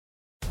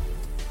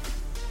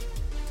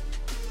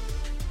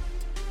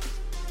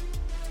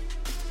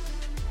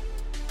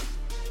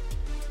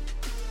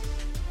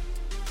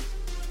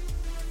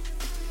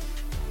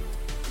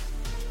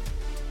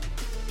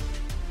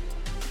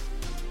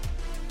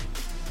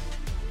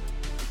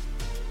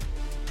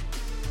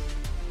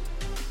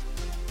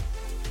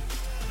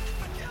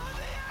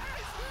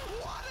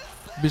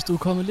Hvis du er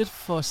kommet lidt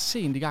for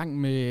sent i gang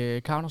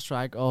med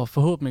Counter-Strike, og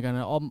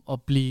forhåbningerne om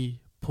at blive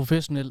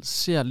professionel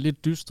ser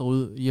lidt dystre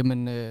ud,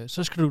 jamen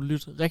så skal du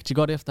lytte rigtig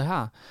godt efter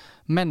her.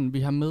 Manden, vi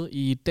har med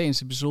i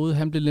dagens episode,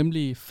 han blev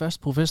nemlig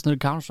først professionel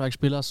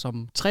Counter-Strike-spiller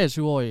som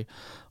 23-årig,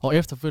 og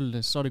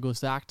efterfølgende så er det gået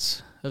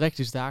stærkt,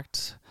 rigtig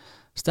stærkt.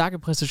 Stærke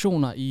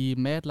præstationer i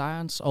Mad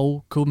Lions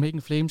og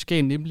Copenhagen Flames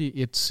gav nemlig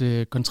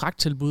et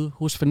kontrakttilbud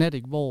hos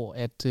Fnatic, hvor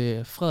at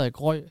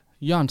Frederik Røg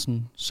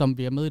Jørgensen, som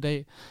vi er med i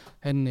dag,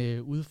 han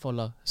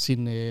udfolder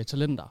sine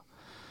talenter.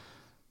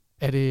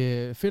 Er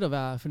det fedt at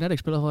være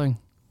Fnatic-spiller, Frederik?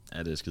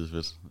 Ja, det er skide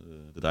fedt.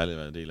 Det er dejligt at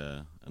være en del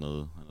af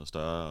noget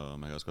større, og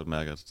man kan også godt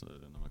mærke, at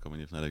når man kommer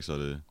ind i Fnatic, så er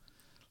det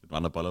lidt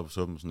andre boller på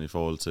suppen sådan i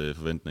forhold til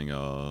forventninger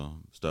og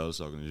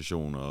størrelse,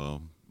 organisation,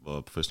 og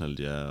hvor professionelle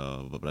de er,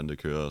 og hvordan det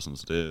kører. Og sådan.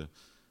 Så det er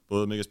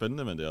både mega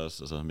spændende, men det er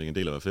også mega en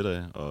del at være fedt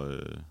af, og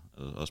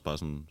også bare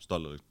sådan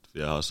stolt.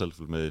 Jeg har også selv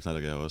fulgt med i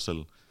Fnatic, jeg har også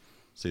selv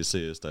set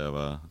CS, da jeg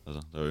var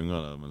yngre,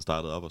 og man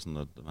startede op, og sådan,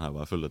 og man har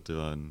bare følt, at det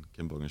var en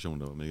kæmpe organisation,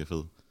 der var mega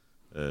fed.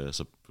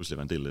 Så pludselig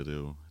var en del af det,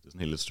 det er sådan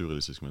helt lidt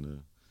surrealistisk, men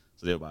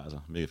så det er jo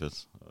bare mega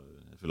fedt. Og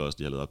jeg føler også, at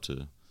de har levet op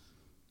til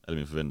alle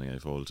mine forventninger i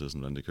forhold til,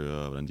 sådan, hvordan det kører,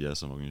 og hvordan de er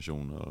som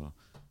organisation, og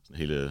sådan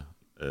hele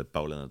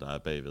baglandet, der er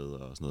bagved,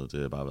 og sådan noget.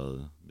 Det har bare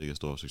været mega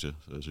stor succes,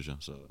 synes jeg.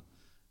 Så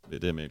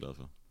det er jeg mega glad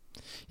for.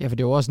 Ja, for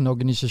det er jo også en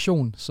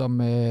organisation, som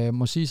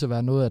må sige at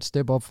være noget at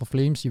steppe op for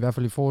Flames, i hvert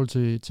fald i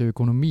forhold til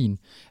økonomien.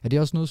 Er det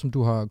også noget, som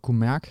du har kunne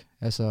mærke,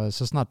 altså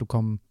så snart du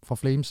kom fra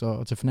Flames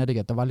og til Fnatic,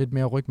 at der var lidt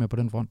mere ryg med på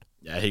den front?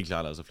 Ja, helt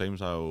klart. Altså Flames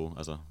har jo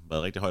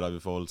været rigtig højt op i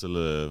forhold til,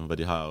 hvad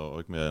de har og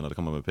ryg med, når det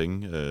kommer med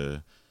penge.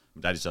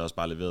 Men der er de så også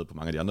bare leveret på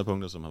mange af de andre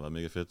punkter, som har været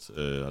mega fedt.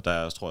 Og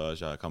der tror jeg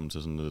også, jeg er kommet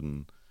til sådan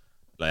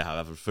eller jeg har i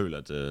hvert fald følt,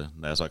 at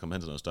når jeg så er kommet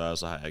hen til noget større,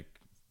 så har jeg ikke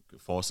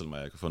forestille mig,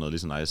 at jeg kan få noget lige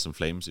så nice som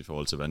Flames i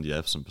forhold til, hvordan de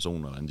er som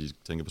personer, og hvordan de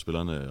tænker på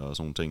spillerne og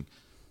sådan nogle ting.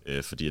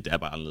 Fordi det er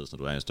bare anderledes, når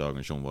du er i en større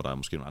organisation, hvor der er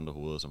måske nogle andre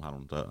hoveder, som har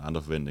nogle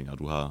andre forventninger, og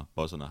du har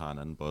bosserne har en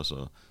anden boss,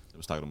 og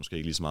dem snakker du måske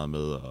ikke lige så meget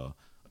med, og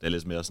det er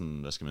lidt mere sådan,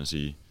 hvad skal man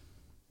sige,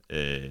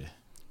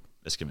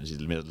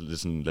 lidt mere lidt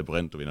sådan en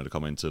labyrint, du ved, når det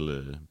kommer ind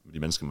til de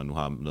mennesker, man nu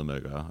har noget med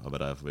at gøre, og hvad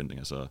der er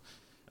forventninger. Så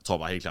jeg tror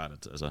bare helt klart,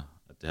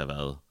 at det har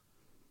været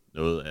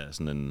noget af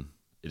sådan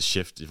et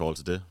shift i forhold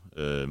til det.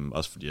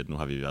 Også fordi, at nu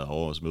har vi været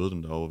over og møde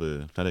dem derovre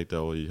ved Fnatic,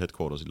 derovre i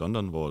headquarters i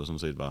London, hvor det sådan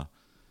set var,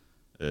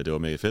 det var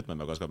mega fedt, men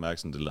man kan også godt mærke,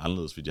 at det er lidt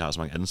anderledes, fordi de har så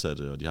mange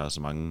ansatte, og de har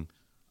så mange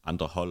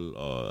andre hold,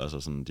 og altså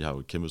sådan, de har jo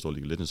et kæmpe stort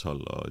League of Legends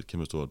hold, og et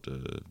kæmpe stort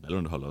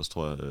Valorant hold også,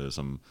 tror jeg,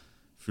 som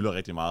fylder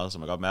rigtig meget, så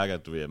man kan godt mærke,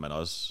 at man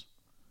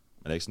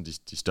er ikke sådan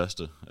de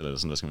største, eller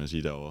sådan, hvad skal man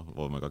sige derovre,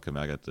 hvor man godt kan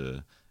mærke,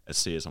 at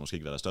CS har måske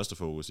ikke været der største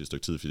fokus i et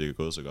stykke tid, fordi det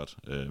ikke er gået så godt.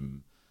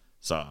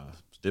 Så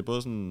det er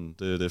både sådan,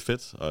 det er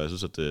fedt, og jeg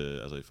synes, at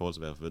det, i forhold til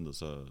hvad jeg forventet,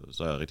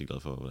 så er jeg rigtig glad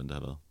for, hvordan det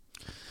har været.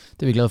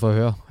 Det er vi glade for at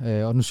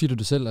høre. Og nu siger du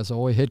det selv, altså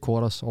over i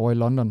headquarters, over i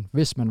London,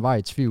 hvis man var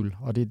i tvivl,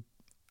 og det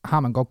har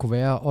man godt kunne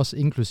være, også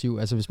inklusiv,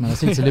 altså hvis man har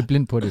set sig lidt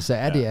blind på det, så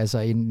er det altså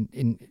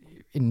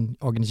en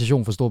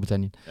organisation for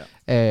Storbritannien.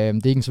 Ja.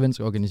 Det er ikke en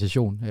svensk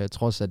organisation,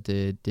 trods at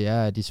det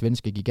er de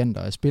svenske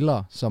giganter af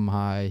spillere, som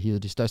har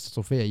hivet de største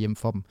trofæer hjem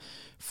for dem.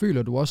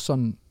 Føler du også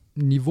sådan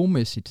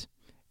niveaumæssigt,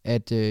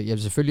 at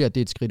selvfølgelig er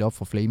det et skridt op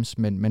for Flames,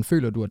 men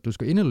føler du, at du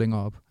skal endnu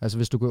længere op? Altså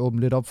hvis du kan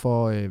åbne lidt op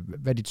for,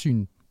 hvad dit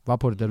syn var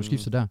på det, da du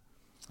skiftede der?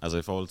 Altså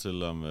i forhold til,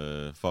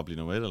 for at blive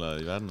nummer 1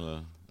 eller i verden?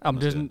 Eller?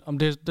 Om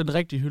det er den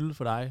rigtige hylde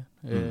for dig,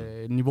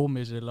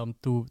 niveaumæssigt, eller om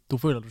du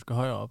føler, at du skal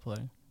højere op?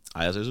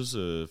 Ej, altså jeg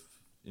synes,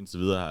 indtil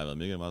videre har jeg været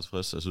mega meget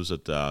tilfreds. Jeg synes,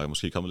 at der er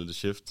måske kommet lidt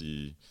shift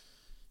i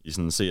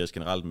sådan CS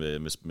generelt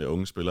med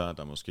unge spillere,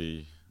 der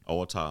måske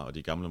overtager, og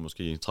de gamle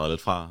måske træder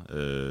lidt fra.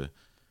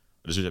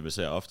 Og det synes jeg, vi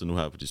ser ofte nu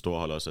her på de store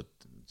hold også, at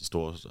de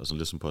store, altså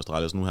lidt som på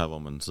Astralis nu her, hvor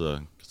man sidder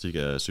kritik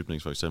af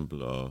Sypnings for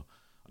eksempel, og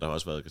der har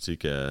også været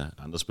kritik af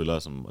andre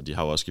spillere, og de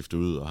har jo også skiftet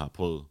ud og har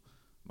prøvet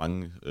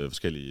mange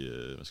forskellige,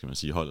 hvad skal man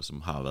sige, hold,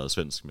 som har været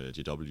svensk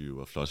med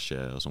GW og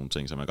Flusha og sådan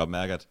ting. Så man kan godt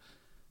mærke,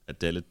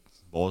 at det er lidt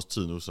vores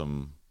tid nu,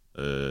 som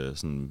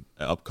sådan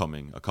er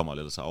upcoming og kommer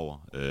lidt sig over.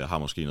 Har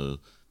måske noget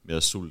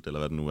mere sult, eller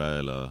hvad det nu er,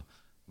 eller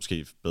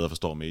måske bedre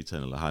forstår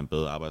metaen, eller har en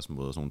bedre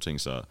arbejdsmåde og sådan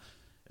ting. Så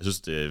jeg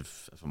synes,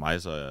 for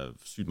mig så er jeg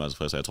sygt meget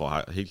tilfreds, og jeg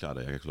tror helt klart,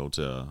 at jeg kan få lov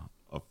til at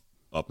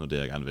opnå det,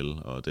 jeg gerne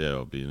vil, og det er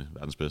jo at blive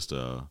verdens bedste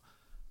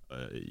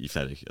i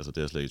Fnatic. Altså det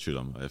er jeg slet ikke i tvivl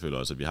om, og jeg føler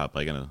også, at vi har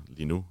brikkerne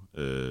lige nu,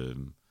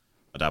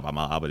 og der er bare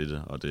meget arbejde i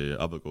det, og det er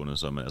opadgående,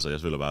 så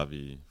jeg føler bare, at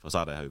vi fra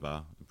start af har vi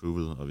bare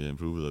improved, og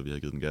vi har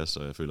givet den gas,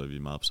 og jeg føler, at vi er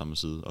meget på samme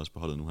side, også på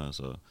holdet nu her,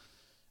 så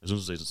jeg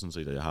synes sådan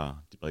set, at jeg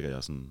har de brikker,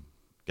 jeg sådan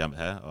gerne vil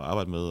have og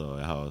arbejde med, og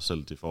jeg har også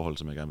selv de forhold,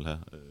 som jeg gerne vil have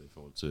i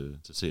forhold til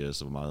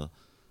CS, og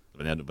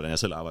hvordan jeg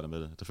selv arbejder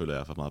med det, der føler jeg, at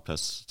jeg har fået meget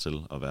plads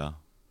til at være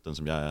den,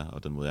 som jeg er,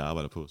 og den måde, jeg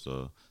arbejder på, så det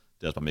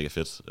er også bare mega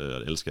fedt, og jeg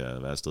elsker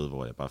at være et sted,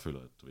 hvor jeg bare føler,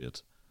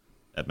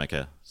 at man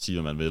kan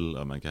sige, hvad man vil,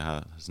 og man kan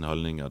have sin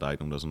holdning, og der er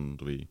ikke nogen, der sådan,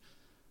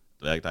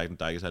 der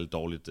er ikke særlig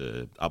dårligt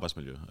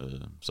arbejdsmiljø,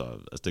 så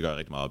altså, det gør jeg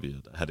rigtig meget op i,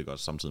 at have det godt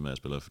samtidig med, at jeg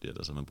spiller, fordi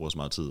at, man bruger så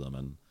meget tid, og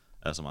man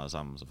er så meget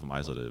sammen, så for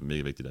mig så er det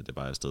mega vigtigt, at det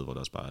bare er et sted, hvor det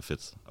også bare er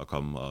fedt at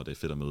komme, og det er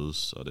fedt at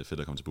mødes, og det er fedt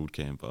at komme til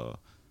bootcamp, og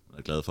man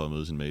er glad for at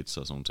møde sine mates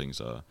og sådan nogle ting,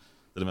 så det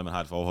der med, at man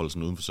har et forhold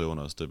sådan uden for serveren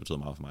også, det betyder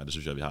meget for mig. Det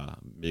synes jeg, vi har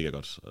mega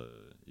godt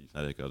i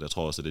Fnatic, og jeg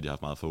tror også, det er det, de har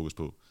haft meget fokus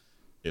på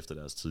efter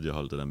deres tidligere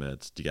hold, det der med,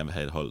 at de gerne vil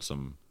have et hold,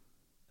 som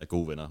er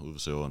gode venner ude for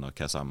serveren og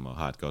kan sammen og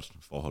har et godt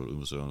forhold ude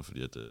for serveren,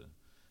 fordi at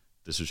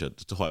det synes jeg,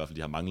 det tror jeg i hvert fald,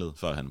 de har manglet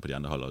førhen på de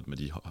andre hold, og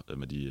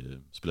med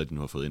de spillere, de nu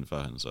har fået ind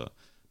førhen, så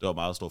det var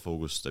meget stor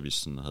fokus, da vi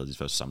sådan havde de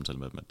første samtaler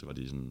med dem, at det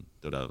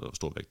var der var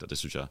stor vægt, og det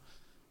synes jeg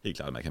helt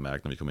klart, at man kan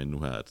mærke, når vi kommer ind nu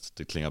her, at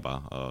det klinger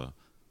bare, og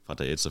fra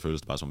dag 1, så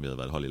føles det bare, som vi havde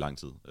været et hold i lang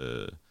tid.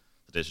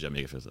 Så det synes jeg er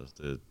mega fedt, altså.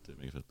 Det er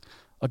mega fedt.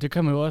 Og det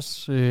kan man jo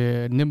også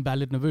nemt være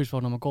lidt nervøs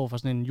for, når man går fra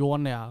sådan en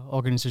jordnær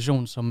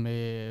organisation som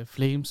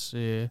Flames,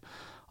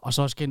 og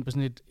så også ind på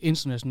sådan et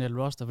internationalt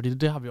roster, fordi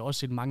det har vi også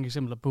set mange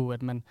eksempler på,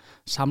 at man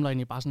samler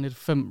ind i bare sådan lidt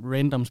 5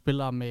 random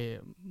spillere med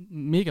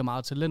mega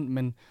meget talent,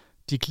 men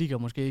de klikker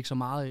måske ikke så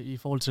meget i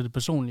forhold til det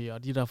personlige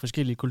og de der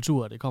forskellige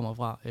kulturer, det kommer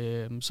fra.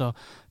 Så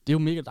det er jo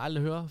mega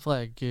dejligt at høre,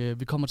 Frederik.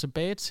 Vi kommer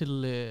tilbage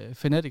til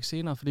Fnatic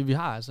senere, fordi vi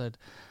har altså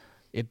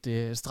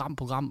et stramt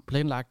program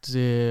planlagt.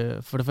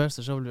 For det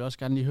første, så vil vi også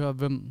gerne lige høre,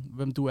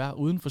 hvem du er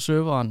uden for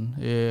serveren,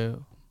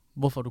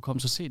 hvorfor du kom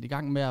så sent i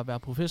gang med at være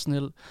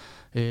professionel,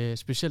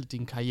 specielt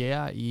din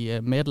karriere i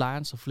Mad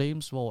Lions og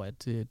Flames, hvor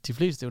at de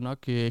fleste jo nok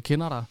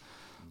kender dig.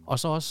 Og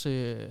så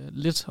også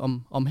lidt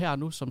om her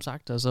nu, som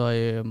sagt.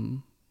 Altså,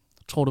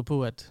 tror du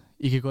på, at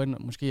I kan gå ind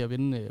og måske at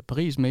vinde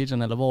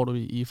Paris-majoren, eller hvor er du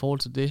i forhold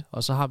til det?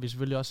 Og så har vi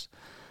selvfølgelig også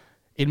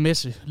en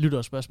masse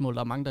lytterspørgsmål.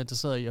 Der er mange, der er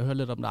interesseret i at høre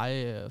lidt om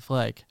dig,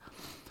 Frederik.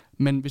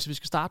 Men hvis vi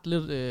skal starte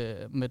lidt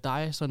med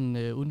dig,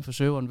 sådan uden for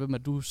serveren, hvem er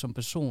du som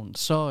person,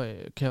 så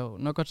kan jeg jo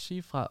nok godt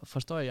sige fra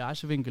større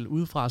jegervinkel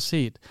udefra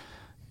set,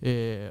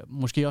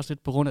 måske også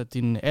lidt på grund af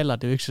din alder,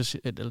 det er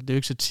jo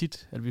ikke så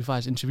tit, at vi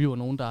faktisk interviewer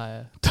nogen, der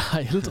er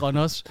ældre end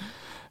os.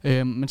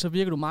 Men så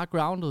virker du meget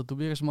grounded. Du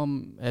virker som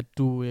om, at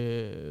du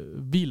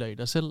hviler i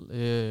dig selv.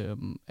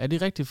 Er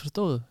det rigtigt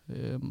forstået?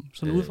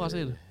 Sådan udefra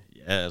set?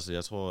 Ja, altså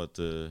jeg tror, at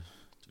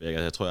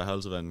jeg har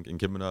altid været en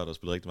kæmpe nørd og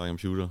spillet rigtig meget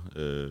computer.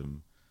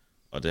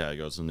 Og det har jeg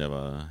gjort, siden jeg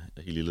var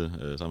helt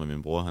lille, sammen med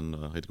min bror. Han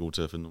var rigtig god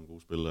til at finde nogle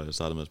gode spil, og jeg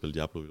startede med at spille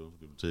Diablo på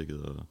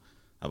biblioteket, og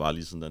har bare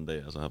lige siden den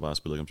dag, altså har bare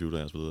spillet computer.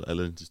 Jeg har spillet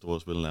alle de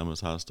store spil,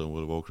 nærmest Hearthstone,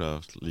 World of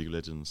Warcraft, League of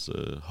Legends,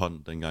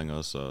 Hunt dengang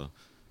også, og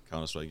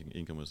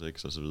Counter-Strike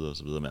 1.6 og så videre og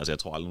så videre. Men altså jeg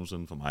tror aldrig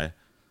nogensinde for mig,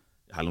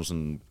 jeg har aldrig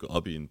nogensinde gået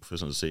op i en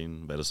professionel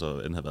scene, hvad det så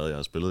end har været, jeg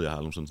har spillet. Jeg har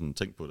aldrig nogensinde sådan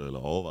tænkt på det, eller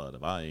overvejet, at der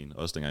var en.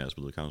 Også dengang jeg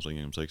spillede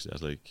Counter-Strike 1.6, jeg er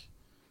slet ikke...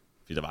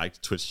 Fordi der var ikke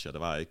Twitch, og der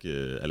var ikke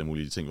alle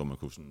mulige ting, hvor man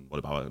kunne sådan, hvor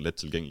det bare var let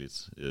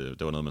tilgængeligt.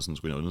 Det var noget, man sådan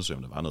skulle ind og undersøge,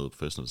 om der var noget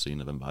professionelt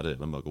scene, hvem var det,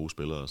 hvem var gode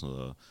spillere og sådan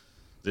noget. Og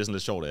det er sådan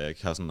lidt sjovt, at jeg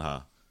ikke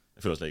har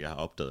jeg føler slet ikke, at jeg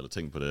har opdaget eller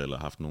tænkt på det, eller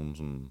haft nogen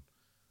sådan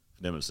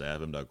fornemmelse af,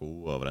 hvem der er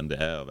gode, og hvordan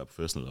det er at være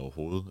professionel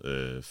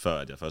overhovedet, før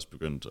at jeg først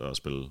begyndte at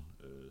spille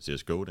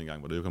CSGO dengang,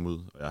 hvor det jo kom ud.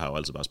 Og jeg har jo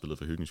altid bare spillet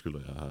for hyggens skyld,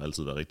 og jeg har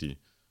altid været rigtig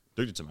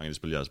dygtig til mange af de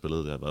spil, jeg har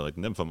spillet. Det har været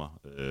rigtig nemt for mig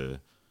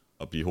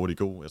at blive hurtigt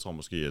god. Jeg tror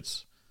måske,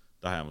 at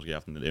der har jeg måske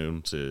haft en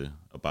evne til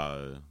at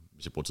bare,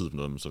 hvis jeg bruger tid på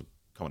noget, så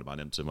kommer det bare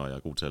nemt til mig, og jeg er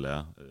god til at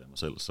lære af mig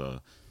selv. Så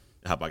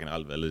jeg har bare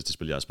generelt, alle de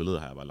spil, jeg har spillet,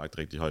 har jeg bare lagt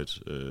rigtig højt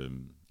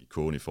i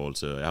kogen i forhold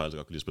til, og jeg har altid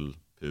godt kunne lide at spille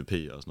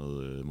PvP og sådan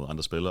noget mod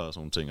andre spillere og sådan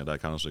nogle ting, og der er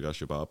Counter-Strike også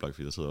jo bare oplagt,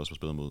 fordi der sidder også og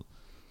spiller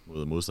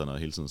mod modstandere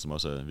hele tiden, som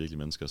også er virkelig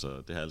mennesker, så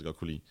det har jeg altid godt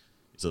kunne lide.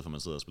 I stedet for at man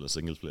sidder og spiller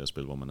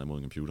single-player-spil, hvor man er mod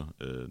en computer,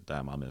 der er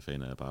jeg meget mere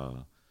fan af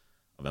bare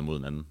at være mod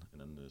en anden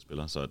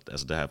spiller, så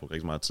altså, det har jeg brugt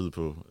rigtig meget tid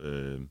på.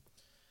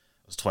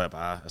 Og så tror jeg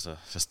bare, altså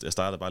jeg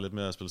startede bare lidt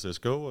med at spille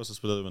CSGO, og så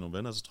spillede jeg med nogle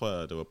venner, så tror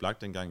jeg, det var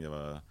Black dengang,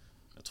 jeg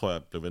tror,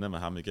 jeg blev venner med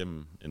ham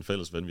igennem en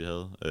fælles ven, vi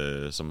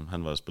havde, som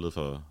han var spillet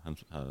for,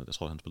 jeg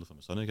tror, han spillede for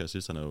Masonic her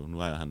sidst, han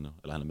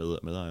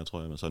er medejer,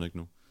 tror jeg, med Sonic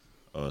nu,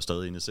 og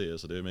stadig inde i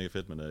CS, så det er mega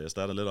fedt, men jeg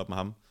startede lidt op med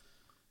ham,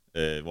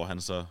 hvor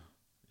han så,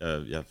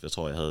 jeg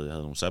tror, jeg havde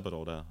nogle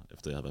sabbatår der,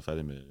 efter jeg havde været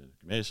færdig med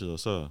gymnasiet, og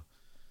så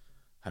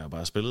har jeg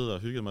bare spillet og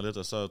hygget mig lidt,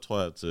 og så tror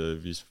jeg,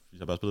 at vi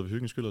har bare spillet for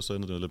hyggens skyld, og så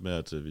endte det lidt med,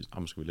 at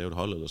skulle vi lave et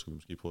hold, eller skulle vi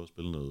måske prøve at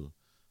spille noget.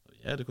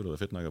 Ja, det kunne da være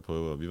fedt nok at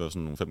prøve, og vi var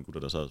sådan nogle 5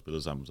 gutter, der sad og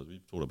spillede sammen, så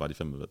vi tog da bare de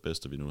 5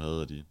 bedste, vi nu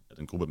havde af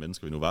den gruppe af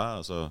mennesker, vi nu var,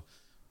 og så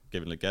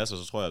gav vi lidt gas, og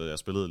så tror jeg, at jeg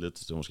spillede lidt,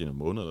 det var måske en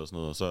måned eller sådan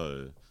noget, og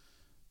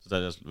så der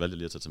valgte jeg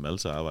lige at tage til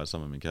Malta og arbejde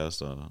sammen med min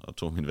kæreste og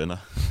 2 af mine venner.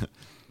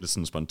 Lidt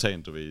sådan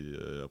spontant, du ved,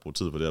 at bruge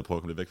tid på det, og prøve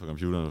at komme lidt væk fra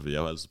computeren, for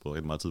jeg har altid brugt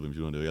rigtig meget tid på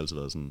computeren, det har jo ikke altid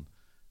været sådan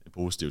en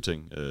positiv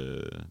ting.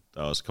 Der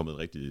er også kommet et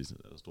rigtig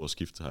stort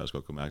skift, har jeg også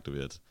godt kunne mærke, du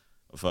ved, at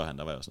og førhen,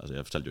 der var jeg sådan, altså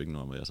jeg fortalte jo ikke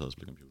noget om, at jeg sad og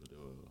spillede computer,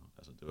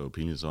 det var jo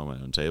pinligt, så var man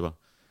jo en taber.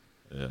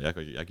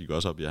 Jeg gik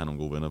også op i at have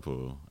nogle gode venner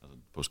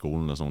på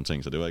skolen og sådan nogle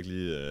ting, så det var ikke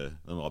lige noget,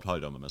 man råbte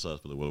højt om, at man sad og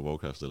spillede World of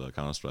Warcraft eller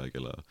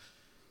Counter-Strike,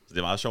 så det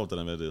er meget sjovt, det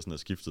der med, at det er sådan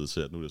skiftet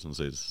til, at nu er det sådan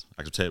set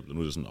acceptabelt, og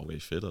nu er det sådan, okay,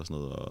 fedt og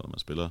sådan noget, og når man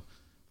spiller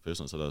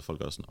professionelt, så er der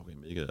folk også sådan,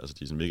 okay, mega, altså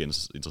de er sådan mega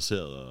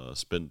interesserede og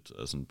spændt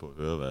og sådan på at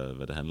høre,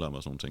 hvad det handler om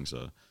og sådan nogle ting, så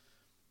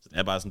det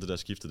er bare sådan det der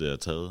skifte, det er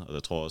taget, og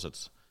jeg tror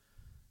også,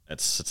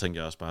 at så tænker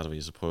jeg også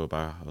bare, så prøver jeg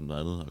bare noget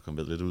andet og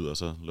komme lidt ud, og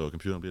så lukker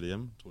computeren og bliver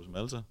derhjemme, tog det som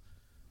Malta.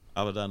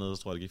 Arbejde dernede,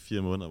 så tror jeg, det gik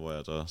 4 måneder, hvor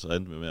jeg så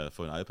endte med at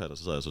få en iPad, og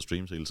så sad jeg så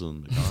streams hele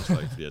tiden med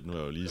Counter-Strike, fordi at nu har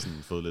jeg jo lige sådan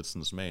fået lidt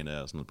sådan smagen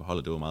af, og sådan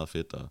beholde, det var meget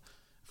fedt, og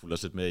fulgte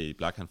også lidt med i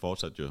Black, han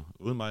fortsatte jo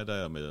uden mig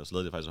der, og så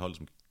lavede jeg faktisk et hold,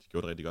 som de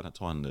gjorde det rigtig godt. Jeg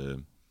tror,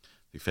 han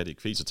fik fat i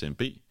Kvæser til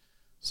TMB,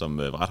 som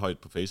var ret højt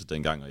på facet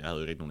dengang, og jeg havde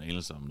jo ikke rigtig nogen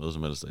anelse om noget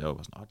som helst, og jeg var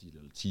bare sådan, de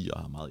er 10 og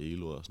har meget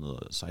elo og sådan noget,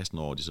 og 16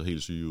 år, de så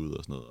helt syge ud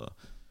og sådan noget,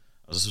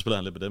 og så spillede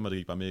han lidt med dem, og det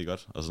gik bare mega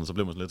godt, og sådan, så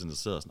blev man sådan lidt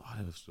interesseret, og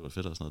sådan, det var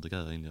fedt og sådan noget, det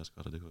gad jeg egentlig også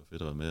godt, og det kunne være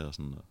fedt at være med, og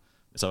sådan,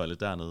 og så var jeg lidt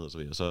dernede, og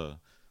så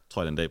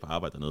tror jeg den dag på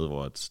arbejde dernede,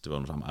 hvor det var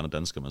nogle andre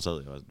danskere, man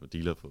sad, jeg var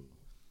dealer på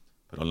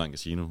et online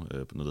casino, på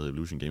noget, der hedder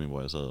Evolution Gaming,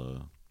 hvor jeg sad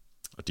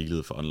og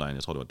dealede for online,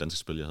 jeg tror det var et dansk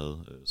spil, jeg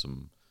havde,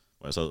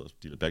 hvor jeg sad og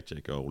dealede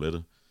blackjack og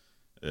roulette.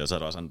 Og så havde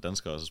der også andre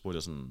danskere, og så spurgte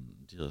jeg sådan,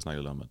 de havde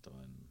snakket lidt om, at der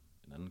var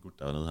en anden gut,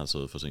 der var nede, han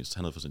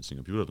havde fået sin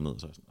computer dernede, og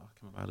så var jeg sådan,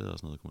 kan man bare det og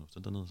sådan noget, kunne man få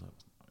den dernede, så var jeg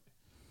sådan,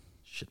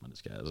 shit man, det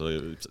skal jeg. Altså,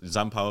 i den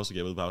samme pause, gik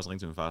jeg ud på pausen og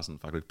ringte til min far sådan,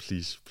 fuck du,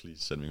 please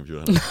send min computer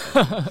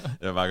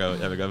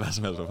hernede. jeg vil gøre hvad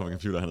som helst for min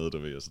computer hernede, du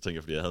ved, og så tænkte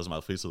jeg, fordi jeg havde så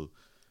meget fritid,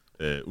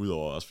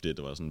 udover også fordi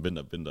det var sådan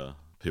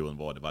vinterperioden,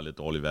 hvor det var lidt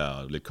dårligt vejr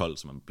og lidt koldt,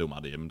 så man blev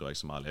meget derhjemme, der var ikke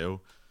så meget at lave.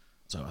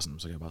 Så jeg var sådan,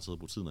 så kan jeg bare sidde og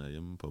bruge tiden af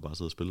hjemme på at bare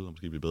sidde og spille, og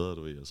måske blive bedre,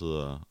 du ved, og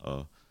sidde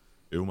og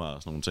øve mig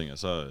og sådan nogle ting, og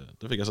så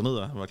der fik jeg så ned,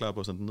 og jeg var klar på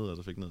at sende den ned, og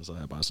så fik ned, og så har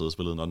jeg bare siddet og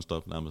spillet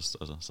non-stop nærmest,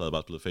 altså så havde jeg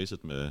bare spillet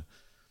Faceit med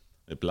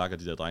Black og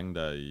de der drenge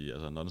der i,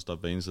 altså non-stop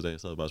hver eneste dag,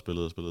 så havde jeg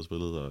bare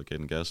spillet, og gav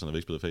den gas, og når vi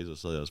ikke spillede Faceit,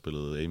 så havde jeg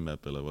spillet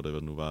aim-map, eller whatever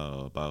det nu var,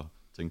 og bare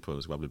tænkte på, at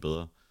det skulle bare blive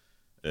bedre.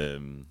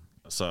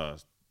 Og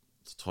så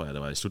tror jeg,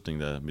 det var i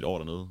slutningen af mit år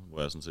dernede,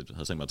 hvor jeg sådan set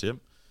havde tænkt mig til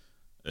hjem,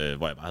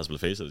 hvor jeg bare havde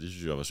spillet Faceit, og de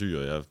synes jeg var syg,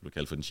 og jeg blev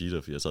kaldt for en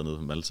cheater, fordi jeg sad nede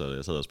på Malta, og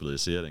jeg sad og spillede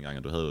ESEA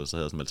dengang, og så havde jeg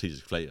sådan en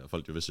maltesisk flag, og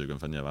folk jo vidste jo ikke, hvem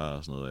fanden jeg var,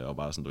 og sådan noget, jeg var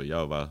bare sådan, jeg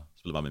var bare,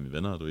 spillede bare med mine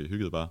venner, og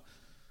hyggede bare,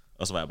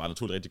 og så var jeg bare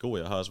naturligt rigtig god,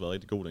 jeg har også været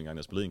rigtig god dengang,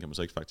 jeg spillede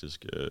 1,6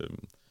 faktisk,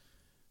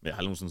 men jeg har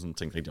aldrig sådan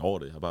tænkt rigtig over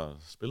det, jeg har bare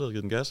spillet og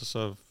givet den gas, og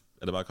så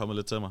er det bare kommet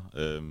lidt til mig,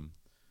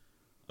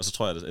 og så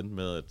tror jeg, det endte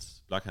med,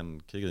 at Black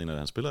han kiggede ind af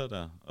hans spillere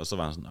der, og så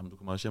var han sådan, du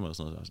kommer også hjem og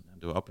sådan noget, så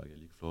det var oplagt, jeg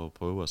lige kunne få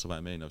prøve, og så var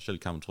jeg med i en officiel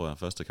kamp, tror jeg,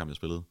 første kamp jeg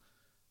spillede,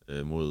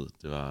 mod,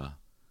 det var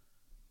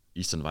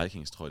Eastern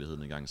Vikings, tror jeg det hed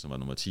dengang, som var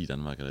nummer 10 i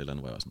Danmark eller et eller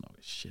andet, hvor jeg var sådan,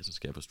 okay shit, så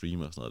skal jeg på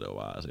stream og sådan noget, det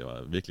var bare, altså jeg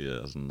var virkelig,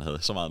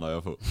 havde så meget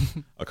nøje på,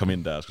 at komme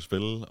ind der og skulle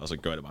spille, og så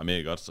gør det bare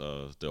mega godt,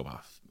 og det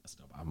var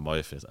bare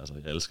møgfedt, altså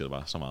jeg elskede det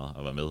bare så meget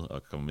at være med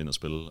og komme ind og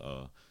spille,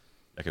 og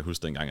jeg kan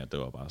huske dengang, at det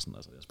var bare sådan,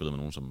 altså jeg spillede med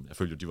nogen, som, jeg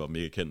følte jo, de var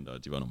mega kendt,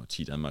 og de var nummer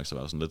 10 i Danmark, så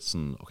var sådan lidt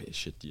sådan, okay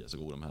shit, de er så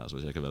gode dem her, så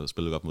hvis jeg kan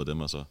spille godt mod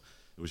dem, og så,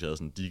 jeg havde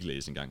sådan en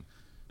Deagle en gang,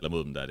 eller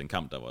mod dem der i den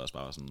kamp, der var også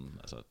bare sådan,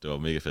 altså det var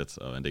mega fedt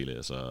at være en del af,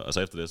 og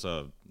så efter det,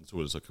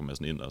 så kom jeg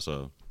sådan ind, og så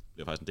blev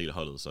jeg faktisk en del af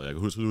holdet, så jeg kan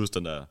huske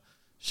den der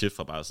shift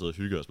fra bare at sidde og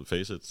hygge og spille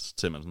Faceit,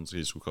 til man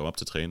sådan skulle komme op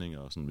til træning,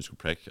 og sådan vi skulle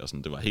prack, og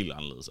sådan, det var helt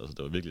anderledes, altså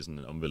det var virkelig sådan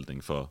en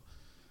omvæltning for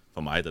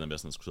mig, den der med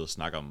sådan at skulle sidde og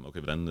snakke om, okay,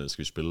 hvordan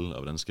skal vi spille,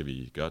 og hvordan skal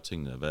vi gøre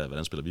tingene,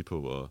 hvordan spiller vi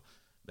på, og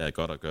hvad er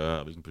godt at gøre,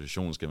 og hvilken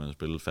position skal man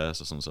spille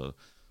fast, og sådan, så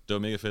det var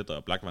mega fedt,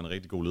 og Black var en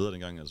rigtig god leder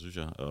dengang, altså, synes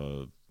jeg,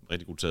 og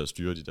rigtig god til at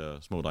styre de der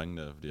små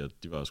drenge der, fordi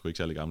de var sgu ikke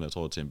særlig gamle. Jeg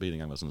tror, at TMB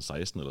dengang var sådan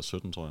 16 eller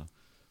 17, tror jeg.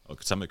 Og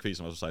sammen med Kvæg,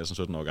 som var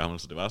 16-17 år gammel,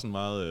 så det var sådan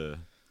meget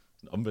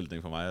en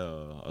omvæltning for mig,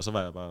 og så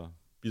var jeg bare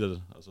bitter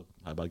det, og så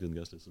har jeg bare givet en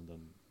gas lidt siden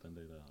den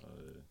dag der.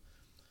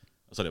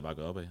 Og så er det bare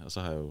gået op af, og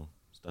så har jeg jo,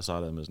 der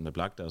startede jeg med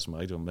Black der, som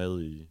rigtig var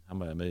med i, ham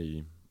var jeg med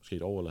i måske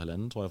et år eller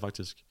halvanden, tror jeg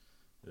faktisk.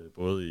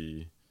 Både i,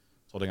 jeg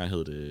tror dengang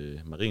hed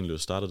det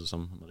Marienlyst, startede det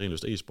som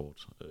Marienlyst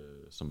e-sport,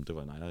 som det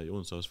var en ejer i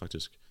Odense også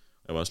faktisk.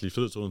 Jeg var også lige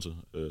flyttet til Odense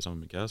sammen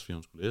med min kæreste, fordi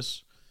hun skulle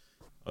læse.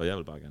 Og jeg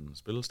ville bare gerne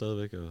spille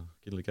stadigvæk og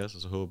give lidt gas,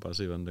 og så håbe bare at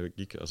se, hvordan det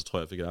gik. Og så tror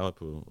jeg fik et arbejde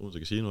på Odense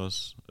Casino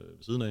også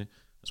ved siden af. Jeg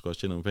skulle også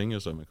tjene nogle penge,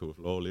 så man kunne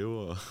få lov at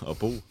leve og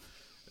bo.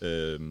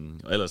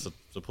 Og ellers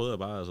så prøvede jeg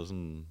bare, altså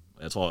sådan,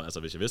 jeg tror, altså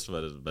hvis jeg vidste,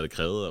 hvad det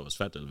krævede, og hvor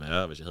svært det ville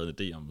være, hvis jeg havde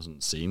en idé om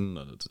sådan scenen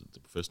og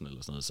det professionelle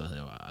og sådan noget, så havde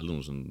jeg jo aldrig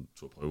nogen sådan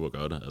tur prøve at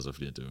gøre det. Altså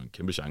fordi det var en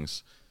kæmpe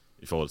chance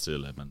i forhold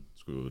til, at man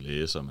skulle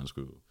læse, og man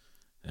skulle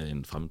have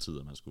en fremtid,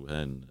 og man skulle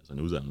have en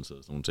uddannelse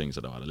og sådan nogle ting,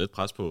 så der var der lidt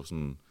pres på,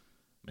 sådan, men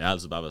jeg har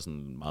altid bare været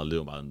sådan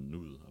meget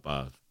nuet, og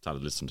bare tager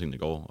det lidt som tingene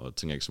går, og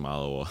tænker ikke så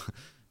meget over,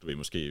 du ved,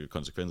 måske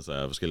konsekvenser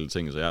af forskellige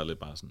ting, så jeg er lidt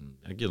bare sådan,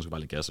 jeg giver bare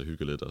lidt gas og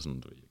hygge lidt, og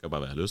sådan, du ved, jeg gør bare,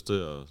 hvad jeg har lyst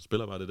til, og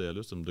spiller bare det, jeg har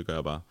lyst til, men det gør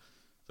jeg bare.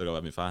 Så kan det godt være,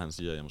 at min far, han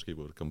siger, at jeg måske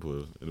burde komme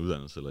på en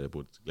uddannelse, eller jeg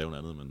burde lave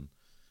noget andet, men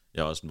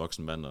jeg er også en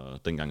voksen mand,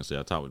 og dengang, så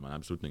jeg tager jo mange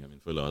beslutninger,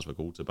 mine forældre også var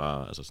gode til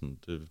bare, altså sådan,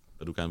 det,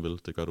 hvad du gerne vil,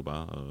 det gør du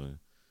bare, og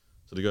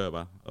så det gør jeg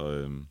bare, og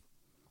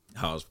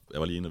jeg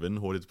var lige inde og vende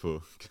hurtigt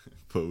på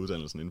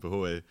uddannelsen inde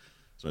på HA,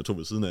 som jeg tog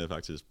ved siden af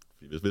faktisk,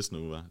 fordi hvis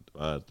nu var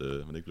at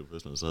man ikke blev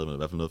professionel, så havde man i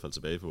hvert fald noget at falde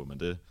tilbage på, men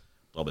det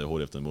droppede jeg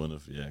hurtigt efter en måned,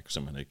 fordi jeg kunne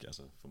simpelthen ikke,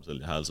 altså for mig selv,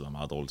 jeg har altid været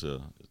meget dårlig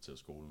til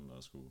skolen,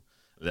 og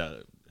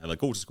jeg har været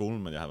god til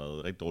skolen, men jeg har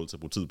været rigtig dårlig til at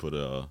bruge tid på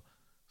det, og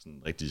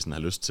sådan rigtig sådan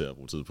have lyst til at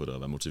bruge tid på det, og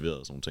være motiveret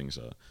og sådan nogle ting,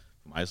 så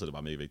for mig så er det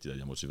bare mega vigtigt, at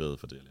jeg er motiveret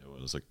for det, jeg laver,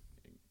 ellers så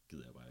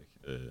gider jeg bare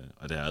ikke,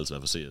 og det har altid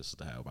været for CS, så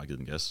der har jeg jo bare givet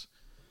den gas.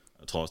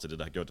 Jeg tror også, det er det,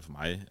 der har gjort det for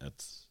mig,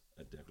 at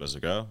det har kunnet lade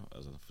sig gøre,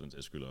 altså for den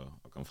sags skyld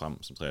at komme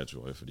frem som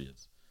 23-årig, fordi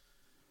at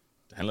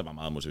det handler bare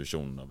meget om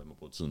motivationen, og hvad man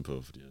bruger tiden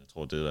på, fordi jeg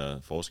tror, det der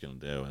er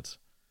forskellen, det er jo, at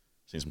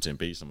sådan som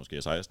TMB, som måske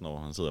er 16 år,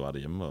 han sidder bare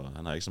derhjemme, og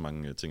han har ikke så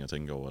mange ting at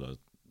tænke over, eller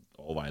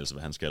overvejelser,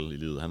 hvad han skal i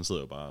livet. Han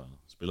sidder jo bare og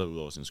spiller ud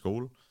over sin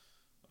skole,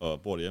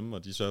 og bor hjemme,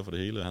 og de sørger for det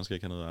hele, og han skal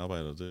ikke have noget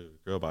arbejde, og det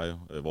gør bare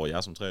jo. Hvor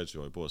jeg som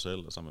 23-årig bor selv,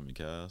 og sammen med min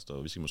kæreste,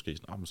 og vi skal måske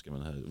sådan, skal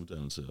man have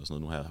uddannelse og sådan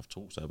noget. Nu har jeg haft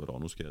 2 sabbatår,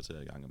 nu skal jeg til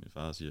at i gang, og min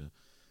far siger,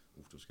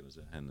 du skal da til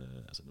at have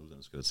en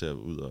uddannelse, skal da til at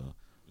ud og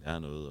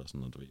lære noget, og sådan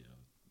noget, du ved.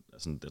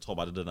 Altså, jeg tror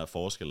bare, det er den der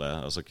forskel, der er,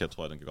 og så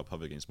tror jeg, den kan godt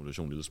påvirke ens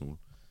motivation en lille smule.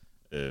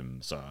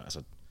 Så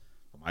altså,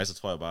 for mig så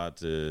tror jeg bare, at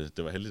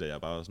det var heldigt, at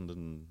jeg bare var sådan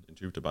en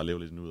type, der bare lever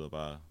lidt ud, og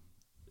bare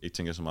ikke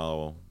tænker så meget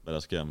over, hvad der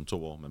sker om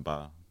 2 år, men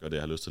bare gør det,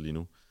 jeg har lyst til lige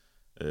nu.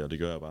 Og det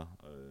gør jeg bare.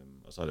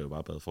 Og så har det jo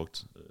bare været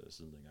frugt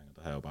siden dengang. Og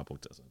der har jeg jo bare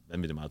brugt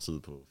vanvittigt meget tid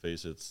på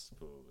Faceit,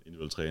 på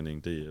individuel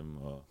træning, DM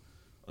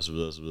og så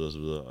videre, og så videre, og så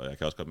videre. Og jeg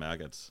kan også godt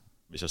mærke, at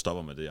hvis jeg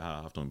stopper med det, jeg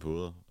har haft nogle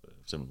perioder, for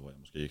eksempel hvor jeg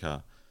måske ikke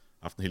har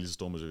haft en helt så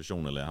stor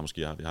motivation, eller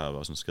jeg har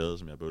også en skade,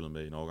 som jeg har bøvlet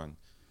med i en årgang,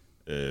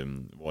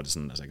 hvor det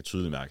sådan, altså jeg kan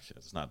tydeligt mærke,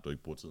 at snart du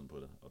ikke bruger tiden på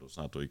det, og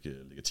snart du ikke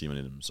lægger timerne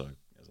i dem, så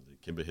altså, det er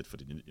et kæmpe hit for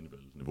dit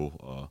individuelle niveau,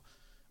 og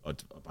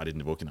bare dit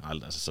niveau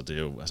generelt. Altså, så det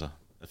er jo, altså,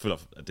 jeg føler,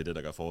 at det er det,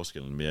 der gør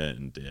forskellen, mere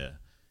end det er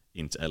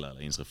ens alder,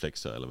 eller ens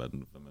reflekser, eller hvad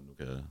man nu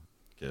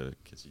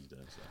kan sige der.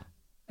 Så.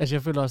 Altså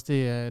jeg føler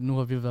også, nu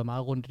har vi været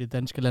meget rundt i det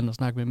danske land og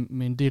snakket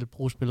med en del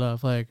pro-spillere,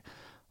 Frederik,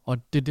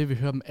 og det er det, vi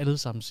hører dem alle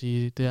sammen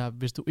sige, det er,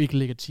 hvis du ikke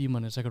lægger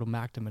timerne, så kan du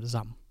mærke det med det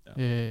samme.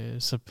 Ja.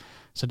 Så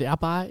det er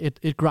bare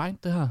et grind,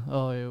 det her,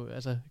 og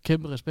altså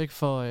kæmpe respekt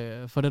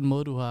for den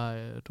måde, du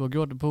har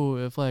gjort det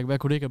på, Frederik. Hvad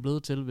kunne det ikke have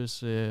blevet til, hvis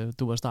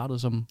du var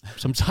startet som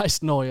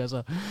 16-årig?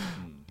 Altså,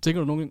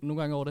 tænker du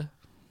nogle gange over det?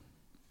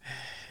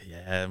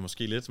 Ja,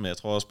 måske lidt, men jeg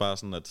tror også bare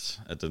sådan,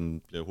 at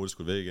den bliver hurtigt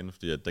skudt væk igen,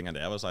 fordi at dengang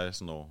jeg var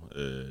 16 år,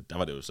 der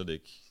var det jo slet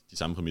ikke de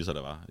samme præmisser,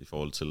 der var i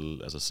forhold til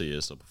altså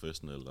CS og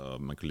professionel,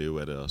 og man kunne leve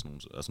af det og sådan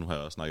nogle. Altså nu har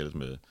jeg også snakket lidt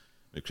med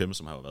Krem,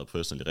 som har været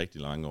professionel i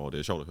rigtig mange år. Det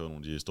er sjovt at høre nogle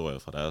af de historier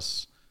fra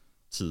deres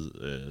tid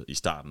i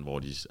starten, hvor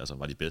de altså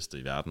var de bedste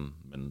i verden,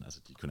 men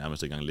altså de kunne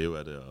nærmest ikke engang leve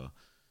af det, og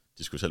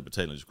de skulle selv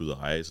betale, når de skulle ud og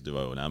rejse. Det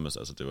var jo nærmest,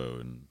 altså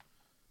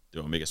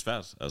det var mega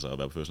svært altså at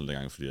være professionel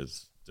dengang, fordi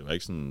at det var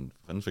ikke sådan,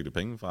 fanden fik du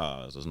penge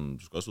fra, altså sådan,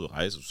 du skal også ud og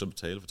rejse, du skal selv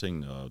betale for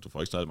tingene, og du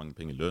får ikke så mange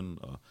penge i løn,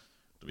 og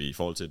du ved, i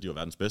forhold til, at de var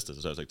verdens bedste,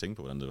 så har jeg så ikke tænkt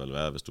på, hvordan det ville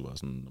være, hvis du var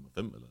sådan nummer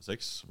 5 eller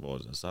 6, hvor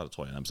altså, så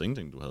tror jeg nærmest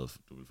ingenting, du ville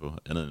få,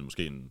 andet end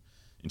måske en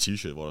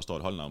t-shirt, hvor der står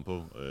et holdnavn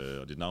på,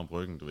 og dit navn på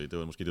ryggen, du ved, det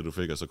var måske det, du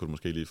fik, og så kunne du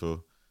måske lige få,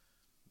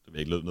 du ved,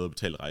 ikke noget at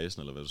betale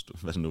rejsen, eller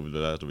hvad det nu ville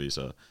være, du ved,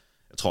 så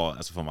jeg tror,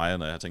 altså for mig,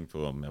 når jeg har tænkt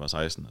på, om jeg var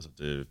 16, altså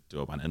det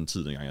var bare en anden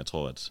tid dengang, jeg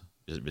tror, at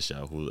hvis jeg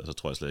overhovedet, altså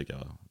tror jeg slet ikke,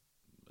 jeg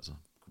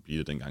kunne blive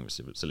det dengang, hvis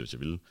jeg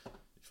ville,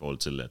 i forhold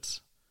til,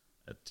 at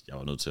jeg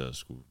var nødt til at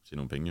skulle tjene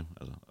nogle penge,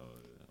 altså, og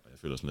jeg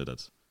føler sådan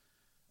lidt,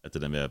 at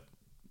det der med at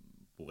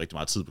bruge rigtig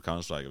meget tid på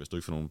Counter-Strike, og hvis du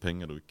ikke får nogle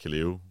penge, og du ikke kan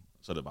leve,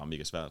 så er det bare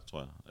mega svært,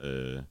 tror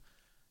jeg.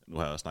 Nu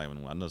har jeg også snakket med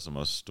nogle andre, som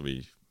også, du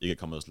ved, ikke er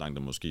kommet så langt,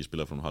 og måske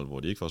spiller for nogle hold, hvor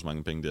de ikke får så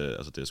mange penge.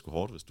 Det er sgu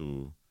hårdt, hvis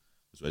du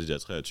er de der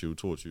 23,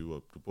 22,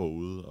 og du bor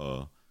ude,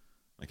 og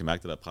man kan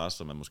mærke det der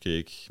pres, og man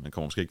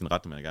kommer måske ikke den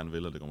retning, man gerne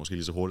vil, og det går måske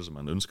lige så hurtigt, som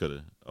man ønsker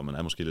det, og man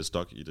er måske lidt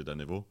stok i det der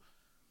niveau.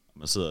 Og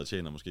man sidder og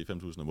tjener måske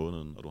 5.000 om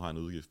måneden, og du har en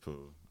udgift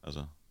på,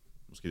 altså,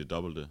 måske det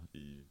dobbelte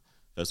i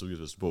fast udgift,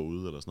 hvis du bor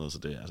ude, eller sådan noget, så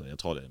det, altså, jeg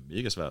tror, det er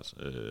mega svært.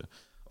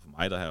 Og for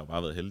mig, der har jeg jo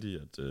bare været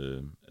heldig, at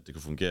det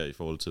kunne fungere i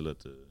forhold til,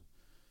 at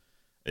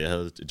jeg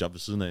havde et job ved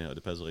siden af, og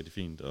det passede rigtig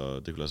fint,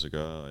 og det kunne lade sig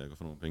gøre, og jeg kunne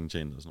få nogle penge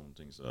tjent og sådan nogle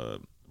ting. Så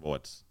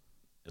hvor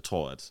jeg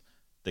tror, at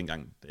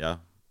dengang, da jeg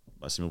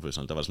var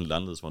semiprofessionel, der var sådan lidt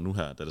anderledes, hvor nu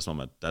her, der er det som om,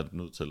 at der er du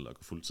nødt til at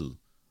gå fuldtid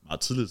meget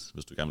tidligt,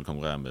 hvis du gerne vil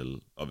konkurrere med,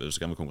 og hvis du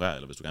gerne vil konkurrere,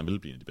 eller hvis du gerne vil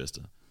blive en af de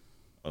bedste.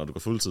 Og når du går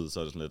fuldtid, så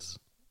er det sådan lidt,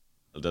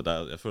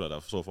 altså jeg føler, at der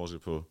er stor forskel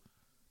på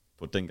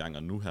dengang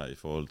og nu her, i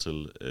forhold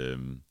til,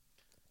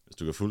 hvis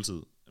du går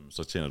fuldtid,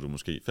 så tjener du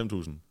måske 5.000,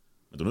 men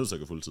du er nødt til at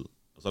gå fuldtid.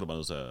 Og så er du bare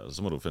nødt til at,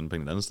 så må du finde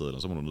penge et andet sted, eller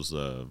så må du nødt til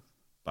at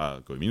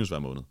bare gå i minus hver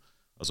måned,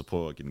 og så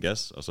prøve at give den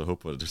gas, og så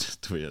håbe på,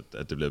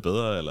 at det bliver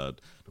bedre, eller at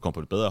du kommer på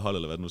et bedre hold,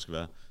 eller hvad det nu skal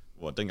være.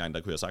 Hvor dengang,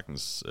 der kunne jeg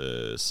sagtens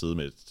sidde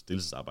med et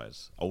deltidsarbejde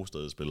og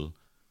stadig spille,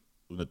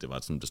 uden at det var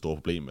sådan det store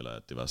problem, eller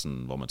at det var sådan,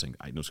 hvor man tænkte,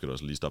 ej, nu skal du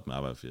også lige stoppe med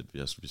arbejde, fordi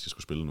vi skal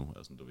skulle spille nu.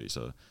 Altså, du ved,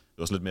 så det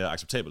var sådan lidt mere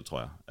acceptabelt, tror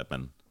jeg, at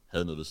man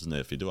havde noget ved siden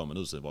af, fordi det var man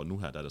nødt til, hvor nu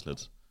her, der er det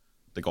slet,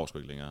 det går sgu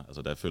ikke længere.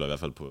 Altså, der føler jeg i hvert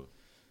fald på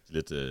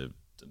lidt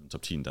den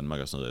top 10 i Danmark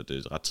og sådan noget, at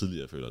det er ret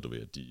tidligt, jeg føler, du ved,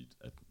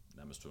 at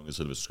nærmest tvunget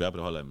til, hvis du skal være på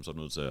det hold, så er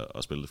du nødt til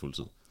at spille det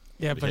fuldtid.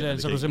 Ja, så er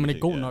du simpelthen ikke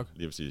god nok.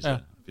 Lige præcis, ja.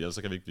 For ellers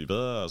så kan vi ikke blive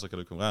bedre, og så kan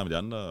du konkurrere med de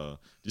andre, og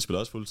de spiller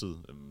også fuldtid.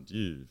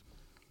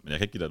 Men jeg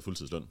kan ikke give dig et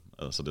fuldtidsløn,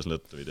 altså det er sådan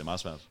lidt, det er meget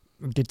svært.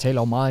 Det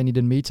taler jo meget ind i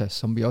den meta,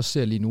 som vi også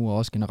ser lige nu, og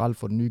også generelt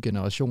for den nye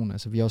generation.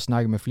 Altså vi har også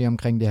snakket med flere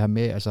omkring det her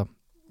med, altså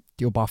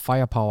det er jo bare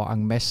firepower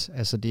en masse.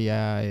 Altså det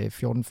er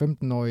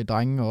 14-15-årige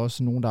drenge, og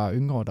også nogen, der er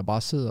yngre, der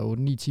bare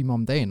sidder 8-9 timer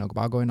om dagen, og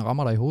bare går ind og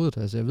rammer dig i hovedet.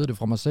 Altså jeg ved det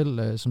fra mig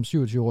selv, som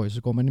 27-årig,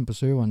 så går man ind på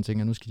serveren og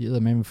tænker, nu skal de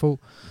eddermame få,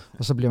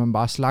 og så bliver man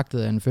bare slagtet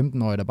af en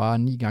 15-årig, der bare er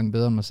 9 gange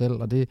bedre end mig selv,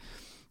 og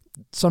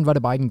sådan var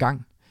det bare ikke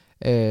engang.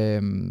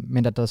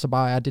 Men at der så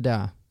bare er det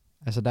der,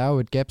 altså der er jo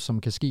et gap,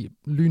 som kan ske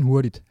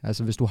lynhurtigt,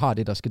 altså hvis du har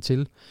det, der skal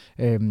til.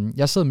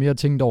 Jeg sad mere og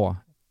tænkte over,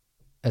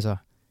 altså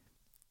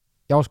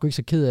jeg var sgu ikke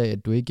så ked af,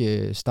 at du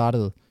ikke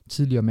startede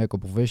tidligere med at gå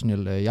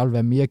professionel. Jeg ville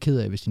være mere ked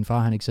af, hvis din far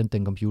han ikke sendte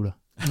den computer.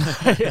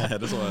 Ja,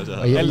 det tror jeg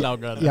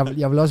også,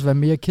 jeg vil også være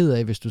mere ked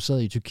af, hvis du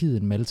sad i Tyrkiet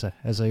end Malta,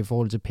 altså i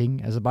forhold til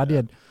penge. Altså bare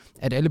det,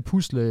 at alle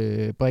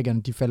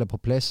puslebrikkerne, de falder på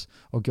plads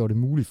og gjorde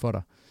det muligt for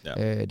dig.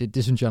 Ja.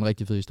 Det synes jeg er en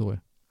rigtig fed historie.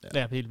 Ja, det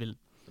er helt vildt.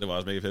 Det var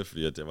også mega fedt,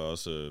 fordi at det var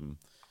også,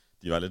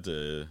 de var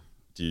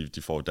lidt,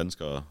 de får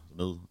danskere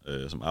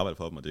ned, som arbejder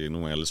for dem, og det er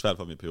nogle gange lidt svært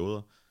for dem i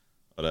perioder.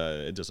 Og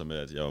der endte jeg så med,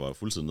 at jeg var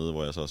fuldtid nede,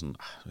 hvor jeg så sådan,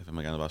 jeg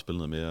vil gerne bare spille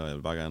noget mere, og jeg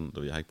vil bare gerne,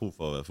 jeg har ikke brug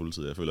for at være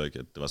fuldtid. Jeg føler ikke,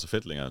 at det var så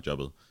fedt længere,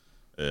 jobbet.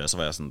 Og så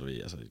var jeg sådan, kan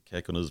jeg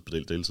ikke gå ned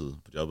på deltid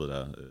på jobbet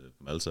der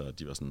på Malta, og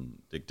de var sådan,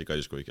 det gør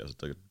de sgu ikke. Altså,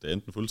 det er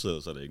enten fuldtid,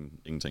 eller så er det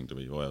ingenting,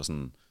 hvor jeg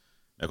sådan,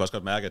 jeg kunne også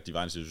godt mærke, at de var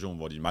i en situation,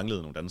 hvor de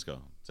manglede nogle danskere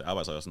til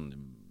arbejde, så jeg sådan,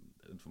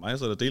 for mig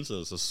så er det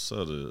deltid, så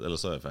er det, ellers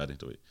så er jeg færdig,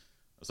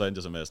 Og så endte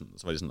jeg så med, sådan,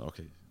 så var de sådan,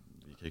 okay,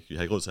 vi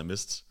har ikke råd til at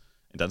miste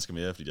en dansker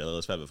mere, fordi de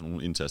allerede svært ved at få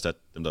nogen ind til at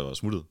erstatte dem, der var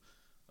smuttet.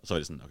 Og så var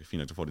de sådan, okay, fint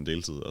nok, du får din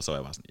deltid. Og så var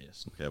jeg bare sådan,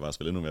 yes, nu kan jeg bare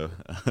spille endnu mere.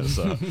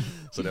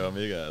 så det var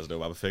mega, altså det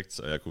var bare perfekt.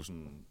 Og jeg kunne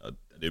sådan, og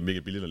det er mega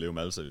billigt at leve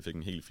med, altså vi fik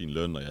en helt fin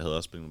løn, og jeg havde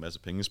også spillet en masse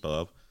penge sparet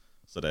op.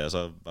 Så da jeg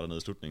så var dernede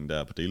i slutningen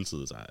der på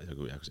deltid, så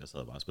jeg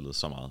sad bare og spillede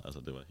så meget. Altså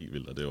det var helt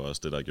vildt, og det var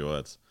også det, der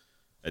gjorde,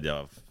 at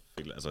jeg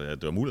fik,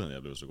 det var muligheden, at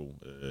jeg blev så god.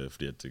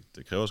 Fordi at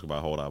det kræver sgu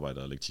bare hårdt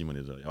arbejde og lægge timerne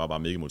i det. Jeg var bare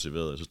mega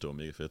motiveret, jeg synes, det var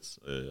mega fedt.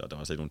 Og der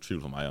var slet ikke nogen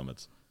tvivl for mig om,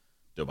 at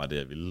det var bare det,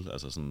 jeg ville.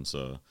 Altså sådan,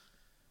 så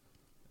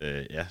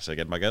jeg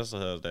gav mig gas,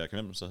 da jeg kom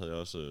hjem, så havde jeg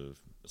også,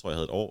 jeg tror, jeg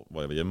havde et år,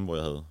 hvor jeg var hjemme, hvor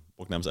jeg havde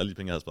brugt nærmest alle de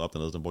penge, jeg havde sparet op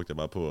dernede, dem brugte jeg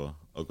bare på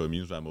at gå i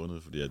minus hver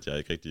måned, fordi at jeg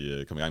ikke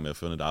rigtig kom i gang med at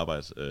føre et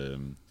arbejde.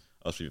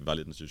 Også fordi vi var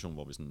lidt i en situation,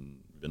 hvor vi sådan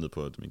ventede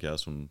på, at min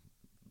kæreste, hun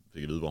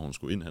fik at vide, hvor hun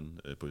skulle ind hen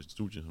på et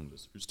studie, hun blev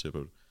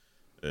fysioterapeut,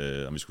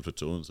 om vi skulle flytte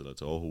til Odense eller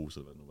til Aarhus,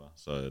 eller hvad det nu var.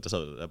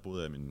 Så der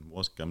boede jeg i min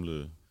mors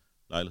gamle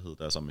lejlighed,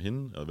 der sammen med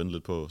hende, og ventede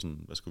lidt på,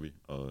 sådan, hvad skulle vi,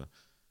 og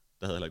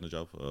der havde jeg heller ikke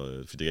noget job,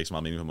 fordi det gav ikke så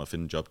meget mening for mig at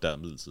finde en job der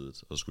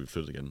midlertidigt, og så skulle vi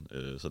flytte igen.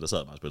 Så der sad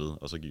jeg bare og spillede,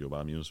 og så gik jeg jo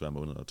bare minus hver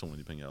måned, og tog af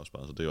de penge, jeg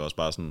opsparede. Så det er jo også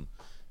bare sådan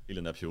hele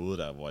den der periode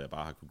der, hvor jeg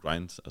bare har kunne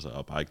grind, altså,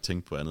 og bare ikke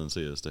tænke på andet end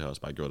CS. Det har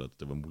også bare gjort, at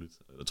det var muligt.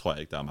 Det tror jeg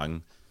ikke, der er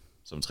mange,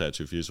 som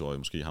 23-24-årige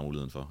måske har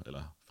muligheden for,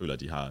 eller føler, at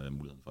de har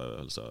muligheden for.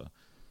 Altså,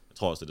 jeg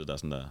tror også, det er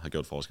det, der har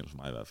gjort forskel for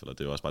mig i hvert fald, og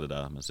det er jo også bare det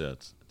der, man ser,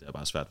 at det er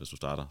bare svært, hvis du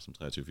starter som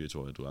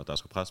 23-24-årig. Der er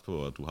sgu pres på,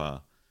 og du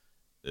har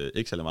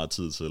ikke særlig meget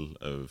tid til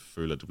at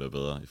føle, at du bliver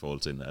bedre i forhold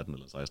til en 18-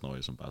 eller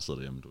 16-årig, som bare sidder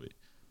derhjemme, du ved.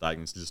 Der er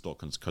ikke en lige så stor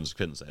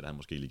konsekvens af, at han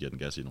måske lige giver den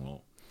gas i nogle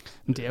år.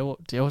 Men det er jo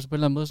på en eller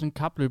anden måde sådan en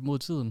kapløb mod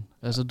tiden.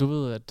 Altså du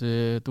ved, at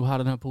du har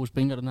den her pose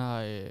penge og den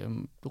her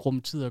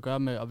rum tid at gøre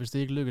med, og hvis det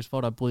ikke lykkes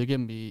for dig at bryde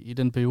igennem i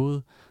den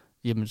periode,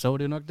 jamen så er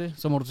det nok det.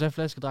 Så må du tage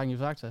flaskedreng i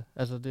Fakta.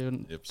 Altså det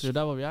er jo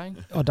der, hvor vi er,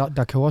 ikke? Og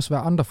der kan jo også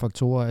være andre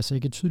faktorer. Altså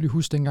jeg kan tydeligt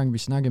huske dengang, vi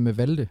snakkede med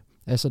Valde.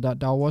 Altså der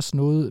er jo også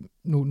noget,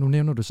 nu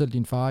nævner du selv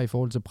din far i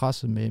forhold til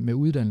presset med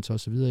uddannelse og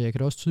så videre. Jeg kan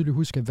da også tydeligt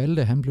huske, at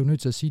Valde, han blev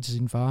nødt til at sige til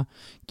sin far,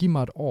 giv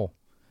mig et år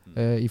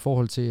i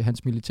forhold til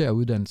hans militære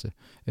uddannelse.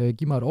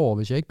 Giv mig et år,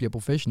 hvis jeg ikke bliver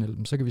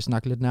professionel, så kan vi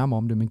snakke lidt nærmere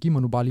om det, men giv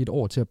mig nu bare lige et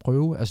år til at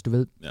prøve. Altså du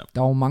ved,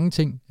 der er jo mange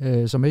ting,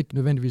 som ikke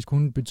nødvendigvis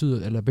kun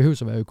betyder, eller behøver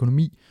at være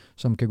økonomi,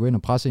 som kan gå ind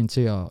og presse ind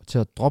til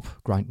at droppe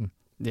grinden.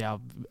 Ja,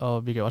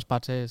 og vi kan også bare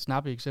tage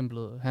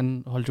Snappe-eksemplet.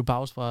 Han holdt jo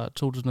pause fra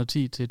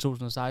 2010 til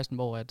 2016,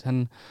 hvor at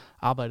han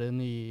arbejdede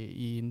inde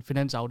i en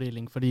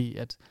finansafdeling, fordi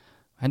at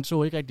han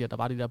så ikke rigtigt, at der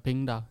var de der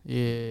penge der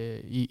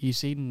i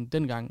scenen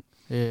dengang.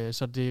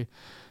 Så det,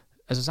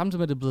 altså samtidig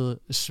med, at det er blevet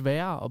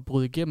sværere at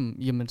bryde igennem,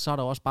 jamen så er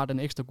der også bare den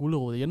ekstra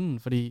gulerod i enden,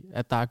 fordi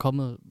at der er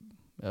kommet,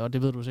 og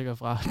det ved du sikkert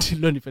fra din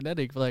løn i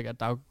Fnatic, Frederik, at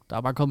der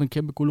er bare kommet en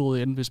kæmpe gulerod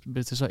i enden,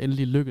 hvis det så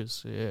endelig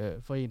lykkes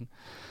for en.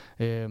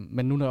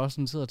 Men nu når jeg også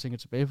sådan sidder og tænker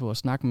tilbage på at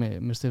snakke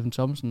med Steffen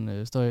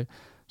Thomsen, så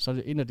er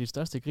det en af de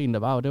største grin, der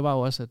var, og det var jo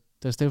også, at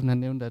da Steffen han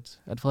nævnte,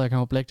 at Frederik han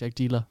var blackjack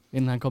dealer,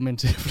 inden han kom ind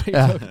til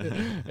Flames,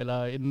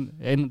 eller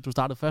inden du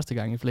startede første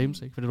gang i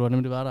Flames, ikke? Fordi du har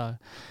nemlig været der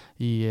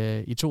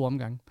i 2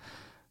 omgange.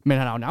 Men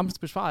han har jo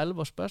nærmest besvaret alle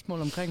vores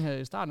spørgsmål omkring her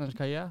i starten af hans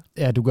karriere.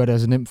 Ja, du gør det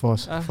altså nemt for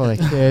os,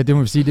 Frederik. Det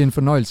må vi sige, det er en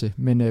fornøjelse.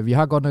 Men vi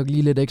har godt nok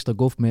lige lidt ekstra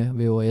guf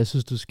med, og jeg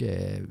synes,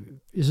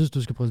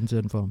 du skal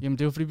præsentere den for ham. Jamen,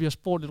 det er jo fordi, vi har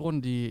spurgt lidt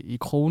rundt i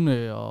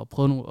Krone og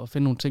prøvet at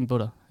finde nogle ting på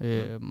dig.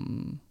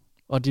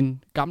 Og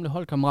din gamle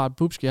holdkammerat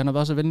Bubski, han har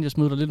været så venlig at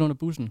smide dig lidt under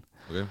bussen.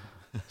 Okay.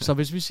 Så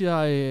hvis vi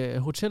siger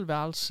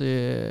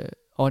hotelværelse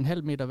og en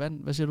halv meter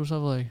vand, hvad siger du så,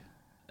 Frederik?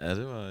 Ja,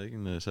 det var ikke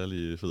en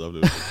særlig fed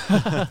oplevelse.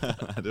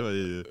 det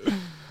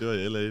var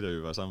i LA, da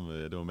vi var sammen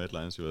med, det var Mad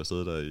Lions, vi var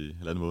afsted der i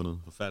 1,5 måned.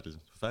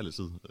 Forfærdelig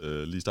tid.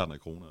 Lige i starten af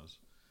corona også.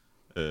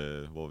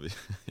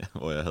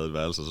 Hvor jeg havde et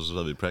værelse, og så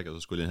sad vi i prac, og så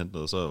skulle jeg hente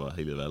noget, og så var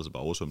hele værelset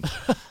bare oversvømmet.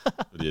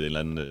 Fordi en eller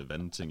anden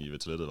vandting i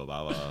toilettet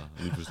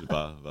lige pludselig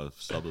bare var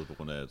stoppet på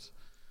grund af, at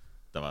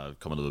der var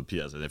kommet noget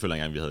papir. Altså, jeg føler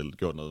ikke engang, vi havde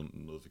gjort noget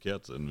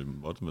forkert, end vi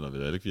måtte, men det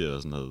var ikke, vi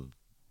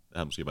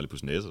havde måske bare lige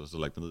pudset næse, og så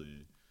lagt det ned i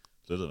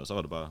toilettet, og så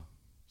var det bare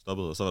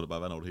stoppet, og så var det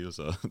bare vand over det hele,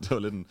 så det var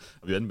lidt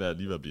og vi endte med at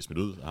lige at blive smidt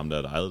ud, ham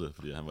der ejede det,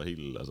 fordi han var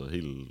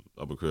helt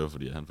op at køre,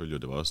 fordi han følte jo,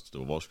 det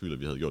var vores skyld, at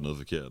vi havde gjort noget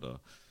forkert, og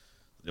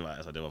det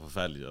var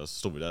forfærdeligt, og så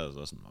stod vi der, og så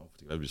var sådan, det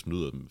kan være, at vi blive smidt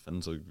ud, og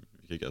fanden, så vi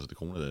kan ikke, altså det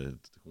corona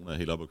er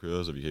helt op at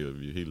køre, så vi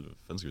helt, hvad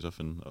fanden skal vi så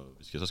finde, og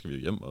så skal vi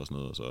hjem og sådan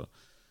noget, og så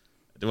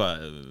Det var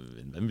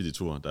en vanvittig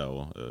tur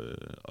derovre,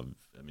 og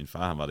min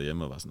far han var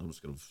derhjemme og var sådan, nu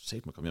skal du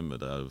sætte mig komme hjem med,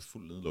 der er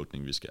fuld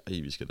nedlukning, vi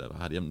skal da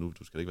have det hjem nu,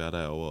 du skal ikke være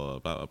derovre,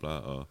 og bla bla bla,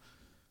 og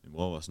min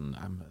mor var sådan,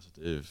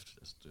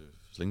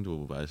 så længe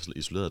du var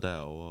isoleret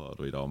derovre, og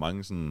der var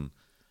mange sådan,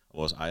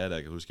 vores ejer,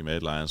 der kan huske i Mad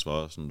Lions,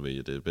 var sådan, du ved,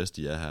 det er det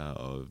bedste, I er her,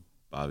 og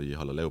bare vi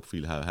holder lav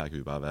profil her kan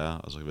vi bare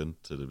være, og så kan vi vente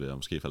til det bliver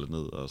måske faldet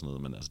ned og sådan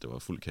noget, men altså det var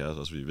fuld kaos,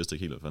 også vi vidste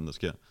ikke helt, hvad fanden der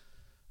sker.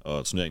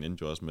 Og turneringen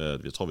endte jo også med,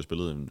 at jeg tror, vi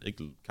spillede en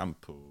enkelt kamp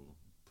på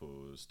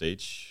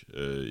stage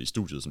i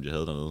studiet, som de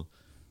havde dernede,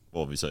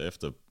 hvor vi så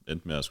efter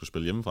endte med at skulle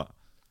spille hjemmefra.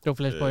 Det var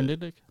Flashpoint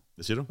 1, ikke?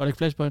 Hvad siger du? Var det ikke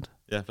Flashpoint?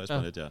 Ja,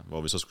 Flashpoint 1, ja.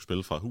 Hvor vi så skulle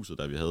spille fra huset,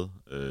 der vi havde.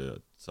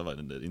 Så var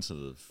det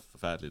internet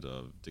forfærdeligt,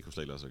 og det kunne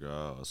slet ikke lade sig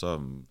gøre. Og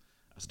så,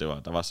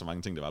 altså der var så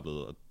mange ting, der var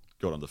blevet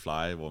gjort on the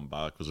fly, hvor man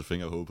bare krydser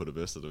fingre og håbe på det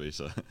bedste, du ved.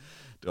 Så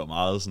det var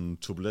meget sådan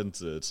turbulent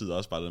tid,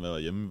 også bare det med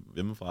at være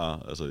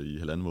hjemmefra, altså i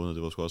 1,5 måned,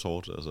 det var sgu også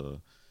hårdt, altså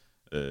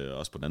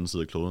også på den anden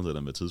side af kloden, det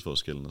der med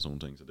tidsforskellen og sådan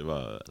ting, så det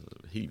var altså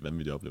en helt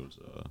vanvittig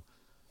oplevelse, og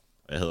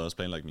jeg havde også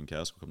planlagt, at min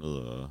kæreste skulle komme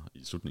ned og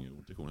i slutningen af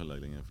ugen, det kunne hun heller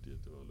ikke længere, fordi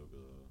det var lukket,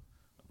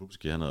 og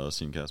Bubski, han havde også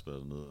sin kæreste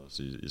dernede, og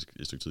i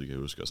et stykke tid, kan jeg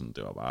huske, og sådan,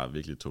 det var bare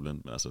virkelig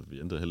turbulent, men altså, vi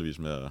endte heldigvis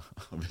med at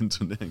vinde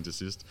turneringen til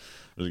sidst,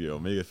 hvilket var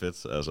mega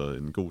fedt, altså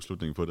en god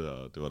slutning på det,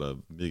 og det var da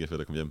mega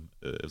fedt at komme hjem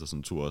efter sådan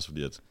en tur også,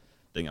 fordi at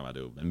dengang var det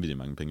jo vanvittigt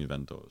mange penge, vi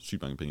vandt, og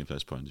sygt mange penge i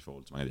Flashpoint i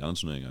forhold til mange af de andre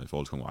turneringer, i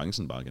forhold til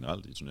konkurrencen bare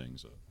generelt i turneringen,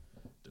 så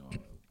det var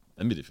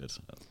vanvittigt fedt.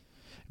 Altså.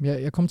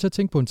 Jeg kom til at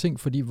tænke på en ting,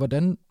 fordi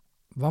hvordan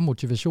var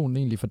motivationen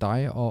egentlig for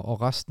dig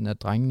og resten af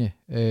drengene,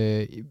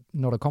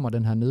 når der kommer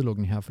den her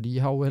nedlukning her? Fordi I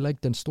har jo heller ikke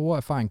den store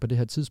erfaring på det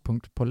her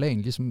tidspunkt på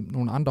LAN, ligesom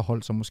nogle andre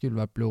hold, som måske ville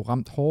være blevet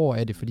ramt hårdere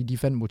af det, fordi de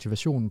fandt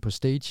motivationen på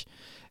stage.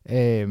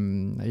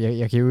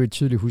 Jeg kan jo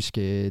tydeligt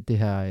huske det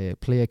her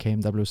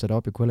playercam, der blev sat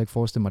op. Jeg kunne heller ikke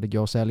forestille mig, at det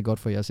gjorde særlig godt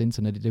for jeres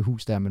internet i det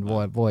hus der, men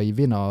hvor I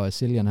vinder, og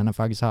Cillian, han har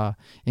faktisk har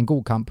en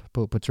god kamp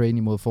på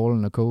training mod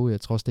Fallen og Co.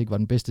 Jeg tror også, det ikke var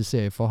den bedste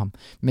serie for ham.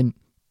 Men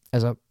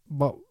altså,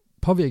 hvor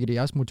påvirker det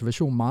jeres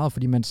motivation meget,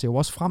 fordi man ser jo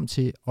også frem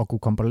til at kunne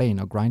komme på LAN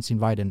og grind sin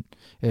vej den,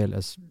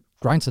 eller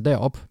grind sig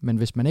derop, men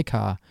hvis man ikke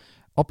har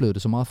oplevet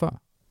det så meget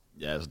før?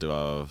 Ja, altså det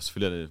var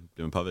selvfølgelig, at det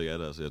blev man påvirket af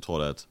det, altså jeg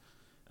tror da,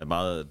 at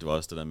meget, det var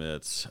også det der med,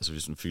 at altså,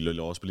 vi fik lidt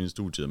lov at spille i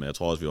studiet, men jeg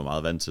tror også, vi var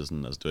meget vant til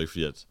sådan, altså det var ikke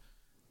fordi, at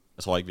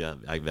jeg tror ikke,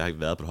 vi har ikke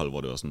været på et hold,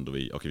 hvor det var sådan, du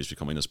ved, okay, hvis vi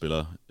kommer ind og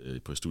spiller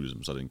på et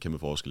studie, så er det en kæmpe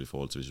forskel i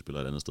forhold til, hvis vi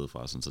spiller et andet sted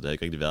fra, sådan, så det har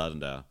ikke rigtig været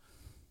den der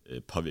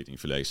påvirkning,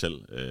 føler jeg ikke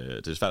selv.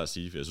 Det er svært at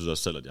sige, for jeg synes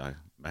også selv, at jeg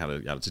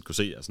har tit kunne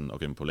se, at sådan,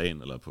 okay, på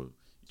LAN eller på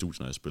i studiet,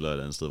 når jeg spiller et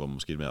andet sted, hvor man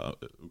måske er mere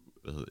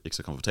ikke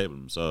så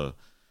komfortabel, så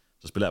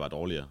spiller jeg bare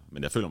dårligere.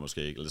 Men jeg føler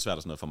måske ikke, eller det er svært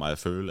sådan noget for mig at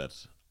føle,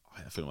 at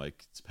jeg føler mig ikke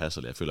tilpas,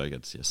 eller jeg føler ikke,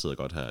 at jeg sidder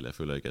godt her, eller jeg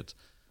føler ikke, at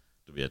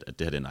du ved, at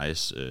det her det er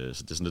nice.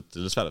 Så det er, sådan det er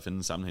lidt svært at finde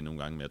en sammenhæng nogle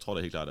gange, men jeg tror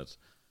da helt klart, at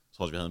jeg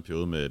tror også, vi havde en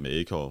periode med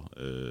Acor,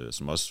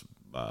 som også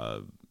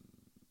var,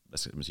 hvad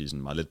skal man sige,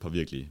 sådan meget let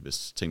påvirkelig,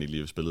 hvis tingene ikke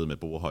lige spillede med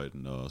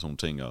bordhøjden og sådan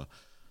ting,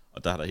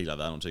 og der har der helt klart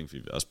været nogle ting,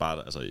 fordi også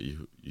bare altså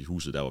i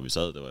huset der, hvor vi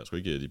sad, det var sgu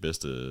ikke de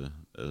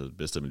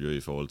bedste miljø i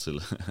forhold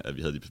til, at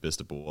vi havde de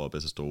bedste borde og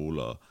bedste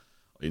stole, og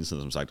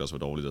indsiden som sagt også var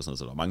dårligt og sådan noget,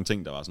 så der var mange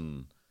ting, der var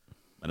sådan,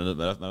 man er i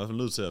hvert fald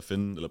nødt til at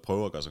finde, eller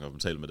prøve at gøre sig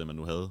komfortabel med det, man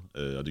nu havde,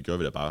 og det gjorde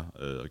vi da bare,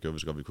 og det gjorde vi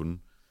så godt vi kunne.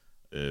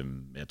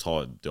 Men jeg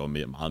tror, det var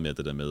meget mere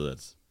det der med,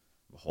 at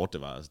hvor hårdt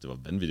det var, altså det var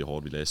vanvittigt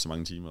hårdt, vi læste så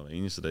mange timer hver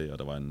eneste dag, og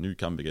der var en ny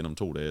kamp igen om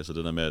 2 dage, så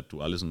det der med, at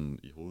du aldrig sådan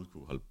i hovedet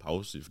kunne holde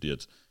pause, fordi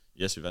at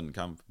yes, vi vandt en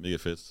kamp, mega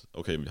fedt,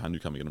 okay, vi har en ny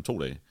kamp igen om 2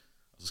 dage,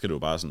 og så skal det jo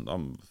bare sådan,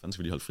 hvad fanden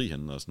skal vi lige holde fri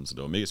henne, og sådan, så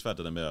det var mega svært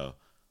det der med at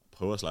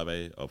prøve at slappe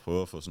af, og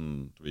prøve at få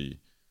sådan,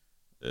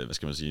 hvad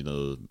skal man sige,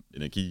 noget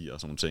energi og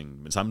sådan nogle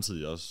ting, men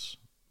samtidig også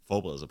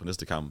forberede sig på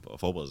næste kamp, og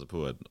forberede sig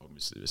på, at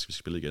vi skal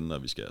spille igen,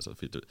 og vi skal, altså,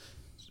 jeg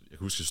kan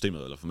huske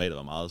systemet, eller formatet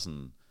var meget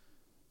sådan,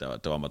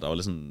 der var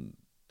lidt sådan,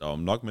 der var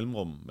nok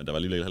mellemrum, men der var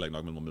lige heller ikke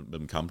nok mellemrum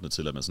mellem kampene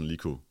til, at man sådan lige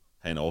kunne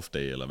have en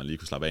off-dag, eller man lige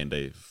kunne slappe af en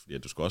dag, fordi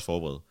at du skulle også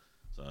forberede.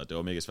 Så det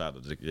var mega svært,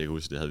 og jeg kan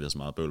huske, det havde vi så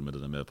meget bøvl med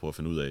det der med at prøve at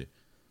finde ud af,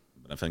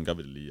 hvordan fanden gør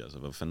vi det lige, altså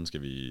hvor fanden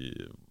skal vi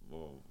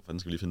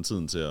lige finde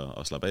tiden til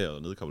at slappe af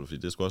og nedkoble, fordi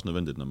det er sgu også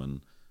nødvendigt, når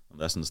man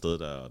er sådan et sted,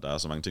 der er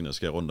så mange ting, der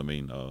sker rundt om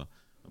en, og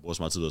man bruger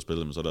så meget tid at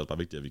spille, men så er det også bare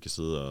vigtigt, at vi kan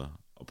sidde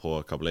og prøve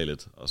at koble af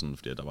lidt, og sådan,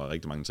 fordi der var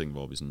rigtig mange ting,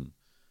 hvor vi sådan,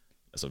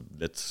 altså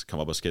let kom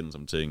op og skændes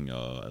om ting,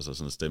 og altså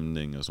sådan en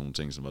stemning og sådan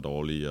ting, som var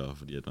dårlige, og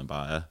fordi at man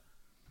bare er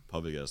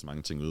påvirket af så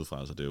mange ting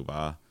udefra, så det er jo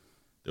bare,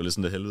 det er jo lidt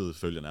sådan det helvede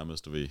følger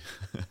nærmest, du ved,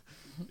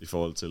 i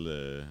forhold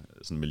til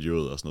sådan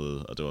miljøet og sådan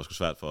noget, og det var sgu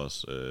svært for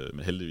os,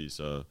 men heldigvis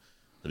så havde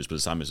vi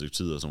spillet sammen i et stykke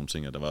tid og sådan nogle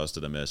ting, og der var også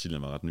det der med, at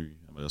Cillian var ret ny,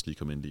 han var også lige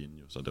kommet ind lige inden,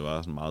 jo, så det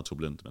var sådan meget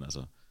turbulent, men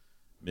altså,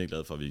 mega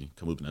glad for, at vi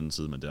kom ud på den anden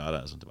side, men det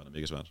var da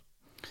mega svært.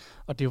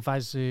 Og det er jo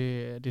faktisk,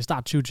 det er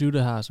start 2020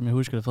 det her, som jeg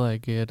husker det,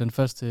 Frederik, den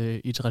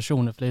første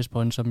iteration af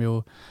Flashpoint, som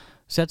jo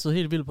satsede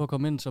helt vildt på at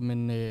komme ind som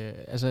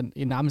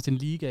nærmest en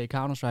liga i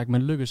Counter-Strike,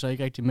 men lykkedes så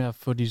ikke rigtig med at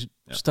få de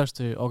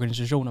største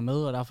organisationer med,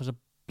 og derfor så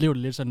blev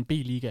det lidt sådan en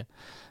B-liga,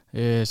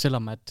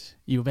 selvom at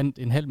I jo vandt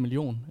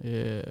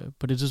 500.000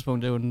 på det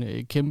tidspunkt, det er jo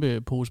en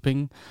kæmpe pose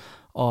penge,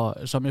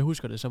 Og som jeg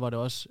husker det, så var det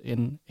også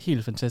en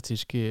helt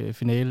fantastisk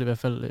finale, i hvert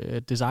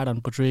fald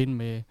designeren på Train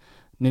med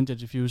Ninja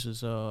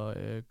Diffuses og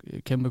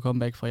kæmpe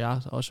comeback fra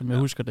jer, også som jeg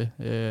husker det.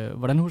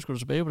 Hvordan husker du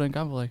tilbage på den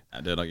kamp, Frederik? Ja,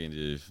 det er nok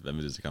egentlig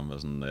vanvittigt til kamp.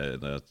 Sådan,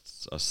 når jeg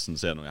også sådan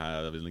ser nogle,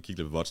 jeg vil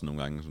kigge lidt på Watson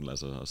nogle gange, sådan,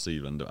 altså, og se,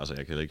 hvordan det, altså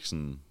jeg kan ikke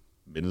sådan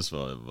mindes,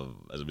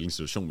 altså hvilken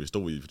situation vi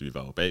stod i, fordi vi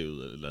var jo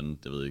bagud eller andet,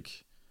 jeg ved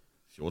ikke,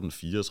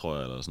 14-4, tror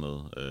jeg, eller sådan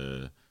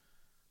noget.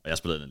 Og jeg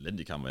spillede en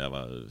elendig kamp, og jeg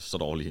var så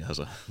dårlig,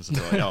 altså.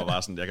 Så jeg var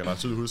bare sådan, jeg kan bare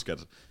tydeligt huske,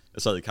 at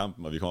jeg sad i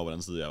kampen, og vi kom over på den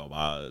anden side, jeg var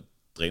bare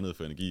drænet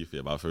for energi, for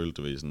jeg bare følte,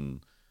 du ved,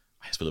 sådan,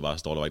 jeg spillede bare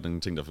så dårligt, der var ikke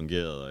nogen ting, der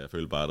fungerede, og jeg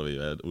følte bare, du ved,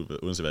 at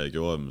uanset hvad jeg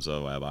gjorde, så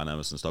var jeg bare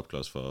nærmest en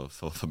stopklods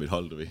for mit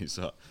hold, du ved.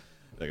 Så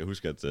jeg kan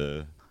huske, at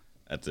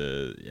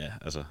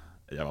altså,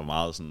 jeg var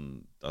meget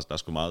sådan, der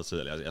skulle meget til,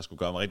 eller jeg skulle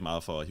gøre mig rigtig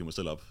meget for at hive mig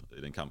selv op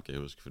i den kamp, kan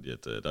jeg huske, fordi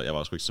at, jeg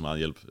var sgu ikke så meget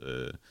hjælp.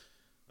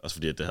 Også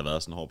fordi, at det havde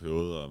været sådan en hård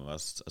periode, og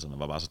man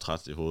var bare så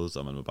træt i hovedet,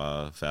 så man var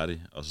bare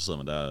færdig. Og så sidder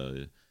man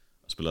der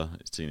og spiller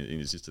til en af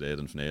de sidste dage af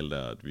den finale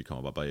der, at vi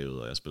kommer bare bagud,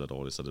 og jeg spiller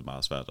dårligt, så det er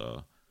meget svært at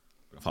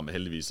gå frem. Men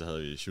heldigvis så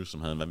havde vi Schuss,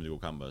 som havde en vanvittig god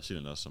kamp, og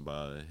Schillen også, som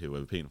bare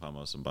hævde AVP'en frem,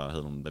 og som bare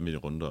havde nogle vanvittige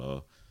runder,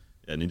 og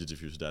ja, Ninja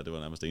Diffuse der, det var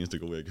nærmest det eneste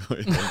gode, jeg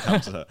gjorde i den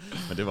kamp. Så,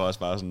 men det var også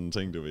bare sådan en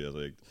ting, du ved, altså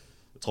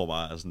jeg tror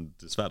bare, altså,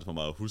 det er svært for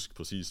mig at huske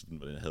præcis,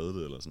 hvordan jeg havde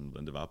det, eller sådan,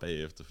 hvordan det var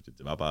bagefter, fordi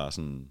det var bare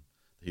sådan,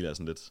 det hele er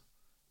sådan lidt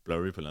blurry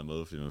på en eller anden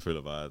måde, fordi man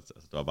føler bare, at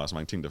altså, der var bare så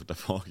mange ting, der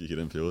foregik i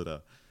den periode der.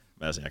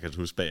 Men altså, jeg kan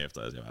huske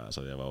bagefter,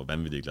 altså, jeg var jo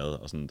vanvittigt glad,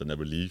 og sådan den der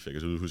relief, jeg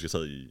kan huske, at jeg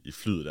sad i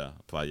flyet der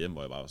på vej hjem,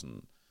 hvor jeg bare var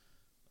sådan,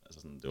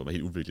 altså sådan, det var bare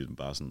helt uvirkeligt,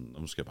 bare sådan,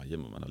 nu skal jeg bare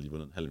hjem, og man har lige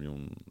vundet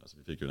 500.000, altså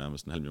vi fik jo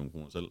nærmest 500.000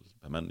 kroner selv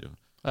per mand jo,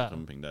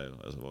 sådan penge der jo,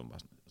 altså hvor man bare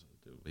sådan, altså,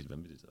 det var helt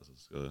vanvittigt, altså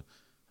skal jeg have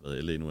været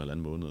i LA nu i 1,5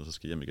 måned, og så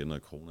skal jeg hjem igen, og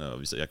corona,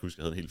 og jeg kan huske, at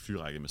jeg havde en hel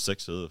flyrække med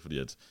 6 sæder, fordi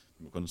at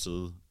vi må kun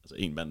sidde, altså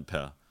en mand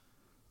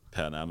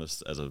per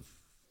nærmest, altså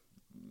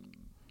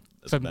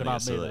 5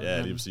 kvadratmeter.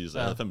 Ja, lige præcis.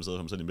 Jeg havde 5 sæder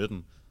for mig selv i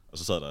midten, og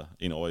så sad der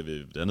en over i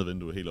det andet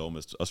vindue helt over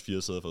med også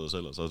 4 sæder for sig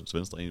selv, og så til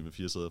venstre en med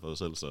 4 sæder for sig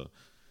selv, så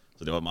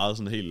det var meget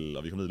sådan helt,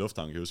 og vi kom ned i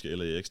lufthavnen, kan jeg huske,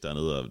 LAX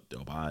dernede, og det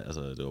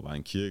var bare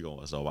en kirkegård,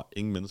 altså der var bare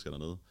ingen mennesker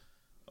dernede.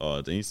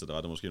 Og det eneste, der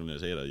var, der måske nogle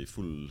asiater i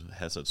fuld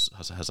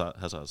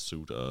hazard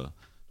suit, og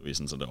du ved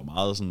sådan, så det var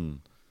meget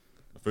sådan,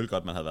 jeg følte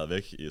godt, man havde været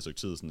væk i et stykke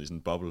tid, sådan i sådan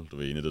en boble, du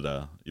ved, inde i det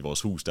der, i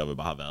vores hus, der vi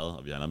bare har været,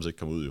 og vi har nærmest ikke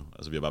kommet ud jo.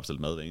 Altså vi har bare bestilt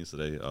mad hver eneste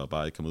dag, og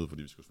bare ikke kommet ud,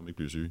 fordi vi skulle ikke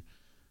blive syge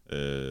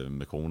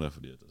med corona,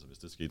 fordi at, altså, hvis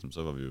det skete,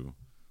 så var vi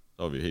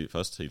jo helt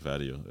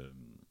færdige jo.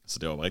 Så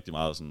det var rigtig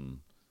meget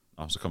sådan,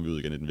 så kom vi ud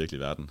igen i den virkelige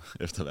verden,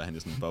 efter at være inde i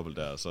sådan en boble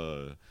der, og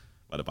så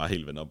var det bare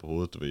helt vendt op på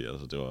hovedet, du ved,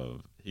 altså det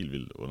var helt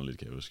vildt underligt,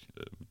 kan jeg huske.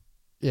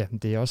 Ja,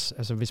 det er også,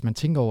 altså hvis man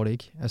tænker over det,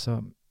 ikke,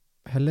 altså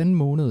 1,5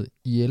 måned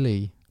i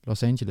LA,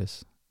 Los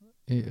Angeles,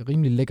 et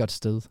rimelig lækkert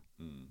sted.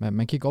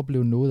 Man kan ikke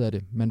opleve noget af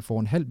det. Man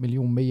får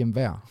 500.000 med hjem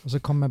hver, og så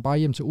kommer man bare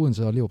hjem til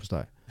Odense og lever på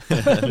steg.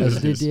 Altså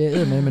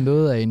det er med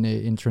noget af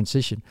en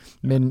transition.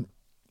 Men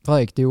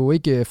Frederik, det er jo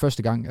ikke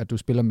første gang, at du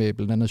spiller med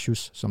blandt andet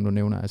Schuss, som du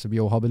nævner. Altså vi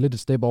har jo hoppet lidt et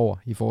step over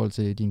i forhold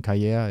til din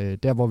karriere.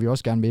 Der, hvor vi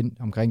også gerne vil ind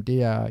omkring,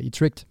 det er i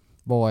Tricked,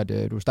 hvor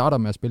at, du starter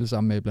med at spille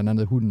sammen med blandt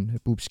andet Hunden,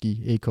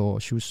 Bubski, AK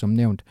og Schuss, som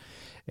nævnt.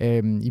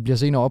 I bliver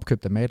senere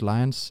opkøbt af Mad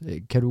Lions.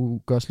 Kan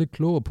du gøre os lidt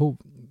klogere på,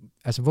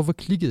 altså hvorfor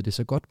klikkede det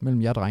så godt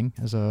mellem jer drenge?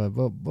 Altså,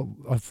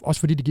 også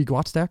fordi det gik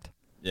ret stærkt?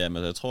 Ja,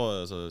 men jeg tror,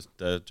 altså,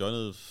 da jeg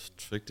joinede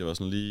Trick, det var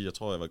sådan lige, jeg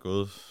tror,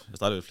 jeg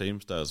startede ved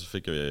Flames der, og så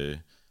fik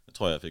jeg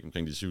tror, jeg fik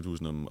omkring de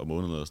 7.000 om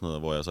måneden eller sådan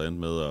noget, hvor jeg så endte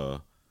med at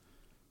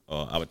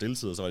arbejde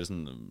deltid, og så var det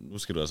sådan, nu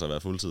skal du altså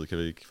være fuldtid, kan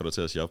vi ikke få dig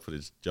til at sige op på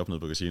dit job nede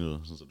på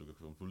casinoet, så du kan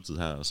få fuldtid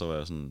her, og så var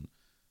jeg sådan,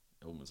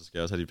 jo, men så skal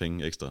jeg også have de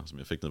penge ekstra, som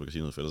jeg fik nede på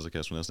casinoet, for ellers så kan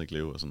jeg sgu næsten ikke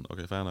leve, og sådan,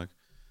 okay, fair nok.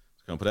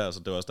 Så kom jeg på der, så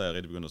det var også der, jeg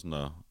rigtig begyndte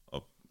sådan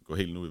at gå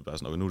helt nu, bare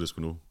sådan, okay, nu er det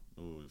sgu nu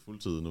er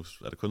fuldtid, nu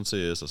er det kun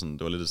CS, og sådan,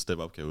 det var lidt et step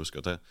up, kan jeg huske,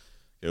 og der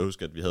kan jeg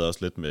huske, at vi havde også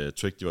lidt med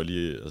Trick, de var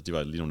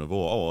lige nogle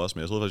niveauer over os,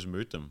 men jeg troede faktisk, vi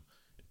mødte dem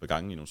et par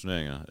gange i nogle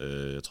turneringer.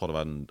 Jeg tror, der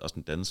var også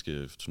den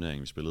danske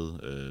turnering, vi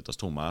spillede. Der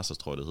stod Masters,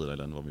 tror jeg, det hed,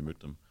 eller andet, hvor vi mødte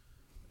dem.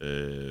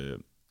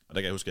 Og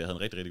der kan jeg huske, at jeg havde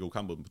en rigtig, rigtig god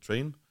kamp mod dem på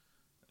Train.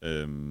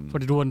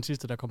 Fordi du var den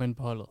sidste, der kom ind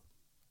på holdet.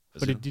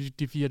 Fordi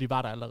de 4, de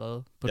var der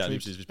allerede på Trick. Ja, lige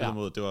præcis. Vi spillede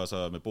mod, det var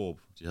så med Borup,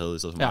 de havde i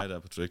stedet for mig der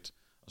på Trick.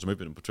 Og så mødte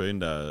vi dem på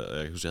Train, der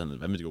jeg kan huske, at jeg havde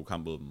en vanvittig god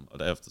kamp mod dem. Og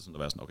derefter sådan, der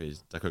var sådan, okay,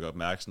 der kunne jeg godt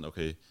mærke sådan,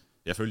 okay,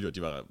 jeg følte jo, at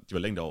de var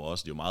længere over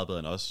os, de var meget bedre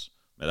end os.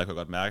 Men der kan jeg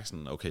godt mærke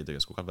sådan, okay, det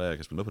kan sgu godt være, at jeg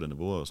kan spille noget på det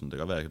niveau, og sådan, det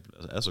kan godt være,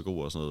 at jeg er så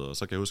god og sådan noget. Og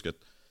så kan jeg huske, at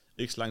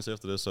ikke så lang tid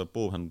efter det, så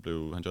Bo, han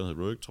joinede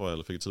Heroic, tror jeg,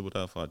 eller fik et tilbud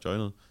derfra,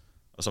 joinede.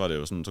 Og så var det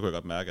jo sådan, så kunne jeg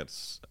godt mærke,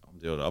 at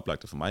det var det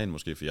oplagte for mig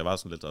måske, for jeg var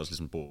sådan lidt også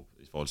ligesom Bo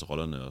i forhold til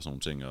rollerne og sådan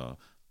nogle ting, og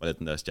var lidt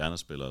den der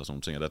stjernespiller og sådan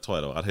nogle ting. Og der tror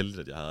jeg, det var ret heldigt,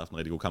 at jeg havde haft en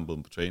rigtig god kamp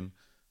på Train.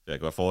 For jeg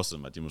kan godt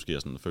forestille mig, at de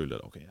måske sådan følte,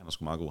 at okay, han er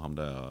sgu meget god ham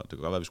der, og det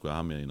kunne godt være, at vi skulle have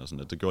ham med ind, og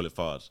sådan. Det gjorde lidt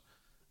for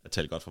at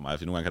tale godt for mig,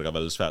 for nogle gange kan det godt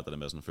være lidt svært, det der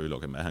med sådan at føle,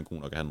 okay, men er han god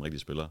nok, er han en rigtig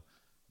spiller?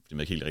 Fordi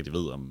man ikke helt rigtig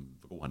ved,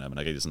 hvor god han er. Man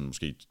har ikke rigtig sådan,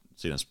 måske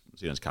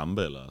set hans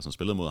kampe, eller sådan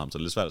spillet mod ham, så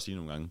det er lidt svært at sige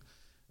nogle gange.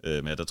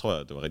 Men der tror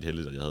jeg, det var rigtig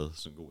heldigt, at jeg havde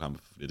sådan en god kamp,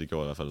 fordi det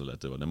gjorde i hvert fald,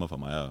 at det var nemmere for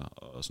mig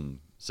at sådan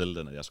sælge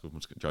den, at jeg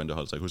skulle join det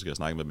hold. Så jeg husker, at jeg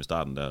snakkede med dem i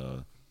starten der,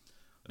 og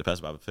det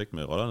passede bare perfekt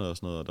med rollerne og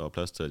sådan noget, og der var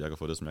plads til, at jeg kunne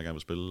få det, som jeg gerne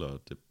ville spille,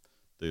 og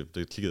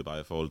det klikkede bare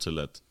i forhold til,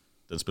 at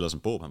den spiller, som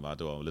Bob han var,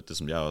 det var jo lidt det,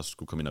 som jeg også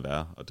skulle komme ind og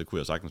være, og det kunne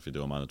jeg sagtens, fordi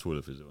det var meget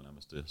naturligt, fordi det var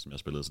nærmest det, som jeg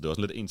spillede. Så det var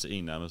sådan lidt en til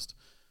en nærmest.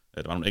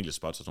 Der var nogle enkelte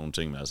spots og sådan nogle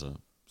ting, men altså,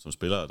 som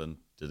spiller,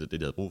 det de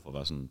havde brug for,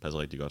 var sådan, passer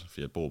rigtig godt,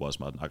 fordi Bob var også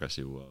meget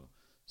aggressiv, og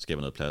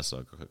skaber noget plads,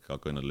 og kan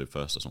godt gå ind og løbe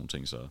først og sådan nogle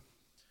ting, så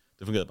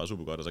det fungerede bare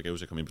super godt, og så kan jeg huske,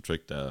 at jeg kom ind på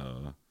trick der,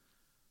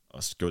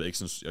 og gjorde det ikke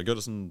sådan, jeg gjorde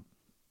det sådan,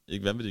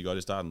 ikke vanvittigt godt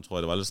i starten, tror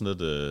jeg, det var lidt sådan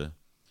lidt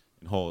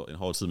en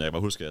hård tid, men jeg kan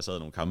bare huske, at jeg sad i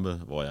nogle kampe,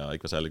 hvor jeg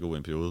ikke var særlig god i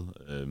en periode.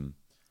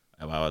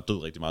 Jeg var død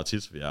rigtig meget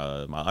tit, fordi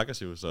jeg er meget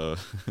aggressiv, så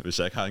hvis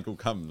jeg ikke har en god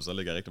kamp, så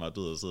ligger jeg rigtig meget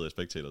død og sidder i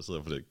spectator og sidder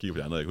og kigger på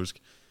de andre. Jeg kan huske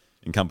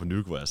en kamp på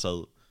Nuke, hvor jeg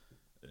sad,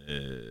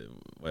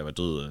 hvor jeg var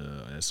død,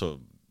 og jeg så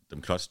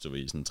dem clutch,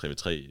 i sådan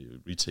 3v3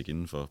 retake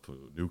indenfor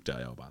på Nuke, der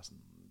jeg var bare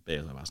sådan,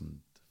 bagefter jeg var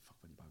sådan, fuck,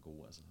 var de bare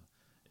gode, altså.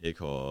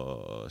 Eko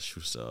og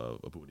Schuss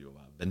og Bo, de var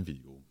bare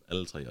vanvittigt gode,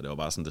 alle tre, og det var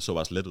bare sådan, det så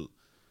bare så let ud.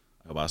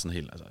 Jeg var bare sådan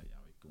helt, altså, jeg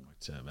er jo ikke god nok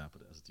til at være på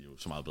det, altså, de er jo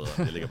så meget bedre.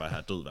 Jeg ligger bare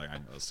her død hver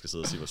gang, og skal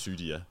sidde og sige, hvor syge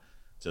de er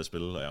til at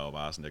spille, og jeg var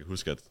bare sådan, jeg kan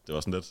huske, at det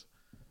var sådan lidt,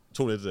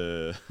 tog lidt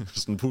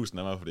sådan pusten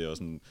af mig, fordi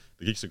det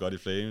gik så godt i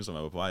Flames, som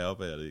jeg var på vej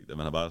opad, og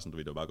man har bare sådan, du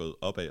ved, det var bare gået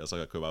opad, og så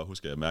kunne jeg bare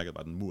huske, at jeg mærkede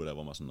bare den mur der,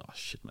 hvor man sådan,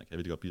 shit, man kan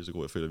virkelig godt blive så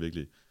god. Jeg føler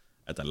virkelig,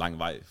 at der er lang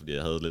vej, fordi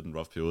jeg havde lidt en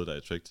rough periode, der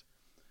i Tricked.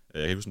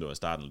 Jeg kan ikke huske, om det var i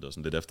starten, eller det var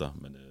sådan lidt efter,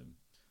 men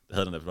jeg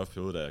havde den der rough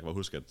periode, der jeg kan bare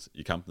huske, at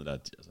i kampene der,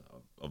 altså,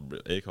 og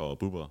Eko og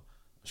Bubber,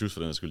 og Schuss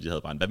for den skyld, de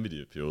havde bare en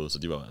vanvittig periode, så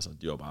de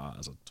var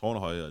bare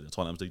tårnehøje, og jeg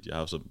tror nærmest ikke, de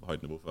har så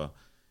højt niveau før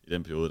i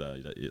den periode,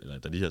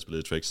 da de her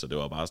spillede Tricks, så det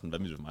var bare sådan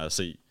vanvittigt for mig at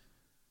se,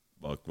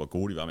 hvor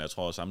gode de var, men jeg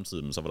tror også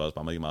samtidig, men så var der også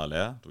bare ikke meget at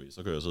lære, du ved,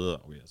 så kan jeg sidde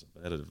og, okay, altså,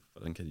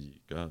 hvordan kan de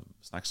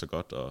snakke så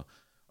godt, og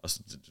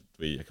du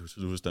ved, jeg kan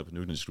huske, der på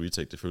Newton's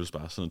retake, det føles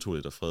bare så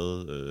naturligt at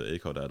frede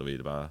Eko der, du ved,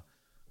 det bare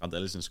ramte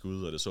alle sine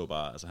skud, og det så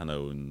bare, altså han er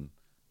jo en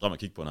drøm at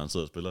kigge på, når han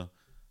sidder og spiller,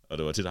 og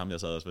det var tit ham, jeg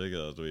sad og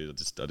svækket, og du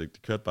ved,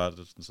 det kørte bare,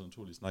 det så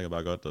naturligt, snakkede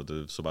bare godt, og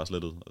det så bare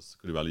slet ud, og så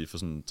kunne de bare lige få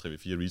sådan 3-4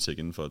 retake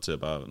indenfor, til at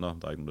bare,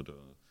 der er ikke noget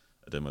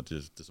af dem, og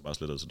det så bare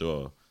slet ud, så det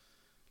var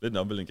lidt en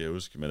omvæltning, kan jeg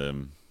huske,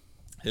 men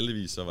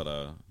heldigvis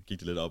så gik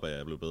det lidt op, at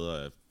jeg blev bedre,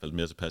 jeg faldt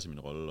mere tilpas i min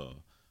rolle, og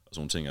sådan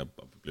nogle ting,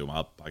 og blev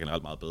bare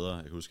generelt meget bedre.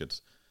 Jeg kan huske,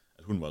 at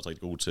hun var også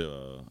rigtig god til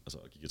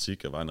at give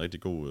kritik, og var en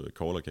rigtig god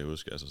caller, kan jeg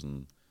huske, altså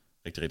sådan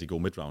rigtig, rigtig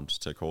god midround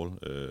til at call,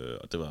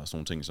 og det var sådan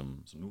nogle ting,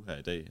 som nu her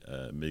i dag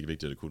er mega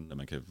vigtigt, at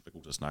man kan være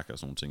god til at snakke, og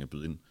sådan nogle ting at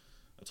byde ind.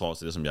 Jeg tror også,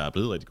 det er det, som jeg er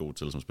blevet rigtig god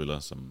til som spiller,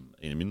 som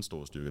en af mine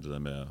store styrker, det der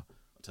med at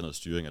tage noget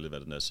styring, og lidt hvad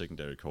den der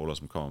secondary caller,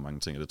 som kommer mange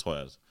ting, og det tror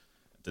jeg, at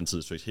den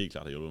tid Strix helt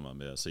klart har hjulpet mig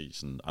med at se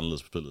sådan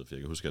anderledes på spillet, for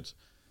jeg kan huske, at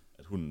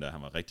hunden der,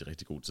 han var rigtig,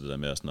 rigtig god til det der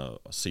med sådan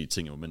at se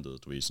ting i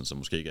momentet, du ved, sådan, så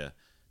måske ikke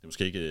det er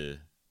måske ikke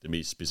det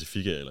mest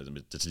specifikke eller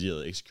det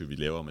detaljerede execute, vi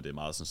laver, men det er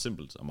meget sådan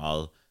simpelt og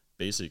meget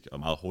basic og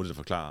meget hurtigt at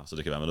forklare, så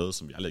det kan være noget,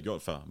 som vi aldrig har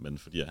gjort før, men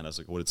fordi han er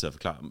så hurtig til at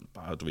forklare,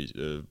 bare, du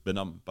ved, vend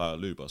om, bare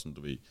løb og sådan,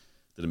 du ved,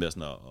 det der med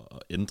sådan at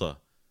ændre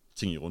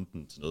ting i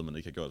runden til noget, man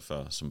ikke har gjort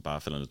før, som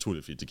bare falder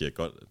naturligt, fordi det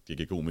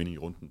giver god mening i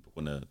runden, på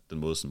grund af den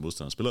måde, som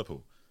modstanderen spiller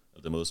på,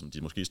 eller den måde, som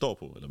de måske står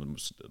på, eller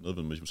noget,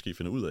 man måske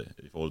finder ud af,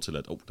 i forhold til,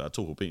 at der er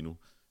 2 HB nu,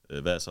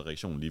 hvad er så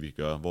reaktionen lige, vi kan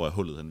gøre, hvor er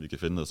hullet hen, vi kan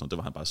finde, og sådan, det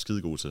var han bare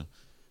skide god til.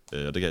 Og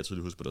det kan jeg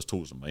tydeligt huske på deres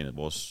 2, som var en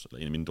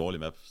af mine dårlige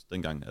maps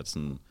dengang, at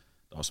sådan,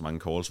 der var så mange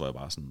calls, hvor jeg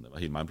bare sådan, jeg var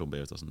helt mindblown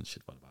bagefter, sådan,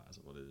 shit, var det bare,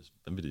 altså, hvor det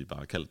vanvittigt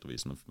bare kaldt, du ved,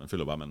 så man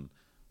føler bare, man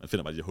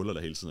finder bare de huller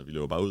der hele tiden, og vi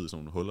løber bare ud i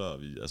sådan nogle huller,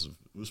 og vi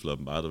udslår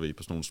dem bare, du ved,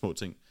 på sådan nogle små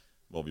ting,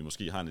 hvor vi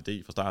måske har en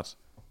idé fra start,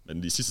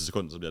 men i sidste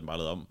sekund, så bliver den bare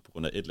lavet om, på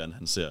grund af et eller andet,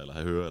 han ser,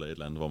 eller hører, eller et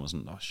eller andet, hvor man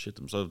sådan, shit,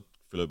 så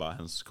følger vi bare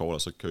hans call,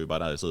 og så kører vi bare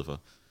der i stedet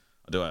for.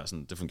 Og det var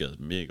sådan, det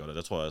fungerede mega godt, og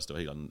der tror jeg også,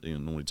 det var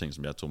helt nogle af de ting,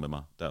 som jeg tog med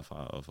mig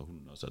derfra, og fra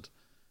hunden også, at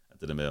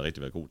det der med at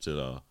rigtig være god til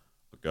at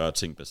gøre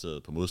ting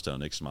baseret på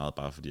modstanderen, ikke så meget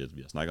bare fordi, at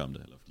vi har snakket om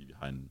det, eller fordi vi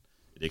har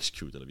et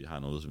execute, eller vi har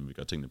noget, som vi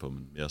gør tingene på,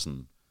 men mere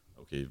sådan,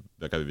 okay,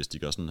 hvad gør vi, hvis de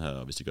gør sådan her,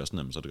 og hvis de gør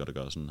sådan her, så er det godt at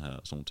gøre sådan her,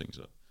 og sådan nogle ting,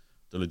 så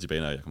det var lidt de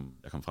baner,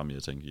 jeg kom frem i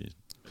at tænke i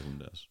hunden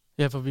der også.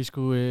 Ja, for vi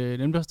skulle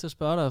nemlig også til at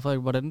spørge dig,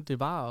 Frederik, hvordan det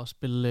var at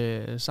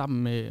spille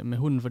sammen med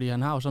hunden, fordi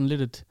han har jo sådan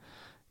lidt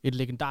et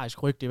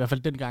legendarisk rygte, i hvert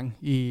fald dengang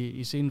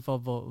i scenen for,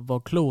 hvor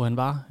klog han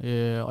var.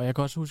 Og jeg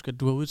kan også huske, at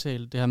du har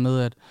udtalt det her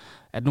med,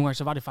 at nogle gange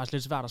så var det faktisk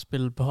lidt svært at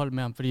spille på hold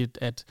med ham, fordi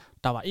at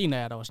der var en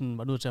af jer, der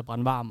var nødt til at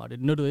brænde varm, og det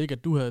nyttede ikke,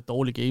 at du havde et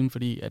dårligt game,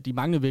 fordi at de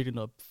manglede virkelig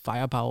noget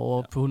firepower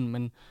over på hunden,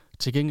 men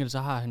til gengæld så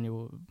har han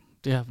jo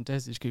det her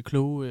fantastiske,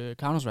 kloge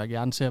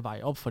Counter-Strike-hjerne til at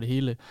veje op for det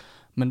hele.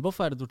 Men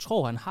hvorfor er det, du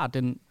tror, han har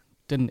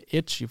den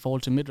edge i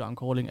forhold til mid-round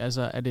calling?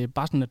 Altså, er det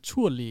bare sådan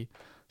naturlig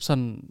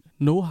sådan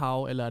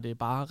know-how, eller er det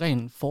bare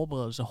ren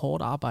forberedelse,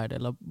 hårdt arbejde,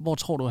 eller hvor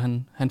tror du,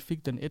 han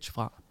fik den edge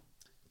fra?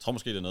 Jeg tror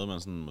måske, det er noget, man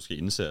sådan måske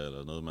indser,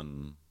 eller noget,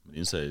 man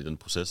indser i den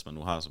proces, man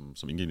nu har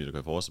som indgivende, der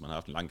kan forestille. Man har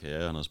haft en lang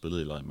karriere, han har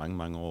spillet i mange,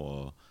 mange år,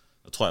 og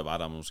der tror jeg bare,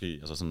 der er måske,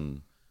 altså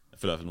sådan, jeg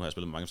føler i hvert fald, nu har jeg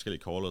spillet med mange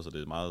forskellige callers, så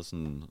det er meget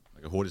sådan,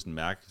 man kan hurtigt sådan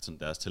mærke sådan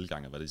deres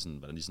tilgang, og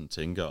hvordan de sådan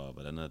tænker, og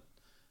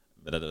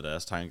hvad der er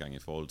deres tankegang i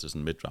forhold til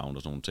sådan mid-round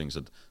og sådan nogle ting.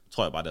 Så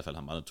tror jeg bare, i hvert fald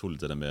har meget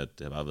naturligt det der med, at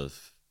det har bare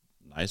været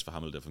nice for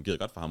ham, eller det har fungeret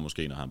godt for ham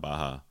måske, når han bare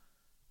har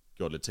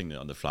gjort lidt tingene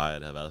on the fly, og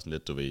det har været sådan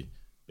lidt, du ved,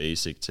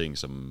 basic ting,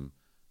 som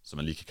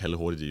man lige kan kalde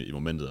hurtigt i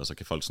momentet, og så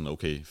kan folk sådan,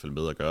 okay, følge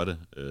med og gøre det.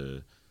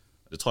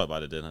 Det tror jeg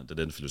bare, det er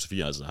den filosofi,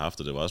 jeg altid har haft,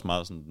 og det var også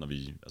meget sådan, når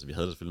vi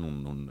havde selvfølgelig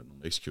nogle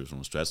executes,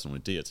 nogle strats, nogle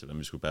idéer til, hvordan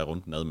vi skulle bære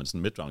rundt den ad, men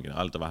sådan midround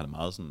generelt, der var han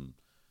meget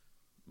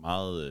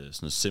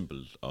sådan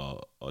simpelt,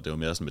 og det var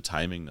mere sådan med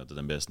timing, og det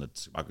der med sådan,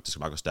 at det skal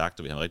bare gå stærkt,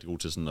 og vi var rigtig god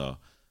til sådan at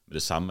med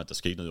det samme, at der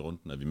skete noget i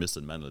runden, at vi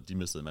mistede en mand, eller de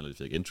mistede en mand, eller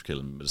de fik entry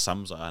kill, med det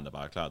samme, så er han da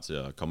bare klar til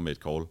at komme med et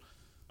call.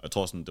 Og jeg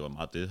tror sådan, det var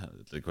meget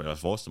det kunne jeg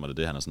også forestille mig,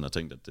 det han har sådan har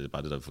tænkt, at det er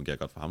bare det, der fungerer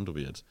godt for ham, du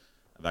ved, at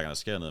hver gang der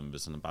sker noget,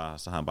 hvis han bare,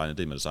 så har han bare en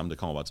idé med det samme, det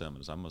kommer bare til ham med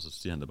det samme, og så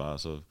siger han det bare,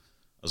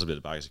 og så bliver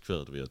det bare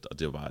eksekveret, du ved, og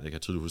det er jo bare, jeg kan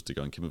tydeligt huske, det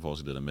gør en kæmpe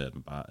forskel, det der med,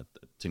 at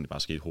tingene bare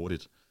skete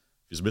hurtigt.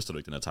 Hvis så mister du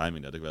ikke den her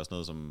timing der, det kan være sådan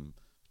noget som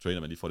trainer,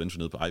 man lige får det intro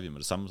ned på Ivy med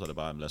det samme, så er det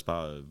bare, lad os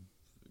bare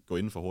gå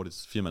inden for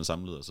hurtigt, 4 mand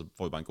samlet, og så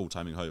får vi bare en god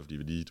timing høj, fordi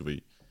vi lige, du ved,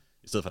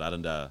 i stedet for at der er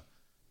den der,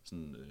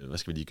 sådan, hvad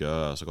skal vi lige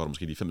gøre, og så går du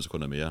måske lige 5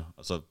 sekunder mere,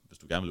 og så hvis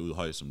du gerne vil ud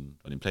høj, som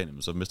var din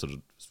plan, så mister du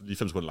lige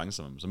 5 sekunder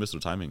langsommere, så mister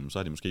du timingen, så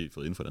har de måske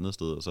fået inden for et andet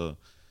sted,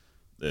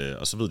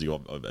 og så ved de jo,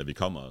 at vi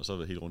kommer, og så er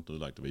det helt rundt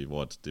udlagt, du ved,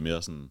 hvor det er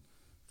mere sådan,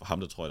 for ham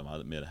der tror jeg, det er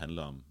meget mere, det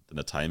handler om den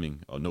der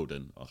timing, og nå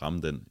den, og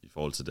ramme den, i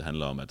forhold til, det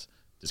handler om, at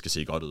det skal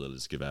se godt ud, eller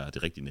det skal være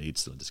det rigtige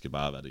nades, eller det skal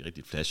bare være det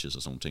rigtige flashes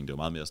og sådan ting. Det er jo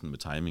meget mere sådan med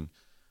timing.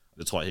 Og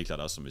det tror jeg helt klart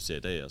også, som vi ser i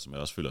dag, og som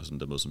jeg også føler, sådan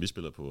den måde, som vi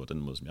spiller på, og den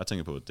måde, som jeg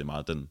tænker på, det er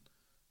meget den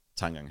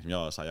tankegang, som jeg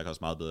også har. Jeg kan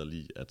også meget bedre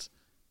lide, at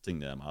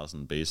tingene er meget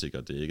sådan basic,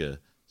 og det ikke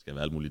skal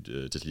være alt muligt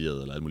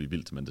detaljeret eller alt muligt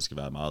vildt, men det skal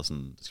være meget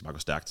sådan, det skal bare gå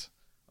stærkt,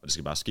 og det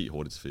skal bare ske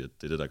hurtigt, for det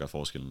er det, der gør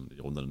forskellen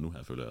i runderne nu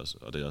her, føler jeg også.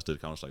 Og det er også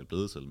det, Counter-Strike er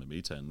blevet til med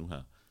metaen nu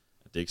her.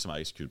 Det er ikke så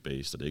meget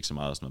execute-based, og det er ikke så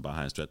meget, at man bare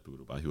har en strat-boot,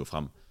 du bare hiver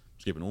frem.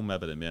 Måske på nogle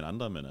map er det mere end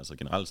andre, men altså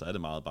generelt så er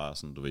det meget bare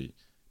sådan, du ved,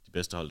 de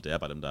bedste hold, det er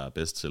bare dem, der er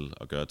bedst til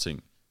at gøre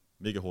ting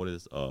mega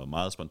hurtigt, og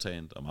meget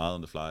spontant, og meget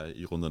on the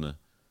fly i runderne,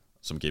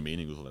 som giver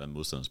mening ud fra, hvordan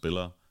modstanderen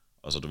spiller,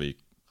 og så du ved,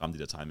 ramme de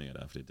der timinger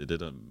der, fordi det er det,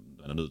 der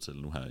man er nødt til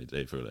nu her i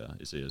dag, føler jeg,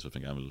 i CS, hvis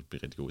man gerne vil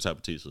blive rigtig god, især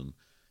på T-siden.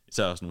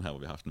 Især også nu her, hvor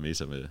vi har haft en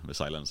mesa med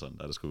silenceren,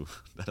 der er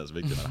det altså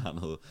vigtigt, at man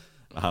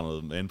har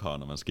noget manpower,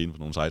 når man skal ind på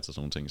nogle sites og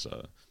sådan nogle ting, så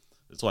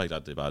jeg tror ikke,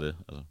 at det er bare det,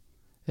 altså.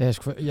 Ja,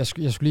 jeg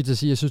skulle lige til at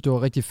sige, jeg synes, det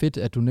var rigtig fedt,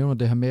 at du nævner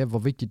det her med, hvor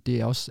vigtigt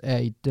det også er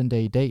i den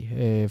dag i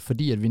dag,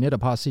 fordi at vi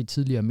netop har set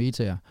tidligere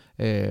metaer,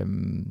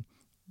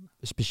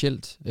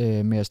 specielt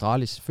med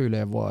Astralis, føler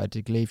jeg, hvor at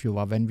Glaive jo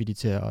var vanvittig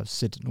til at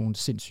sætte nogle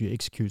sindssyge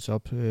executes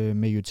op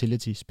med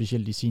utility,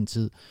 specielt i sin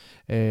tid.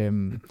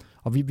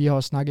 Og vi har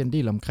også snakket en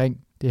del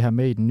omkring det her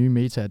med i den nye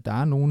meta, at der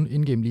er nogle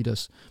in-game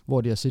leaders,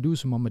 hvor det har set ud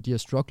som om, at de har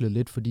strugglet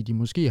lidt, fordi de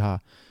måske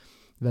har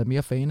været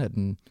mere fan af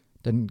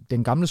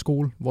den gamle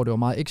skole, hvor det var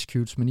meget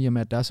executes, men i og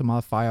med, at der er så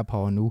meget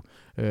firepower nu,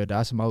 der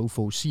er så meget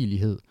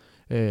uforudsigelighed,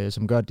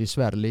 som gør, at det er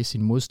svært at læse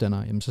sine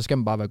modstandere, jamen, så skal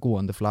man bare være god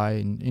on the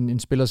fly. En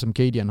spiller som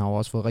Cadian har jo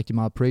også fået rigtig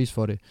meget praise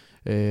for det.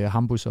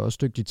 Hambus er også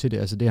dygtig til det,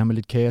 altså det her med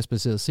lidt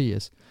kaosbaseret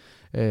CS.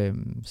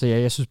 Så ja,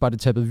 jeg synes bare, det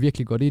tappede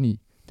virkelig godt ind i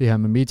det her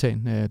med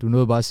metaen. Du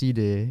nåede bare at sige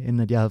det, inden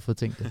at jeg havde fået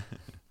tænkt det.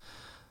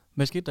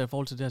 Hvad skete der i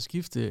forhold til det her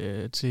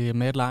skifte til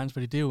Mad Lions?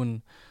 Fordi det er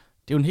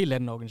jo en helt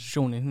anden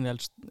organisation, en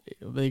helt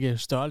jeg ved ikke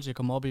størrelse jeg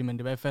kommer op i, men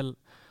det er i hvert fald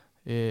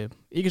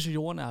ikke så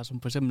jordnær,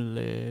 som for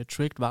eksempel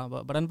Tricked var.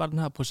 Hvordan var den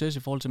her proces i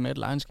forhold til Mad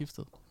Lions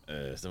skiftet?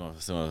 Det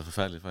var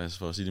forfærdeligt faktisk,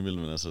 for at sige det mildt,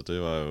 men altså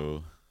det var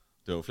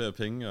jo flere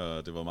penge,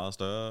 og det var meget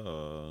større,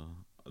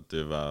 og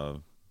det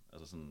var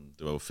altså sådan,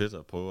 det var jo fedt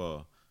at prøve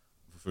at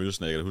få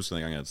følelsen af. Jeg kan huske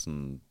en gang, at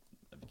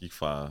vi gik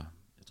fra,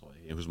 jeg tror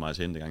ikke, jeg husker meget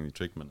tjene dengang i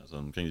Tricked, men altså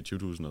omkring de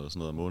 20.000 eller sådan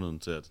noget om måneden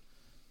til at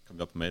kom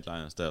vi op på Mad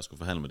Lions der og skulle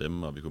forhandle med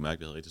dem, og vi kunne mærke, at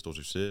vi havde rigtig stor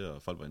succes,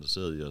 og folk var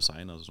interesserede i at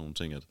signe og sådan nogle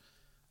ting, at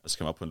så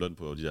kom op på en løn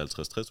på de der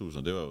 50-60.000,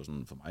 og det var jo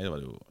sådan, for mig var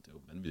det var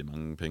vanvittigt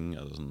mange penge,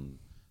 altså sådan,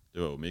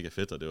 det var jo mega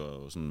fedt, og det var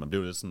jo sådan, man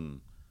blev lidt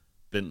sådan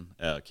blind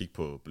af at kigge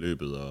på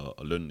beløbet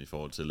og lønnen i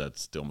forhold til,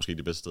 at det var måske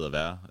det bedste sted at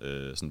være,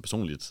 sådan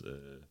personligt,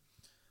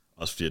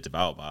 også fordi at det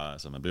var jo bare,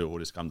 altså man blev jo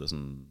hurtigt skræmt af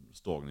sådan en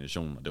stor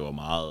organisation, og det var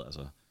meget,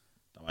 altså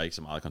der var ikke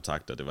så meget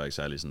kontakt, og det var ikke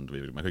særlig sådan,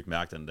 man kunne ikke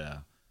mærke den der,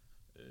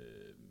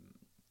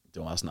 det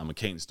var meget sådan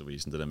amerikansk, du ved,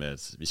 sådan det der med,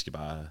 at I skal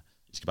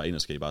bare ind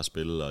og skal I bare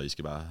spille, og I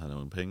skal bare have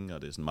nogle penge,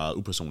 og det er sådan meget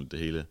upersonligt det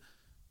hele.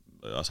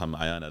 Også ham med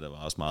ejeren af det var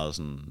også meget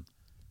sådan,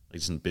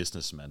 rigtig sådan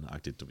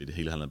businessman-agtigt, du ved, det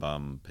hele handlede bare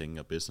om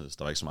penge og business.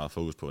 Der var ikke så meget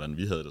fokus på, hvordan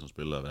vi havde det som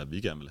spillere, og hvad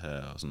vi gerne ville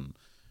have, og sådan.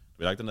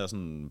 Vi har ikke den der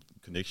sådan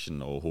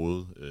connection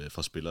overhovedet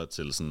fra spillere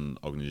til sådan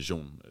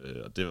organisation,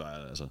 og det var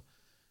altså,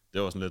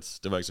 det var sådan lidt,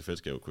 det var ikke så fedt,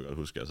 skal jeg kunne godt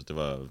huske, altså det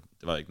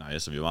var ikke nice,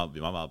 så vi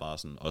var meget bare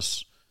sådan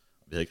os.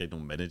 Vi havde ikke rigtig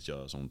nogen manager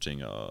og sådan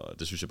ting, og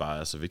det synes jeg bare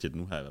er så vigtigt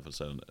nu her, i hvert fald,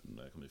 så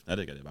når jeg kommer i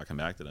Fnatic, at jeg bare kan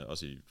mærke det,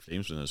 også i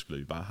Flames, skulle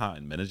vi bare har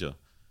en manager,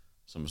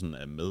 som sådan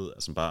er med,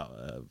 altså bare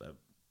er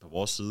på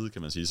vores side,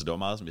 kan man sige. Så det var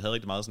meget sådan, vi havde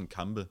rigtig meget sådan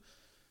kampe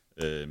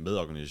med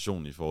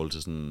organisationen i forhold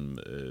til sådan,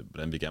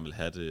 hvordan vi gerne ville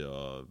have det,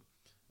 og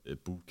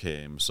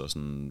bootcamps og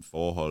sådan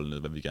forholdene,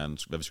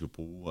 hvad vi skulle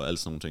bruge, og alt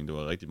sådan nogle ting. Det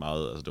var rigtig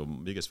meget, altså det var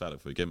mega svært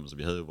at få igennem, så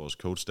vi havde jo vores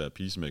coach der,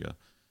 Peacemaker,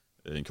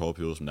 en kort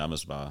periode, som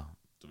nærmest var,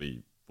 du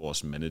ved,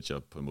 vores manager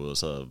på en måde,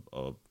 sad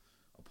og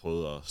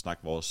prøvede at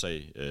snakke vores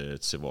sag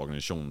til vores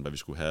organisation, hvad vi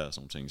skulle have og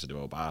sådan ting. Så det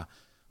var jo bare,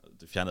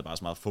 det fjernede bare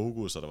så meget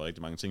fokus, og der var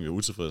rigtig mange ting, vi var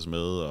utilfredse med,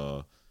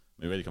 og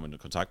men vi kom i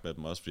kontakt med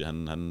dem også, fordi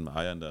han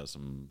ejeren der,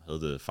 som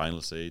havde det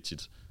final say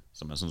tit,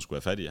 som man sådan skulle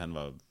have fat i, han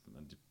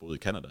boede i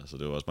Canada, så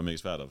det var også bare mega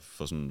svært at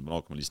få sådan,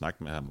 hvornår kunne man lige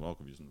snakke med ham, hvornår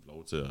kunne vi sådan få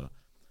lov til at...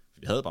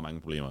 Vi havde bare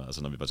mange problemer,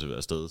 altså når vi var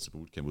afsted til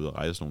bootcamp, ud og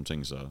rejse nogle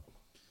ting, så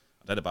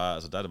der er det bare,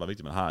 altså der er det bare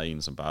vigtigt, at man har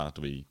en, som bare,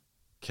 du ved,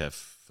 kan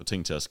få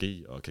ting til at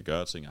ske, og kan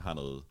gøre ting, og har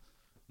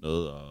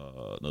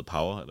noget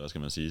power, eller hvad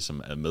skal man sige,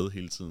 som er med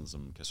hele tiden,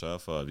 som kan sørge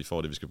for, at vi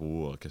får det, vi skal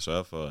bruge, og kan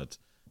sørge for, at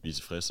vi er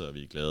tilfredse, og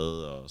vi er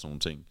glade, og sådan nogle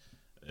ting.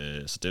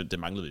 Så det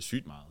manglede vi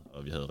sygt meget,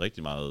 og vi havde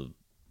rigtig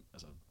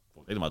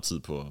meget tid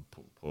på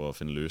at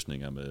finde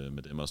løsninger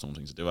med dem og sådan nogle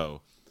ting. Så det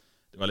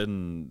var lidt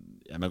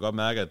man kan godt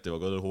mærke, at det var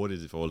gået lidt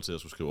hurtigt i forhold til at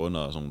skulle skrive under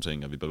og sådan nogle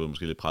ting, og vi blev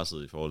måske lidt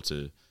presset i forhold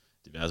til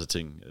diverse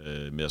ting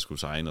med at skulle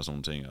signe og sådan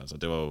nogle ting. Altså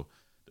det var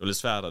lidt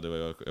svært, og det var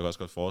jeg kan også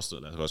godt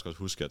forestille, jeg kan også godt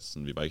huske, at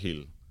sådan, vi var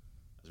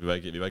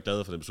ikke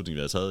glade for den beslutning, vi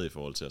havde taget i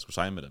forhold til at skulle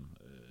signe med dem.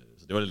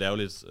 Så det var lidt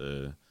ærgerligt,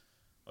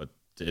 og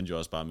det endte jo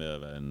også bare med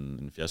at være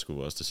en fiasko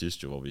også til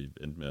sidst, jo, hvor vi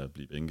endte med at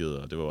blive bænket,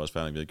 og det var også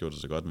færdigt, vi havde gjort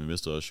det så godt, men vi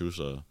mistede også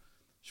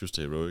Shoes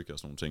til Heroic og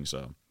sådan nogle ting,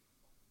 så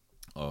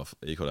og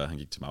Eko der, han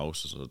gik til Maus,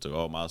 så det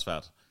var jo meget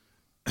svært.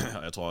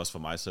 Og jeg tror også for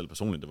mig selv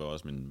personligt, det var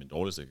også min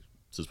dårligste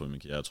tidspunkt i min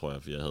karriere, tror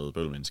jeg, fordi jeg havde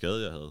bøvl med en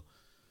skade, jeg havde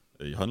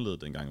i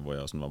håndledet dengang, hvor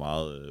jeg sådan var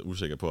meget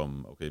usikker på,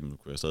 om okay, men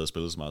kunne jeg stadig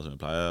spille så meget, som jeg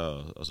plejer,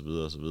 og så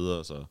videre, og så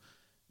videre. Så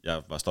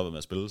jeg var stoppet med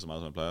at spille så meget,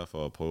 som jeg plejer,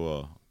 for at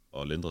prøve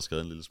at lindre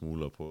skaden en lille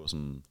smule, og prøve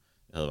sådan,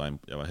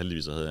 jeg var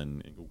heldigvis, at havde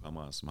en god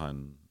kammerat, som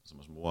som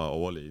mor er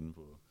overlæge inde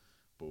på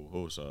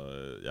OH, så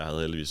jeg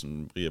havde heldigvis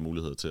en rig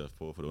mulighed til at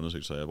prøve at få det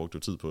undersøgt, så jeg brugte jo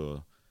tid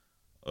på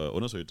at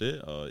undersøge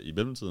det, og i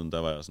mellemtiden, der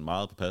var jeg sådan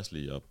meget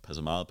påpasselig og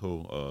passede meget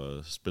på,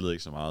 og spillede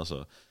ikke så meget,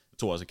 så det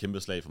tog også et kæmpe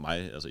slag for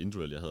mig, altså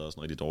individuelt, jeg havde også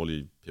en rigtig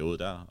dårlig periode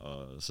der,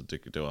 og så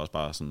det var også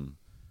bare sådan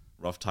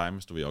rough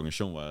times, du ved,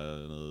 organisationen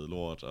var noget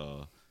lort,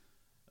 og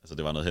altså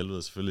det var noget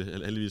helvede,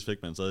 selvfølgelig, heldigvis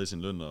fik man stadig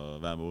sin løn og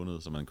hver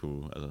måned, så man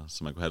kunne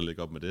have det lidt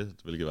op med det,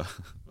 hvilket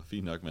var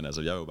fint nok, men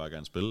altså jeg ville jo bare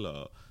gerne spille,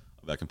 og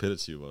være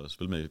competitive, og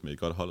spille med et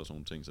godt hold og sådan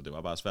nogle ting, så det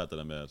var bare svært det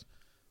der med at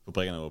få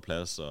brikkerne over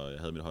plads, og jeg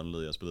havde mit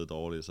håndled, jeg spillede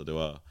dårligt, så det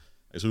var,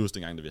 jeg synes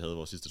dengang, da vi havde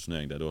vores sidste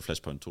turnering der, det var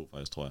Flashpoint 2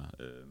 faktisk, tror jeg,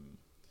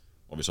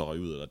 hvor vi så røg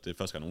ud, og det er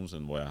første gang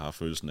nogensinde, hvor jeg har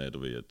følelsen af, du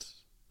ved, at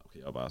okay,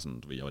 jeg var bare sådan,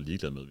 du ved, jeg var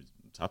ligeglad med, at vi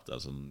tabte,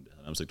 altså, jeg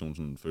havde nærmest ikke nogen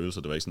sådan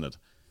følelser, det var ikke sådan, at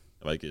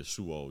jeg var ikke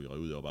sur over, vi røg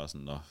ud, jeg var bare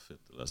sådan, nå,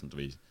 fedt, eller sådan, du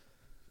ved,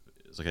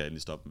 så kan jeg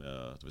endelig stoppe med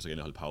at, du ved, så kan jeg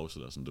endelig holde pause,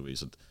 eller sådan, du ved,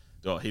 så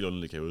det var helt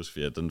underligt, kan jeg huske,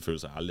 fordi den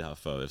følelse, jeg aldrig har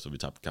haft før, efter vi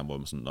tabte kamp, hvor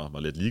man sådan, var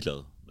lidt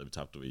ligeglad, da vi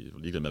tabte, du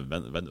ved, ligeglad med, at vi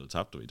vandt eller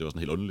tabte, du ved, det var sådan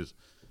helt underligt,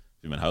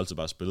 fordi man har altid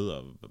bare spillet,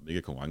 og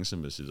mega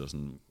konkurrencemæssigt, og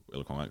sådan,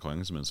 eller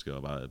konkurrencemennesker,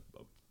 og bare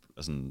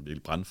er sådan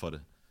virkelig brændt for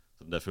det,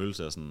 så den der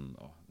følelse er sådan,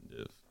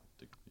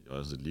 jeg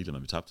var lidt ligeglad, når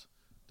vi tabte,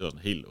 det var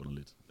sådan helt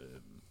underligt,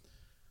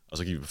 og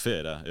så gik vi på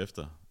ferie der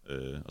efter,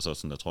 og så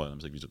sådan, der tror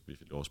jeg ikke, vi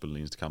fik lov at spille den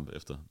eneste kamp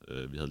efter.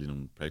 Vi havde lige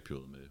nogle practice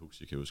med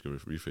Huxi, kan jeg huske,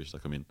 Refresh, der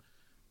kom ind.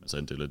 Men så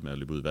endte det lidt med at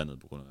løbe ud i vandet,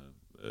 på grund af,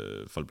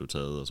 folk blev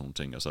taget og sådan nogle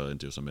ting, og så endte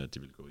det jo så med, at de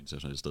ville gå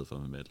internationalt i stedet for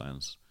med Mad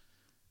Lions.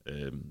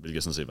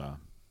 Hvilket sådan set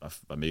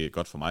var mega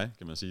godt for mig,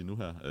 kan man sige, nu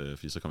her,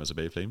 fordi så kom jeg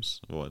tilbage i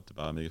Flames, hvor det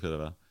var mega fedt at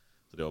være.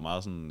 Så det var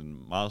meget sådan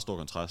en meget stor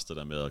kontrast, det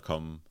der med at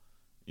komme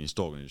i en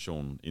stor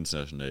organisation,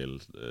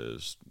 internationalt,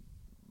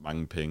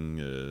 mange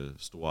penge,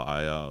 store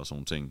ejere og sådan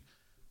nogle ting,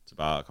 til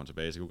bare at komme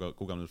tilbage til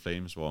god gamle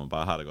Flames, hvor man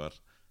bare har det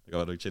godt. Det kan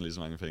godt, du ikke tjener lige så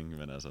mange penge,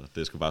 men altså,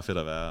 det er sgu bare fedt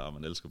at være, og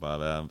man elsker bare at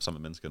være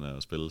sammen med menneskerne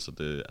og spille, så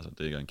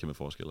det er en kæmpe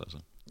forskel, altså.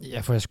 Ja,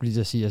 for jeg skulle lige til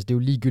at sige, altså det er jo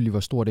ligegyldigt, hvor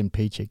stor den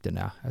paycheck den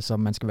er. Altså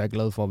man skal være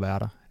glad for at være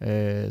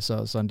der.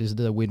 Så en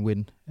decideret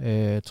win-win,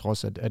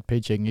 trods at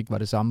paychecken ikke var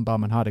det samme, bare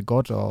man har det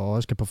godt, og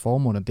også kan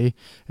performe under det.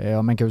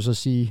 Og man kan jo så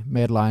sige,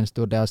 Mad Lions,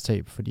 det var deres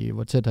tab, fordi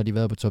hvor tæt har de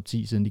været på top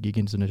 10, siden de gik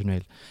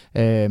internationalt.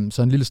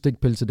 Så en lille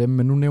stikpille til dem,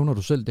 men nu nævner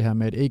du selv det her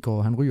med, at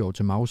Eko, han ryger over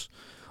til Maus.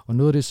 Og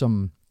noget af det,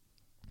 som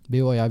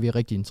Væver og jeg, vi er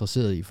rigtig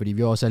interesseret i, fordi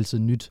vi har også altid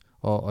nyt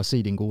at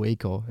se den gode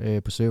Eko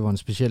på serveren,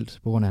 specielt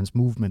på grund af hans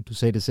movement. Du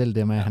sagde det selv,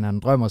 det med, at han har en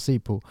drøm at se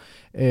på.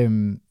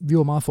 Vi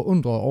var meget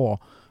forundret over,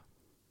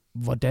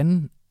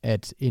 hvordan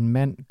at en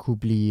mand kunne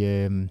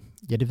blive,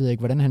 det ved jeg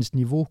ikke, hvordan hans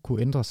niveau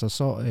kunne ændre sig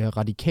så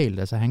radikalt.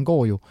 Altså han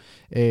går jo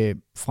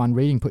fra en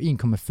rating på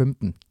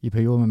 1,15 i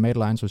perioden med Mad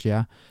Lions hos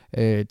jer,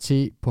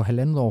 til på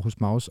 1,5 år hos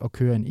Maus og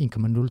køre en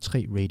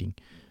 1,03 rating.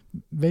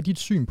 Hvad er dit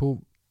syn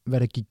på, hvad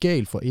der gik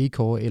galt for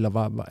Eko, eller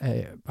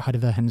har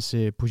det været hans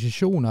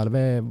positioner,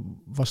 eller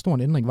hvor stor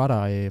en ændring var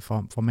der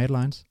fra Mad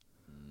Lions?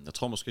 Jeg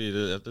tror måske,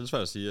 det er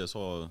svært at sige. Jeg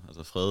tror,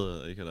 altså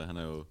Fred, ikke, han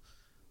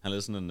er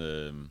lidt sådan en,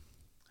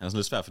 han er sådan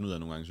lidt svært at finde ud af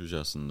nogle gange, synes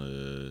jeg, sådan,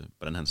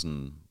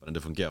 hvordan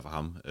det fungerer for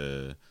ham.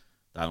 Der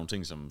er nogle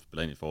ting, som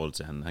spiller ind i forhold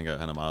til, han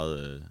er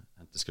meget,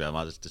 det skal være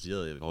meget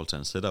detaljeret i forhold til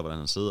hans setup, hvordan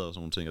han sidder og sådan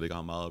nogle ting, og det går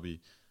han meget op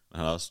i. Men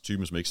han er også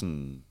typen, som ikke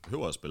sådan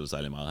behøver at spille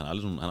særlig meget. Han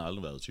har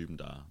aldrig været typen,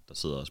 der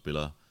sidder og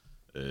spiller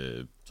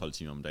 12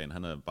 timer om dagen.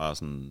 Han er bare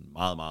sådan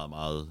meget, meget,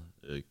 meget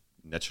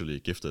naturally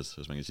gifted,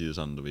 hvis man kan sige det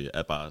sådan. Du ved,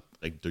 er bare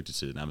rigtig dygtig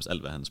til nærmest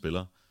alt, hvad han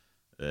spiller.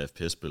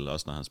 FPS-spil,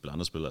 også når han spiller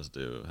andre spil.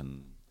 Altså,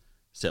 han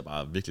ser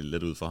bare virkelig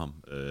let ud for ham.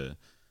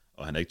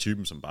 og han er ikke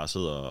typen, som bare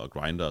sidder og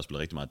grinder og spiller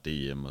rigtig meget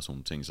DM og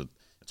sådan ting. Så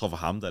jeg tror for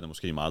ham, der er det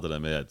måske meget det der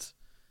med,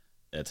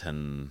 at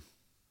han,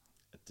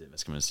 hvad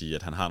skal man sige,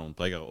 at han har nogle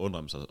brikker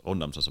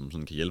rundt om sig, som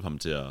sådan kan hjælpe ham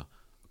til at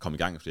komme i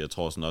gang, fordi jeg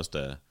tror sådan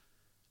også,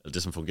 at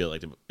det som fungerede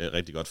rigtig,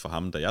 rigtig godt for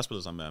ham, da jeg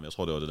spillede sammen med ham, jeg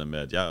tror det var det der med,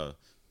 at jeg er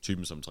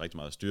typen, som tager rigtig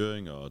meget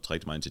styring og tager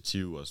rigtig meget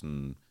initiativ og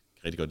sådan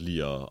rigtig godt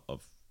lide at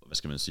hvad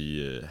skal man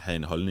sige, have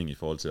en holdning i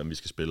forhold til, om vi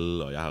skal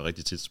spille, og jeg har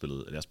rigtig tit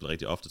spillet, jeg spiller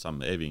rigtig ofte sammen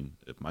med Avin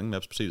på mange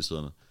maps på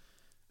CD-siderne,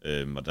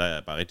 og der er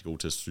jeg bare rigtig god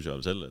til, synes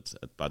jeg selv,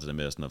 at bare det der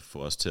med sådan at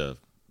få os til at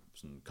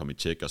sådan komme i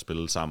tjek og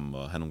spille sammen,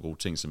 og have nogle gode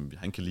ting, som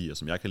han kan lide, og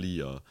som jeg kan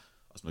lide, og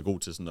som er god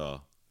til sådan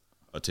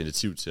at tage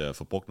initiativ til at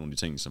få brugt nogle af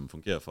de ting, som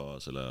fungerer for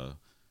os, eller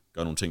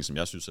gøre nogle ting, som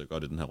jeg synes er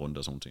godt i den her runde,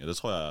 og sådan ting. Og det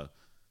tror jeg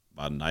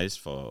var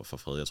nice for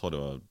Fred. Jeg tror, det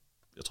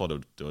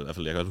var i hvert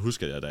fald, jeg kan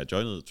huske, at da jeg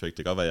joinede Trick,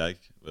 det kan godt være, at jeg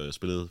ikke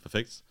spillede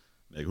perfekt,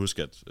 men jeg kan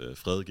huske, at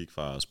Fred gik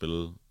fra at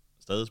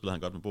stadig spillede han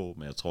godt med Bo,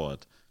 men jeg tror,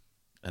 at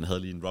han havde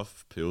lige en rough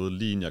periode,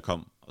 lige inden jeg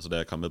kom, og så da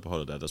jeg kom med på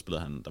holdet, der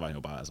spillede han, der var han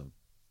jo bare, altså,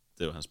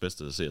 det var hans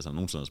bedste serie, han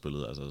nogensinde har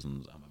spillet, altså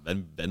sådan, han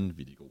var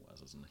vanvittig god,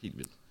 altså sådan helt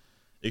vildt.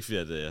 Ikke fordi,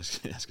 at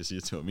jeg skal sige,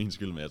 at det var min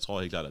skyld, men jeg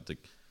tror helt klart, at det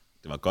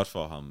var godt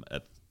for ham,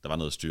 at der var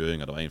noget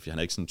styring, og der var fordi han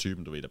er ikke sådan en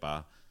typen, du ved, der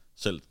bare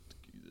selv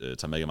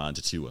tager mega meget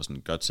initiativ, og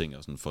sådan gør ting,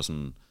 og sådan får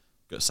sådan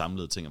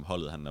samlede ting om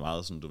holdet. Han er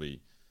meget sådan, du ved,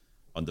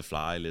 on the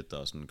fly lidt,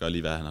 og sådan gør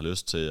lige, hvad han har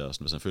lyst til, og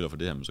sådan, hvis han føler for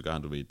det her, så gør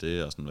han, du ved,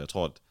 det, og sådan, jeg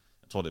tror,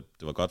 det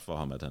var godt for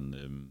ham, at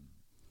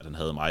han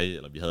havde mig,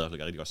 eller vi havde et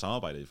rigtig godt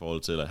samarbejde i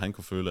forhold til, at han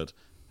kunne føle, at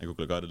han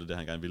kunne gøre det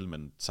han gerne ville,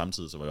 men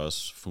samtidig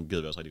så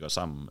fungerede vi også rigtig godt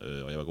sammen,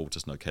 og jeg var god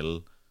til sådan at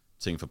kalde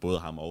ting for både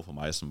ham og for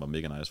mig, som var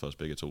mega nice for os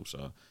begge to, så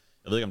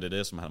jeg ved ikke, om det er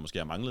det, som han måske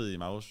har manglet i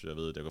Maus.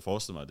 Jeg kan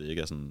forestille mig, at det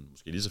ikke er sådan,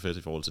 måske lige så fedt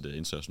i forhold til det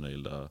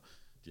internationalt, og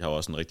de har jo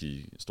også en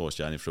rigtig stor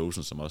stjerne i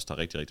Frozen, som også tager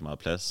rigtig, rigtig meget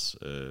plads.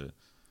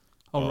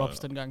 Og Robs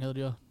dengang havde de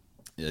jo.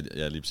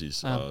 Ja, lige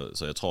præcis. Ja. Og,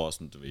 så jeg tror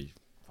også, du ved,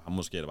 for ham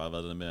måske har det bare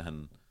været det der med, at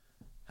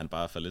han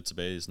bare falder lidt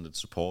tilbage i sådan et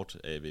support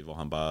af, hvor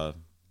han bare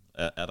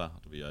er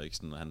der, du ved, og ikke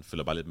sådan, han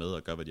følger bare lidt med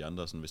og gør, hvad de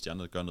andre, sådan, hvis de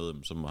andre gør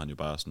noget, så må han jo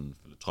bare sådan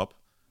følge trop,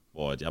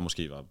 hvor at jeg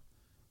måske var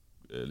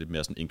lidt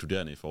mere sådan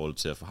inkluderende i forhold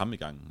til at få ham i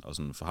gang, og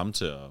sådan få ham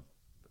til at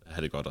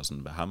have det godt, og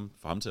sådan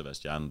få ham til at være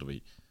stjernen, du ved.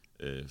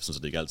 Sådan så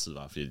det ikke altid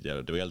var, fordi det var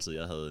ikke altid,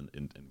 jeg havde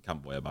en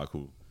kamp, hvor jeg bare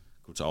kunne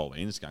tage over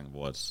hver eneste gang,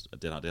 hvor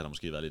at det har der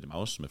måske været lidt i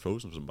Maus med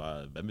Frozen, som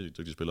bare er vanvittigt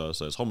dygtig spiller,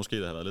 så jeg tror måske,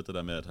 det har været lidt det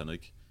der med, at han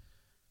ikke,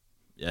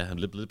 ja,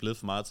 han er blevet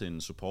for meget til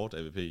en support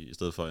AVP, i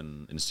stedet for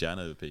en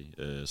stjerne AVP,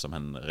 som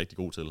han er rigtig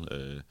god til,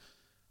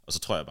 og så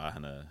tror jeg bare,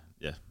 han er,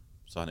 ja,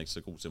 så er han ikke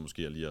så god til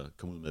måske at lige at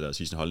komme ud med det og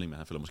sige sin holdning, men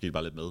han følger måske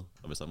bare lidt med,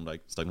 og hvis der er nogen, der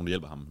ikke er nogen, der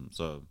hjælper ham,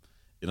 så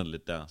ender det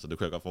lidt der, så det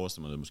kunne jeg godt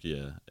forestille mig, at det måske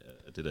er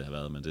det, der har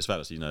været, men det er svært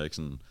at sige, når jeg ikke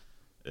sådan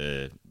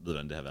ved,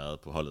 hvordan det har været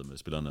på holdet med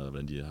spillerne, og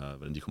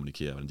hvordan de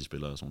kommunikerer, hvordan de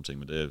spiller og sådan ting,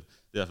 men det er i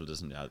hvert fald det,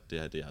 sådan,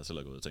 jeg har selv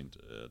har gået og tænkt.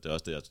 Det er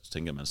også det, jeg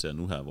tænker, man ser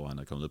nu her, hvor han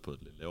er kommet ned på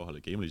et lidt lavere hold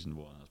i Game Legion,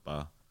 hvor han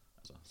bare,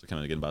 altså, så kan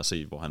man igen bare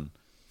se, hvor han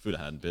føler,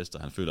 at han er den bedste,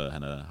 og han føler, at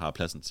han har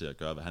pladsen til at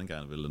gøre, hvad han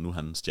gerne vil, og nu er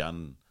han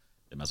stjernen,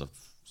 jamen altså,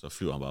 så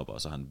flyver han bare op,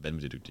 og så er han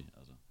vanvittigt dygtig.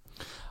 Altså.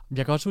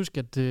 Jeg kan også huske,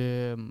 at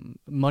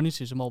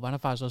Monity som år, han har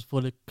faktisk også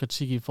fået lidt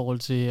kritik i forhold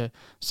til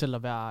selv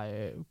at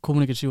være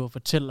kommunikativ og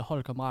fortælle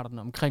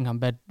holdkammeraterne omkring ham,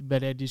 hvad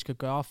det er, de skal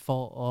gøre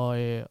for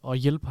at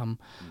hjælpe ham.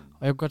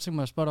 Og jeg kunne godt tænke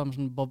mig at spørge dig om,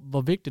 sådan,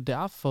 hvor vigtigt det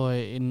er for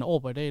en år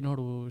på i dag. Nu har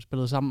du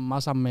spillet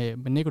meget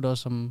sammen med Nikodos,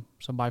 som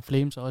var i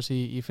Flames, og også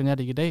i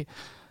Fnatic i dag.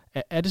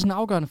 Er det sådan en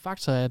afgørende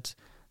faktor, at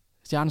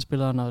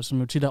stjernespilleren, som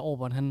jo tit er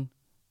Orban, han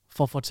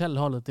får fortalt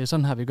holdet, det er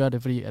sådan her, vi gør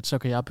det, fordi at så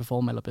kan jeg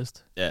performe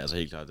allerbedst? Ja, altså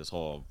helt klart. Jeg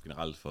tror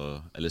generelt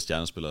for alle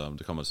stjernespillere, om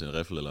det kommer til en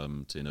riffle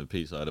eller til en AVP,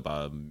 så er det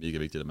bare mega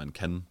vigtigt, at man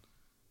kan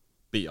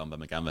bede om, hvad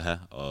man gerne vil have,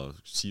 og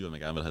sige, hvad man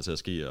gerne vil have til at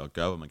ske, og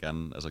gøre, hvad man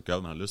gerne, altså gøre,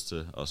 hvad man har lyst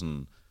til, og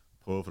sådan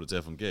prøve at få det til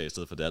at fungere, i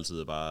stedet for det altid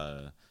er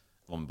bare,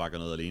 hvor man bare gør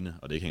noget alene,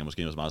 og det ikke hænger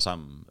måske så meget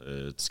sammen.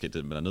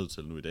 Det man er nødt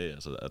til nu i dag,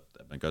 altså at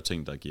man gør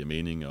ting, der giver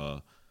mening,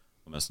 og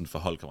man er sådan for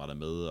holdkammerater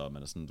med, og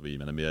man er sådan,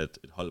 man er mere et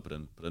hold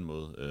på den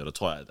måde. Og der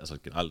tror jeg, at altså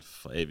generelt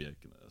for AVI,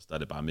 altså, der er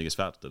det bare mega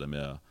svært, det der med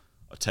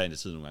at tage ind i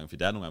tiden nogle gange, fordi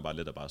det er nogle gange bare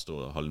let at bare stå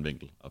og holde en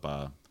vinkel, og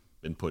bare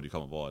vente på, at de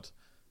kommer, hvor at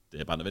det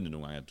er bare nødvendigt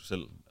nogle gange, at du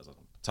selv altså,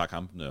 tager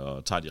kampene,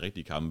 og tager de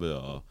rigtige kampe,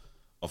 og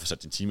får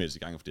sat dine teammates i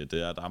gang, fordi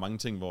der er mange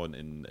ting, hvor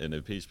en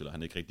AVP-spiller,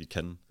 han ikke rigtig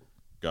kan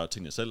gøre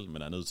tingene selv,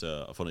 men er nødt til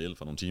at få noget hjælp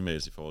fra nogle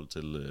teammates i forhold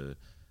til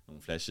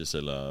nogle flashes,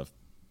 eller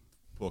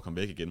på at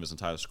komme væk igen, hvis han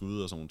tager et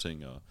skud og sådan nogle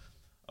ting,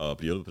 og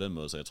blive hjulpet på den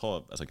måde. Så jeg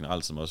tror, altså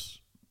generelt, som også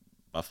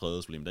var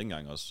Fredes problem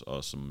dengang også,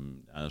 og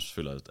som jeg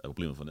føler er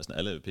problemet for næsten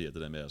alle AVP'er, det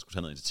der med at skulle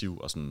tage noget initiativ,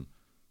 og sådan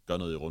gøre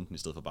noget i runden, i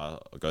stedet for bare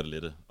at gøre det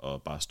lette,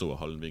 og bare stå og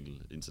holde en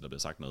vinkel, indtil der bliver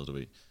sagt noget, du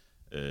ved.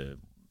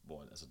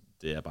 Hvor altså,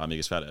 det er bare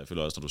mega svært. Jeg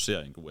føler også, når du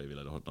ser en god AV,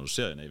 eller når du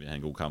ser en AV have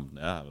en god kamp, den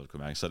er her,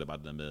 mærke, så er det bare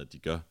det der med, at de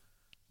gør,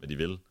 hvad de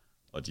vil,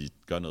 og de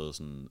gør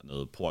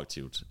noget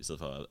proaktivt, i stedet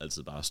for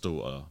altid bare at stå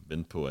og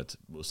vente på, at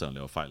modstanderen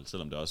laver fejl,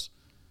 selvom det også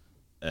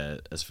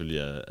er selvfølgelig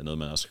er noget,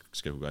 man også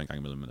skal kunne gøre en gang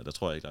imellem, men der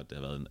tror jeg ikke, at det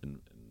har været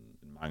en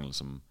mangel,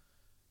 som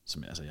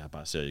altså, jeg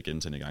bare ser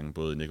igen til en gang,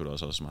 både i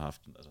Nikodos også, som har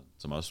haft, altså,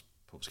 som også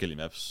på forskellige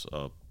maps,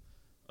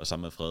 og og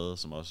sammen med Frede,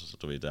 som også,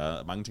 du ved, der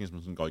er mange ting, som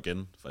sådan går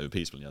igen fra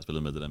AVP-spil, jeg har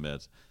spillet med, det der med,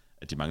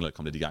 at de mangler at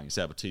komme lidt i gang,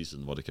 især på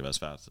T-siden, hvor det kan være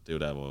svært. Det er jo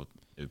der, hvor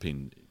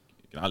AVP'en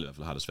generelt i hvert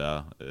fald har det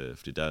sværere,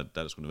 fordi der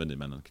er det sgu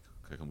nødvendigt, at man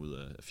kan komme ud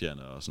af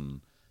fjerne og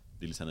sådan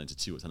virkelig tage noget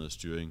initiativ og tage noget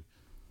styring.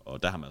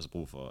 Og der har man altså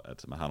brug for,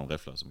 at man har nogle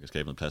rifler, som kan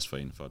skabe noget plads for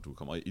en, for at du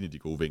kommer ind i de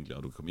gode vinkler,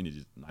 og du kan komme ind i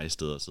de nice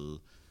steder at sidde,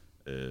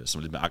 som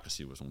er lidt mere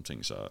aggressiv og sådan nogle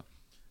ting. Så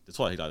det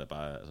tror jeg helt klart, at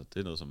bare, altså, det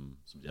er noget, som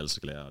de alle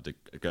skal lære, og det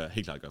gør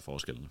helt klart gør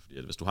forskellen. Fordi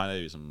at hvis du har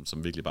en AV,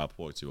 som virkelig bare er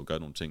proaktiv og gør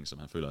nogle ting, som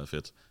han føler er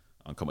fedt,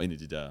 og han kommer ind i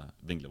de der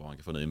vinkler, hvor han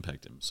kan få noget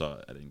impact, så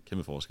er det en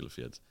kæmpe forskel,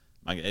 fordi at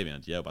mange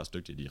AV'erne, de er jo bare så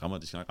dygtige, de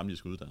skal nok ramme de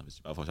skud der, hvis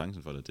de bare får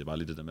chancen for det. Det er bare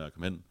lige det der med at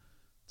komme hen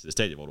til det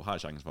stadie, hvor du har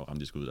chancen for at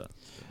ramme de skud der.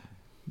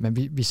 Men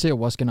vi ser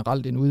jo også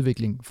generelt en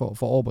udvikling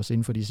for Orbers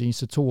inden for de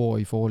seneste 2 år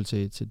i forhold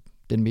til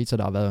den meta,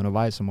 der har været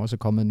undervejs, som også er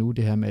kommet nu,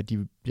 det her med, at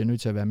de bliver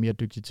nødt til at være mere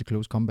dygtige til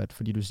close combat,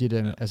 fordi du siger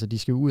det, altså de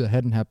skal ud og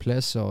have den her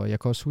plads, og jeg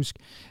kan også huske,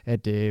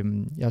 at jeg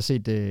har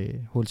set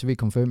HLTV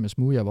Confirm med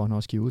Smooja, hvor han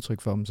også giver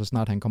udtryk for dem, så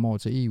snart han kommer over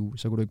til EU,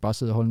 så kunne du ikke bare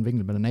sidde og holde en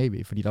vinkel med den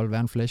AV, fordi der vil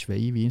være en flash hver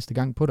evig eneste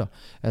gang på dig.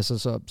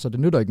 Altså, så det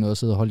nytter ikke noget at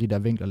sidde og holde de der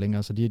vinkler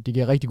længere, så det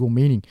giver rigtig god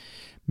mening.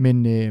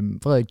 Men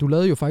Frederik, du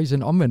lavede jo faktisk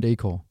en omvendt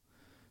A-core.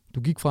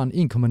 Du gik fra en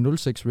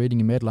 1,06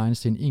 rating i Mad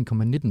Lions til en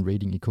 1,19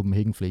 rating i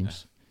Copenhagen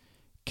Flames. Ja.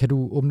 Kan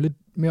du åbne lidt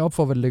mere op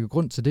for, hvad der ligger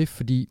grund til det?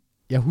 Fordi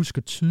jeg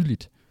husker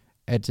tydeligt,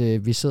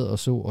 at vi sad og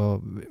så,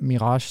 og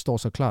Mirage står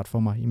så klart for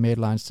mig i Mad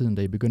Lions-tiden,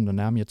 da I begyndte at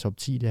nærme jer top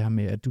 10, det her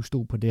med, at du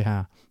stod på det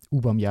her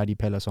ubarmhjertige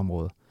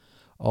Pallas-område,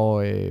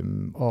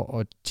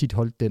 og tit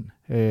holdt den,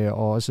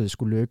 og også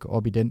skulle løbe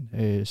op i den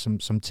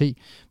som T,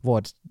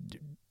 hvor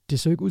det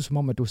så ikke ud som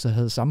om, at du så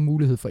havde samme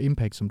mulighed for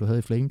impact, som du havde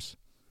i Flames.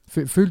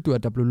 Følte du,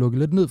 at der blev lukket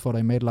lidt ned for dig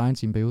i Mad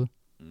Lions i en periode?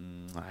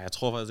 Nej, jeg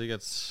tror faktisk ikke,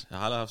 at jeg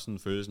har aldrig haft sådan en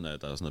følelse af,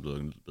 at der sådan er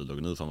blevet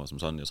lukket ned for mig som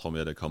sådan. Jeg tror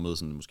mere, at der er kommet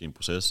sådan måske en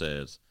proces af,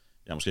 at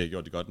jeg måske har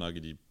gjort det godt nok i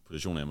de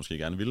positioner, jeg måske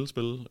gerne ville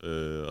spille,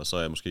 og så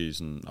er jeg måske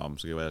sådan,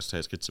 så kan jeg tage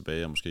et skridt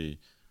tilbage, og måske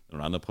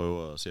nogle andre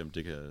prøver at se, om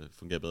det kan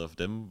fungere bedre for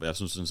dem. Jeg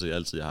synes sådan set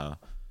altid, jeg har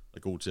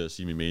været god til at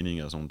sige min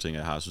mening og sådan nogle ting.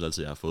 Jeg synes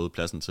altid, jeg har fået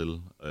pladsen til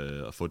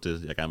at få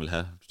det, jeg gerne vil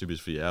have.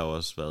 Typisk, fordi jeg har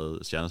også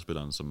været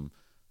stjernespilleren,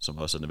 som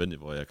også er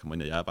nødvendigt, hvor jeg kommer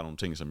ind, og jeg er bare nogle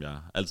ting, som jeg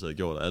altid har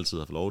gjort og altid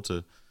har fået lov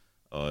til,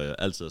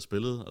 og altid har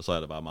spillet, og så er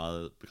det bare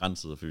meget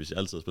begrænset, for hvis jeg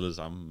altid har spillet det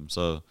samme,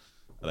 så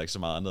er der ikke så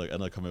meget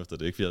andet at komme efter.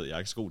 Det er ikke, fordi jeg er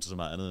ikke så god til så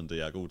meget andet, end det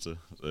jeg er god til.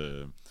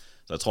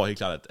 Så jeg tror helt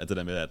klart, at det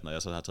der med, at når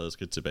jeg så har taget et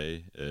skridt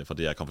tilbage fra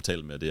det, jeg er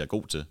komfortabel med, det jeg er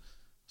god til,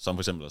 som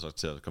for eksempel så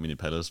til at komme ind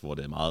i Palace, hvor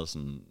det er meget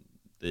sådan,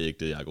 det er ikke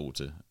det, jeg er god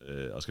til,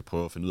 og skal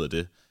prøve at finde ud af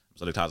det,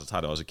 så er det klart, så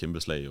tager det også et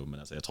kæmpe slag jo, men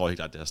altså, jeg tror helt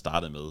klart, at det har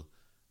startet med,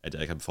 at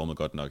jeg ikke har performet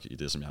godt nok i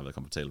det, som jeg har været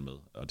komfortabel med.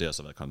 Og det har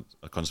så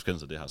været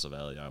konsekvenser af det har så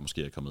været, at jeg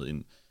måske er kommet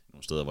ind i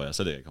nogle steder, hvor jeg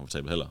slet ikke er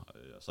komfortabel heller. Og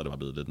så er det bare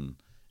blevet lidt en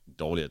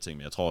dårligere ting.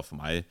 Men jeg tror for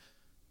mig,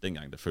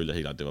 dengang, der følte jeg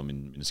helt klart, at det var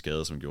min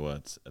skade, som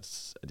gjorde,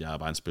 at jeg er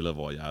bare en spiller,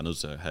 hvor jeg er nødt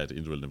til at have et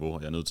individuelt niveau,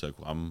 og jeg er nødt til at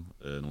kunne ramme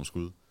nogle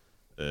skud,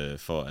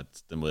 for at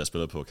den måde, jeg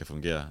spiller på, kan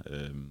fungere.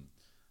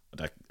 Og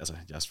der, altså,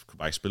 jeg kunne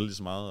bare ikke spille lige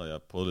så meget, og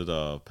jeg prøvede lidt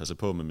at passe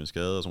på med min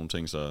skade og sådan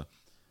ting, så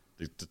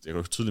jeg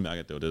kunne tydeligt mærke,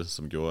 at det var det,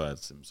 som gjorde,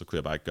 at så kunne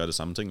jeg bare ikke gøre det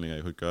samme ting længere.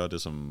 Jeg kunne ikke gøre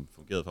det, som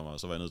fungerede for mig, og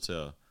så var jeg nødt til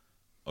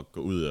at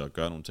gå ud og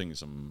gøre nogle ting,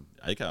 som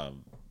jeg ikke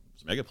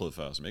har prøvet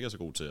før, som jeg ikke er så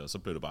god til, og så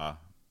blev det bare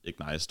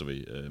ikke nice, du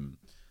ved.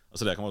 Og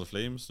så da jeg kom over til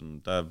Flames,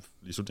 der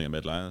i slutningen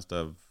af Mad Lions,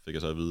 der fik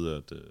jeg så at vide,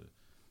 at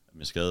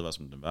min skade var,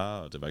 som den var,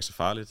 og det var ikke så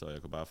farligt, og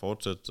jeg kunne bare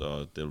fortsætte, og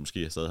det ville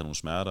måske stadig have nogle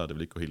smerter, og det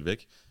ville ikke gå helt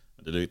væk.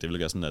 Men det ville ikke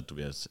være sådan,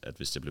 at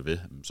hvis jeg blev ved,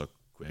 så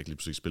kunne jeg ikke lige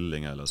pludselig spille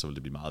længere, eller så ville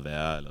det blive meget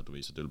værre, eller du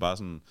ved, så det ville bare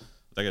sådan.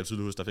 Der kan jeg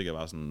tydeligt huske, der fik jeg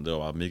bare sådan, det var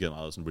bare mega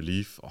meget sådan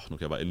relief. Nu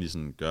kan jeg bare endelig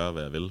sådan gøre,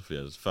 hvad jeg vil, fordi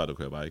før det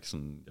kunne jeg bare ikke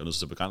sådan, jeg var nødt til at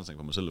sætte begrænsning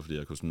på mig selv, fordi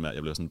jeg kunne sådan,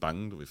 jeg blev sådan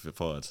bange, du ved,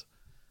 for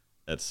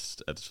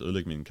at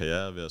ødelægge min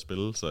karriere ved at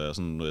spille, så jeg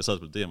sådan, når jeg sad og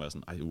spillede det, var jeg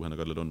sådan, han er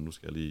godt lidt ondt, nu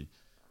skal jeg lige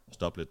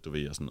stoppe lidt, du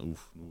ved, og sådan, nu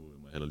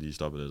må jeg heller lige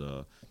stoppe lidt,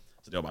 og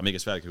så det var bare mega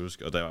svært, kan jeg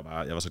huske, og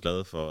jeg var så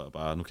glad for, at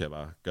bare, nu kan jeg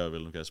bare gøre, hvad jeg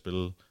vil, nu kan jeg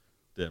spille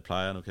det, jeg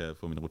plejer, nu kan jeg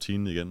få min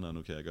rutine igen, og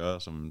nu kan jeg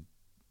gøre som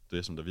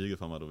det, som der virkede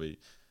for mig, du ved,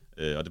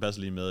 og det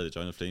passer lige med, at jeg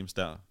joinede Flames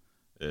der.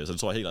 Så det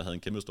tror jeg helt klart havde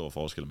en kæmpe stor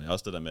forskel, men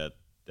også det der med, at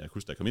da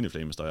jeg kom ind i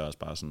Flames, der er jeg også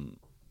bare sådan,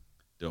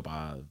 det var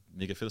bare et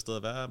mega fedt sted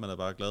at være, man er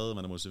bare glad,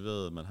 man er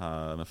motiveret,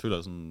 man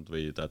føler sådan, du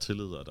ved, der er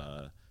tillid, og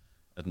der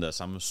er den der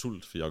samme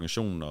sult for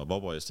organisationen, og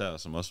Vorborg især,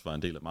 som også var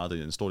en del af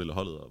meget, en stor del af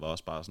holdet, og var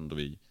også bare sådan, du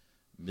ved,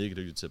 mega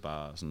dygtig til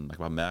bare sådan, man kan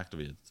bare mærke, du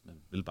ved, at man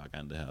vil bare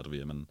gerne det her, du ved,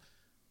 at man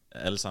er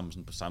alle sammen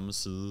sådan på samme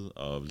side,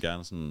 og vil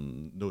gerne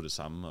sådan nå det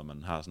samme, og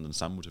man har sådan den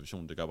samme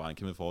motivation, det gør bare en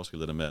kæmpe forskel,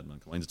 det der med, at man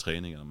kommer ind til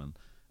træning, og man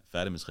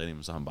færdig med træning,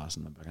 men så har man bare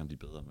sådan, man bare gerne blive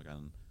bedre, man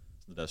gerne,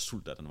 sådan der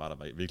sult der, den var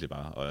der virkelig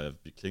bare, og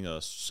vi klinger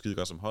også skide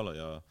godt som hold,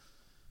 og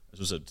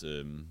jeg synes,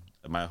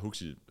 at mig og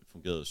Huxi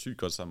fungerede sygt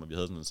godt sammen, og vi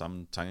havde sådan den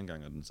samme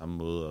tankegang, og den samme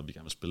måde, og vi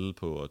gerne vil spille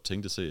på, og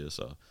tænke CS,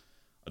 og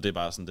det er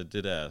bare sådan,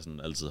 det der jeg sådan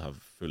altid har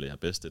følt, jeg er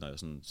bedst, det når jeg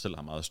sådan selv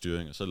har meget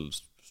styring, og selv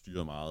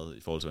styrer meget i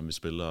forhold til, hvordan vi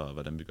spiller, og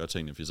hvordan vi gør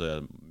tingene, fordi så er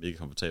jeg mega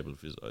komfortabel,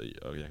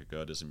 og jeg kan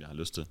gøre det, som jeg har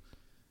lyst til.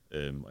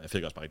 Og jeg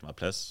fik også bare rigtig meget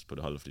plads på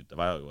det hold, fordi der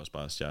var jo også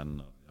bare stjernen,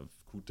 og jeg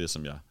kunne det,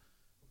 som jeg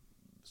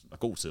var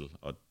god til,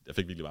 og jeg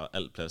fik virkelig bare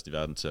alt plads i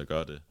verden til at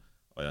gøre det,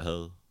 og jeg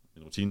havde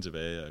min rutine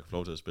tilbage, jeg kunne få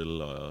lov til at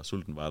spille, og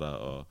sulten var der,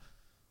 og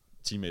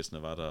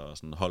teammatesene var der, og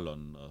sådan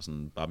holdånden, og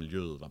sådan bare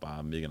miljøet var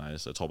bare mega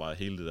nice. Jeg tror bare, at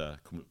hele det der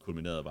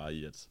kulminerede bare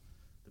i, at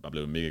det bare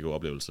blev en mega god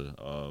oplevelse,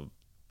 og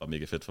var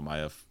mega fedt for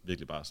mig, og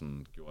virkelig bare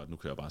sådan gjorde, at nu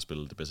kan jeg bare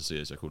spille det bedste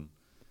series, jeg kunne.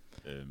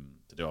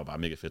 Det var bare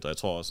mega fedt, og jeg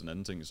tror også en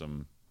anden ting,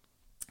 som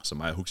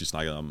mig og Huxi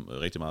snakkede om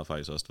rigtig meget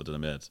faktisk også, var det der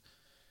med,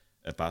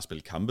 at bare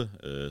spille kampe,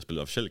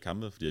 spille officielle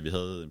kampe, fordi vi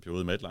havde en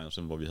periode i Madline,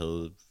 hvor vi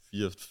havde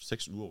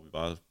 4-6 uger, hvor vi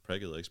bare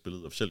prakkede og ikke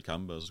spillede officielle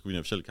kampe, og så skulle vi ind i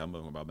officielle kampe,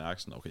 og man bare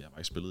mærke sådan, okay, jeg har bare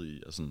ikke spillet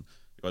i, og sådan,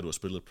 det godt, du har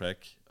spillet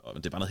prack, men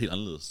det er bare noget helt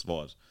anderledes,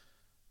 hvor at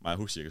mig og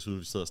Huxi, jeg kan synes,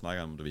 vi sidder og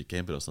snakker om, det ved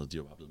Gambit og sådan noget, de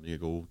var bare blevet mega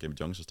gode. Gambit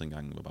Youngsters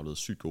dengang var bare blevet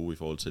sygt gode i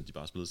forhold til, at de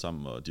bare spillede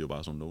sammen, og de var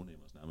bare sådan nogle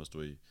no-namers nærmest,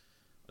 og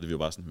det var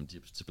bare sådan,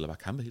 de spiller bare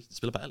kampe helt, de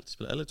spiller bare alt, de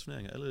spiller alle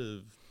turneringer,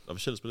 alle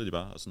officielle spiller de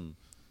bare, og sådan,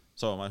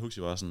 så var mig og Huxi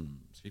bare sådan,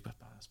 skal vi ikke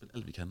bare spille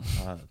alt vi kan,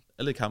 bare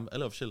alle kampe,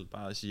 alle officielle,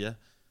 bare sige ja,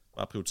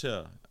 bare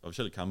prioritere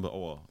officielle kampe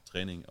over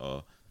træning,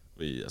 og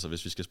altså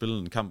hvis vi skal spille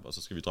en kamp, og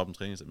så skal vi droppe en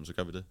træning, så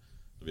gør vi det.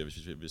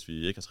 Hvis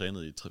vi ikke har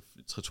trænet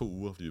i 2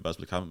 uger, fordi vi bare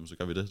spiller kampe, så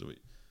gør vi det, du ved.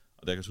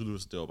 Og der kan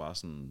tydeligt, det var bare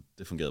sådan,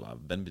 det fungerede bare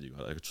vanvittigt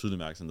godt. Og jeg kan tydeligt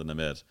mærke sådan den der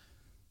med, at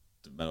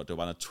det var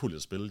bare naturligt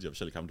at spille de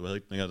officielle kampe. Du havde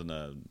ikke længere den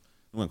der, nogle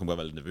gange kunne man godt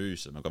være lidt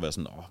nervøs, og man kunne godt være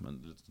sådan,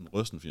 man lidt sådan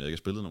rysten, fordi jeg ikke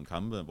spillede nogle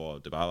kampe, hvor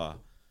det bare var,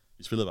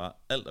 vi spillede bare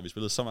alt, og vi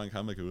spillede så mange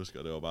kampe, jeg kan huske,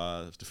 og det var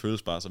bare, det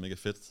føltes bare så mega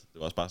fedt. Det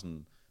var også bare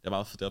sådan, det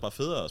var bare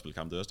federe at spille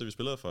kampe. Det er også det, vi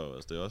spiller for.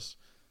 Altså,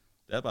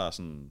 det er bare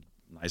sådan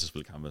nice at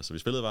spille kampe. Så vi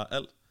spillede bare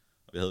alt.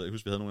 Og jeg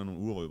husker, vi havde nogle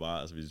uger, hvor vi bare,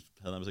 altså vi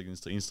havde nærmest ikke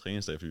en eneste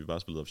træningsdag, fordi vi bare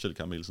spillede officielle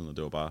kampe hele tiden, og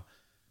det var bare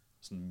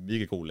sådan en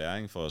mega god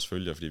læring for os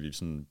følgere, fordi vi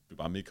sådan blev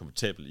bare mega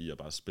komfortable i at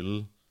bare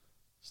spille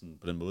sådan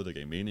på den måde, der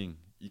gav mening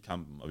i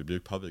kampen, og vi blev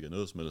ikke påvirket af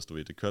noget som helst,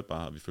 det kørte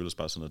bare, og vi følte os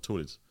bare sådan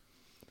naturligt,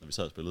 når vi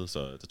sad og spillede,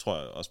 så det tror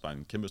jeg også bare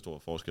en kæmpe stor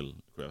forskel,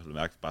 kunne jeg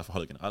mærke, bare for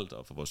holdet generelt,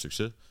 og for vores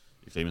succes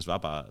i Flames var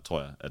bare,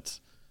 tror jeg,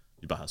 at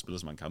vi bare havde spillet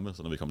så mange kampe,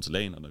 så når vi kom til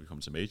LAN, og når vi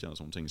kom til Major og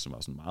sådan ting, som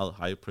var sådan meget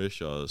high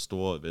pressure og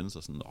store events,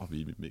 og sådan,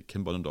 vi er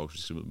kæmpe underdogs, vi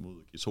skal mod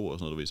G2 og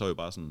sådan noget, så er vi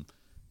bare sådan,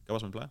 gør bare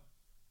som vi plejer.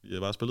 Vi har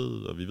bare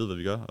spillet, og vi ved, hvad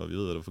vi gør, og vi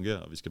ved, hvad der fungerer,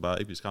 og vi skal bare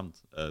ikke blive skræmt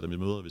af dem, vi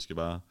møder. Vi skal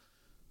bare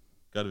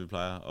gøre det, vi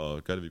plejer,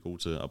 og gøre det, vi er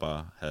gode til, og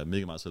bare have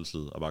mega meget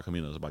selvtillid, og bare komme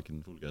ind og så bare give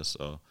den fuld gas,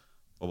 og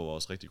hvor var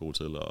også rigtig gode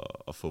til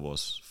at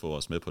få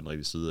os med på den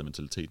rigtige side af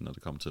mentaliteten, når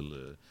det kom til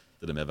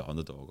det der med at være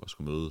underdog, og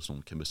skulle møde sådan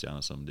nogle kæmpe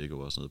stjerner, som Lego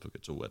og sådan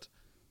noget på G2, at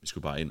vi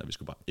skulle bare ind, og vi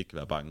skulle bare ikke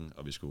være bange,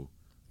 og vi skulle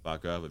bare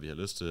gøre, hvad vi har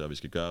lyst til, og vi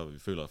skal gøre, hvad vi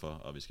føler for,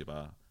 og vi skal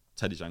bare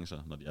tage de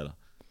chancer, når de er der.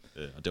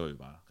 Og det var vi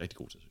bare rigtig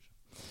gode til, synes jeg.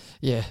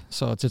 Ja,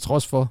 så til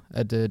trods for,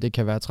 at det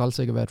kan være træls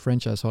ikke at være et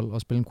franchise-hold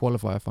og spille en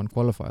qualifier for en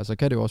qualifier, så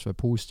kan det jo også være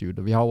positivt.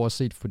 Og vi har jo også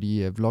set for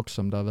de vlogs,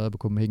 som der har været på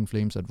Copenhagen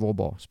Flames, at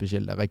Vorborg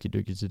specielt er rigtig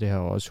dygtig til det her,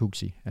 og også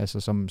Huxi, altså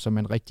som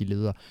en rigtig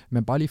leder.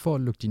 Men bare lige for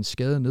at lukke din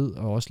skade ned,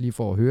 og også lige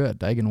for at høre,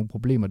 at der ikke er nogen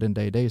problemer den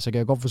dag i dag, så kan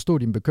jeg godt forstå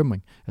din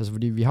bekymring. Altså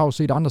fordi vi har jo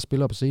set andre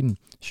spillere på scenen.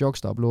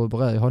 Shox, der er blevet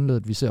opereret i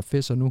håndledet. Vi ser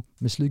Fesser nu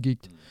med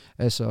slidgigt.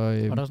 Altså, var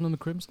der også noget med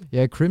Crims?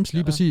 Ja, Crims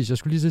lige præcis. Jeg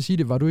skulle lige så sige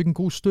det. Var du ikke en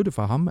god støtte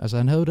for ham? Altså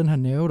han havde jo den her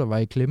nerve, der var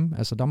i klemme.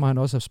 Altså der må han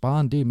også have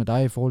sparet en del med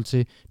dig i forhold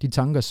til de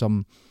tanker,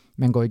 som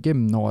man går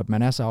igennem, når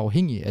man er så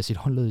afhængig af sit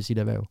håndled i sit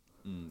erhverv.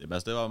 Jamen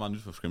altså det var meget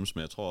nyt for Crims,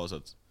 men jeg tror også,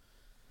 at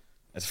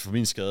altså for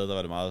min skade, der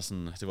var det meget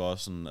sådan, det var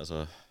også sådan,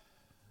 altså,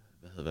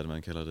 hvad det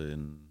man kalder det,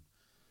 en,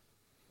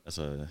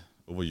 altså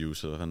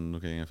overuse, eller hvad nu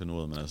kan jeg ikke finde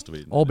ud af, men altså du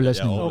ved.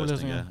 Overbelastning. Ja,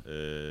 overbelastning, ja.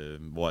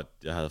 Hvor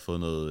jeg havde fået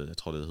noget, jeg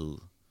tror det hed,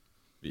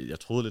 jeg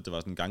troede lidt, det var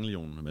sådan en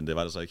ganglion, men det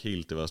var det så ikke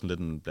helt. Det var sådan lidt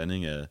en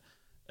blanding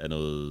af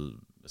noget,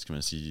 hvad skal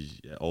man sige,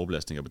 ja,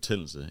 overbelastning og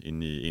betændelse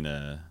inde i en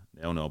af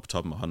nerverne oppe på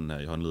toppen af hånden her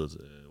i håndledet,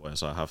 hvor jeg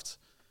så har haft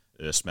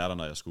smerter,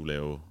 når jeg skulle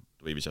lave,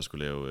 du ved, hvis jeg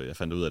skulle lave, jeg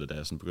fandt ud af det, da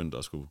jeg sådan begyndte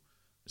at skulle,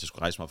 hvis jeg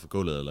skulle rejse mig op for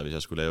gulvet, eller hvis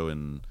jeg skulle lave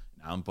en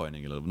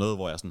armbøjning, eller noget,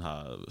 hvor jeg sådan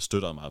har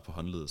støttet meget på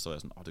håndledet, så var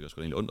jeg sådan, det gør sgu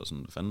da egentlig ondt, og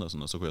sådan, fanden, og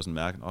sådan, og så kunne jeg sådan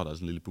mærke, der er sådan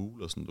en lille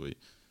bule, og sådan, du ved,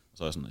 og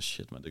så er jeg sådan,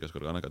 shit, man, det gør sgu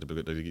da godt nok,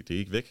 og det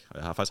gik væk, og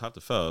jeg har faktisk haft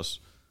det før også,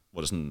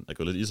 hvor det sådan er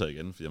gået lidt i sig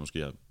igen, fordi jeg måske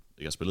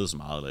ikke har spillet så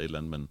meget eller et eller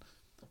andet, men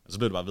så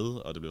blev det bare ved,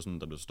 og det blev sådan,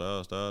 der blev større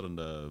og større, den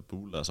der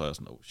bule, og så er jeg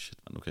sådan, shit,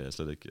 man, nu kan jeg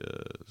slet ikke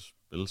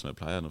spille, som jeg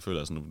plejer, nu føler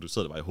jeg sådan, nu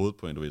sidder det bare i hovedet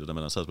på en, du ved, det der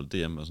man har sad og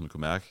spillet DM, og sådan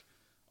kunne mærke,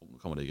 nu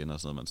kommer det igen, og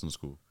sådan noget, man sådan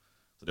skulle.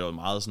 Så det var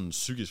meget sådan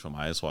psykisk for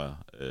mig, tror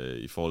jeg,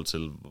 i forhold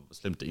til, hvor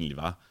slemt det egentlig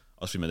var,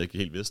 også fordi man ikke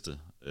helt vidste,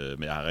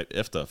 men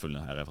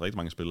efterfølgende har jeg rigtig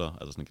mange spillere,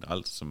 altså sådan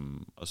generelt,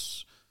 som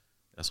også,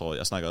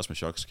 jeg snakker også med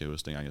Shox, kan jeg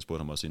huske, dengang jeg spurgte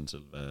ham også ind til,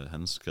 hvad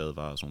hans skade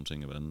var, og sådan nogle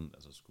ting, og hvordan,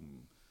 altså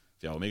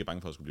for jeg var mega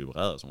bange for at skulle blive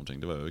opereret og sådan nogle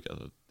ting. Det var jo ikke,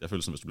 altså, jeg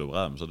følte sådan, hvis du bliver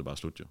opereret, så er det bare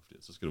slut jo.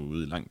 Fordi så skal du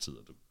ud i lang tid,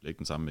 og du bliver ikke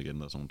den samme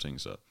igen og sådan nogle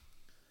ting. Så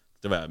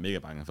det var jeg mega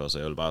bange for, så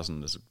jeg ville bare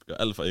sådan, altså,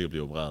 gøre alt for ikke at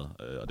blive opereret.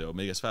 Og det var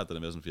mega svært det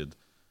der med sådan, fordi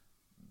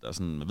der er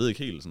sådan, man ved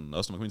ikke helt, sådan,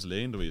 også når man kommer ind til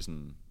lægen, du ved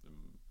sådan,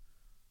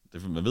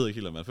 man ved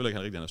ikke helt, man føler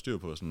ikke, han har styr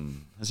på.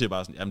 Sådan, han siger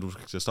bare sådan, jamen du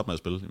skal stoppe med at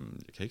spille.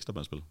 Jamen, jeg kan ikke stoppe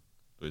med at spille.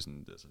 Du ved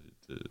sådan, altså,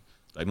 der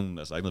er ikke nogen,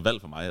 altså, der er ikke noget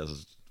valg for mig, altså,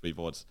 du ved,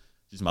 hvor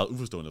de er så meget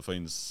uforstående for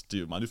ens, det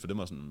er jo meget nyt for dem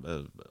at sådan,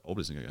 hvad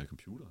overblæsning af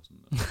computer,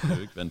 sådan, altså, jeg er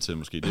jo ikke vant til,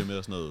 måske det er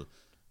mere sådan noget,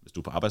 hvis du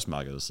er på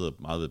arbejdsmarkedet og sidder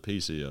meget ved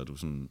PC, og du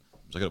sådan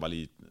så kan du bare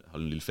lige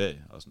holde en lille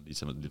ferie, og sådan lige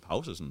tage en lille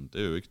pause, sådan,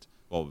 det er jo ikke,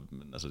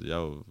 men altså,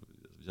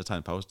 hvis jeg tager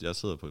en pause, jeg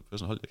sidder på et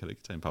professionelt hold, jeg kan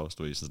ikke tage en pause,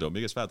 du ved, så det var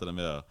mega svært det der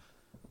med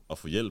at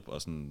få hjælp,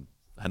 og sådan,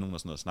 have nogen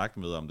at snakke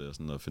med om det, og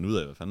sådan at finde ud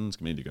af, hvad fanden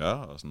skal man egentlig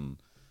gøre, og sådan,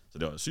 så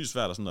det var sygt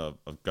svært at, sådan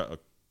at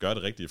gøre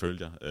det rigtige,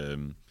 følger jeg.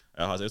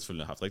 Jeg har også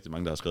efterfølgende haft rigtig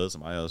mange, der har skrevet til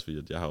mig også,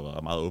 fordi jeg har jo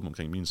været meget åben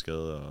omkring min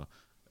skade, og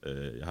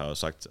jeg har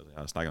også sagt, at jeg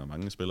har snakket med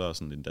mange spillere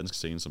sådan i den danske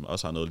scene, som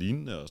også har noget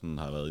lignende, og sådan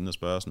har været inde og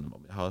spørge, sådan,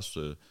 om jeg har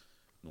også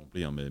nogle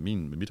problemer med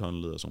mit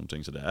håndled og sådan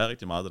ting, så det er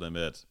rigtig meget det der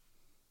med, at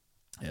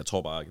jeg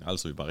tror bare generelt,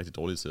 så er vi bare rigtig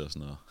dårlige til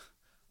sådan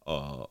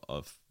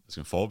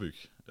at forebygge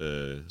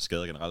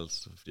skader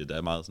generelt, fordi der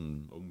er meget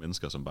sådan unge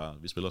mennesker, som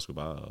bare, vi spiller sgu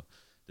bare, og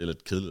det er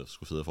lidt kedeligt at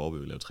skulle sidde og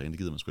forebygge og lave træning, det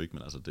gider man sgu ikke,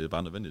 men altså, det er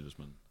bare nødvendigt, hvis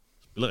man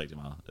spiller rigtig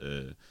meget.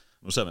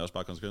 Nu ser man også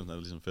bare konsekvensen af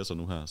det, ligesom Fesser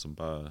nu her, som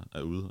bare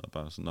er ude, og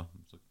bare sådan,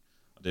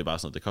 og det er bare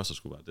sådan, det koster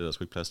sgu bare, det er der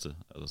sgu ikke plads til.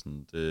 Altså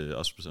sådan, det er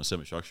også, hvis man ser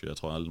med Shokshu, jeg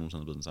tror aldrig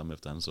nogensinde er blevet den samme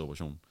efter hans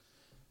operation.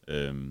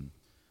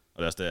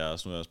 Og det er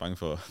også, nu er jeg også bange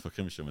for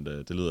Krimisjov, men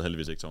det lyder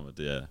heldigvis ikke som, at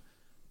det er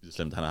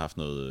slemt. Han har haft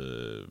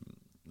noget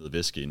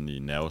væske inde i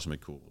en nerve, som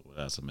ikke kunne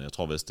operere sig, men jeg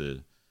tror, hvis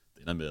det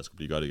ender med at skulle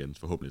blive godt igen,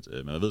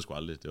 forhåbentlig. Men jeg ved sgu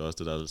aldrig, det er også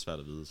det, der er lidt svært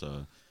at vide,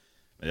 så...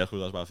 Men jeg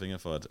krydser også bare fingre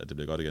for, at det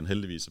bliver godt igen.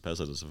 Heldigvis så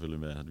passer det selvfølgelig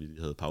med, at vi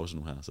havde pause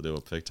nu her, så det var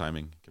perfekt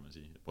timing, kan man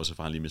sige. Bortset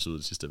fra, han lige missede ud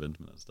det sidste event,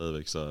 men altså,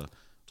 stadigvæk så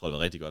tror jeg, det var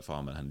rigtig godt for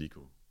ham, at han lige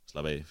kunne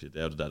slappe af. For det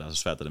er jo det der er så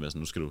svært, det der med, sådan,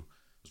 nu skal du,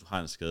 hvis du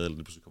har en skade, eller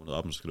pludselig kommer noget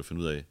op, så skal du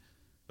finde ud af,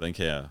 hvordan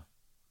kan jeg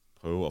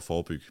prøve at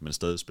forebygge, men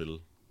stadig spille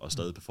og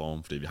stadig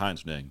performe, fordi vi har en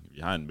turnering, vi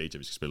har en major,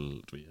 vi skal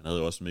spille. Han havde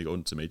jo også mega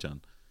ondt til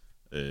majoren,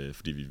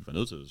 fordi vi var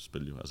nødt til at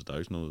spille jo. Altså der er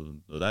jo ikke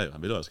noget der jo.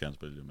 Han ville også gerne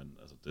spille jo, men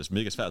altså, det er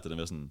mega svært det der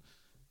med sådan,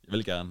 jeg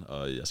vil gerne,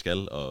 og jeg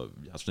skal, og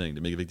vi har turneringen,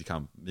 det er mega vigtig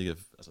kamp,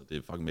 altså det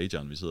er fucking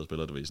majoren, vi sidder og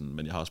spiller, du ved, sådan,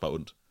 men jeg har også bare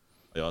ondt,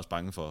 og jeg er også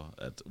bange for,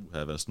 at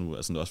nu,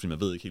 altså også fordi man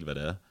ved ikke helt, hvad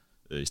det er,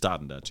 i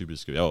starten der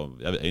typisk, jeg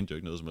anede jo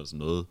ikke noget som helst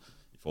noget,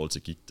 i forhold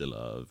til gigt,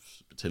 eller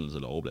betændelse,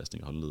 eller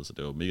overbelastning af håndledet, så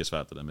det var mega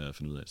svært det der med at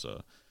finde ud af,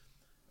 så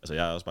altså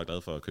jeg er også bare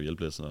glad for at kunne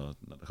hjælpe lidt, når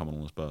der kommer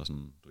nogen og spørger,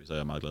 sådan, du ved, så er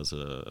jeg meget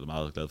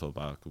glad for at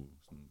bare kunne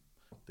sådan,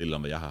 dele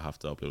om, hvad jeg har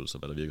haft af oplevelser,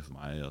 hvad der virker for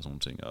mig, og sådan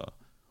ting, og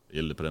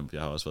hjælpe på dem, for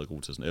jeg har også været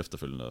god til sådan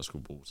efterfølgende at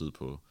skulle bruge tid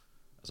på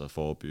altså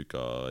forebygge,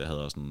 og jeg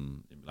havde også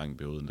en lang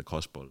periode en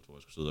crossbold, hvor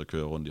jeg skulle sidde og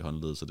køre rundt i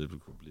håndledet, så det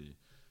kunne blive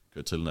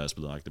kørt til, når jeg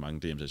spillede rigtig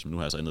mange DM's, men nu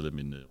har jeg så ændret lidt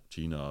mine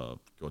rutiner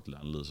og gjort lidt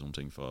anderledes sådan nogle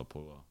ting for at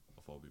prøve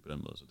at forebygge på den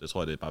måde, så det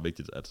tror jeg, det er bare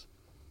vigtigt, at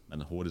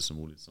man er hurtigt som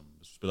muligt, som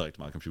hvis du spiller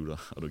rigtig meget computer,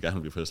 og du gerne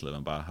vil blive professionel, at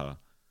man bare har en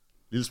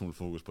lille smule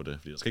fokus på det,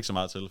 fordi der skal ikke så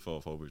meget til for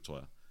at forebygge, tror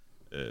jeg.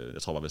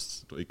 Jeg tror bare,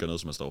 hvis du ikke gør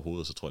noget, som man står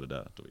overhovedet, så tror jeg, det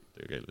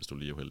er galt, hvis du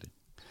lige er uheldig.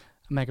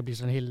 Man kan blive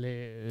sådan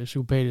helt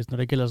psykopatisk, når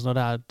det gælder sådan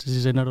noget der, til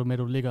sidst ender du med, at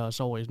du ligger og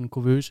sover i sådan en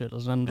kuvøse eller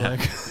sådan,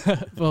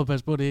 for at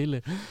passe på det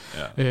hele.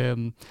 Ja.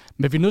 Men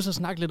vi er nødt til at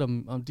snakke lidt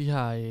om de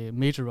her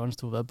major runs,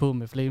 du har været på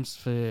med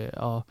Flames,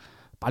 og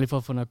bare lige for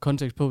at få noget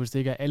kontekst på, hvis det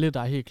ikke er alle, der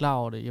er helt klar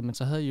over det, jamen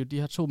så havde I jo de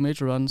her 2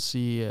 major runs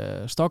i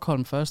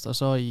Stockholm først, og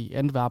så i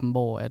Antwerpen,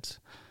 hvor at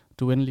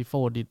du endelig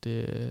får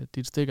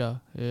dit stikker,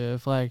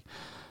 Frederik.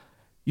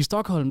 I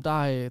Stockholm,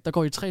 der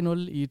går I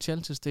 3-0 i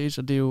Challenge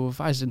Stage, og det er jo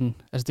faktisk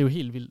det er jo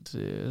helt vildt.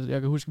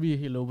 Jeg kan huske, vi er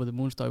helt over the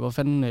moon, hvor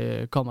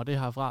fanden kommer det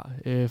herfra?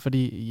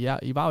 Fordi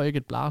I var jo ikke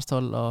et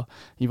blasthold, og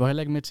I var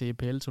heller ikke med til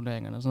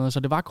EPL-turneringerne og sådan noget, så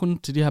det var kun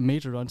til de her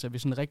major runs, at vi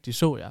sådan rigtig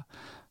så jer.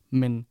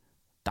 Men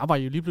der var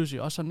I jo lige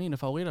pludselig også sådan en af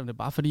favoritterne,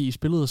 bare fordi I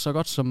spillede så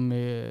godt,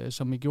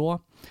 som I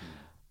gjorde.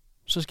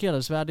 Så sker der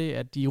desværre det,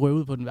 at de rører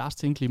ud på den værst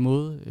tænkelige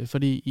måde,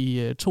 fordi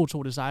I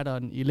 2-2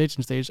 decideren i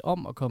Legend Stage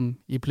om at komme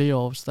i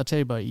playoffs, der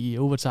taber I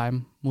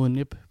overtime mod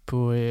NIP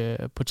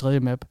på tredje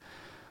map.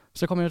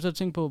 Så kommer jeg til at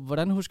tænke på,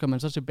 hvordan husker man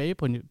så tilbage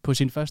på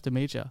sin første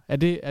major?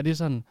 Er det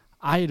sådan,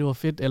 det var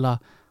fedt, eller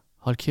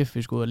hold kæft,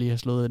 vi skulle lige have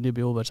slået NIP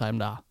i overtime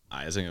der? Nej,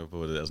 jeg tænker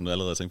på det. Altså, nu har jeg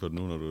allerede tænkt på det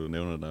nu, når du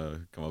nævner det, når jeg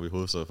kommer op i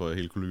hovedet, så får jeg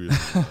helt kulyet.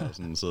 Og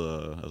sådan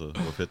sidder, altså,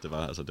 hvor fedt det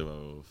var. Altså, det var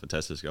jo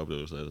fantastisk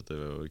oplevelse. Altså, det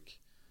var jo ikke...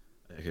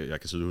 Jeg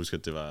kan tydeligt huske,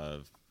 at det var...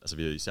 Altså,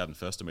 vi især den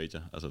første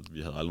major. Altså,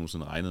 vi havde aldrig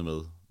nogensinde regnet med...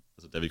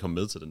 Altså, da vi kom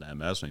med til den der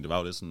mærkning, det var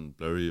jo lidt sådan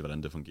blurry,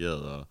 hvordan det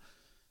fungerede, og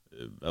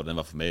hvordan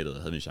var formatet,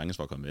 og havde vi en chance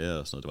for at komme med,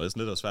 og sådan noget. Det var lidt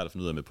sådan svært at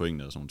finde ud af med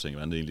pointene og sådan ting,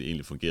 hvordan det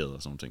egentlig fungerede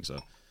og sådan ting, så...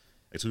 Jeg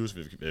kan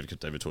tydeligt huske,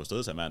 da vi tog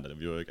afsted til mandag,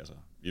 vi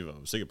var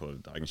jo sikre på, at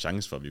der var ikke en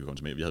chance for, at vi kunne komme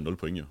til med. Vi havde 0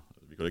 point jo.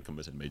 Vi kunne ikke komme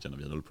med til en major, når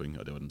vi havde 0 point,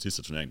 og det var den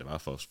sidste turnering, der var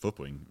for at få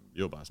point.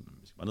 Vi var bare sådan,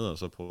 vi skal bare ned og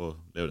så prøve at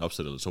lave et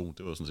opsæt eller 2.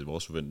 Det var sådan set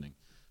vores forventning.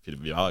 Fordi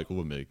vi var i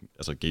gruppe med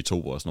altså G2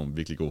 og sådan nogle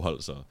virkelig gode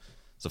hold,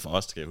 så for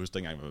os, kan jeg huske,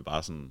 dengang var vi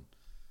bare sådan,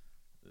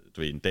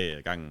 du ved, en dag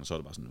ad gangen, så var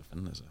det bare sådan, hvad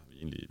fanden, altså,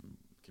 kan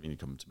vi egentlig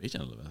komme til major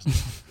eller hvad?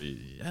 Sådan,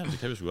 ja, det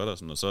kan vi sgu godt, og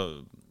sådan, og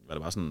så var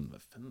det bare sådan, hvad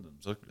fanden,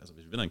 så, altså,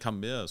 hvis vi vinder en kamp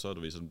mere, så,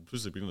 du ved, så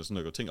pludselig begynder sådan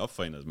at gå ting op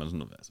for en, altså, man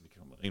sådan, altså, vi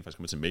kan rent faktisk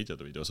komme til major,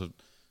 du ved, det var så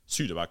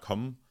sygt at bare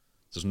komme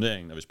til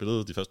turneringen, når vi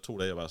spillede de første 2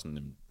 dage, var sådan,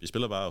 jamen, vi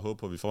spiller bare og håber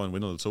på, at vi får en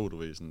win eller 2, du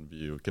ved, sådan,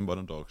 vi er jo kæmpe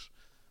underdogs,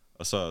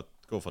 og så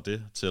gå fra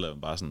det til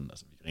at bare sådan,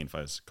 altså, vi kan rent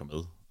faktisk komme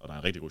med, og der er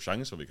en rigtig god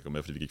chance, hvor vi kan komme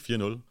med, fordi vi gik 4-0,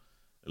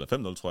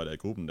 eller 5-0, tror jeg, der i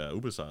gruppen, der er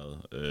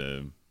ubesejret.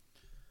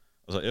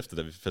 Og så efter,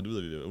 da vi fandt ud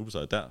af, at vi var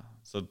ubesejret der,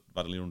 så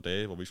var der lige nogle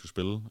dage, hvor vi skulle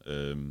spille,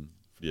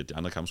 fordi at de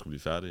andre kampe skulle blive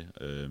færdige.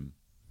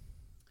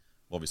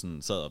 hvor vi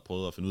sådan sad og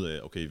prøvede at finde ud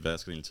af, okay, hvad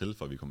skal det egentlig til,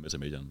 for at vi kommer med til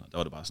major'en? Og der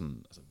var det bare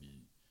sådan, altså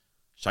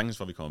chancen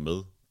for, at vi kommer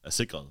med, er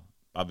sikret,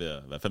 bare ved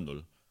at være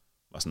 5-0,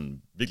 var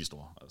sådan virkelig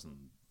stor. Altså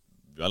sådan,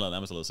 vi var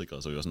allerede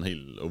sikret, så vi var sådan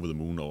helt over the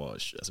moon over,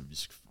 altså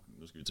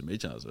nu skal vi til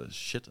major, altså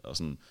shit, og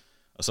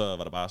så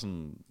var der bare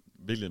sådan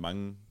virkelig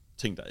mange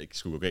ting, der ikke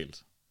skulle gå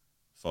galt,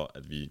 for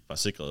at vi var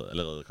sikret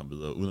allerede at komme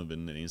videre, uden at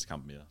vinde en eneste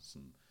kamp mere.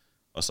 Sådan.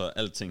 Og så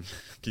alting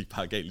gik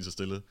bare galt lige så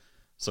stille,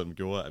 så den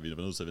gjorde, at vi var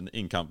nødt til at vinde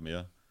en kamp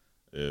mere,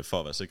 for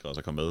at være sikre og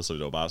så komme med. Så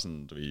det var bare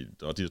sådan,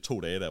 der var de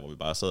 2 dage der, hvor vi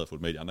bare sad og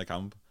fulgte med i de andre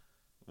kampe,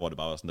 hvor det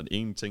bare var sådan, den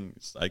ene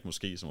ting, der ikke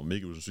måske, som var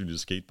mega usandsynligt,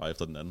 skete bare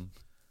efter den anden.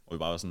 Og vi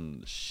bare var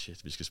sådan,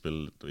 shit, vi skal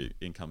spille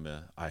en kamp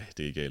mere. Ej,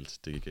 det er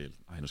galt.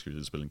 Ej, nu skal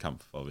vi spille en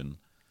kamp for at vinde.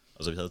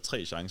 Og så vi havde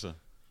 3 chancer.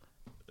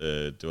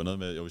 Det var noget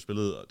med, jo,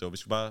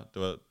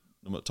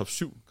 det var top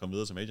 7 kom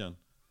videre til majoren,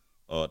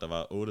 og der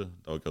var 8,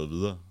 der var gået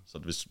videre.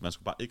 Så man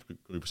skulle bare ikke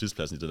gå på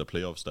sidstepladsen i det der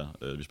playoffs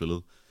der, vi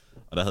spillede.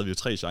 Og der havde vi jo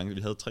 3 chancer.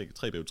 Vi havde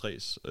 3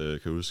 BO3's, kan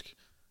jeg huske.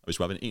 Og vi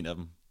skulle bare vinde en af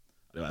dem.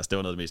 Det var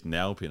noget af det mest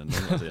nervepirrende.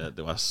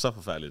 Det var så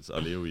forfærdeligt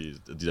at leve i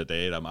de der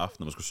dage der om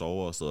aftenen, når man skulle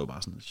sove, og stod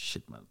bare sådan,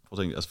 shit mand. Prøv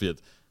at tænke, altså fordi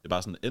det er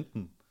bare sådan,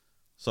 enten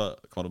så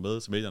kommer du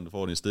med til majoren, du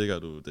får dine stikker,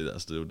 det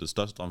er jo det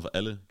største drøm for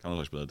alle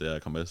Counter-Strike-spillere, det er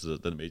at komme med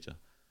til den major.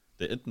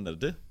 Det er enten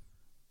det,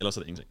 eller så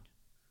er det ingenting.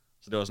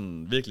 Så det var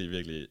sådan virkelig,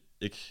 virkelig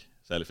ikke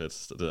særlig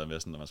fedt, det der med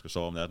sådan, når man skulle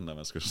sove om natten, når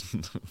man skulle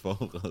sådan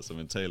forberede sig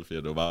mentalt, fordi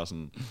det var bare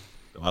sådan,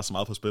 der var så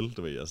meget på spil,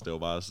 du ved, altså det var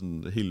bare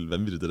sådan helt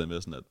vanvittigt det der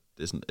med sådan, at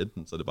det er sådan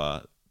enten, så er det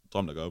bare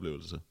drøm, der gør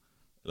oplevelse,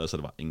 eller så er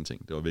det bare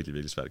ingenting. Det var virkelig,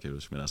 virkelig svært, kan jeg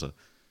huske, men altså,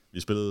 vi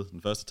spillede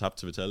den første tab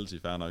til Vitality,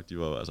 fair nok,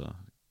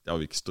 der var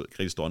vi ikke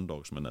rigtig store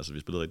underdogs, men altså, vi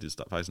spillede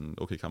faktisk en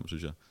okay kamp,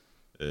 synes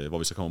jeg, hvor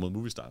vi så kommer mod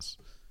Movie-Stars,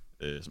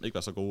 som ikke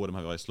var så gode, og dem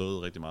har vi faktisk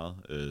slået rigtig meget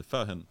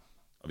førhen,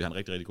 og vi har en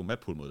rigtig, rigtig god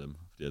map-pool mod dem,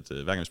 fordi at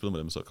hver gang vi spillede med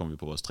dem, så kom vi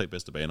på vores 3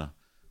 bedste baner,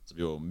 så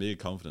vi var mega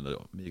confident, og det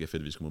var mega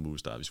fedt, at vi skulle mod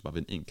Movie-Stars, vi skulle bare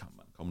vinde en kamp,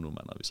 man. Kom nu,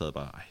 mand, og vi sad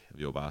bare,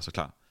 vi var bare så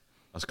klar,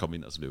 og så kom vi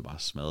ind, og så blev vi bare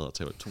smadret og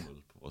tabte 2-0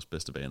 på vores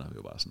bedste baner, vi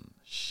var bare sådan,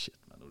 shit,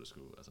 man,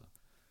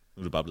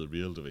 nu er det bare blevet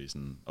real, du ved,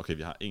 sådan, okay,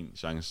 vi har 1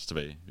 chance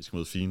tilbage, vi skal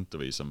møde Fiend, du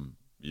ved, som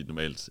vi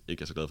normalt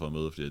ikke er så glade for at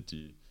møde, fordi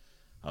de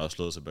har også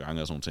slået sig på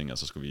gange og sådan nogle ting, og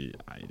så skulle vi,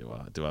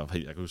 det var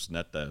helt, jeg kan huske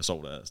nat, da jeg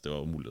sov der, altså, det var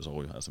umuligt at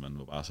sove, altså man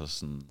var bare så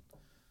sådan,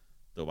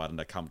 det var bare den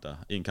der kamp der,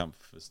 en kamp,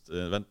 hvis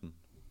vandt den,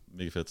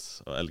 mega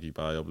fedt, og alt gik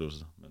bare i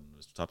oplevelse, men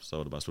hvis du tabte, så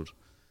var det bare slut.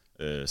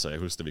 Så jeg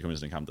husker, da vi kom ind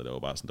til den kamp, der det var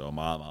bare sådan, det var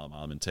meget, meget,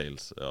 meget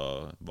mentalt,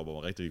 og hvor vi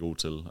var rigtig god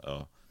til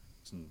at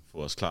sådan få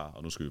os klar,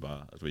 og nu skal vi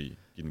bare, altså vi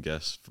give den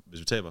gas. Hvis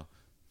vi taber,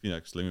 fint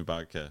nok, så længe vi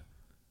bare kan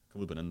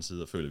komme ud på den anden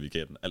side og føle, at vi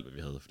gav den alt, hvad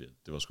vi havde, fordi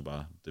det var sgu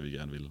bare det, vi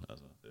gerne ville.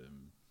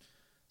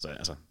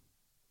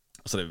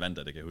 Så det vandt,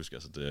 det kan jeg huske.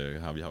 Altså,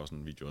 vi har jo sådan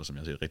en video, som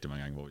jeg har set rigtig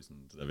mange gange, hvor vi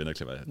sådan, det der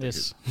vinderklipper,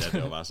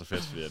 det var bare så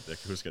fedt, fordi jeg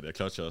kan huske, at jeg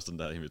clutchede også den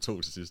der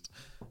MV2 til sidst,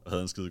 og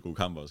havde en skide god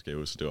kamp også, kan jeg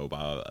huske. Det var jo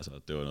bare, altså,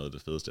 det var noget af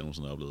det fedeste, jeg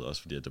nogensinde oplevede,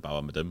 også fordi at det bare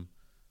var med dem,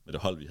 med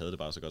det hold, vi havde det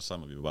bare så godt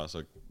sammen, og vi var bare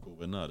så gode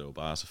venner, og det var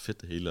bare så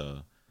fedt det hele,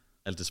 og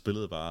alt det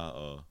spillede bare,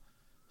 og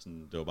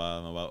sådan, det var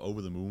bare, man var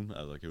over the moon,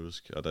 altså, kan jeg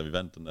huske. Og da vi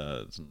vandt den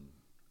der, sådan,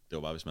 det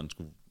var bare, hvis man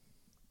skulle,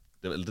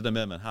 det der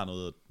med, at man har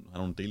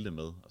nogen at dele det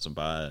med, og som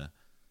bare er,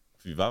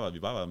 vi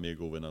var mega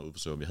gode venner ude på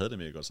serveren. Vi havde det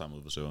mega godt sammen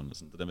ude på serveren.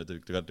 Sådan, det der med,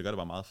 det gør det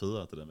bare meget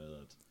federe, det der med,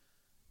 at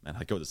man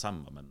har gjort det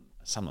sammen, og man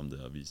er sammen om det,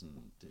 og vi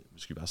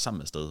skal bare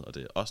sammen afsted, og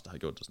det er os, der har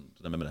gjort det. Sådan,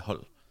 det der med det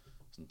hold,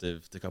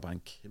 sådan, det gør bare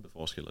en kæmpe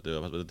forskel, og det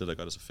er det, der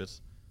gør det så fedt.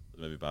 Det der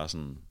med, at vi bare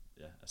sådan,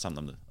 er sammen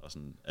om det, og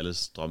sådan,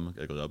 alles drømme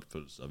er gået op i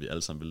følelse, og vi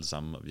alle sammen vil det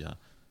samme, og vi har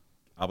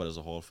arbejdet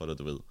så hårdt for det,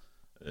 du ved.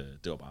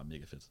 Det var bare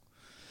mega fedt.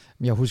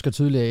 Jeg husker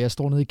tydeligt, at jeg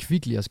står nede i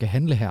Kvickly og skal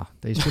handle her,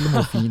 da I spiller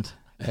mod fint.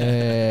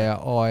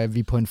 Og vi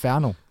er på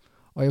Inferno.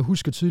 Og jeg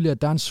husker tydeligt,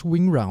 at der er en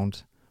swing round,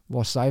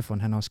 hvor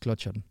Cyphon, han også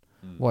clutcher den.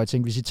 Hvor jeg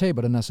tænkte, hvis I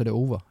taber den her, så er det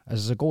over.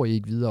 Altså, så går I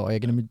ikke videre. Og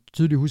jeg kan nemlig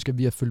tydeligt huske, at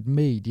vi har fulgt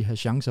med i de her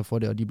chancer for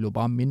det, og de blev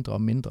bare mindre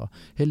og mindre.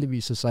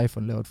 Heldigvis så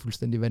Cyphon laver et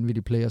fuldstændig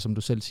vanvittigt player, som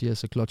du selv siger,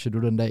 så clutcher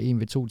du den der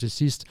 1v2 til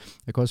sidst.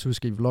 Jeg kan også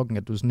huske i vloggen,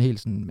 at du sådan helt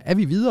sådan, er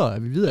vi videre?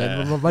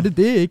 Ja. Var det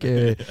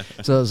ikke?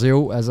 Så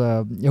jo,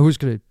 altså, jeg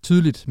husker det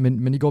tydeligt,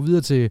 men I går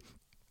videre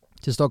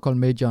til Stockholm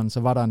Majoren, så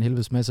var der en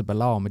helvedes masse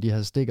ballaver med de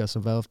her stikker, så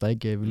Valve der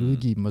ikke ville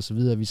udgive dem og så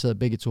videre. Vi sad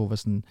begge to og var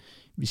sådan,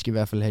 vi skal i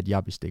hvert fald have et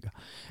Jabbi-stikker.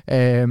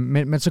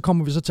 Men så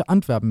kommer vi så til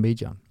Antwerpen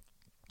Majoren.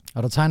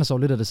 Og der tegner sig jo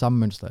lidt af det samme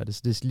mønster.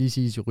 Det lige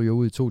siges, at ryger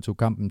ud i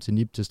 2-2-kampen til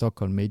NIP til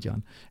Stockholm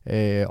Majoren.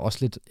 Også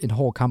lidt en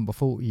hård kamp at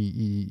få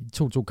i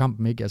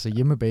 2-2-kampen, ikke? Altså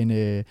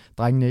hjemmebane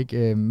drengene,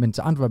 ikke? Men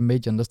til Antwerpen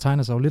Majoren, der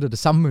tegner sig jo lidt af det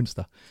samme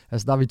mønster.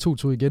 Altså der er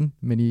vi 2-2 igen,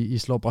 men I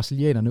slår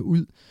brasilianerne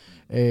ud.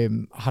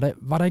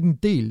 Var der ikke en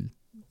del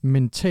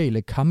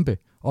mentale kampe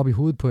op i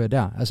hovedet på jer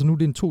der? Altså nu er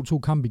det en 2-2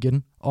 kamp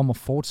igen om at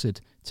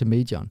fortsætte til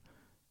majoren.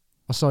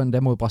 Og så endda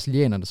mod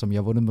brasilianerne, som jeg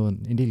har vundet med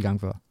en del gange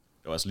før.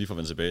 Det var altså lige for at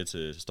vende tilbage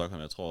til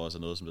Stockholm. Jeg tror også,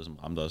 at noget som det, som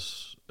ramte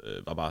os,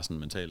 var bare sådan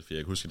mentalt. For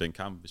jeg kan huske, den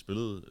kamp, vi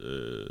spillede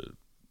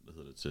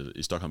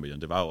i Stockholm,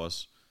 det var jo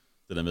også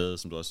det der med,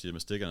 som du også siger,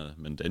 med stikkerne.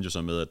 Men det endte jo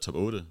så med, at top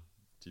 8,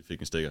 de fik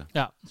en stikker.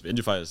 Ja. Så vi endte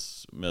jo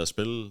faktisk med at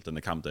spille den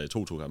her kamp, der i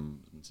 2-2-kampen,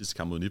 den sidste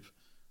kamp mod NIP,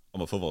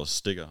 om at få vores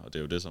stikker. Og det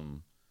er jo det,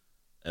 som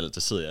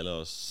det sidder i alle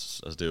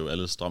også, altså det er jo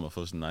alle strømmer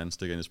for sin egen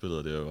stikker ind i spillet,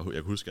 og det er jo, jeg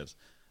kan huske,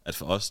 at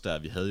for os der,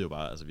 vi havde jo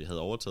bare, altså vi havde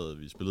overtaget,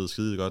 vi spillede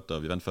skide godt,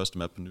 og vi vandt første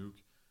map på Nuke,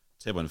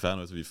 taber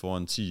Inferno, efter vi får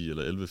en 10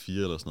 eller 11-4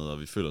 eller sådan noget, og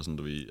vi føler sådan,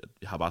 at vi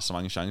har bare så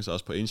mange chancer,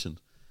 også på Ancient,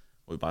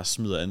 hvor vi bare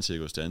smider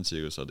antirkus til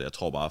antirkus, og det, jeg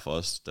tror bare for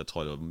os, der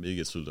tror jeg, det var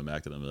mega tydeligt at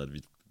mærke det der med, at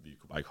vi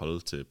kunne bare ikke holde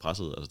til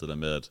presset, altså det der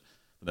med, at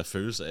den der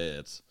følelse af,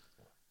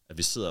 at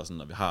vi sidder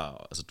sådan, og vi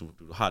har, altså du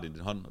har det i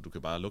din hånd, og du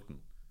kan bare lukke den,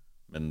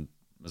 men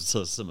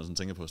så sidder man sådan og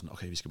tænker på sådan,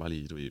 okay, vi skal bare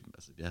lige,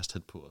 altså vi er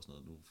tæt på og sådan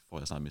noget, nu får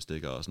jeg snart mine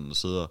stikker, og sådan, og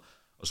sidder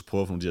og så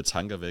prøve at få nogle af de her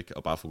tanker væk,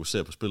 og bare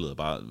fokusere på spillet, og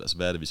bare, altså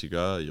hvad er det, vi skal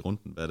gøre i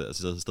runden, hvad er det,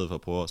 altså i stedet for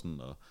at prøve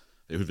sådan, og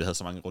jeg husker, vi havde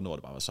så mange runder,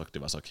 hvor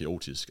det var så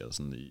kaotisk, altså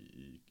sådan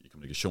i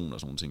kommunikation og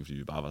sådan nogle ting, fordi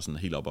vi bare var sådan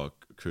helt op og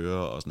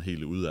køre, og sådan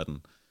helt ude af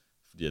den,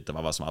 fordi at der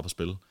var bare så meget på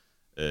spil.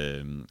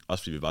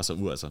 Også fordi vi var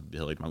så altså vi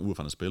havde rigtig mange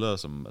uerfarne spillere,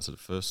 som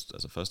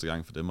første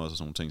gang for dem og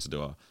sådan nogle ting, så det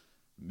var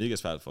mega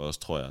svært for os,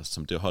 tror jeg,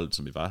 som det hold,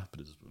 som vi var på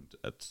det tidspunkt,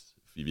 at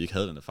fordi vi ikke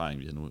havde den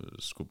erfaring,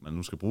 man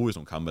nu skal bruge i sådan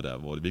nogle kampe der,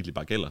 hvor det virkelig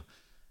bare gælder,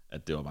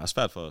 at det var bare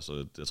svært for os,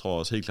 og jeg tror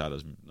også helt klart,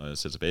 at når jeg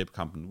ser tilbage på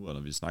kampen nu, og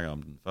når vi snakker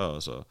om den før,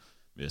 så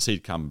vi har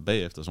set kampen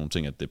bagefter, sådan nogle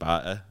ting, at det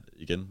bare er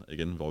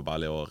igen, hvor vi bare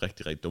laver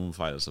rigtig, rigtig dumme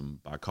fejl, som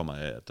bare kommer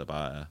af, at der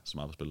bare er så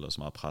meget på spil, og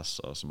så meget pres,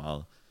 og så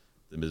meget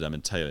det med det der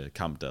mentale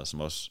kamp der,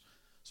 som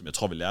jeg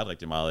tror, vi lærte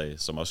rigtig meget af,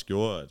 som også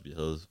gjorde, at vi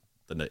havde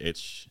den der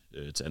edge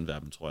til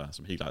Antwerpen, tror jeg,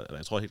 som helt klart,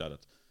 jeg tror helt klart, at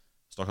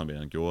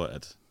Stockholm gjorde,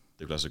 at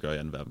det kunne lade sig gøre i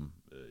Antwerpen,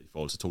 i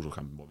forhold til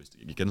Toto-kampen, hvor vi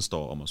igen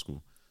står om at skulle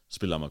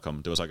spille om at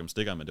komme. Det var så ikke om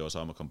stikker, men det var så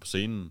om at komme på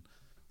scenen,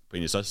 på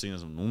en af de største scener,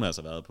 som nogen af os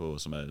har været på,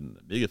 som er en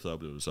mega fed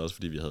oplevelse, også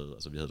fordi vi havde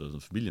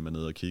noget familie med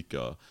nede og kigge,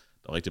 og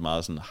der var rigtig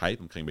meget sådan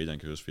hype omkring medierne,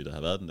 kan jeg huske, fordi der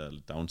havde været den der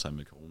downtime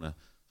med corona.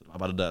 Så det var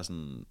bare det der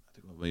sådan,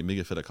 det var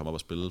mega fedt at komme op og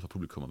spille for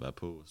publikum og være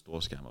på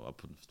store skærme og være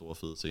på den store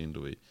fede scene,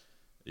 du ved.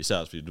 Især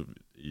også fordi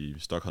i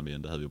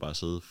Stockholm, der havde vi jo bare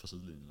siddet fra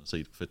sidelinjen og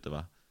set, hvor fedt det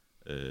var.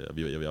 Og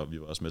vi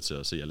var også med til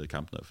at se alle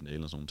kampene og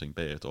finalen og sådan nogle ting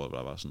bagefter, hvor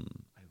det var sådan,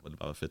 hvor det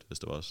bare var fedt, hvis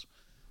det var os.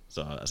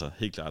 Så altså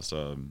helt klart,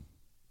 så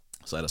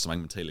er der så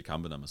mange mentale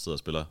kampe, når man sidder og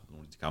spiller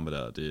nogle af de kampe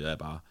der, det er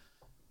bare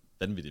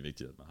vanvittigt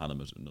vigtigt, at man har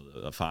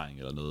noget erfaring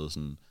eller noget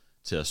sådan,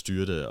 til at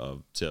styre det,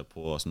 og til at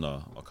prøve sådan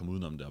at komme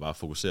udenom det, og bare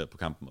fokusere på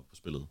kampen og på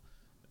spillet.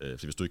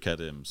 Fordi hvis du ikke kan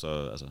det,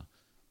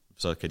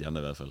 så kan de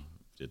andre i hvert fald.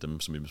 Fordi dem,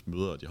 som vi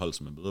møder, og de hold,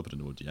 som man møder på det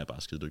nu, de er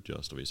bare skide dygtige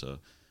også, du ved. Så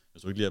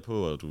hvis du ikke lige er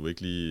på, og du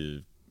ikke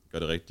lige gør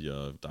det rigtigt,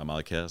 og der er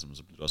meget kaos,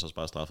 så bliver du også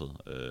bare straffet.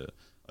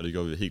 Og det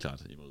gjorde vi helt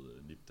klart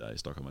imod NIP der i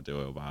Stockholm, og det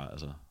var jo bare,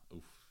 altså,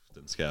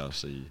 den skærer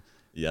os i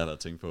hjertet at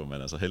tænke på,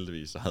 men altså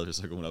heldigvis, så havde vi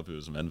så god en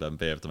oplevelse som Antwerpen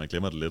bagefter, man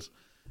glemmer det lidt.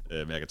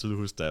 Men jeg kan tydeligt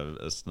huske,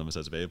 når man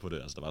ser tilbage på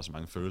det, altså der var så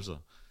mange følelser.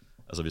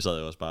 Altså vi sad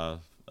jo også bare,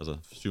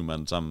 7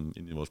 mand sammen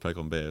inde i vores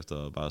packroom bagefter,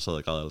 og bare sad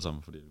og græd alle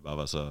sammen, fordi vi bare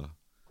var så,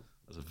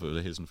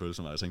 helt sådan følelse,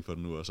 som jeg tænkte på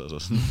det nu også,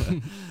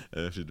 sådan,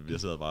 fordi vi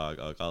sad bare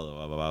og græd,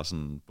 og var bare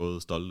sådan,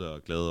 både stolte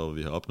og glade over,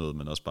 hvad vi har opnået,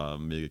 men også bare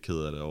mega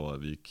ked af det over,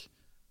 at vi ikke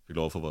fik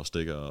lov at få vores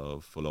stikker,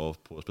 og få lov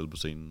at spille på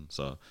scenen,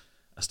 så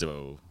altså det var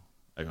jo,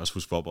 jeg kan også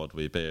huske Forboard,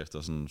 hvor I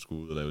bagefter sådan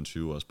skulle ud og lave en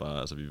 20 også bare,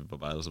 altså vi var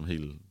bare alle sammen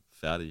helt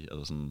færdige,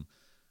 altså sådan,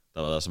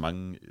 der var så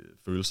mange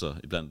følelser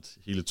iblandt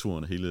hele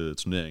turen, hele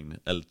turneringen,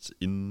 alt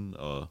inden,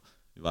 og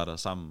vi var der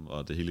sammen,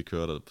 og det hele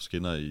kørte på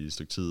skinner i et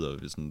stykke tid,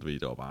 og vi sådan, du ved,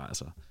 det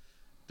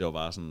var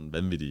bare sådan en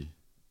vanvittig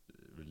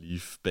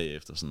relief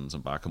bagefter, sådan,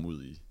 som bare kom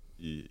ud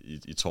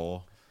i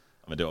tårer.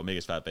 Men det var mega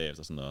svært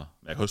bagefter, sådan, og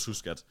jeg kan også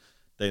huske, at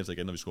dagen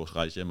igen, når vi skulle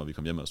rejse hjem, og vi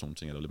kom hjem og sådan nogle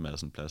ting, og der var lidt mere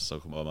sådan plads, så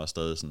man var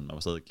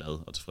stadig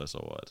glad og tilfreds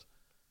over, at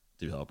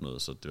det vi havde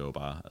opnået, så det var jo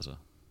bare, altså,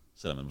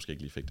 selvom man måske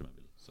ikke lige fik det, man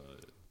ville,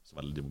 så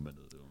var det lidt det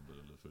momentet, det var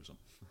lidt følsomt.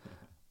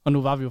 Og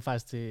nu var vi jo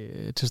faktisk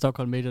til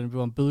Stockholm Medierne, vi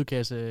var en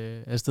bødekasse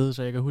afsted,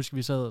 så jeg kan huske, at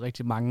vi sad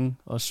rigtig mange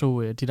og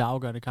så de der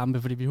afgørende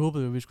kampe, fordi vi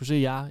håbede jo, at vi skulle se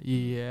jer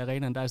i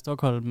arenaen der i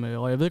Stockholm,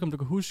 og jeg ved ikke, om du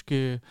kan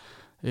huske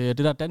det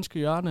der danske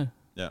hjørne,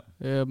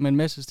 med en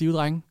masse stive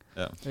drenge.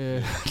 Ja,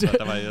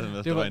 der var jeg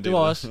med. Det var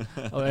også,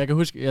 og jeg kan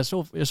huske, jeg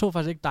så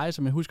faktisk ikke dig,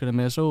 som jeg husker det,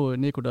 men jeg så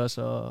Nikodas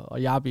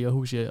og Jarbi og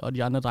Husi og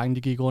de andre drenge,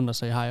 de gik rundt og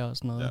sagde hej og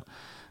sådan noget. Ja.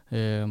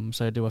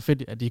 Så det var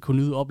fedt, at de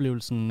kunne nyde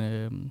oplevelsen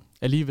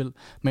alligevel.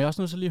 Men jeg er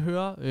også nødt til lige at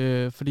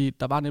høre, fordi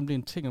der var nemlig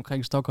en ting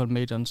omkring Stockholm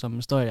Majoren,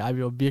 som Støj og jeg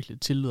vi var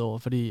virkelig tillid over,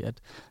 fordi at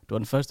det var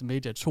den første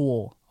major i 2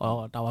 år,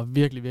 og der var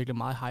virkelig, virkelig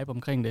meget hype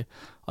omkring det.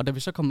 Og da vi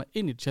så kommer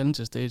ind i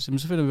Challenge Stage,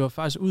 så finder vi jo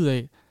faktisk ud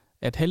af,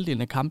 at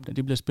halvdelen af kampene,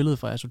 de bliver spillet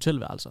fra jeres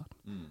hotelværelser.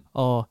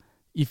 Og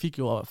I fik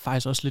jo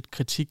faktisk også lidt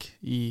kritik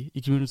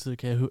i communityet,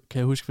 kan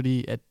jeg huske,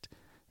 fordi at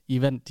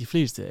I vandt de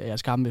fleste af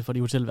jeres kampe for de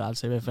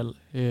hotelværelser i hvert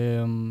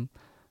fald.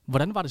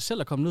 Hvordan var det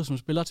selv at komme ned som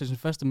spiller til sin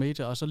første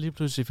major, og så lige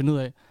pludselig finde ud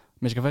af, at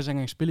man skal faktisk ikke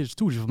engang spille i et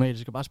studieformat, jeg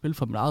skal bare spille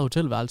for mit eget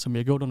hotelværelse, som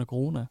jeg gjorde under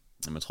corona?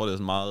 Jamen, jeg tror, det er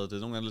sådan meget, det er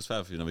nogle gange lidt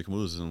svært, fordi når vi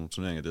kommer ud til sådan nogle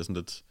turneringer, det er sådan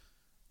lidt,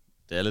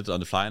 det er lidt on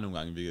the fly nogle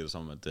gange, virker det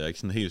som, at det er ikke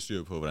sådan helt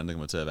styr på, hvordan det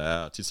kommer til at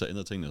være, og tit så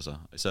ændrer tingene sig,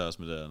 især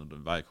også med det, når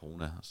det var i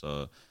corona.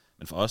 Så,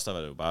 men for os, der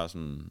var det jo bare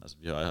sådan, altså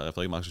vi har haft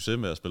rigtig meget succes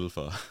med at spille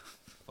fra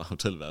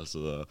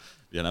hotelværelset, og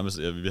vi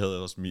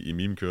havde også i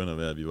meme kørende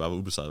med, at vi var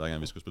ubesejret, hver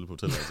gang vi skulle spille på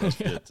hotelværelset, også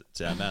fordi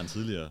til Ernæren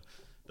tidligere,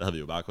 der havde vi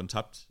jo bare kun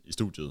tabt i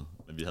studiet,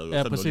 men vi havde jo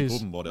 5-0 i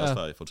gruppen, hvor det også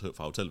var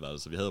fra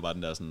hotelværelset, så vi havde jo bare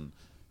den der sådan,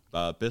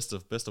 bare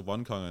best of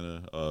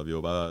one-kongerne, og vi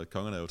var bare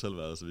kongerne af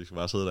hotelværelset, så vi skulle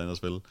bare sidde derinde og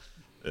spille.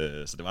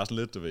 Så det var sådan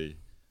lidt, du ved,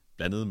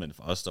 blandet, men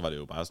for os, der var det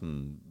jo bare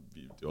sådan,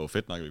 det var jo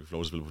fedt nok, at vi kunne få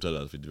lov til at spille på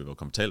hotelværelset, fordi vi var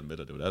komfortable med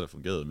det, og det var der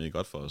fungerede mega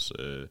godt for os.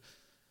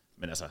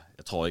 Men altså,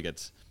 jeg tror ikke,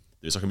 at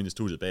det så kom ind i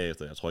studiet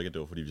bagefter, jeg tror ikke, at det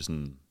var fordi vi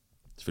sådan,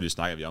 selvfølgelig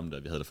snakker vi om det,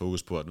 at vi havde der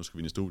fokus på, at nu skal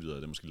vi ind i studiet, og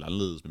det er måske lidt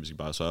anderledes, men vi skal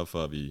bare sørge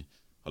for, at vi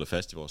holder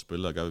fast i vores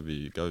spil, og gør,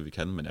 hvad vi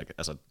kan, men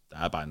altså, der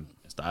er bare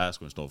der er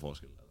sgu en stor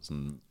forskel. Altså,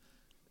 sådan,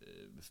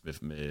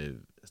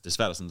 det er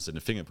svært at sådan sætte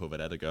en finger på, hvad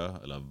det er, det gør,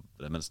 eller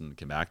hvordan man sådan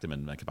kan mærke det,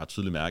 men man kan bare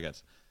tydeligt mærke,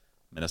 at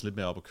man er så lidt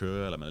mere op at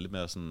køre, eller man er lidt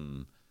mere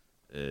sådan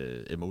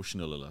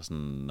emotional, eller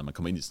sådan, når man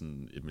kommer ind i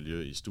sådan et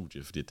miljø i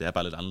studie, fordi det er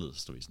bare lidt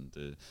anderledes, du ved, sådan,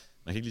 man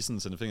kan ikke lige sådan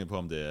sætte en finger på,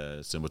 om det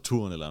er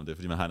temperaturen, eller om det er,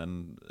 fordi man har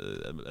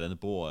et andet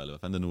bord, eller hvad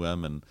fanden det nu er,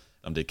 men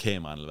om det er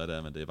kameraen, eller hvad det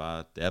er, men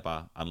det er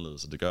bare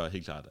anderledes, og det gør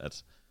helt klart,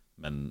 at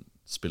man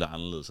spiller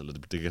anderledes, eller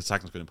det kan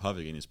sagtens gøre en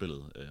påvirkning ind i spillet,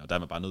 og der er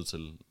man bare nødt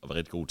til at være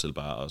rigtig god til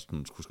bare at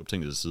kunne skubbe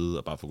tingene til side,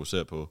 og bare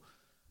fokusere på,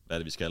 hvad er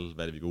det vi skal,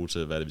 hvad er det vi er gode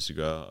til, hvad er det vi skal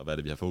gøre, og hvad er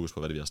det vi har fokus på,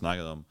 hvad er det vi har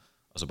snakket om,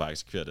 og så bare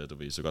eksekvere det, du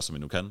ved, så godt som vi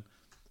nu kan,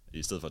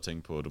 i stedet for at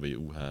tænke på, du ved,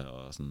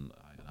 og sådan,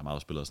 der er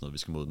meget spillere og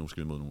sådan noget, nu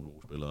skal vi mod nogle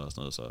gode spillere og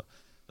sådan noget, så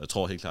jeg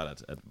tror helt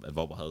klart, at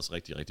Vauban havde så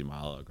rigtig, rigtig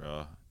meget at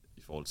gøre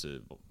i forhold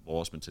til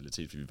vores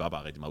mentalitet, fordi vi var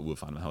bare rigtig meget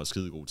uerfarne, men han var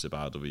skide god til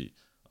bare, du ved,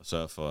 at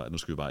sørge for, at nu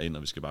skal vi bare ind,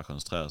 og vi skal bare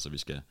koncentrere os, og vi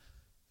skal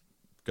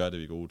gøre det,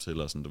 vi er gode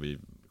til, og sådan, du ved,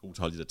 gode til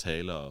at holde de der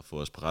taler, og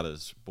få os på rette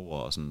spor,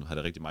 og sådan, have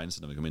det rigtig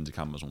mindset, når vi kommer ind til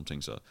kampen og sådan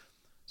ting, så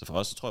for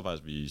os, så tror jeg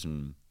faktisk, vi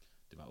sådan,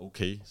 det var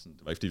okay, sådan,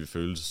 det var ikke fordi, vi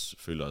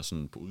følte os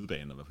sådan på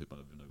udebane, når vi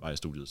var i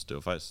studiet, så det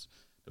var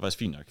faktisk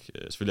fint nok.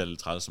 Selvfølgelig er det lidt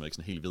træt, som jeg ikke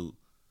sådan helt ved,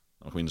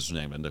 når man kommer ind til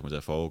turneringen, hvordan der kommer til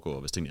at foregå, og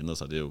hvis tingene ændrer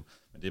sig, det er jo,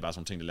 men det er bare sådan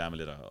nogle ting, der lærer man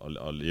lidt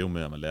at leve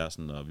med, og man lærer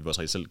sådan, og vi var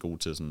også rigtig selv gode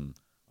til sådan,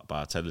 at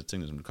bare tage lidt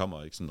tingene, som det kommer,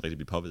 og ikke sådan rigtig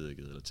blive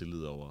påvirket, eller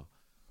tillid over,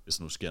 hvis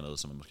der nu sker noget,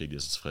 som man måske ikke er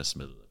så tilfreds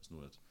med, eller hvis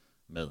nu at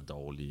maden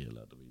dårlig,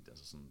 eller du ved,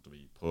 altså sådan, du ved,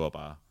 prøver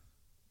bare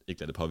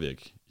ikke lade det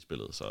påvirke i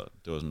spillet, så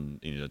det var sådan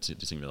en af de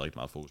ting, vi havde rigtig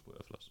meget fokus på i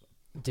hvert fald også.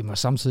 Det må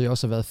samtidig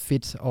også have været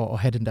fedt at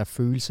have den der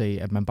følelse af,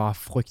 at man bare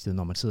frygtede,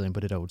 når man sidder inde på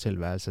det der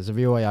hotelværelse. Altså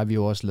vi har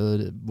jo også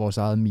lavet vores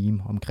eget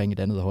meme omkring et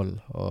andet hold,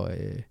 og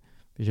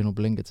hvis jeg nu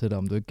blinker til dig,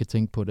 om du ikke kan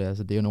tænke på det,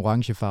 altså det er jo en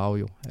orange farve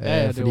jo.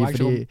 Ja, det er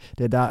orange rum.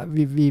 Det er der,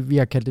 vi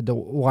har kaldt det der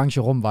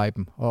orange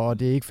rum-viben, og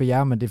det er ikke for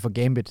jer, men det er for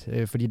Gambit,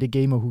 fordi det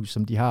gamerhus,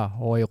 som de har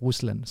over i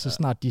Rusland, så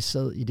snart de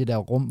sad i det der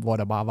rum, hvor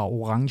der bare var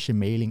orange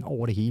maling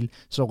over det hele,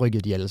 så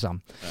rykkede de alle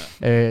sammen.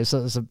 Ja.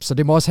 Så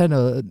det må også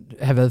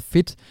have været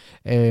fedt,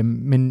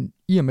 men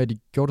i og med, at de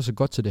gjorde det så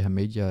godt til det her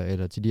major,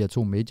 eller til de her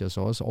 2 majors,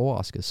 og også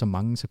overrasket så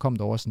mange, så kom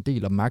der også en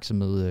del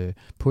opmærksomhed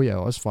på jer,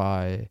 også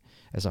fra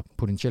altså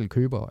potentielle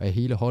købere af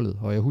hele holdet.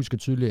 Og jeg husker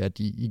tydeligt, at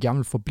I gerne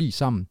vil forblive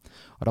sammen.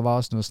 Og der var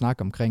også noget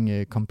snak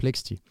omkring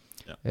Complexity,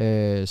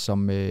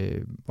 som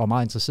var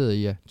meget interesseret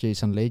i jer,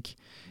 Jason Lake.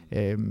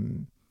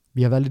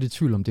 Vi har været lidt i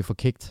tvivl om det for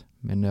kægt,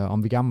 men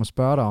om vi gerne må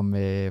spørge dig om,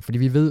 fordi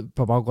vi ved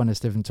på baggrund af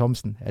Stephen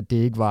Thompson, at det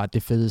ikke var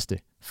det fedeste,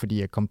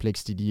 fordi at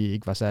Complexity de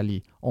ikke var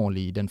særlig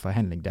ordentlige i den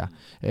forhandling der.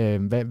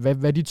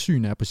 Hvad dit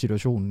syn er på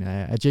situationen?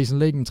 Er Jason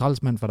Lake en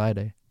trælsmand for dig i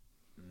dag?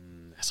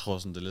 Jeg tror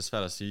sådan, det er lidt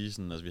svært at sige.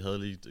 Sådan, altså, vi havde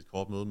lige et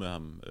kort møde med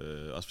ham,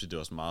 også fordi det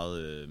var så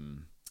meget...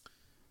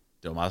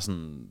 det var meget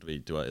sådan, du ved,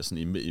 det var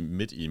sådan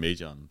midt i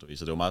majoren, du ved,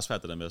 så det var meget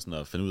svært det der med sådan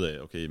at finde ud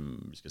af, okay,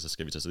 så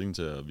skal vi tage stilling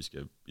til, og vi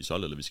skal i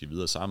solgt, eller vi skal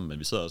videre sammen, men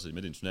vi sidder også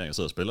midt i en turnering og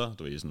sidder og spiller,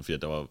 du ved, sådan,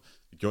 fordi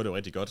vi gjorde det jo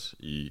rigtig godt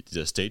i de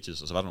der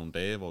stages, og så var der nogle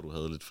dage, hvor du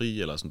havde lidt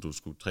fri, eller sådan, du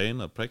skulle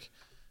træne og præk,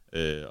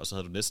 og så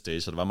havde du næste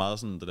stage, så det var meget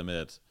sådan det der med,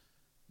 at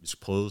vi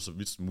skulle prøve så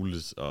vidt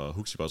muligt, og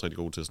Huxi var også rigtig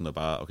god til sådan at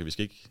bare, okay, vi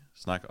skal ikke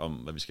snakke om,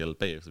 hvad vi skal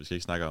bagefter, vi skal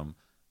ikke snakke om,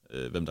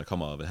 hvem der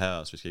kommer og vil have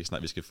os,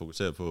 vi skal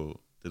fokusere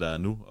på det, der er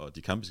nu, og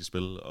de kampe, vi skal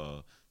spille,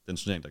 og den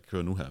turnering, der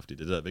kører nu her, fordi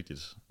det er det, der er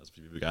vigtigt. Altså,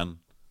 fordi vi vil gerne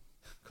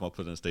komme op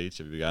på den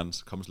stage, og vi vil gerne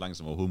komme så langt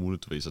som overhovedet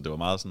muligt, du ved. Så det var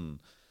meget sådan,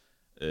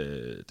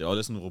 det var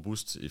lidt sådan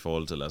robust i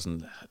forhold til, eller sådan,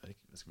 hvad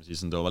skal man sige,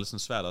 sådan, det var lidt sådan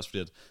svært også,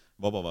 fordi at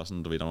Vauban var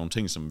sådan, du ved, der var nogle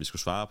ting, som vi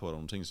skulle svare på, og der var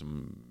nogle ting,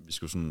 som vi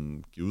skulle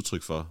sådan give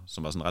udtryk for,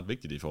 som var sådan ret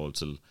vigtigt i forhold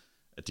til,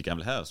 at de gerne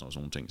ville have os og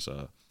sådan nogle ting, så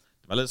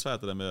det var lidt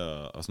svært det der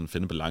med at sådan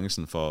finde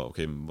balancen for,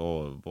 okay,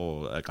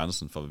 hvor er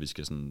grænsen for, hvad vi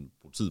skal sådan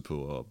bruge tid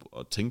på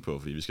og tænke på,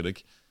 fordi vi skal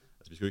ikke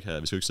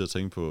sidde og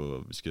tænke på,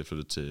 at vi skal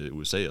flytte til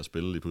USA og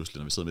spille lige pludselig,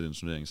 når vi sidder midt i en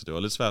turnering, så det var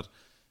lidt svært.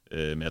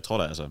 Men jeg tror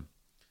da, altså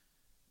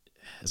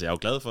jeg er jo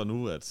glad for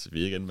nu, at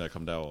vi ikke endte med at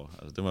komme derover.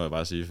 Altså, det må jeg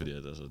bare sige, fordi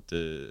at, altså,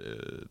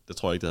 det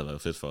tror jeg ikke, det havde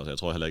været fedt for os. Jeg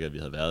tror heller ikke, at vi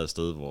havde været et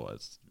sted, hvor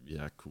at vi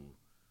har kunne...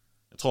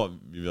 Jeg tror,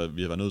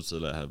 vi har været nødt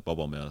til at have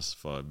Bobber med os,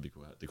 for at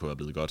det kunne have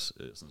blevet godt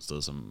sådan et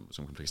sted som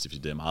Complexity,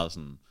 fordi det er meget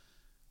sådan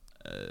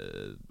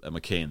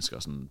amerikansk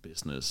og sådan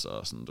business,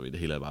 og sådan, du ved, det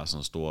hele er bare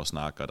sådan store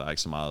snak, og der er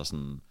ikke så meget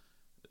sådan...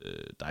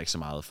 der er ikke så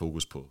meget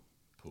fokus på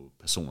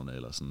personerne,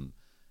 eller sådan,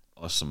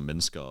 også som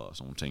mennesker og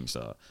sådan nogle ting, så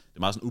det er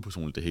meget sådan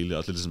upersonligt det hele,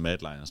 også lidt ligesom Mad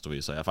Lions, du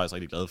ved, så jeg er faktisk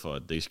rigtig glad for,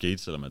 at det ikke skete,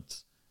 selvom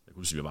at, jeg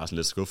kunne sige, vi var bare sådan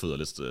lidt skuffet og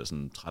lidt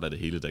sådan træt af det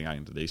hele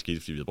dengang, det ikke skete,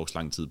 fordi vi havde brugt så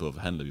lang tid på at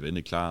forhandle, vi var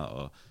endelig klar,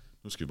 og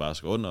nu skal vi bare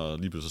skrive under, og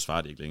lige pludselig så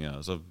svarer de ikke længere,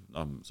 og så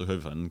hører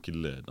vi fra anden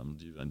kilde, at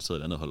de er interesseret i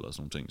et andet hold og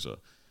sådan nogle ting, så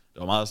det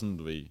var meget sådan,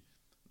 du ved,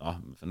 hvad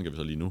fanden kan vi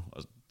så lige nu?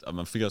 Og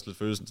man fik også lidt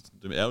følelsen,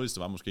 det ærgerligste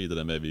var måske det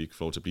der med, at vi ikke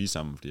får lov til at blive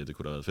sammen, fordi det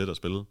kunne da have været fedt at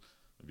spille.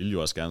 Vi ville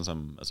jo også gerne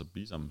sammen, altså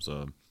blive sammen, så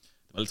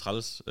det var lidt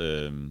træls.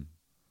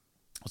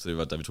 Og så det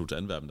var, da vi tog til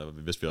Antwerpen, der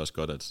vidste vi også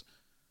godt,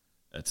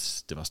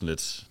 at det var sådan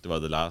lidt, det var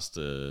the last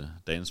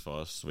dance for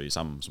os, så var I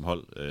sammen som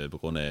hold, på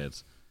grund af,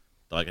 at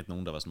der var ikke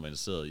nogen, der var sådan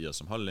interesseret i os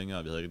som hold længere,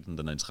 og vi havde ikke den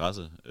der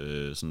interesse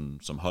sådan,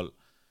 som hold.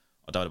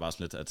 Og der var det bare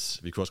sådan lidt, at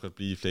vi kunne også godt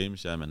blive i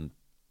Flames, ja, men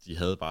de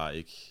havde bare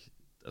ikke,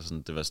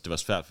 altså det var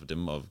svært for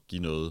dem at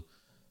give noget,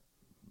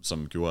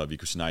 som gjorde, at vi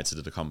kunne sige nej til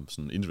det, der kom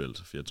sådan individuelt.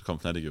 For det kom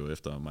Fnatic jo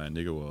efter mig og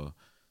Nico,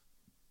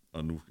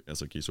 og nu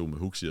altså GSO med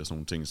Huxi og sådan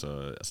nogle ting, så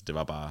altså, det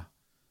var bare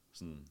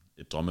sådan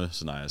et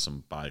drømmescenarie,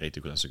 som bare ikke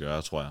rigtig kunne lade sig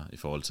gøre, tror jeg, i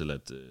forhold til,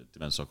 at det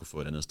man så kunne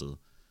få et andet sted.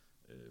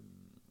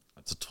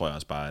 Og så tror jeg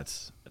også bare,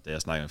 at da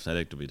jeg snakker om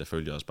Fnatic, der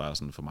følte jeg også bare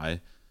sådan, for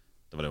mig,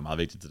 der var det jo meget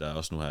vigtigt, det der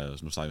også,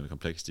 nu snakker vi med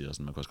Complexity, og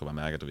sådan, man kunne også bare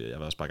mærke, at jeg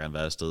vil også bare gerne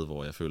være et sted,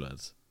 hvor jeg føler,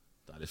 at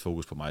der er lidt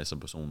fokus på mig som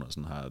person, og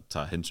sådan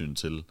tager hensyn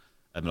til,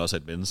 at man også er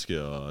et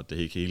menneske, og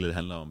det hele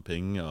handler om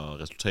penge og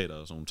resultater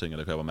og sådan nogle ting, og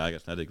der kan jeg bare mærke,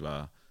 at Fnatic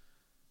var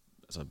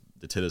altså,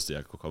 det tætteste,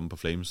 jeg kunne komme på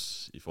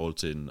Flames, i forhold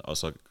til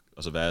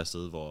og så være et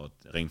sted, hvor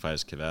det rent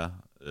faktisk kan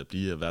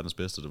blive verdens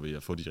bedste, du ved,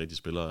 at få de rigtige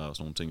spillere og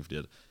sådan nogle ting, fordi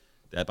at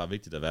det er bare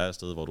vigtigt at være et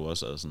sted, hvor du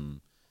også er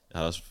sådan,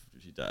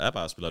 der er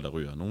bare spillere, der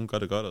ryger. Nogle gør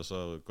det godt, og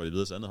så går de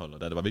videre til andet hold, og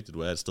der er det bare vigtigt, at du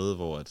er et sted,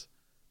 hvor at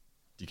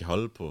de kan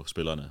holde på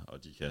spillerne,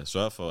 og de kan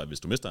sørge for, at hvis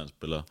du mister en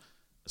spiller,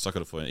 så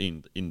kan du få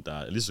en der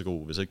er lige så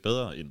god, hvis ikke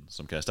bedre,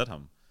 som kan erstatte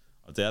ham.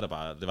 Og det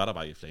var der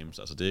bare ikke i Flames.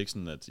 Altså det er ikke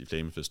sådan, at i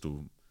Flames, hvis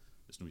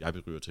nu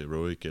jeg ryger til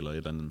Heroic eller et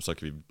eller andet, så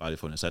kan vi bare lige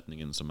få en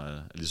erstatning ind, som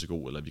er lige så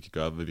god, eller vi kan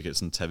gøre, hvad vi kan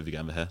sådan tage, hvad vi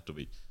gerne vil have, du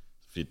ved.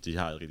 Fordi de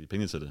har rigtig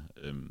penge til det.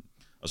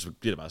 Og så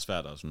bliver det bare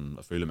svært at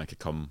føle, at man kan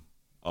komme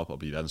op og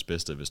blive verdens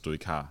bedste, hvis du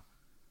ikke har.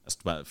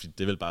 Altså, fordi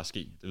det vil bare ske.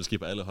 Det vil ske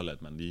på alle hold,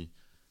 at man lige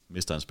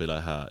mister en spiller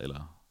her,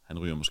 eller han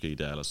ryger måske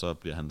der, eller så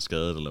bliver han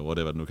skadet, eller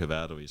whatever det nu kan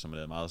være, du ved, som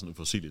er meget sådan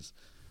uforudsigeligt.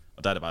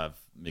 Og der er det bare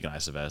mega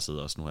nice at være afsted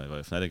også nu her, hvor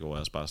jeg Fnatic over,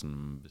 også bare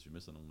sådan, hvis vi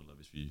mister nogen, eller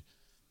hvis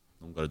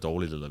nogen gør det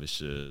dårligt, eller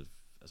hvis,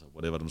 altså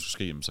whatever der nu skal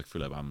ske, så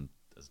føler jeg bare,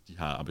 altså de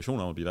har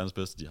ambitioner om at blive verdens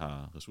bedste, de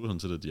har ressourcerne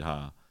til det, de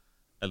har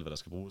alt, hvad der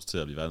skal bruges til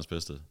at blive verdens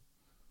bedste,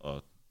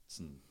 og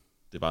sådan,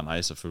 det er bare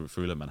nice at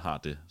føle, at man har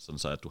det, sådan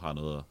så at du har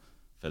noget at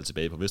falde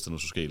tilbage på, hvis der nu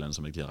skulle ske et eller andet,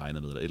 som ikke de har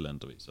regnet med, eller et eller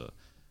andet, du ved. Så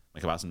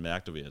man kan bare sådan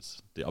mærke, du ved,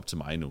 at det er op til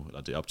mig nu,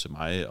 eller det er op til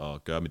mig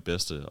at gøre mit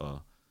bedste,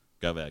 og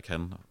gøre, hvad jeg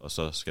kan, og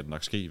så skal det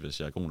nok ske, hvis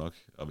jeg er god nok,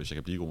 og hvis jeg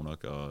kan blive god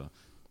nok, og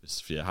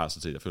hvis jeg har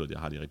sådan set, jeg føler, at jeg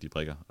har de rigtige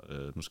brikker.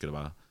 Nu skal det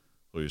bare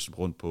ryges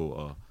rundt på,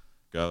 og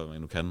gøre, hvad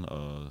man nu kan,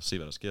 og se,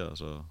 hvad der sker, og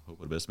så håbe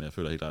på det bedste, men jeg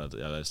føler helt klart, at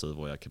jeg er et sted,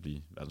 hvor jeg kan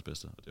blive verdens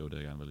bedste, og det er jo det,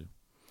 jeg gerne vil.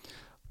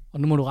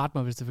 Og nu må du rette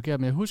mig, hvis det er forkert,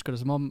 men jeg husker det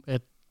som om,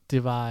 at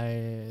det var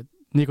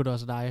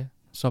Nikolas og dig,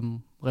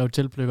 som rev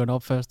tilplykkerne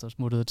op først og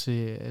smuttede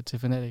til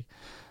Fnatic.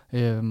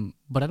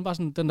 Hvordan var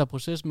sådan den der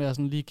proces med at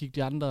sådan lige kigge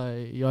de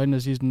andre i øjnene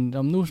og sige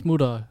sådan, nu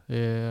smutter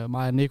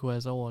mig og Nico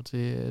altså over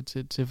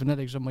til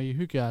Fnatic, så må I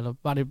hygge jer, eller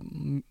var det,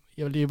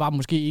 jeg var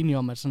måske enige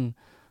om, at sådan,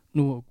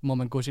 nu må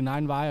man gå sin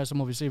egen vej, og så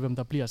må vi se, hvem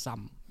der bliver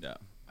sammen. Ja,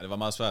 det var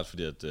meget svært,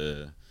 fordi at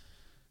det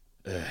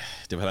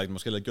var heller ikke,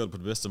 måske heller ikke gjort på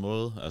den bedste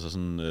måde. Altså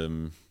sådan,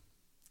 jeg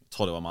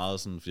tror, det var meget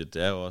sådan, fordi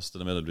det er jo også det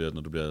der med, at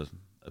når du bliver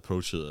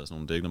approached og sådan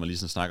noget. Det er ikke noget, man lige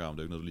sådan snakker om.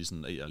 Det er ikke noget, du lige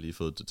sådan, jeg har lige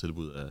fået et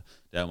tilbud af. Det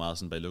er jo meget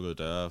sådan bag lukkede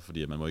døre,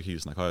 fordi man må ikke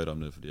helt snakke højt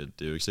om det, fordi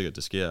det er jo ikke sikkert, at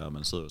det sker, og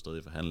man sidder jo stadig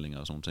i forhandlinger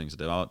og sådan nogle ting. Så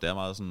det er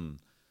meget sådan,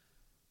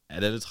 ja,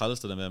 det er lidt træls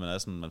det der med,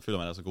 at man føler,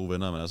 at man er så gode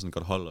venner, og man er sådan et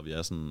godt hold, og vi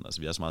er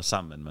så meget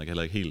sammen, men man kan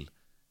heller ikke helt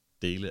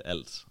dele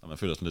alt, og man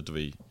føler sådan lidt, du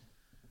ved,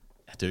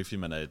 ja, det er jo ikke, fordi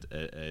man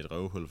er et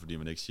røvhul, fordi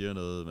man ikke siger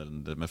noget,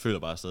 men man føler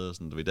bare stadig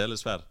sådan, du ved, det er lidt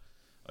svært.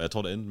 Og jeg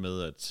tror, det endte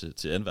med, at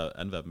til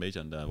Antwerp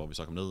Majoren der, hvor vi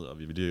så kom ned, og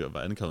vi lige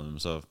var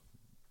ankommet, så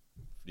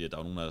fordi der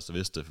var nogen af os, der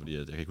vidste det, fordi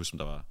jeg kan ikke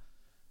huske, om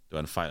det var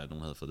en fejl, at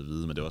nogen havde fået det at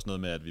vide, men det var også noget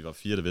med, at vi var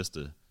 4, der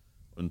vidste,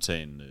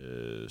 undtagen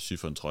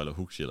Syfon, Trøj eller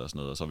Huxi eller sådan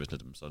noget, og så var vi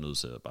så nødt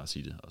til at bare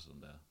sige det, og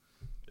sådan der,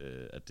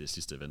 at det er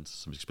sidste event,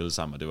 som vi skal spille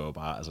sammen, og det var jo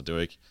bare, altså det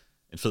var ikke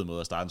en fed måde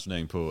at starte en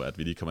turnering på, at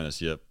vi lige kommer ind og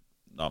siger,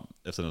 nå,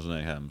 efter den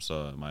turnering her, så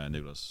er mig og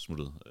Nicolas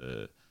smuttet.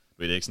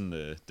 Det er ikke sådan,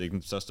 det er ikke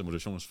den største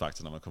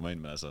motivationsfaktor, når man kommer ind,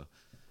 men altså,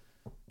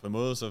 på en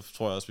måde, så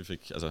tror jeg også, vi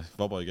fik, altså,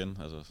 Vobber igen,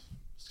 altså,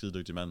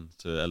 skidedygtig mand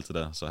til alt det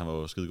der, så han var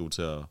jo skidegod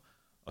til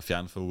at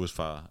fjerne fokus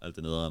fra alt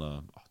det nederen,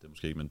 og det er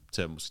måske ikke, men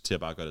til at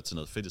bare gøre det til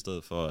noget fedt i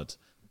stedet for, at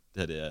det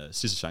her det er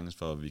sidste chance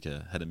for, at vi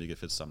kan have det mega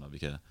fedt sammen, og vi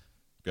kan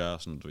gøre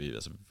sådan, du ved,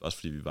 altså, også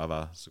fordi vi bare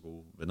var så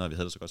gode venner, og vi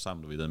havde det så godt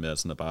sammen, du ved, det med at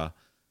sådan at bare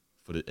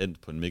få det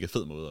endt på en mega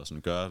fed måde, og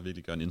sådan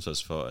virkelig gøre en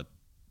indsats for, at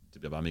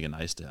det bliver bare mega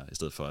nice det her, i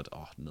stedet for at,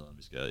 nederen,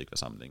 vi skal ikke være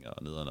sammen længere,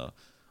 og nederen, og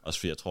også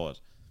fordi jeg tror,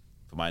 at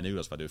for mig og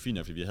Nicolas var det jo fint,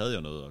 fordi vi havde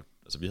jo noget,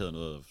 altså vi havde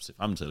noget at se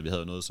frem til, vi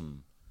havde noget,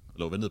 som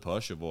lå ventet på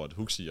os jo, hvor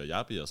Huxi og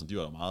Jabi, og sådan, de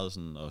var jo meget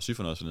sådan, og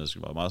Syfon også,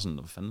 var meget sådan,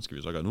 hvad fanden skal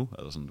vi så gøre nu?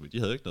 Altså sådan, de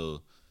havde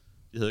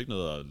ikke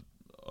noget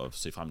at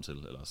se frem til,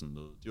 eller sådan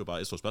noget. De var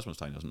bare et stort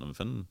spørgsmålstegn, og sådan, hvad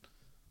fanden,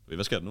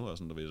 hvad sker der nu? Og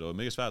sådan, det var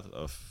mega svært,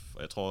 og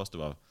jeg tror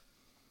også,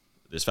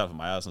 det er svært for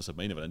mig at sætte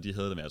mig ind i, hvordan de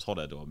havde det, men jeg tror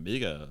da, at det var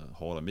mega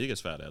hårdt og mega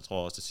svært. Jeg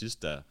tror også til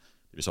sidst, da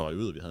vi så røg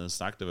ud, og vi havde en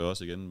snak, det var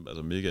også igen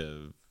altså mega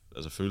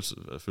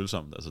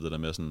følsomt. Altså det der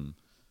med sådan,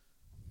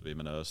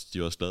 de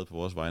er også glade på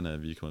vores vegne,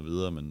 at vi er kommet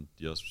videre, men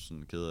de er også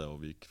sådan kede af,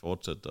 at vi ikke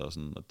fortsætter, og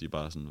sådan, og de er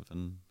bare sådan, hvad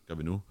fanden gør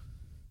vi nu?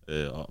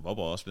 Og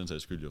Vopper også for den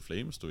sags skyld, jo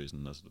Flames, du ved,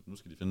 sådan, altså nu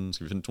skal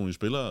vi finde 2 nye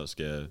spillere, og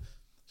skal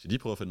de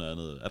prøve at finde noget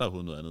andet? Er der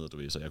overhovedet noget andet, du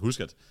ved? Så jeg kan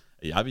huske, at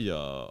Javi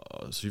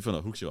og Syfon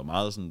og Huxi var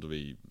meget sådan, du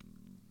ved,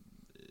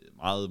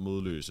 meget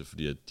modløse,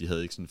 fordi at de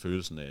havde ikke sådan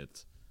følelsen af,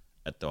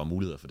 at der var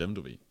muligheder for dem,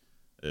 du ved.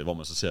 Hvor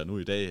man så ser nu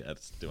i dag,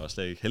 at det var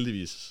slet ikke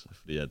heldigvis,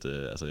 fordi at,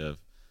 altså jeg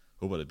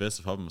håber det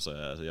bedste for dem, så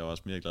jeg var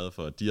også mere glad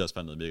for, at de også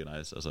fandt noget mega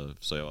nice, altså,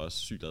 så jeg var også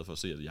sygt glad for at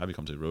se, at Javi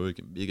kom til Heroic,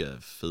 mega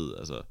fed,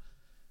 altså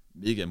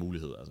mega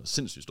mulighed, altså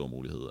sindssygt stor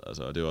mulighed,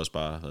 altså, og det var også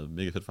bare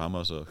mega fedt for ham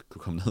også at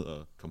kunne komme ned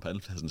og komme på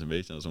andenpladsen til Major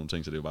og sådan nogle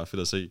ting, så det var bare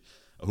fedt at se,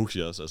 og Huxi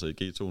også, altså i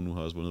G2 nu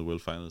har også vundet World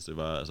Finals, det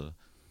var altså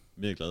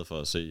mega glad for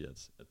at se,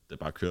 at det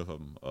bare kører for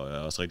dem, og jeg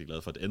er også rigtig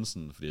glad for, at det endte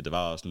sådan, fordi det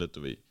var også lidt,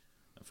 du ved,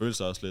 jeg følte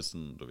sig også lidt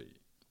sådan, du ved,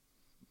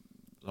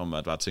 som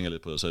at bare tænker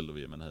lidt på dig selv, du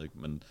ved, man havde ikke,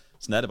 men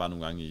sådan er det bare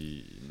nogle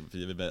gange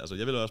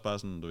jeg vil også bare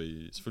sådan, du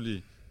ved,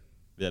 selvfølgelig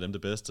vil jeg dem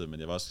det bedste, men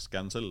jeg vil også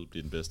gerne selv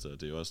blive den bedste,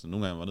 og det er jo også,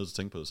 nogle gange man nødt til at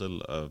tænke på sig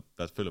selv, og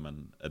hvad føler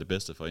man er det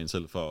bedste for en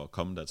selv, for at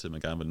komme dertil,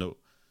 man gerne vil nå,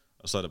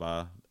 og så er det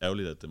bare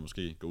ærgerligt, at det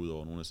måske går ud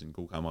over nogle af sine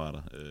gode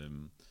kammerater,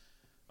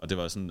 og det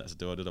var sådan, altså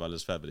det var det, der var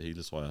lidt svært ved det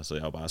hele, tror jeg, så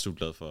jeg var bare super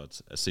glad for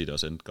at se det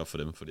også endte godt for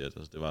dem, fordi at,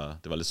 altså,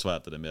 det var lidt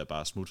svært det der med at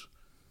bare smutte,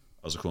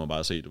 og så kunne man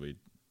bare se, du ved,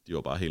 de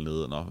var bare helt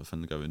nede, og nå, hvad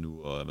fanden gør vi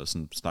nu, og jeg var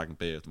sådan snakken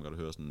bagefter, man kan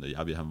høre sådan,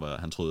 Javi,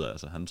 han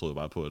troede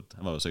bare på, at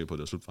han var jo sikker på, at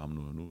det var slut for ham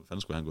nu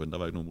fanden skulle han gå hen, der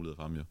var ikke nogen mulighed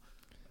for ham jo.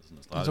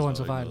 Det tog han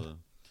så fejl.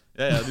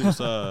 Ja, lige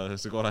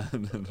så går der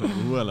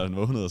en uge eller en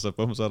måned, og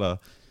så er der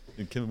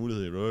en kæmpe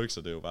mulighed i Heroic,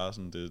 så det er jo bare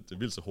sådan, det er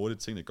vildt så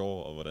hurtigt tingene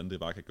går, og hvordan det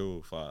bare kan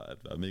gå fra at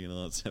være mega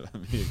nede til at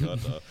være mega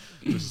godt, og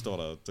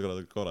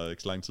så går der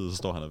ikke så lang tid, så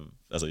står han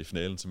altså i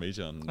finalen til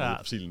Majoren, ja.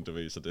 På silen, du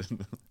ved, så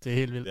det er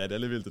helt vildt. Ja, det er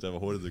lidt vildt, det der, hvor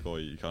hurtigt det går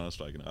i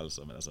Counter-Strike generelt,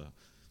 så, men altså,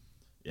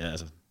 ja,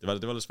 altså, det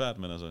var lidt svært,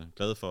 men altså,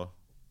 glad for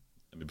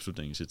min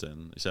beslutning i sidste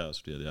ende, især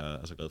også fordi, at jeg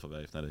er så glad for at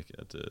være i Fnatic,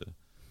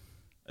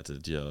 at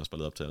de har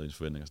spillet op til alle ens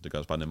forventninger, så det gør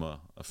også bare nemmere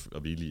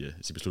at hvile i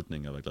sin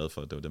beslutning, og være glad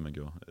for, at det var det, man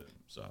gjorde.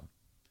 Så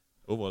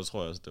overall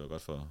tror jeg også, at det var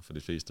godt for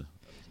de fleste.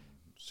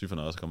 Syfon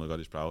er også kommet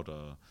godt i Sprout,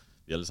 og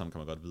vi alle sammen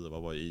kommer godt videre,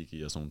 hvor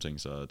EG og sådan nogle ting,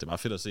 så det er bare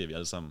fedt at se, at vi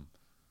alle sammen,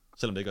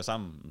 selvom det ikke er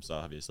sammen, så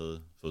har vi stadig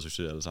fået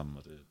succes alle sammen,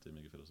 og det er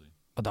mega fedt at se.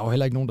 Og der er jo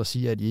heller ikke nogen, der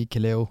siger, at I ikke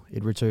kan lave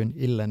et return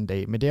et eller andet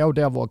dag. Men det er jo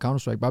der, hvor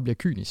Counter-Strike bare bliver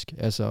kynisk.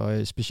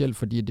 Altså specielt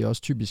fordi det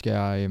også typisk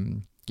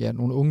er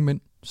nogle unge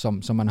mænd,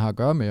 som man har at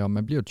gøre med, og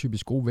man bliver jo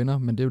typisk gode venner,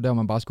 men det er jo der,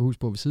 man bare skal huske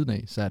på ved siden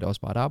af, så er det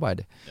også bare et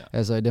arbejde. Ja.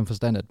 Altså i den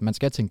forstand, at man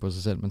skal tænke på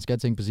sig selv, man skal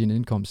tænke på sine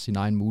indkomst, sine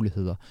egne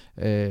muligheder,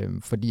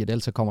 fordi at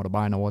ellers så kommer der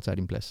bare en overtager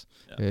din plads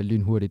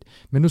lynhurtigt.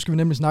 Men nu skal vi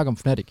nemlig snakke om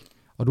Fnatic.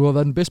 Og du har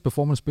været den bedste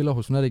performance-spiller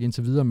hos Fnatic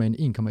indtil videre med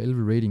en 1,11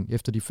 rating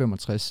efter de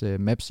 65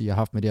 maps, I har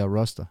haft med det her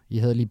roster. I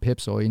havde lige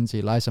Peps over ind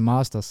til Eliza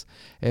Masters.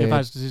 Det er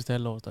faktisk det sidste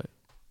halvår, der.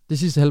 Det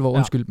sidste halvår,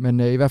 undskyld, men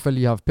i hvert fald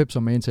I har haft Peps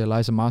med ind til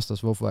Eliza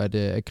Masters, hvorfor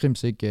at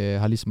Krims ikke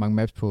har lige så mange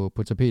maps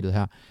på tapetet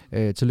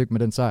her. Tillykke med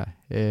den sejr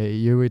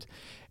i øvrigt.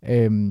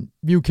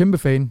 Vi er jo kæmpe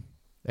fan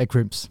af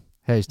Krims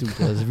her i studiet.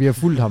 Altså, vi har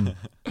fulgt ham.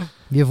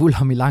 Vi har fulgt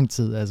ham i lang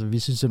tid. Altså, vi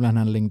synes simpelthen,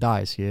 han er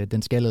legendarisk.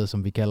 Den skaldede,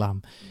 som vi kalder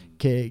ham.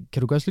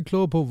 Kan du gøre os lidt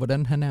klogere på,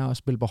 hvordan han er at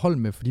spille på hold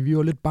med? Fordi vi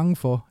var lidt bange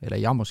for, eller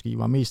jeg måske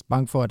var mest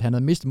bange for, at han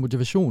havde mistet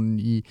motivationen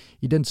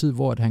i den tid,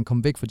 hvor at han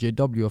kom væk fra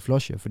JW og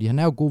Flusher. Fordi han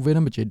er jo gode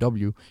venner med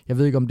JW. Jeg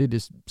ved ikke, om det er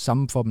det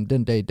samme for dem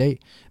den dag i dag,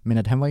 men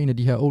at han var en af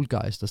de her old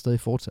guys, der stadig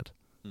fortsat.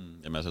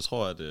 Jamen altså, jeg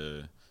tror, at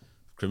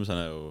Crimson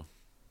er jo...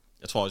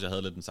 Jeg tror også, jeg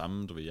havde lidt den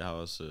samme. Du ved, jeg har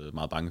også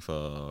meget bange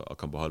for at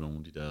komme på hold med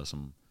nogle af de der,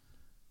 som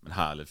man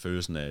har lidt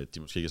følelsen af, at de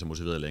måske ikke er så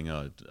motiveret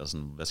længere. Altså,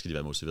 hvad skal de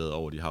være motiveret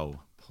over? De har jo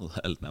prøvet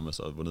alt nærmest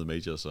og vundet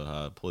majors og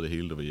har prøvet det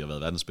hele, du ved, og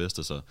været verdens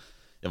bedste, så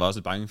jeg var også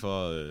lidt bange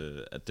for,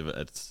 at det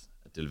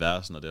ville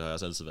være sådan, og det har jeg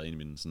også altid været en af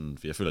mine, sådan,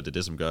 for jeg føler, at det er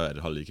det, som gør, at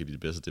et hold ikke kan blive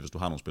det bedste. Det er, hvis du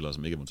har nogle spillere,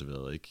 som ikke er motiveret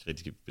og ikke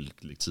rigtig vil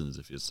lægge tiden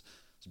til, så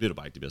bliver du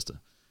bare ikke det bedste.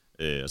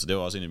 Altså, det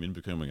var også en af mine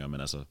bekymringer,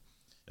 men altså,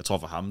 jeg tror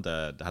for ham,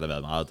 der har der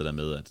været meget det der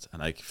med, at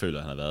han ikke føler,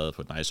 at han har været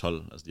på et nice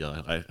hold. Altså, de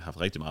har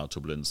haft rigtig meget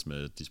turbulens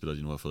med de spillere,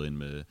 de nu har fået ind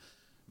med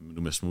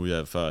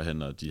Smooja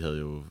førhen, og de havde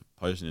jo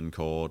Poison inden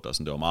kort, og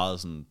sådan, det var meget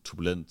sådan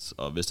turbulent,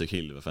 og vidste ikke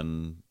helt, hvad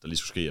fanden der lige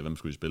skulle ske, og hvem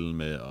skulle de spille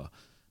med, og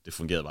det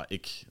fungerede bare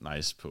ikke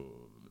nice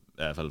på, i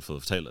hvert fald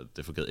fået fortalt, at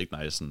det fungerede ikke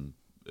nice sådan,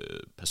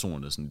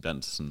 personerne sådan,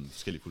 blandt sådan,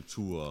 forskellige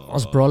kulturer.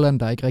 Også Broland,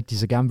 der ikke rigtig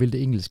så gerne ville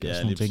det engelske.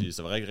 Ja, lige præcis.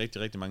 Der var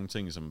rigtig mange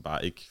ting, som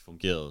bare ikke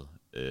fungerede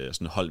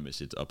sådan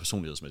holdmæssigt og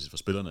personlighedsmæssigt for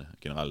spillerne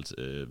generelt,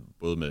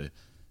 både med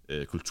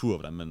kultur,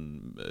 hvordan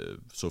man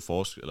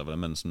så eller hvordan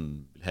man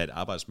sådan vil have et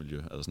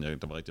arbejdsmiljø. Altså sådan,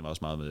 der var rigtig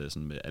meget med,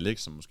 sådan med Alex,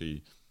 som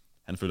måske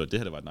han føler, at det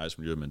her det var et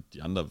nice miljø, men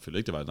de andre føler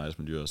ikke, det var et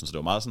nice miljø. Og sådan, så det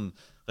var meget sådan,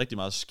 rigtig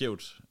meget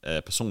skævt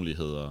af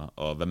personligheder,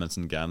 og hvad man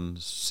sådan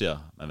gerne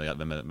ser,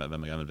 hvad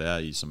man gerne vil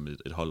være i som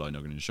et hold og en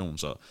organisation.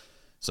 Så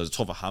Så jeg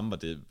tror for ham var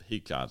det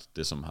helt klart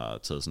det, som har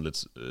taget sådan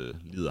lidt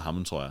livet af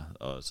ham, tror jeg,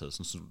 og taget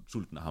sådan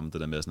sulten af ham,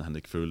 det der med, sådan, at han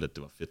ikke følte, at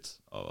det var fedt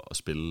at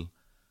spille.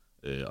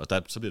 Og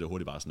så bliver det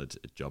hurtigt bare sådan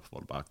et job, hvor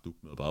du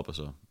møder bare op, og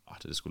så,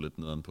 det er sgu lidt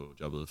nederen på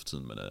jobbet for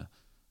tiden, men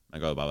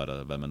man gør jo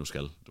bare, hvad man nu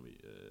skal, du ved.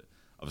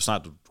 Og hvis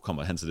snart du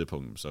kommer hen til det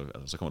punkt,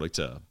 så kommer du ikke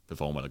til at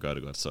performe eller gøre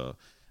det godt, så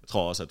jeg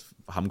tror også, at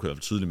for ham kunne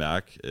jeg tydeligt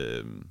mærke,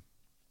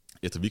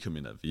 efter vi kom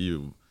ind, at vi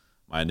jo,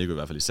 mig og Nico i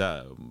hvert fald især,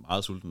 er jo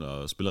meget sulten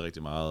og spiller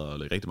rigtig meget, og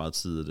lægger rigtig meget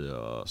tid i det,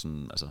 og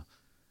sådan, altså,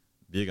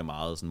 virker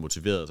meget sådan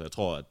motiveret, så jeg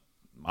tror, at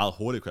meget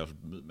hurtigt kunne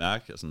jeg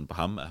mærke sådan, på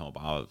ham, at han var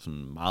bare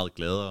sådan meget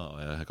gladere,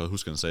 og jeg kan godt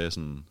huske, at han sagde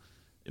sådan,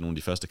 i nogle af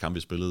de første kampe,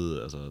 vi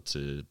spillede, altså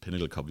til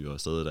Pinnacle Cup, vi var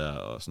afsted der,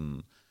 og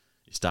sådan,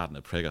 i starten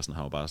af Prague,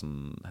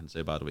 sådan, han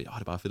sagde bare, det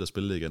er bare fedt at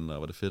spille igen, og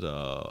var det fedt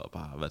at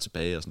bare være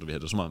tilbage, og sådan,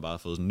 det var som om han bare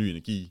fået sådan en ny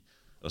energi,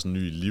 og sådan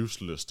en ny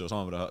livslyst. Det var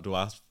som om, du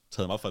var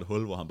taget ham op fra et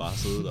hul, hvor han bare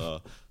siddet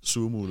og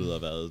surmulet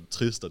og været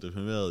trist og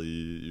deprimeret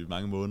i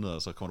mange måneder,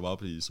 og så kommer du bare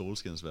op i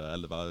solskinsvejr,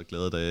 alt er bare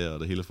glade dage, og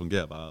det hele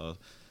fungerer bare,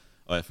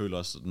 og jeg føler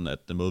også sådan,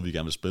 at den måde, vi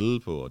gerne vil spille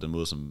på, og den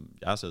måde, som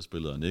jeg selv har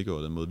spillet, og Nico,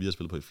 og den måde, vi har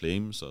spillet på i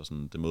Flames, og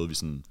sådan, den måde, vi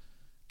sådan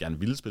gerne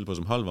ville spille på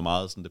som hold, var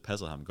meget sådan, det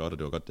passede ham godt, og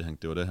det var godt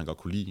det var det, han godt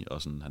kunne lide,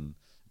 og sådan,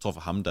 jeg tror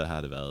for ham, der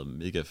har det været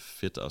mega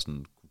fedt at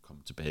sådan kunne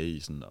komme tilbage i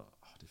sådan, og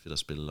det er fedt at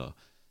spille, og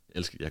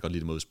jeg kan godt lide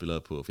det måde, vi spiller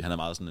på, for han er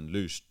meget sådan en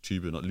løs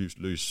type,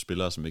 løs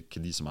spiller, som ikke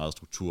kan lide så meget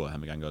struktur, og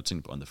han vil gerne gøre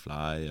ting på on the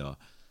fly, og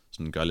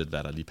sådan gøre lidt,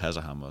 hvad der lige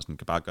passer ham, og sådan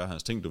kan bare gøre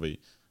hans ting, du ved,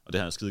 og det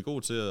har han skide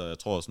god til, og jeg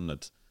tror sådan,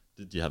 at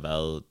det de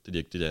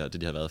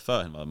har været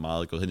før, han var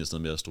meget gået hen i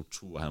sådan noget mere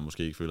struktur, og han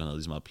måske ikke følte, at han havde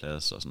lige så meget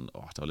plads, og sådan,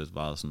 der var lidt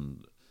meget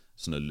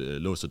sådan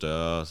låste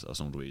døre, og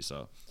sådan, du ved, så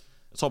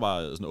jeg tror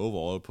bare sådan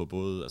overall på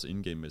både altså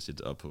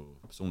in-game-mæssigt, og på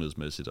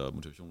personlighedsmæssigt, og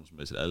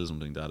motivationsmæssigt, alle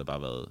sådan ting, der har det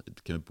bare været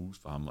et kæmpe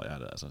boost for ham, og jeg har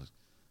det altså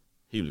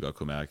helt vildt godt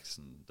kunne mærke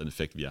sådan, den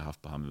effekt, vi har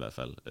haft på ham i hvert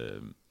fald.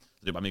 Så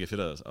det er bare mega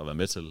fedt at være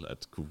med til,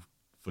 at kunne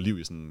få liv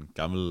i sådan en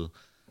gammel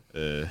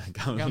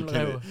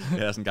rev.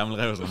 Ja, sådan en gammel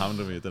rev som ham,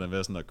 du ved, den er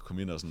med sådan at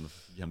komme ind og sådan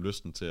give ham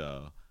lysten til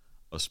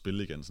at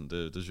spille igen. Sådan,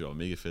 det synes jeg var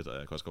mega fedt, og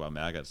jeg kan også godt bare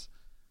mærke, at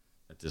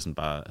det er sådan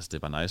bare, altså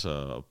det er bare nice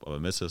at være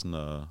med til sådan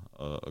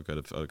at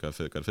gøre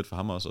det fedt for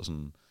ham også, og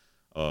sådan.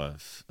 Og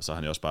så er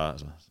han jo også bare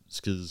altså,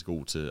 skide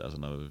god til, altså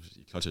når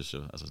i clutches,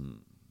 altså sådan,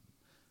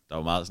 der er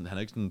jo meget sådan, han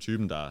er ikke sådan en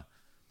typen, der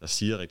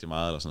siger rigtig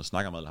meget, eller sådan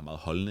snakker meget, eller har meget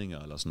holdninger,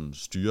 eller sådan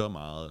styrer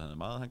meget.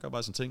 Han gør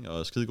bare sine ting, og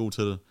er skide god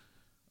til det.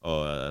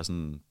 Og er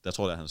sådan, der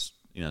tror jeg, at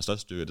en af hans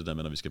største styrker, det der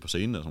med, når vi skal på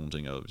scenen og sådan nogle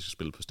ting, og vi skal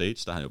spille på stage,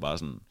 der er han jo bare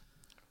sådan, det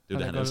er jo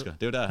det, han elsker.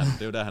 Det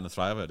er jo der, han er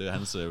thriver, det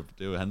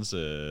er jo hans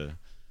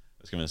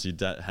hvad skal man sige,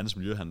 hans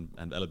miljø, han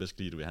allerbedst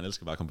kan lide, du ved, han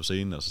elsker bare at komme på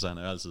scenen, og så er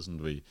han jo altid sådan,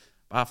 du ved,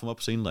 bare få mig op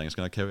på scenen, dreng, jeg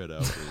skal nok carry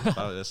deroppe.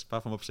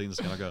 Bare få mig op på scenen, så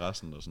skal jeg nok gøre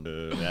resten. Og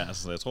sådan. Ja,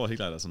 altså, jeg tror helt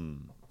klart, at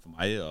sådan, for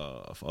mig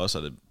og for os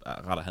er det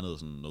ret at have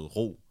noget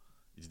ro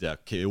i de der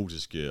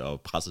kaotiske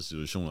og pressede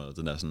situationer.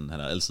 Den der, sådan, han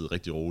er altid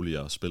rigtig rolig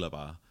og spiller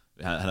bare.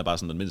 Han er bare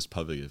sådan den mindst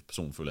påvirkede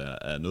person, føler jeg,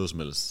 af noget som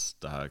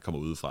helst, der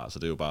kommer udefra. Så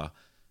det er jo bare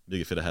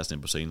virkelig fedt at have sådan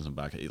en på scenen, som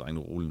bare kan, dreng,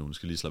 nu rolig nu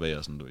skal lige slappe af,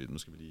 og sådan, nu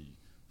skal vi lige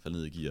falde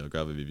ned i gear og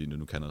gøre, hvad vi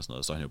nu kan og sådan noget.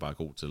 Og så er han jo bare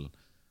god til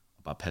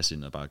at bare passe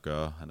ind og bare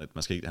gøre. Han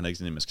er ikke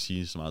sådan en, man skal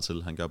sige så meget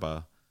til. Han gør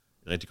bare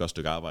et rigtig godt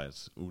stykke arbejde,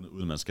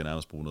 uden man skal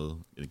nærmest bruge noget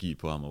energi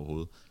på ham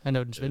overhovedet. Han er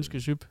jo den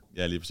svenske syb.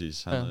 Ja, lige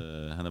præcis.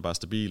 Han er bare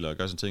stabil og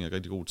gør sine ting, og er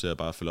rigtig god til at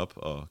bare følge op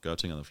og gøre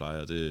tingene fly,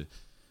 og det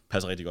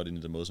passer rigtig godt ind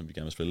i den måde, som vi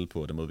gerne vil spille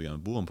på, og den måde, vi gerne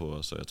vil bruge ham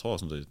på. Så jeg tror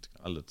sådan set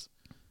at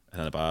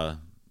han er bare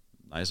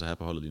nice at have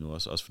på holdet lige nu,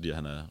 også fordi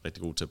han er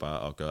rigtig god til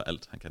bare at gøre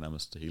alt. Han kan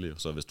nærmest det hele.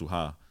 Så hvis du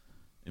har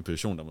en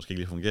position, der måske ikke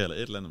lige fungerer, eller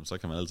et eller andet, så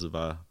kan man altid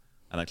bare...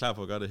 Han er klar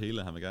på at gøre det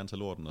hele, han vil gerne tage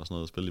lorten og sådan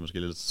noget, spille de måske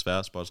lidt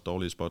svære spots,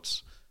 dårlige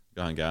spots,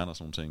 gør han gerne og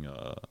sådan nogle ting,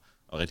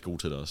 og rigtig god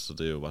til det også. Så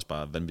det er jo også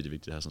bare vanvittigt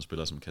vigtigt at have sådan en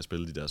spiller, som kan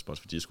spille de der spots,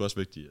 for de er sgu også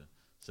vigtige,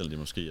 selvom de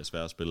måske er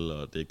svære at spille,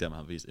 og det er ikke der, man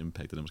har vist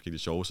impact, det er måske de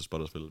sjoveste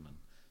spot at spille, men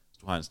hvis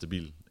du har en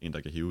stabil, en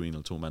der kan hive 1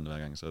 eller 2 mand hver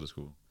gang, så er det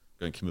sgu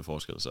gøre en kæmpe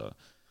forskel, så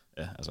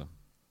ja, altså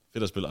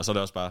fedt at spille, og så er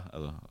det også bare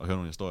altså, at høre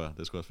nogle historier, det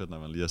er sgu også fedt, når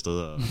man lige er afsted,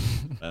 og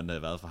hvordan det har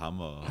været for ham,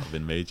 og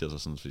vinde majors og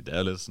sådan, fordi det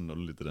er lidt sådan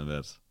underligt det der med,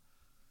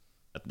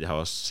 at jeg har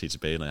også set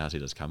tilbage, når jeg har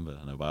set deres kampe,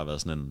 han har jo bare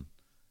været sådan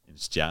en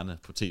stjerne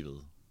på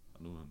tv'et,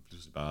 og nu er han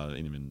pludselig bare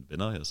en af mine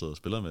venner, jeg sidder og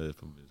spiller med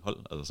på mit hold,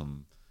 altså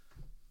som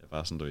jeg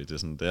bare sådan,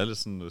 det er lidt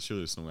sådan noget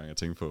seriøst nogle gange at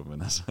tænke på,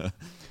 men altså,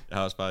 jeg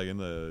har også bare igen,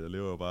 jeg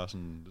lever jo bare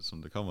sådan lidt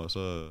som det kommer, og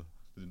så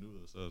lidt nu,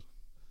 og så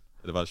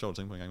er det bare sjovt at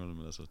tænke på en gang imellem,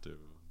 men altså, det er jo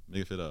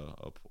mega fedt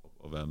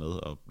at være med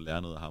og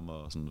lære noget af ham,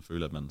 og sådan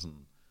føle, at man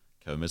sådan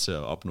kan være med til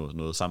at opnå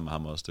noget sammen med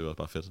ham også, det er også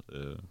bare fedt.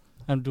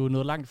 Jamen, du er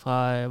nået langt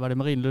fra, var det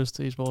Marienlyst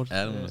i sport?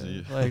 Ja, det må man sige.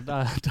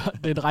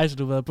 Det er en rejse,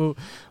 du har været på,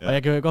 ja. Og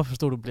jeg kan jo godt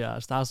forstå, at du bliver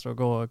starstruck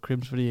over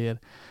Crims, fordi at,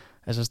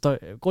 altså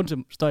grund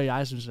til Støj,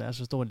 jeg synes er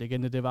så stor en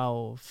legende, det var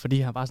jo, fordi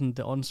han var sådan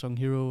the unsung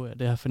hero af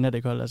det her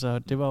Fnatic-hold. Altså,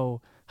 det var jo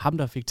ham,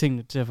 der fik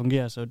tingene til at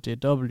fungere, så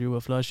DW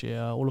og Flushy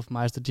og Olof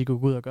Meister, de kunne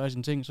gå ud og gøre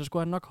sine ting, så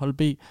skulle han nok holde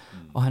B,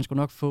 og han skulle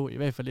nok få i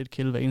hvert fald et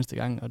kill hver eneste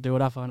gang, og det var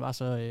derfor,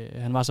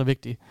 han var så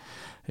vigtig.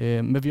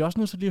 Men vi er også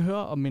nødt til lige at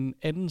høre om en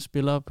anden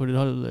spiller på det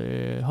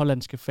hold,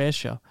 hollandske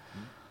Fasher.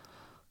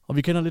 Og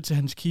vi kender lidt til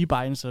hans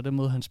keybinds og den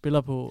måde, han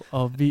spiller på,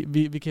 og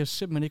vi kan jo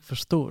simpelthen ikke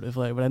forstå det,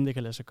 Frederik, hvordan det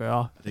kan lade sig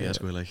gøre. Det kan jeg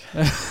sgu heller ikke.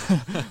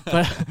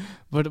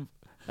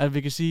 Altså,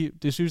 vi kan sige,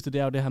 det sygeste,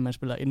 det er jo det her, man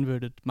spiller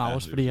inverted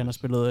mouse, fordi han har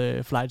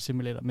spillet Flight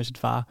Simulator med sit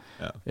far.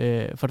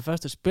 Ja. For det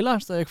første, spiller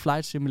han stadig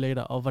Flight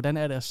Simulator, og hvordan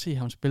er det at se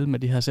ham spille med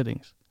de her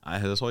settings? Nej,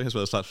 jeg tror ikke,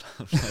 jeg spiller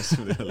Flight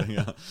Simulator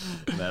længere.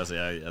 Men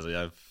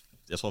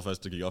jeg tror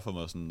faktisk, det gik op for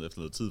mig sådan, efter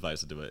noget tid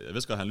faktisk. Jeg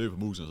vidste godt, at han løb på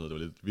musen, så det var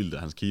lidt vildt, at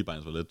hans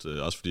keybinds var lidt,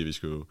 også fordi vi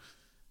skulle...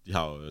 De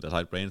har jo deres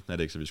eget brand,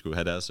 Fnatic, så vi skulle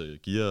have deres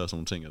gear og sådan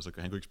nogle ting, og så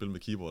han kunne ikke spille med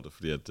keyboardet,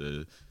 fordi at,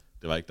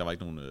 der var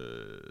ikke nogen,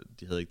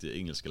 de havde ikke det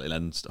engelsk eller et eller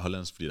andet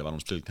hollandsk, fordi der var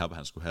nogle spillet knapper,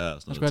 han skulle have.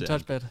 Og sådan han skulle have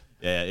touchpad.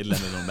 Ja, et eller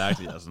andet nogle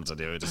mærkeligt, og sådan, så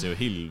det ser jo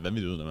helt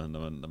vanvittigt ud,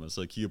 når man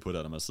sidder og kigger på det,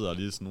 og når man sidder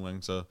lige sådan nogle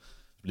gange, så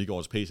lige går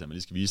over til PC, og man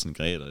lige skal vise en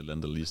græd eller et eller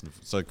andet, eller lige sådan,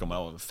 så kommer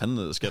man over, hvad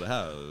fanden sker der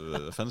her?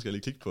 Hvad fanden skal jeg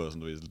lige klikke på? Og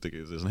sådan, det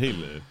er sådan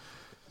helt...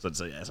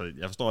 Så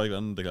jeg forstår ikke,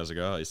 hvordan det kan lade sig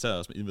gøre, og især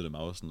også med indvendet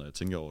mouse, når jeg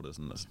tænker over det,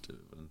 sådan, altså,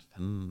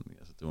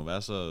 det må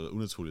være så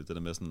unaturligt, det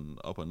der med sådan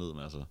op og ned,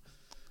 men altså,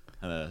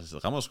 han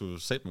rammer sgu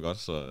sat mig godt,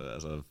 så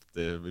altså,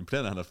 det er imponerende,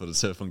 at han har fået det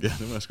til at fungere,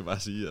 det må jeg sgu bare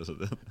sige,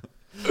 altså,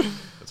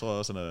 jeg tror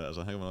også,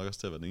 han kommer nok også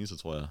til at være den eneste,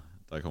 tror jeg,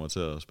 der kommer til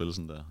at spille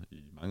sådan der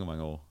i mange,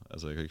 mange år,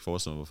 altså, jeg kan ikke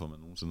forestille mig, hvorfor man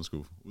nogensinde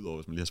skulle, udover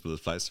hvis man lige har spillet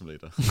Flight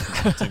Simulator,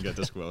 jeg tænker, at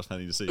det skulle også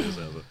være en se,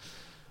 altså,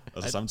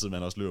 og så samtidig med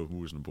han også løber på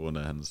musen på grund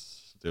af hans...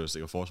 Det er jo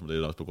sikkert forskel, det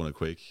er også på grund af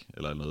Quake,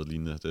 eller noget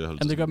lignende.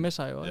 Det gør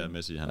Messi jo. Ja,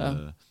 Messi,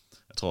 jeg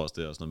tror også,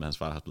 det er også noget med, hans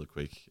far har spillet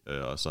Quake,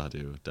 og så har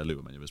det jo, der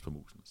løber man jo vist på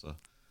musen, så har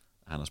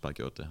han også bare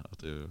gjort det,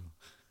 og det er jo...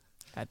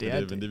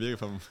 Ja, men det virker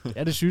for dem.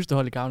 Ja, det sygeste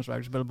hold i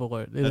Counter-Strike, spiller på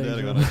rød. Det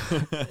er godt.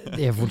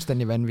 Det er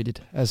fuldstændig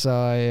vanvittigt. Altså,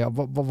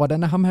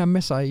 hvordan er ham her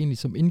med sig egentlig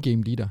som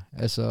in-game leader?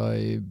 Altså...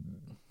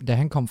 Da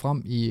han kom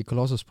frem i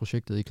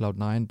Colossus-projektet i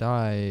Cloud9,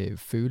 der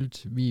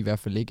følte vi i hvert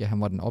fald ikke, at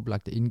han var den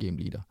oplagte in-game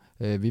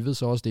leader. Vi ved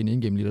så også, at det er en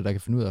in-game leader, der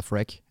kan finde ud af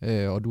frag,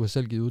 og du har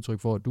selv givet udtryk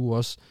for, at du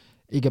også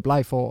ikke er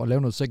bleg for at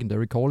lave noget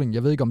secondary calling.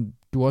 Jeg ved ikke, om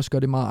du også gør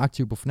det meget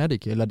aktivt på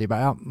Fnatic, eller det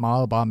er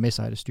meget bare med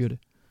sig, at det styrer det?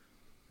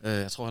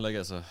 Jeg tror heller ikke,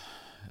 altså...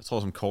 Jeg tror,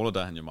 som caller,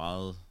 der er han jo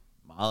meget,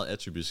 meget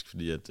atypisk,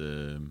 fordi at...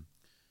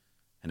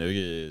 han er jo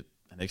ikke...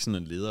 Han er ikke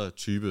sådan en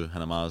ledertype.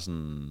 Han er meget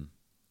sådan...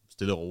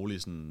 stille og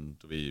rolig, sådan,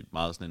 du ved,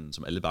 meget sådan en,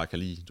 som alle bare kan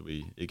lide, du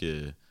ved,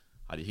 ikke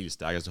har de helt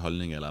stærkeste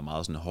holdninger, eller er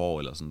meget sådan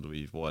hård, eller sådan, du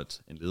ved, hvor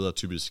at en leder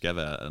typisk skal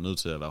være, er nødt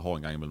til at være hård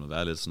en gang imellem, og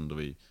være lidt sådan, du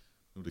ved,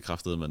 nu er det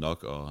kraftedeme med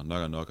nok,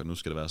 og nu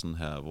skal det være sådan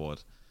her, hvor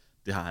at,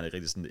 det har han ikke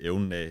rigtig sådan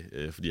evnen af,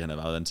 fordi han er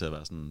meget vant til at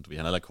være sådan, du ved,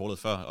 han har heller ikke callet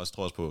før, også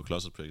tror jeg på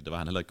Colossus Project, der var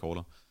han heller ikke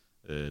caller,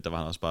 der var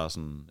han også bare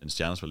sådan en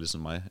stjernespiller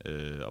ligesom mig,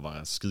 og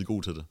var skide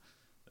god til det.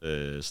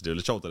 Så det er jo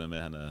lidt sjovt, det der med,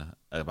 at han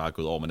er bare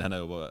gået over, men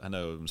han er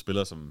jo en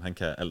spiller, som han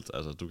kan alt.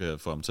 Altså, du kan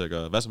få ham til at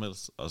gøre hvad som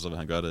helst, og så vil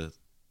han gøre det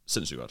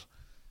sindssygt godt.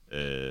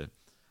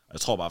 Og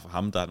jeg tror bare for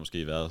ham, der har det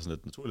måske været sådan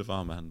lidt naturligt for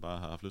ham, at han bare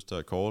har haft lyst til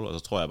at call, og så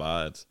tror jeg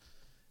bare, at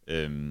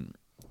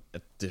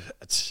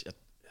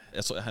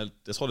jeg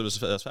tror, det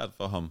vil være svært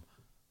for ham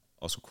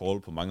at skulle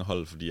call på mange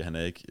hold, fordi han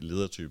er ikke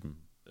ledertypen,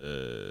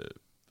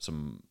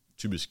 som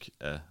typisk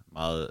er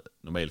meget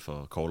normalt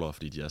for callere,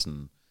 fordi de er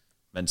sådan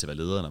vant til at være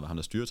lederen, og ham,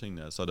 der styrer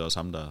tingene, så er det også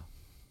ham, der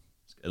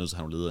er nødt til at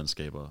have nogle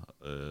lederegenskaber,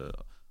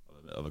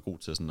 og være god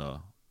til sådan at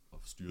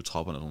styre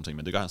tropperne og sådan ting,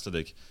 men det gør han slet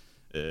ikke.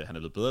 Han er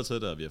blevet bedre til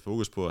det, og vi har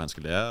fokus på, at han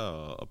skal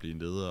lære at blive en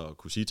leder, og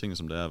kunne sige ting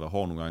som det er, være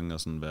hård nogle gange, og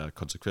sådan være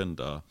konsekvent,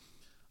 og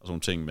sådan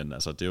ting, men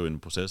altså, det er jo en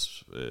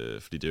proces,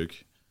 fordi det er jo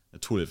ikke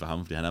naturligt for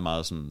ham, fordi han er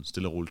meget sådan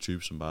stille og rolig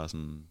type, som bare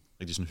sådan,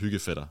 rigtig sådan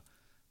hyggefætter,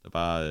 der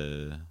bare,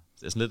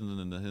 det er sådan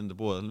lidt en,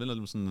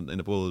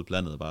 der bor ude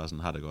blandet, og bare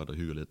sådan har det godt og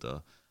hygger lidt,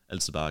 og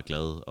altid bare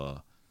glad og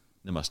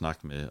nem at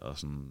snakke med, og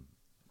sådan,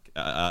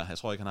 jeg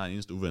tror ikke, han har en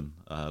eneste uven,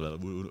 og har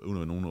været uden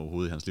med nogen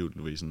overhovedet i hans liv,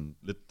 du ved, sådan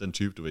lidt den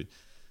type, du ved.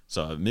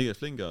 Så mega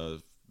flink og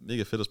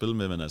mega fedt at spille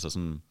med, men altså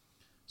sådan,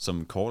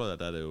 som caller,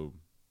 der er det jo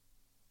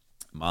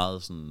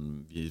meget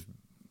sådan,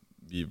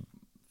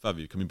 før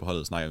vi kom ind på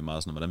holdet, snakker vi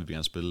meget sådan, hvordan vi vil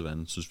gerne spille,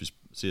 hvordan synes vi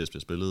CS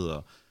bliver spillet,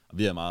 og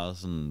vi er meget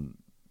sådan,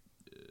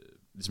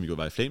 ligesom vi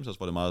var i Flames også,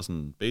 hvor det er meget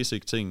sådan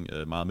basic ting,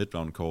 meget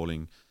mid-round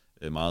calling,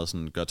 meget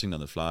sådan, gør tingene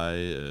on the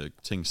fly,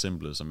 ting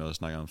simple, som jeg også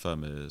snakker om før,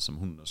 med, som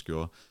hun også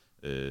gjorde,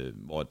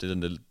 hvor det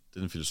er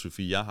den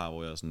filosofi, jeg har,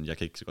 hvor jeg sådan, jeg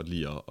kan ikke så godt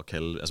lide at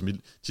kalde, altså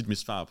mit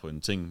svar på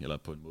en ting, eller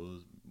på en måde,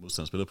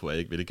 modstanderen spiller på,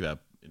 vil ikke være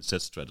en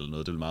set strat eller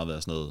noget, det vil meget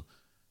være sådan noget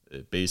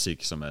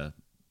basic, som er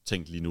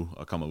tænkt lige nu,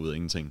 og kommer ud af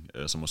ingenting,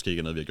 som måske ikke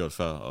er noget, vi har gjort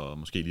før, og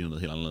måske ligner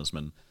noget helt anderledes,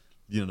 men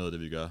ligner noget af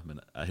det, vi gør, men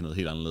er noget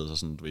helt anderledes, og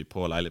sådan, du ved,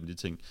 prøve at lege lidt med de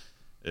ting,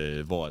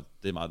 hvor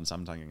det er meget den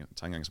samme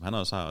tankegang, som han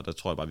også har, og der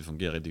tror jeg bare, vi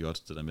fungerer rigtig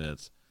godt, det der med,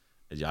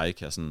 at jeg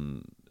kan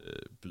sådan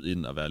byde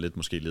ind og være lidt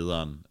måske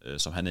lederen,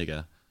 som han ikke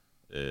er,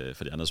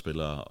 for de andre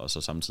spillere, og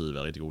så samtidig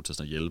være rigtig god til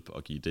sådan at hjælpe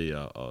og give idéer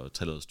og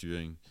tage noget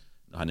styring,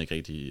 når han ikke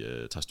rigtig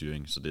tager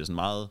styring. Så det er sådan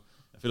meget,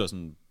 jeg føler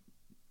sådan,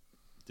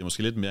 det er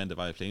måske lidt mere, end det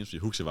var i Flames, fordi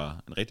Huxi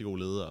var en rigtig god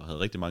leder, og havde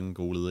rigtig mange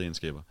gode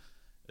lederegenskaber,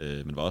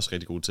 men var også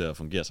rigtig god til at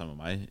fungere sammen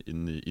med mig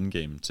inde i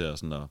in-game, til at,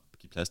 sådan at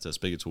give plads til os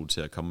begge to,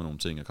 til at komme med nogle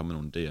ting, og komme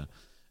med nogle idéer,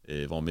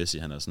 hvor Messi,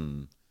 han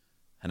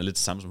er lidt det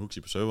samme som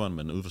Huxi på serveren,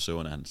 men ude for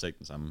serveren er han slet ikke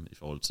den samme i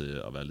forhold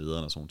til at være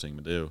lederen og sådan ting,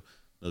 men det er jo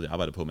noget, vi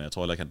arbejder på, men jeg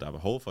tror heller ikke, at der er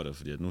behov for det,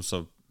 fordi at nu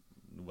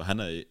hvor han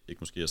er ikke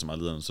måske så meget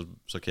lederen,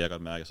 så kan jeg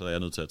godt mærke, så er jeg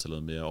nødt til at tage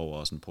noget mere over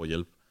og sådan prøve at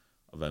hjælpe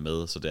og være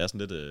med. Så det er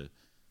sådan lidt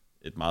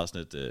et meget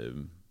sådan et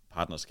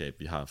partnerskab,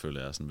 vi har,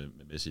 føler jeg, sådan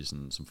med Messi,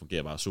 sådan, som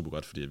fungerer bare super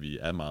godt, fordi vi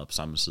er meget på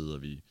samme side,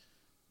 og vi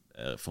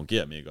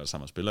fungerer mega godt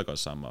sammen og spiller godt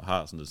sammen, og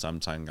har sådan det samme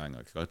tankegang,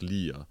 og kan godt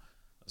lide, og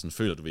sådan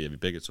føler, du ved, at vi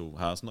begge to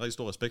har sådan en rigtig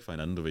stor respekt for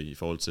hinanden, du ved, i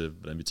forhold til,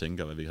 hvordan vi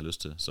tænker, og hvad vi har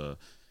lyst til. Så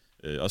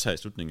også her i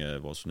slutningen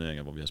af vores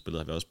turneringer, hvor vi har spillet,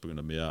 har vi også begyndt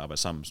at mere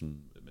arbejde sammen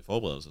sådan, med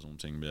forberedelser og sådan nogle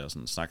ting, med at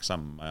sådan, snakke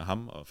sammen, mig og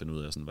ham, og finde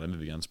ud af, sådan, hvordan vil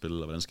vi gerne spille,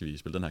 og hvordan skal vi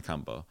spille den her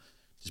kamp, og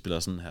de spiller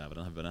sådan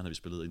her, hvordan har vi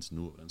spillet indtil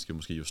nu, og hvordan skal vi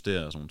måske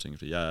justere og sådan nogle ting,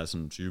 fordi jeg er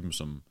sådan en typen,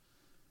 som,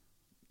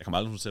 jeg kommer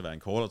aldrig til at være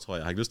en caller, tror jeg.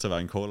 Jeg har ikke lyst til at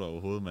være en caller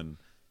overhovedet, men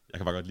jeg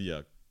kan bare godt lide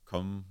at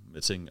komme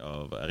med ting,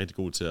 og er rigtig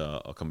god til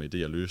at komme med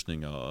idéer og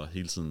løsninger, og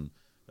hele tiden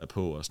være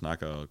på og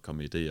snakke og komme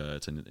med idéer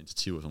og tage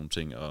initiativ og sådan nogle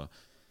ting, og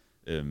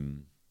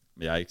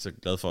men jeg er ikke så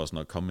glad for sådan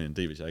at komme med en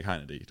idé, hvis jeg ikke har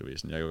en idé, du ved.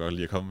 Sådan, jeg kan godt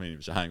lide at komme med en,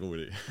 hvis jeg har en god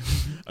idé.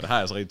 Og det har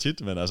jeg så rigtig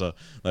tit, men altså,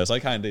 når jeg så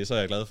ikke har en idé, så er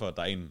jeg glad for, at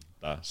der er en,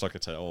 der så kan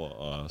tage over,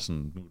 og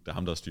sådan, nu det er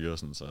ham, der styrer.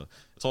 Sådan, så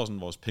jeg tror,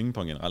 sådan, vores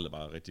pingpong generelt er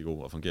bare rigtig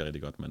god og fungerer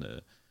rigtig godt, men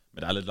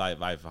der er lidt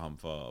vej for ham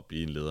for at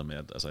blive en leder med,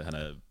 at altså, han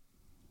er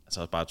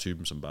altså bare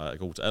typen, som bare er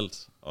god til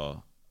alt, og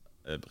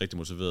er rigtig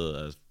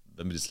motiveret, er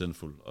vanvittigt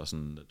talentfuld, og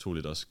sådan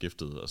lidt også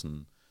giftet, og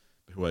sådan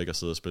behøver ikke at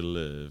sidde og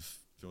spille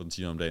 14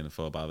 timer om dagen,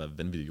 for at bare være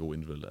vanvittigt god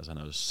individuelt. Altså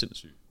han er jo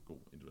sindssygt god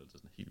individuelt, det er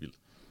sådan helt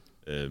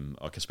vildt.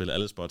 Og kan spille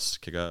alle spots,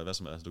 kan gøre hvad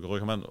som helst. Altså, du kan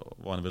rykke ham an,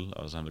 hvor han vil,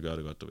 og så han vil gøre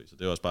det godt, du ved. Så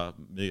det er også bare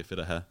mega fedt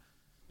at have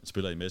en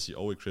spiller i Messi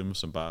og i Krim,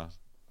 som bare,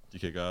 de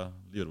kan gøre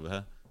lige hvad du vil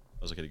have,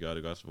 og så kan de gøre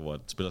det godt. Hvor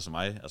et spiller som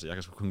mig, altså jeg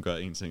kan sgu kun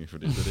gøre én ting, for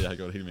det er det, jeg har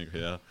gjort hele min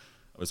karriere.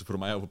 Og hvis du putter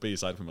mig over på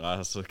B-side på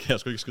Mirage, så kan jeg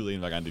sgu ikke skyde en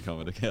hver gang de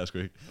kommer, det kan jeg sgu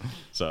ikke.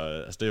 Så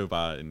altså, det er jo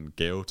bare en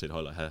gave til et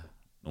hold at have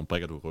nogle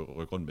brikker, du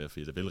rykker rundt med,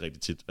 fordi det vil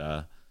rigtig tit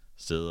være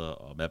steder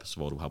og maps,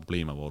 hvor du har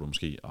problemer, hvor du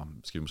måske,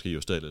 skal vi måske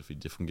justere lidt, fordi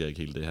det fungerer ikke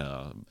helt det her.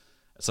 Og,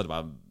 så er det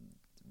bare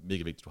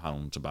mega vigtigt, at du har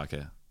nogen, som bare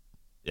kan,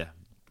 ja,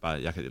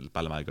 jeg kan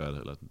bare lade mig gøre det,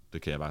 eller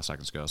det kan jeg bare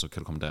sagtens gøre, og så kan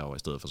du komme derover i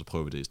stedet for, så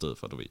prøver vi det i stedet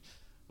for, du ved.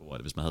 Hvor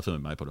hvis man havde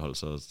fundet mig på det hold,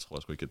 så tror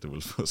jeg sgu ikke, at det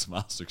ville få så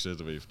meget succes,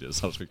 du ved, fordi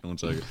så er der sgu ikke nogen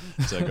til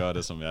at gøre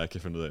det, som jeg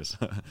kan finde ud af. Så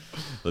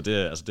det,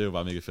 altså, det er jo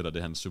bare mega fedt, og det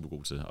er han super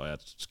god til, og jeg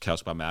kan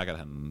også bare mærke, at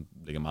han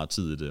lægger meget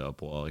tid i det, og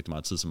bruger rigtig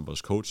meget tid som vores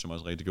coach, som er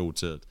også rigtig god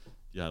til, at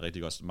de har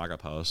rigtig godt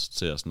makkerpar også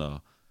til at, sådan at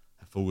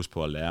have fokus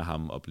på at lære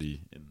ham at blive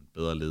en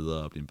bedre leder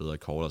og blive en bedre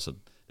caller. Så det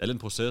er lidt en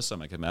proces, og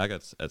man kan mærke,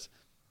 at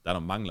der er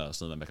nogle mangler og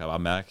sådan noget, men man kan bare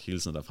mærke hele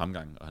tiden, der er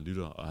fremgang, og han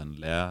lytter, og han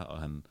lærer, og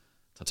han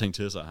tager ting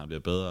til sig, og han bliver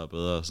bedre og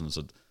bedre. Sådan,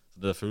 så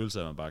det der følelse,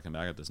 at man bare kan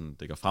mærke, at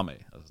det går fremad,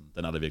 altså, sådan,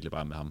 den er der virkelig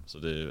bare med ham. Så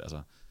det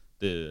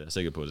er jeg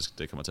sikker på, at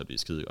det kommer til at blive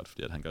skide godt,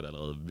 fordi at han gør det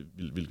allerede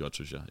vildt godt,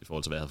 synes jeg, i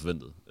forhold til, hvad jeg havde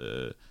forventet.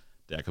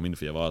 Da jeg kom ind,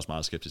 for jeg var også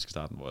meget skeptisk i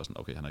starten, hvor jeg sådan,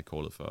 okay, han har ikke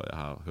callet før, jeg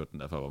har hørt den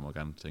der før, hvor man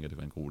gerne tænker, at det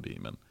var en god idé,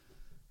 men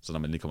så når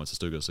man lige kommer til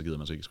stykket, så gider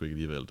man sgu ikke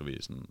alligevel, du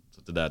ved. Sådan.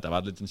 Så det der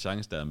var lidt en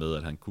chance der med,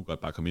 at han kunne godt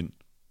bare komme ind,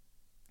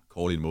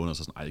 call i en måned, og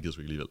så sådan, jeg gider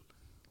sgu ikke alligevel.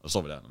 Og så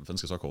står vi der, men fanden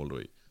skal så call, du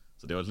ved.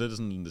 Så det var lidt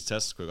sådan en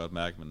test, kunne jeg godt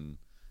mærke, men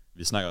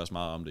vi snakker også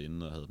meget om det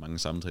inden, og havde mange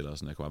samtaler, og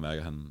sådan, jeg kunne bare mærke,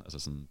 at han, altså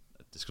sådan,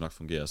 at det skulle nok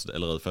fungere. Så det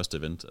allerede første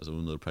event, altså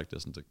uden noget practice,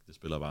 sådan, det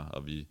spiller bare,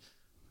 og vi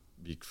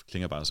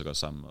klinger bare så godt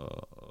sammen,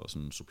 og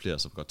sådan supplerer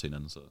så godt til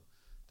hinanden, så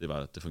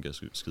det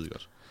fungerer skide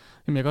godt.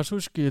 Jamen jeg kan også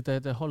huske,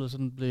 da holdet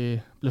sådan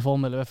blev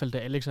formet, eller i hvert fald da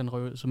Alexander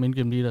røg som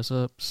indgame leader,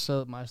 så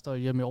sad mig og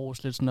hjemme i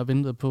Aarhus lidt sådan og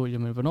ventede på,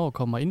 jamen hvornår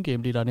kommer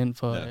indgame leaderen ind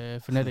for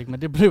Fnatic,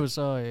 men det blev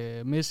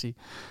så Messi.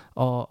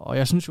 Og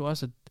jeg synes jo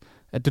også,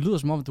 at det lyder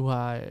som om, du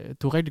har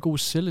rigtig god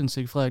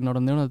selvindsigt, Frederik, når du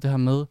nævner det her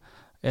med,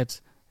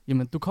 at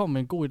jamen, du kommer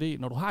med en god idé,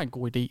 når du har en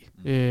god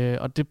idé.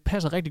 Og det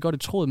passer rigtig godt i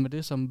tråd med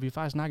det, som vi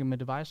faktisk snakkede med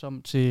Device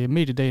om til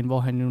mediedagen, hvor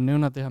han jo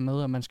nævner det her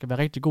med, at man skal være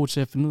rigtig god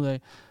til at finde ud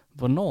af,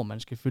 hvornår man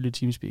skal følge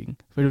teamspeaking.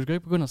 For du skal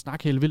ikke begynde at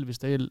snakke helt vildt, hvis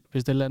det er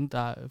et eller andet, der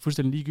er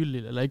fuldstændig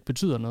ligegyldigt, eller ikke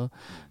betyder noget.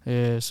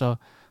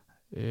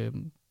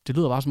 Det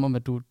lyder bare som om,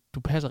 at du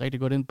passer rigtig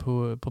godt ind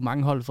på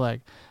mange hold,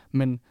 Frederik.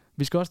 Men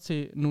vi skal også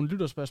til nogle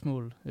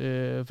lytterspørgsmål,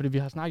 fordi vi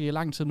har snakket i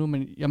lang tid nu,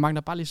 men jeg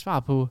mangler bare lige svar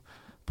på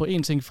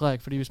én ting,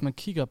 Frederik, fordi hvis man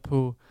kigger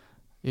på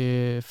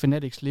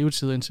Fnatics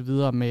levetid indtil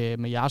videre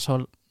med jeres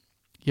hold,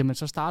 jamen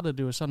så startede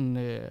det jo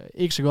sådan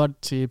ikke så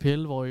godt til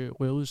EPL, hvor I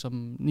ryger ud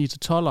som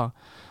 9-12'er.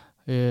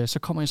 Så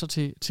kommer I så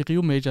til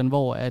Rio Majoren,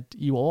 hvor at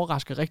I jo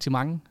overrasker rigtig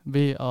mange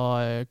ved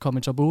at komme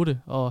i top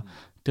 8, og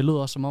det lød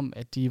også som om,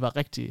 at de var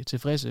rigtig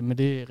tilfredse med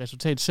det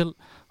resultat selv,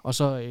 og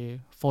så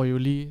får I jo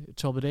lige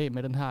toppet af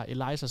med den her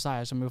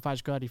Eliza-sejr, som jo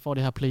faktisk gør, at I får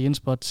det her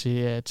play-in-spot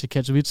til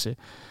Katowice.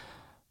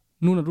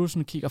 Nu når du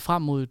sådan kigger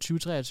frem mod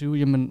 2023,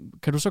 jamen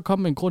kan du så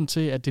komme med en grund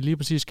til, at det lige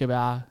præcis skal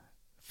være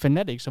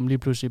Fnatic, som lige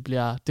pludselig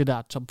bliver det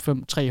der top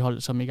 5-3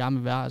 hold, som I gerne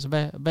vil være? Altså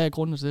hvad er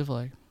grunden til det,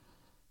 Frederik?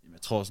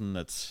 Jeg tror sådan,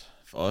 at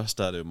for os,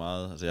 der er det jo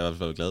meget, altså jeg er i hvert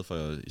fald glad for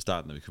i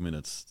starten, når vi kom ind,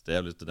 at det er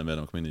jo lidt det der med, at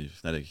man kommer ind i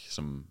Fnatic,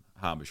 som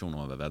har ambitioner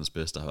om at være verdens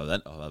bedste, og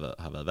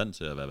har været vant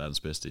til at være verdens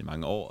bedste i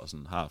mange år, og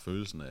sådan har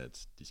følelsen af,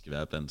 at de skal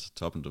være blandt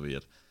toppen, du ved,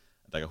 at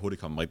der kan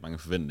hurtigt komme rigtig mange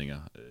forventninger,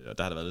 og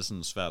der har det været lidt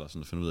sådan svært at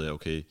sådan finde ud af,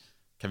 okay,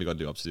 kan vi godt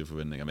leve op til de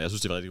forventninger, men jeg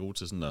synes, det var rigtig godt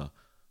til sådan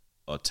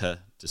at tage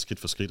det skridt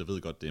for skridt, og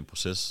ved godt, det er en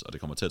proces, og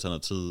det kommer til at tage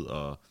noget tid,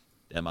 og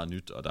det er meget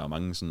nyt, og der er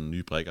mange sådan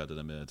nye brikker, det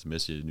der med at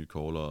Messi nye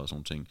caller og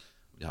sådan ting.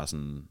 Vi har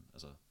sådan,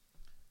 altså,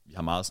 vi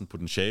har meget sådan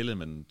potentiale,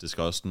 men det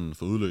skal også sådan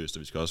få udløst, og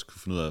vi skal også kunne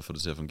finde ud af at få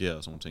det til at fungere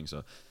og sådan ting.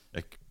 Så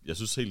jeg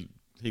synes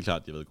helt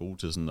klart, at de har været gode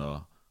til sådan at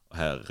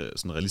have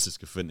sådan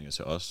realistiske forventninger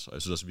til os, og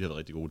jeg synes også, at vi har været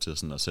rigtig gode til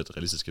sådan at sætte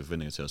realistiske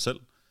forventninger til os selv.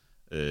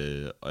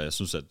 Og jeg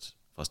synes, at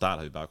fra start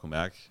har vi bare kunne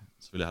mærke,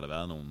 selvfølgelig har der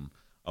været nogle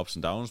ups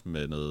and downs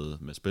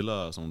med spillere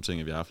og sådan nogle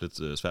ting, og vi har haft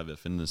lidt svært ved at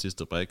finde den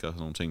sidste brik og sådan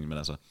nogle ting, men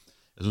altså,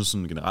 jeg synes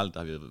sådan generelt,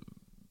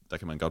 der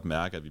kan man godt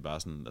mærke, at vi bare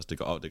sådan, altså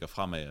det går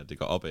fremad, og det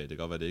går opad, det kan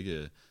godt være, det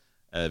ikke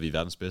er, at vi er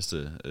verdens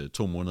bedste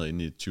 2 måneder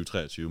inde i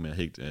 2023,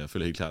 men jeg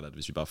føler helt klart, at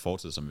hvis vi bare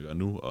fortsætter, som vi gør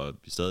nu, og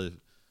vi stadig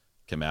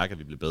kan mærke, at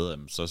vi bliver bedre,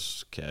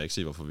 så kan jeg ikke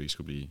se, hvorfor vi ikke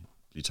skulle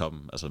blive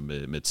toppen, altså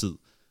med tid,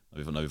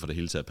 når vi får det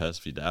hele til at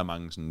passe, fordi der er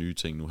mange sådan nye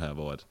ting nu her,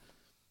 hvor at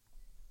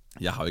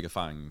jeg har jo ikke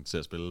erfaring til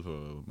at spille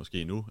på,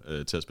 måske endnu,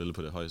 til at spille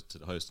på det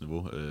højeste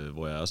niveau,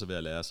 hvor jeg også er ved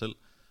at lære selv.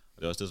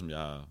 Og det er også det, som jeg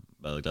har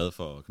været glad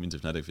for at komme ind til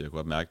Fnatic, fordi jeg kunne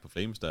godt mærke på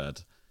Flames, der,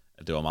 at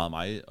det var meget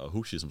mig og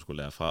Huxi, som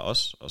skulle lære fra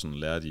os, og sådan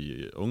lære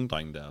de unge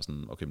drenge der,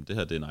 sådan, okay, men det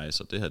her det er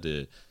nice, og det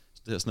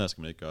her sådan her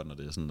skal man ikke gøre, når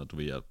det er sådan, at du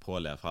vil prøve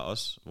at lære fra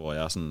os, hvor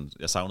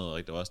jeg savnede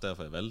rigtig, det var også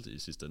derfor, jeg valgte i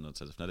sidste ende at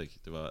tage til Fnatic.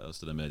 Det var også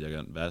det der med, at jeg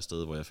kan være et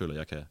sted, hvor jeg føler, at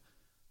jeg kan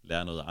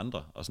lære noget af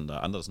andre, og sådan, der er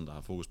andre, sådan, der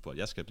har fokus på, at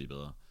jeg skal blive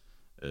bedre.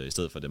 I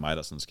stedet for, at det er mig,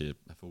 der sådan skal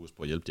have fokus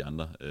på at hjælpe de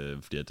andre.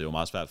 Fordi det er jo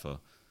meget svært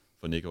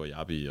for Nico og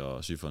Jabi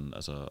og Syfon,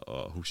 altså,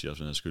 og Huxi også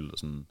for den her skyld, og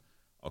sådan,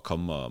 at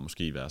komme og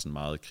måske være sådan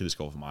meget kritisk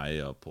over for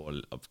mig, og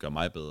prøve at gøre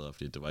mig bedre,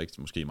 fordi det var ikke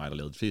måske mig, der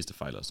lavede de fleste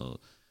fejl og sådan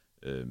noget.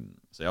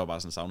 Så jeg var bare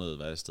sådan savnet at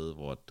være et sted,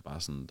 hvor det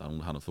bare sådan, der er nogen,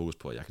 der har noget fokus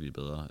på, at jeg kan blive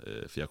bedre.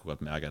 For jeg kunne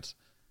godt mærke, at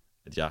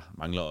jeg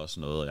mangler også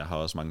noget, og jeg har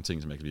også mange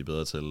ting, som jeg kan blive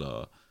bedre til,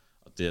 og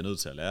det er jeg nødt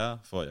til at lære,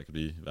 for at jeg kan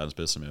blive verdens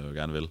bedste, som jeg jo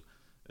gerne vil.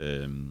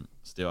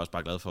 Så det er jeg også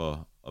bare glad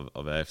for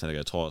at være efter.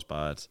 Jeg tror også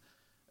bare, at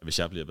hvis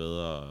jeg bliver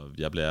bedre, og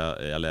jeg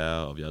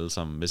lærer, og vi alle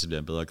sammen, Messi bliver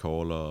en bedre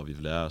caller, og vi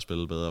lærer at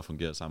spille bedre og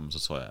fungere sammen, så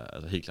tror jeg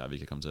altså helt klart, at vi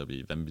kan komme til at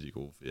blive vanvittigt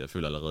gode. For jeg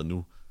føler allerede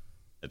nu,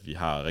 at vi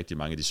har rigtig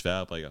mange af de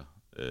svære brikker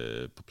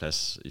på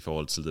plads i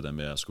forhold til det der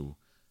med at skulle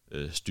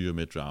styre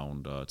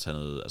midround og tage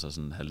noget, altså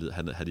sådan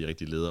have de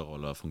rigtige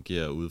lederroller og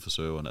fungere ude for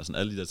serveren. Altså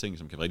alle de der ting,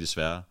 som kan være rigtig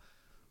svære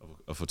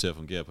at få til at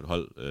fungere på et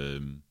hold.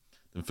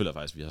 Den føler jeg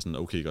faktisk, at vi har sådan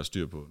okay godt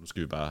styr på. Nu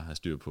skal vi bare have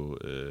styr på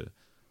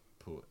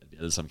at vi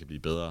alle sammen kan blive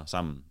bedre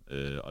sammen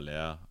og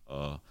lære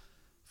og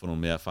få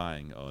nogle mere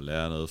erfaring og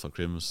lære noget fra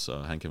Crims,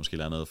 og han kan måske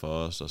lære noget for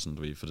os, og sådan,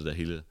 du ved, for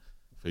hele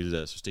det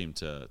der system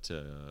til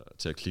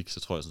at klikke, så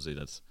tror jeg sådan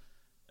set,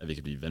 at vi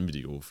kan blive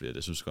vanvittigt gode, fordi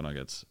jeg synes godt nok,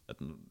 at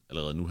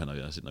allerede nu,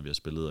 når vi har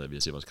spillet, og vi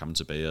har set vores kampe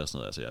tilbage og sådan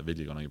noget, altså jeg er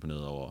virkelig godt nok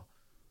imponeret over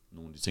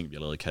nogle af de ting, vi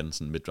allerede kan,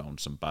 sådan midround,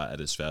 som bare er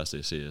det sværeste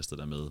i CS, det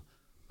der med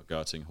at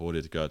gøre ting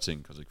hurtigt, gøre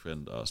ting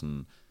konsekvent, og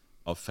sådan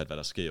opfatte, hvad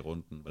der sker i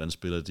runden, hvordan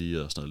spiller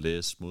de, og sådan noget,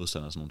 læse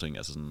modstander og sådan nogle ting,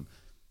 altså sådan,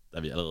 der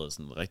er vi allerede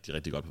sådan rigtig,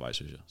 rigtig godt på vej,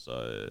 synes jeg.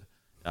 Så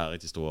jeg har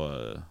rigtig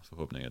store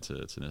forhåbninger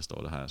til næste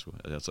år, det har jeg sgu.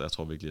 Altså, jeg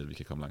tror virkelig, at vi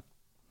kan komme langt.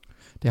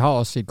 Det har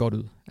også set godt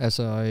ud.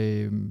 Altså,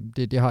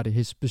 det har det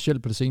helt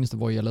specielt på det seneste,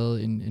 hvor jeg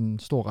lavede en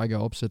stor række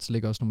af opsæt,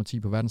 ligger også nummer 10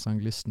 på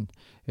verdensranglisten.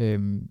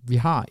 Vi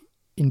har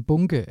en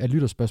bunke af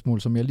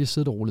lytterspørgsmål, som jeg lige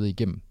sidder og rullet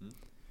igennem.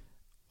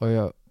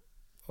 Og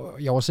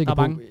jeg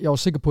var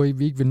sikker på, at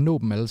vi ikke ville nå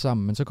dem alle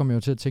sammen, men så kom jeg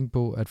jo til at tænke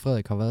på, at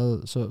Frederik har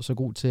været så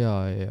god til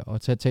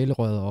at tage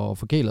talerøret og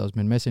forkæle os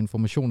med en masse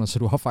informationer, så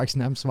du har faktisk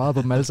nærmest svaret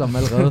på dem alle sammen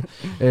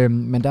allerede.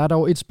 Men der er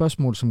dog et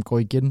spørgsmål, som går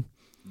igen,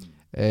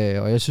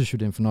 og jeg synes jo,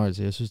 det er en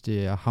fornøjelse. Jeg synes,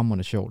 det er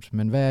hamrende sjovt.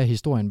 Men hvad er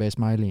historien bag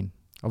smileyen?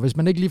 Og hvis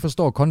man ikke lige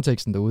forstår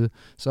konteksten derude,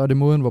 så er det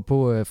måden,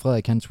 hvorpå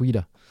Frederik han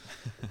tweeter.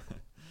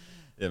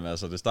 Jamen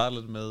altså, det starter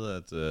lidt med,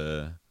 at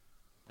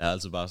jeg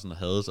altid bare sådan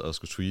hadet at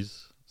skulle tweete.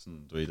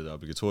 Sådan, du ved, det er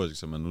obligatorisk,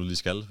 som man nu lige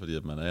skal, fordi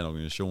at man er en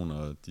organisation,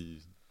 og de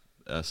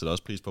sætter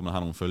også pris på, at man har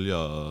nogle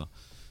følgere,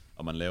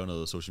 og man laver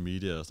noget social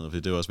media og sådan noget,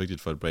 fordi det er jo også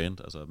vigtigt for et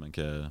brand, altså at man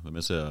kan være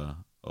med til at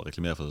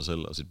reklamere for sig selv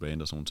og sit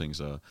brand og sådan nogle ting,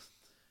 så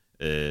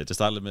det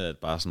startede lidt med, at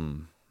bare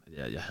sådan,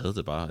 jeg havde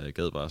det bare, jeg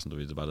gad bare sådan, du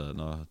ved, det bare der,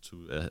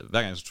 hver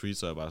gang jeg så tweet,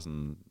 så er jeg bare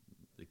sådan,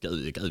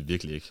 jeg gad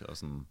virkelig ikke, og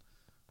sådan,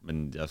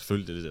 men jeg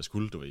følte det lidt, jeg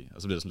skulle, du ved,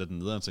 og så bliver det sådan lidt en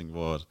nederen ting,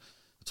 hvor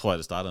jeg tror, at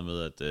det startede med,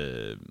 at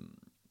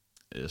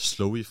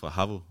Slowy fra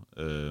Havo,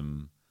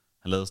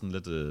 han lavede sådan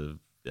lidt,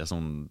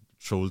 sådan nogle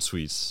troll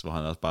tweets, hvor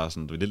han også bare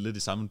sådan, du ved, lidt i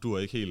samme dur,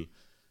 ikke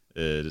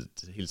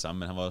helt samme,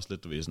 men han var også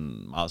lidt, du ved,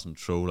 sådan meget sådan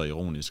troll og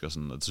ironisk, og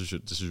sådan, og det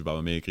synes jeg bare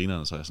var mere i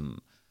grinerne, så jeg sådan,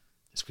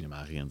 det skulle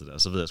meget grine det der,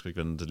 og så ved jeg sgu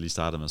ikke, hvordan det lige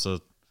startede, men så,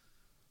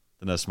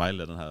 den der smile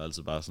der, den har jeg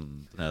altid bare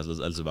sådan, den har jeg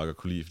altid bare godt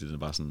kunne lide, fordi den er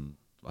bare sådan,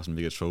 var sådan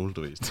mega troll,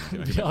 du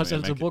ved. Vi har også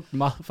altid brugt den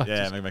meget,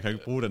 faktisk. Ja, man kan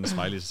ikke bruge den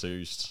smiley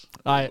seriøst.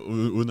 Nej.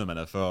 Uden at man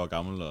er 40 år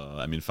gammel,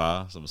 og er min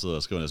far, som sidder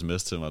og skriver en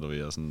sms til mig, du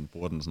ved, og sådan,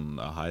 bruger den sådan,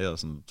 og hej, og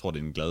sådan, tror, det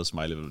er en glad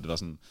smiley. Det var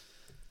sådan,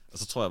 og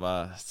så tror jeg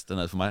bare, den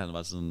er for mig, han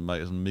var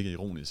sådan mega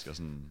ironisk, og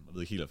sådan, jeg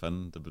ved ikke helt, hvad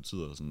fanden det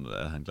betyder, sådan,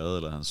 er han glad,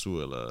 eller er han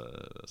sur, eller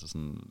altså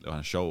sådan, laver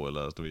han sjov,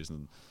 eller du ved,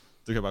 sådan,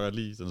 kan jeg bare godt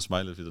lide, den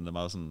smiley, fordi den er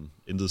meget sådan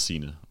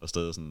intetsigende, og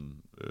stadig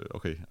sådan,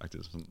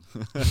 okay-agtigt. Sådan.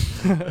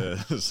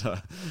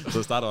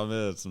 så starter jeg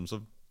med, at så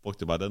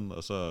brugte jeg bare den,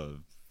 og så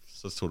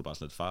tog det bare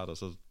sådan lidt fart, og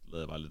så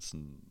lavede jeg bare lidt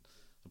sådan,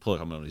 så prøvede jeg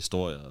at komme med nogle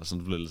historier, og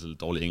sådan blev det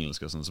lidt dårligt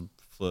engelsk, og sådan, så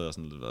prøvede jeg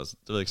sådan lidt, altså,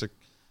 det ved jeg ikke, så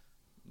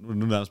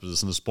nu nærmest blevet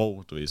sådan et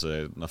sprog, du ved,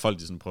 så når folk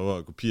de sådan prøver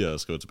at kopiere og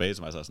skrive tilbage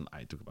til mig, så er jeg sådan,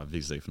 nej, du kan bare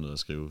virkelig ikke finde ud af at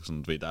skrive.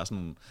 Sådan, du ved, der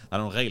er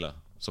nogle regler,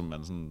 som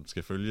man sådan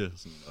skal følge,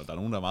 sådan, og der er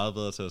nogen, der er meget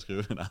bedre til at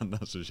skrive end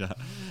andre, synes jeg.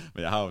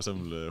 Men jeg har jo for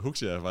eksempel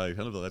Huxi, han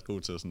har været ret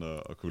god til sådan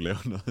at kunne lave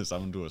noget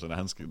sammen dur, så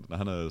når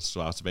han har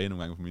svaret tilbage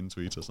nogle gange på mine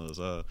tweets og sådan noget,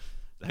 så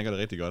han gør det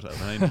rigtig godt. Altså,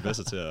 han er egentlig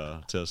bedst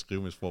til at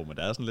skrive med sprog, men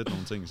der er sådan lidt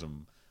nogle ting,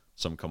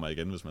 som kommer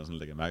igen, hvis man sådan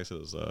lægger mærke til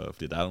det, så,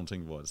 fordi der er nogle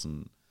ting, hvor det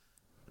sådan,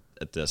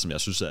 at det, som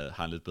jeg synes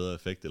har en lidt bedre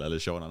effekt, eller er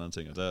lidt sjovt end andre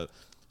ting, og der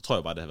tror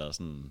jeg bare, det har været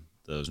sådan,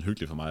 det er sådan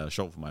hyggeligt for mig, og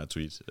sjovt for mig at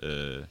tweet.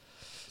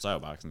 Så har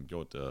jeg jo bare sådan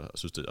gjort det, og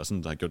synes det, og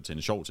sådan, der har gjort det til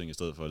en sjov ting, i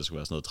stedet for, at det skulle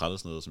være sådan noget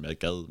træls noget, som jeg ikke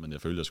gad, men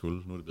jeg følte, jeg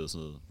skulle. Nu er det blevet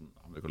sådan noget,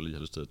 jeg kunne lige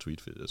have lyst til at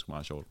tweet, fordi det er sgu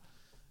meget sjovt.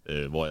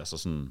 Hvor jeg så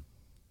sådan,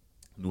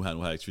 nu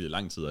har jeg ikke tweetet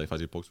lang tid, og jeg har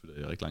faktisk ikke brugt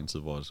Twitter i rigtig lang tid,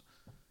 fordi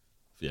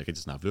jeg ikke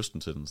rigtig sådan haft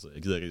lysten til den, så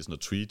jeg gider ikke rigtig sådan at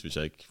tweet, hvis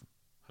jeg ikke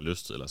har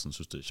lyst, eller sådan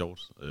synes, det er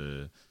sjovt.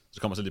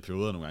 Så kommer så lidt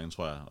perioder nogle gange,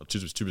 tror jeg, og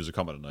typisk så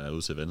kommer det, når jeg er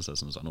ude til events, og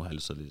sådan, så nu har jeg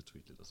lyst til at lige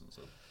tweet lidt, og sådan,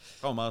 så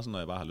det kommer meget sådan, når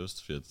jeg bare har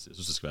lyst, for jeg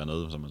synes, det skal være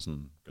noget, som man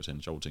sådan gør til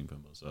en sjov ting på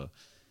en måde, så.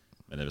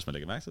 Men hvis man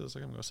lægger mærke til det, så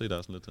kan man godt se, at der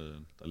er sådan lidt,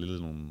 der er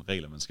lidt nogle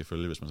regler, man skal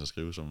følge, hvis man skal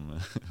skrive,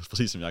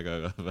 præcis som jeg gør i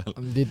hvert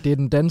fald. Det er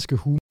den danske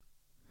humor.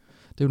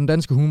 Det er jo den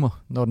danske humor,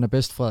 når den er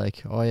bedst,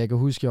 Frederik. Og jeg kan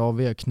huske, at jeg var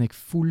ved at knække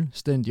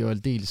fuldstændig og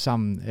aldeles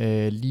sammen,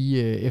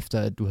 lige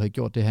efter, at du havde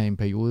gjort det her i en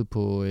periode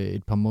på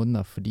et par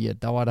måneder. Fordi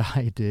at der var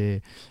der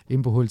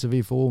inde på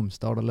HLTV Forums,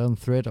 der var der lavet en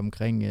thread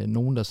omkring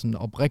nogen, der sådan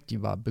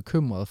oprigtigt var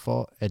bekymret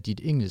for, at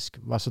dit engelsk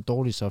var så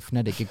dårligt, så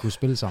Fnatic ikke kunne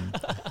spille sammen.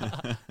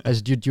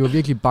 Altså, de var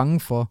virkelig bange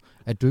for,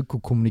 at du ikke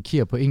kunne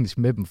kommunikere på engelsk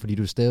med dem, fordi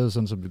du stavede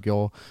sådan, som du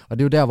gjorde. Og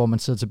det er jo der, hvor man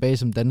sidder tilbage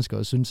som dansker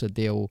og synes, at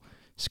det er jo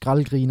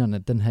skraldgrinerne,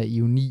 den her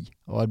ironi,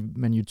 og at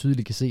man jo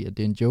tydeligt kan se, at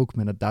det er en joke,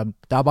 men at der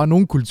er bare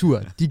nogle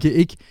kulturer, de kan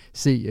ikke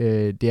se,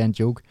 det er en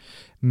joke.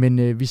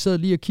 Men vi sad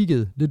lige og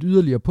kiggede lidt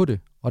yderligere på det,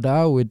 og der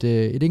er jo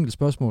et enkelt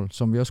spørgsmål,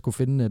 som vi også kunne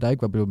finde, der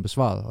ikke var blevet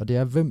besvaret, og det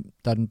er, hvem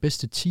der er den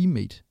bedste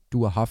teammate,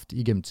 du har haft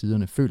igennem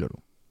tiderne, føler du?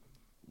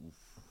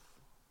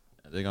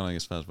 Ja, det er godt nok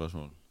et svært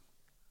spørgsmål.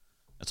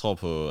 Jeg tror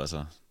på,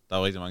 altså, der er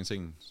jo rigtig mange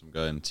ting, som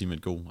gør en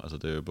teammate god. Altså,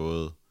 det er jo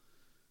både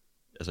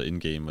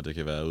in-game, og det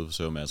kan være ude på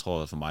server, men jeg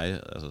tror, at for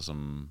mig, altså,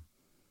 som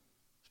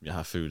jeg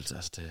har følt,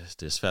 altså,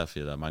 det er svært,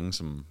 fordi der er mange,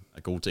 som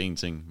er gode til én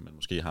ting, men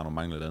måske har nogle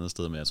mangler et andet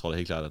sted, men jeg tror da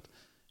helt klart, at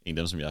en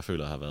af dem, som jeg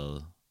føler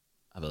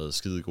har været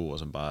skide god, og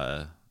som bare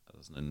er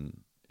altså sådan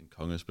en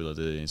kongespiller,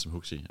 det er en som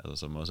Huxi, altså,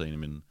 som også er en af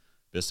mine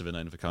bedste venner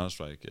inden for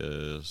Counter-Strike,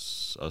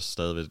 også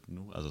stadigvæk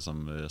nu, altså,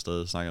 som jeg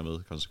stadig snakker med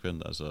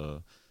konsekvent, altså,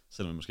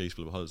 selvom vi måske ikke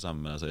spiller på holdet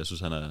sammen, men altså, jeg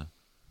synes, han er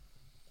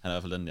i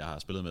hvert fald den, jeg har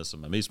spillet med,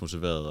 som er mest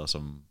motiveret, og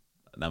som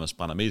nærmest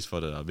brænder mest for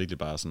det, og virkelig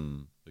bare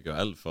sådan vil gøre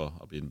alt for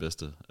at blive den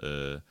bedste.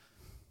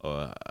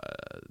 Og en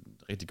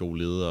rigtig god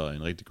leder, og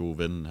en rigtig god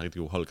ven, en rigtig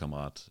god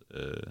holdkammerat.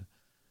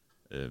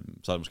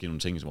 Så er der måske nogle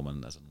ting, hvor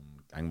man, altså nogle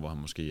gange, hvor han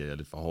måske er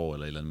lidt for hård,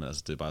 eller et eller andet, men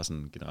altså det er bare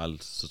sådan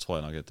generelt, så tror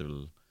jeg nok, at jeg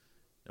vil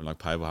nok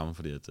pege på ham,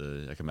 fordi at,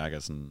 jeg kan mærke,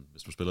 at sådan,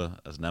 hvis du spiller,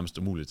 altså nærmest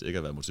umuligt ikke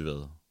at være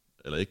motiveret,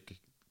 eller ikke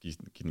give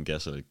den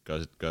gas, eller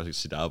gøre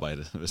sit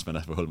arbejde, hvis man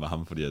er på hold med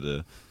ham, fordi at,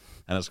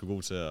 han er sgu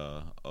god til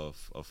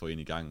at få en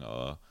i gang,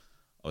 og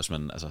hvis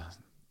man, altså,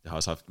 jeg har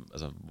også haft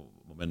altså,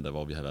 momenter,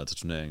 hvor vi har været til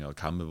turneringer og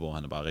kampe, hvor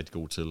han er bare rigtig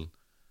god til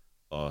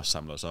at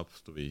samle os op,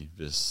 du ved,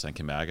 hvis han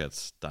kan mærke,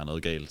 at der er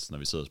noget galt, når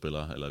vi sidder og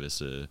spiller, eller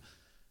hvis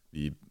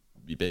vi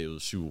er bagud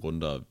 7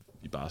 runder,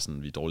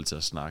 vi er dårlige til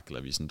at snakke,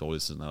 eller vi er sådan dårlige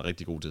til, han er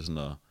rigtig god til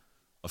sådan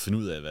at finde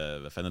ud af,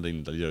 hvad fanden er det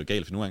egentlig, der lige er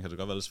galt, for nogle gange kan det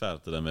godt være lidt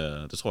svært, det der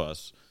med, det tror jeg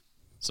også,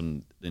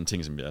 som en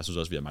ting, som jeg synes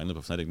også, vi har manglet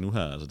på Fnatic nu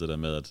her, altså det der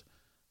med, at,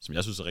 som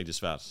jeg synes er rigtig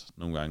svært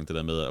nogle gange, det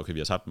der med, at okay, vi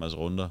har tabt en masse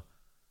runder,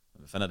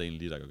 hvad fanden er det egentlig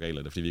lige, der går galt?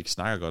 Er det fordi, vi ikke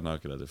snakker godt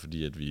nok, eller er det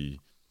fordi, at vi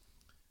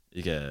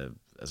ikke er,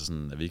 altså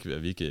sådan, er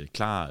vi ikke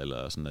klar,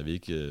 eller sådan, er vi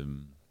ikke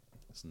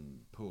sådan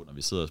på, når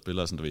vi sidder og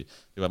spiller, sådan, du ved.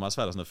 Det kan være meget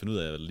svært at finde ud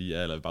af, hvad det lige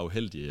er, eller er vi bare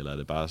uheldige, eller er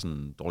det bare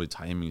sådan dårlige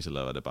timings,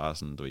 eller er det bare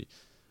sådan, du ved.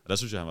 Og der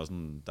synes jeg, han var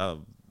sådan, der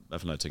i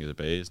hvert fald når jeg tænker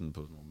tilbage sådan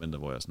på nogle momenter,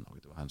 hvor jeg sådan, okay,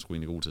 det var han sgu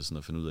egentlig god til sådan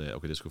at finde ud af,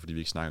 okay, det er sgu fordi, vi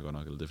ikke snakker godt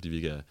nok, eller det er fordi, vi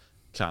ikke er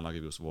klar nok i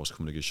vores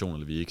kommunikation,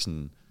 eller vi er ikke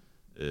sådan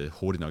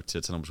hurtigt nok til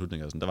at tage nogle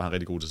beslutninger. Sådan, der var han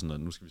rigtig god til sådan, at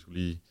nu skal vi sgu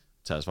lige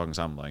tage os fucking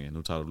sammen, drenge.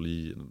 Nu tager du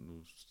lige, du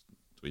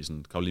ved,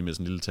 sådan, kom lige med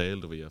sådan en lille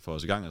tale, du ved, og få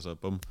os i gang, og så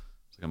bum,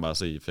 så kan man bare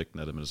se effekten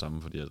af det med det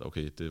samme, fordi at,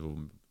 okay, det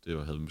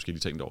havde vi måske lige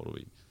tænkt over, du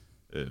ved.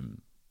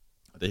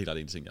 Og det er helt klart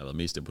en ting, jeg har været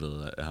mest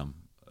imponeret af ham,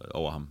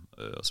 over ham,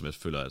 og som jeg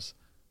føler, at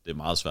det er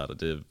meget svært, og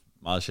det er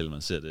meget sjældent,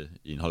 man ser det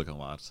i en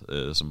holdkammerat,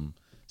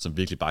 som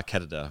virkelig bare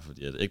kan det der,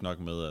 fordi at ikke nok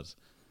med, at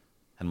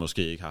han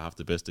måske ikke har haft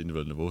det bedste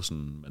individuelle niveau,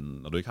 sådan, men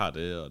når du ikke har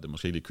det, og det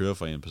måske ikke lige kører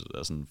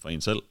for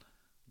en selv,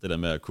 det der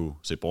med at kunne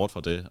se bort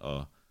fra det,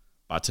 og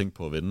bare tænke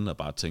på at vinde, og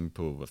bare tænke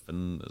på,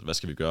 hvad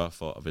skal vi gøre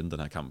for at vinde den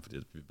her kamp, fordi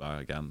vi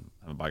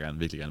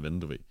virkelig gerne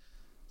vinde, du ved.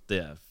 det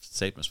er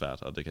satme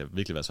svært, og det kan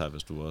virkelig være svært,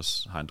 hvis du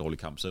også har en dårlig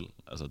kamp selv.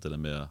 Altså det der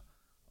med at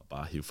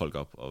bare hive folk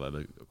op og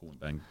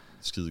være en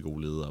skide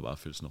god leder og bare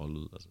fylde sin rolle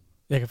ud. Altså.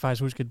 Jeg kan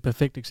faktisk huske et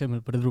perfekt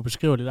eksempel på det, du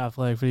beskriver det der,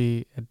 Frederik,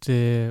 fordi at,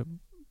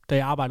 da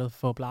jeg arbejdede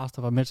for Blast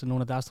og var med til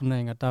nogle af deres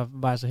turneringer, der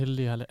var jeg så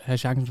heldig at have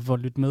chancen for at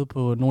lytte med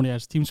på nogle af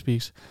jeres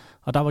teamspeaks.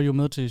 Og der var jo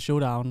med til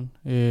showdown,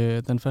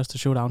 den første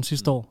showdown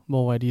sidste år,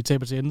 hvor de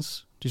taber til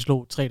ends. De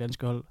slog 3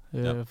 danske hold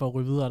for at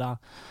ryge videre der.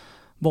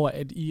 Hvor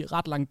at I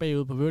ret langt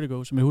bagud på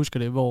Vertigo, som jeg husker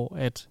det, hvor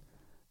at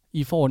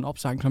I får en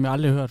opsang, som jeg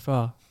aldrig har hørt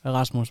før af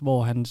Rasmus,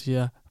 hvor han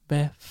siger,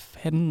 hvad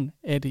fanden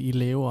er det, I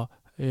laver?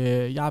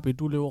 Jarby,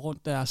 du løber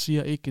rundt der og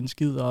siger ikke en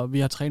skid, og vi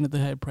har trænet det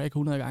her i prag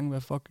 100 gange,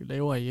 hvad fuck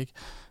laver I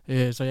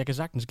ikke? Så jeg kan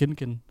sagtens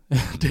genkende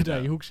det der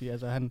i Huxi.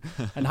 Altså,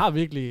 han har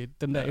virkelig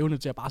den der evne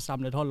til at bare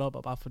samle et hold op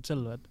og bare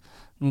fortælle, at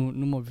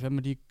nu må vi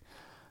fandme lige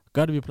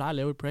gøre det, vi plejer at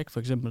lave i prag, for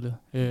eksempel.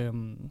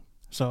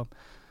 Så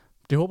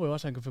det håber jeg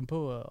også, han kan finde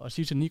på at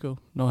sige til Nico,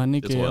 når han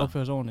ikke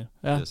opfører sig ordentligt.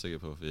 Ja. Det er jeg sikker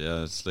på, for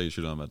jeg er slet ikke i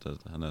tvivl om, at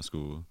han er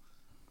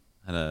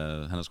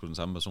sgu den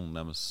samme person,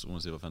 nærmest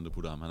uanset hvor fanden du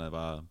putter ham. Han er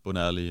bare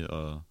bundærlig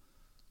og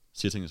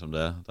siger tingene som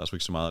det er. Der er sgu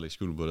ikke så meget at lægge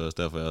skjul på det, og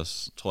derfor jeg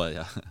også, tror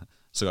jeg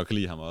så godt kan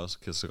lide ham, og også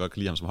kan så godt kan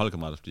lide ham som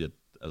holdkammerat, fordi at,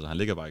 altså, han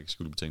ligger bare ikke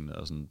skjul på tingene,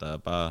 og sådan, der er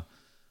bare,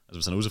 altså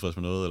hvis han er utilfreds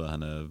med noget, eller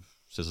han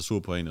ser sig sur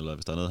på en, eller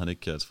hvis der er noget, han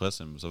ikke kan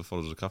tilfreds med, så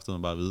får du så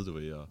kraftigt bare at vide, du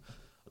ved, og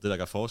det der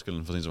gør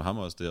forskellen for sådan som ham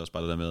også, det er også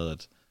bare det der med,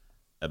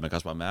 at man kan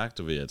også bare mærke,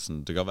 du ved, at sådan,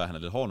 det kan godt være, at han er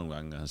lidt hård nogle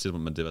gange, og han siger,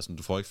 men det er sådan,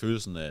 du får ikke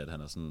følelsen af, at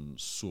han er sådan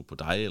sur på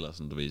dig, eller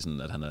sådan, du ved,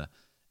 sådan, at han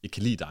ikke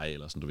kan lide dig,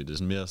 eller sådan, du ved, det er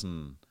sådan mere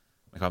sådan,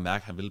 man kan bare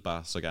mærke, at han vil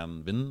bare så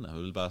gerne vinde, og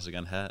han vil bare så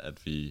gerne have,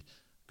 at vi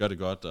gør det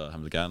godt, og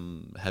han vil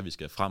gerne have, at vi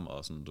skal frem,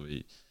 og sådan, du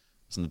ved,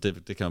 sådan,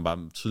 det kan man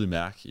bare tydeligt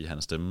mærke i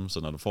hans stemme, så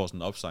når du får sådan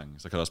en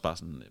opsang, så kan du også bare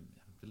sådan,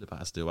 vil det bare,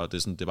 altså,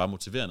 det er bare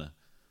motiverende,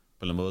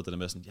 på en eller anden måde, det der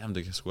med sådan, jamen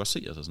det kan jeg sgu godt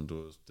se, altså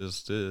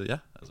sådan, ja,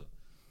 altså,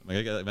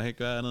 man kan ikke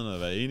gøre andet end at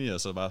være enig,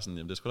 og så bare sådan,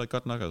 jamen det er sgu da ikke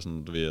godt nok, og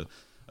sådan, du ved,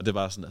 og det er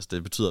bare sådan, altså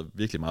det betyder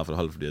virkelig meget for det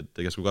hold, fordi det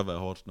kan sgu godt være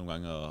hårdt nogle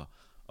gange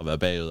at være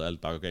bagud, og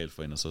alt bare går galt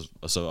for en,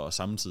 og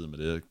samtidig med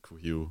det kunne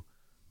hive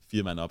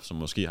 4 mand op, som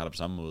måske har det på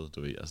samme måde,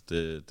 du ved, altså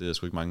det er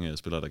sgu ikke mange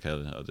spillere, der kan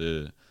det, og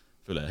det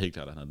føler jeg helt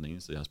klart, at han er den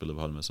eneste, jeg har spillet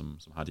på hold med, som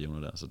har de evner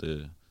der,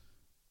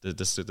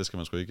 så det skal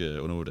man sgu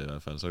ikke undervurdere i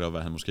hvert fald, så kan det godt være,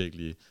 at han måske ikke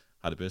lige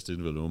har det bedste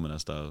individuelle nu, men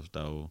altså der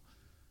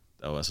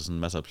er jo altså sådan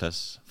masser af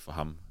plads for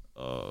ham,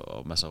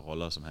 og masser af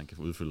roller, som han kan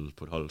få udfyldt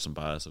på et hold, som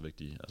bare er så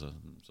vigtige. Altså,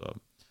 og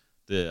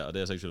det er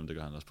jeg så ikke tvivl om, det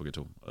gør han også på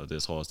G2. Og det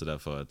jeg tror også, det er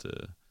derfor,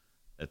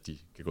 at de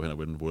kan gå hen og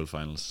vinde World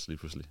Finals lige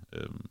pludselig.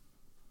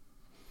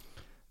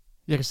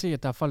 Jeg kan se,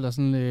 at der er folk, der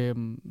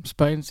sådan,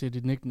 spørger ind til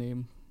dit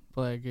nickname,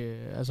 Frederik,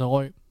 altså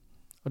Røg.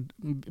 Og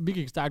vi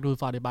gik stærkt ud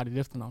fra, at det er bare dit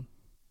efternavn.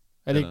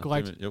 Er det ikke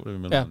korrekt? Jo, det er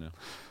min mellemnavn, ja.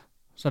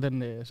 Så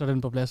er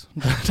den på plads.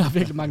 Der er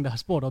virkelig mange, der har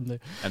spurgt om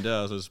det. Jamen, det er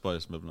også et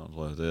spøjs mellemnavn,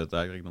 tror jeg. Der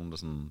er ikke nogen, der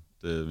sådan...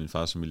 Det er min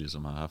fars familie,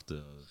 som har haft det,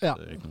 og der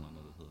er ikke nogen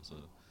andre, der hedder. Så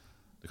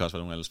det kan også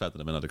være nogle af lidt svært,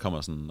 men når det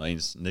kommer sådan, og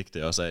ens nick,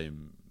 det også er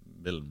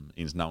mellem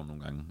ens navn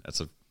nogle gange.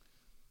 Altså,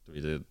 du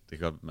ved, det kan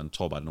godt, man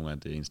tror bare, at nogle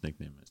gange det er ens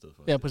nickname i stedet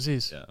for. Ja,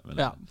 præcis. Men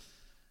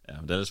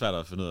det er lidt svært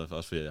at finde ud af,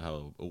 også fordi jeg har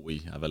jo OE,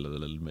 jeg har valgt at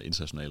lade lidt mere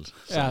internationalt.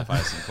 Så jeg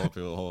faktisk en kort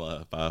periode over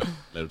at bare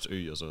lave det til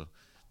Ø, og så...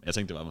 Men jeg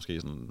tænkte, det var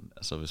måske sådan,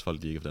 altså hvis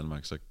folk ikke er fra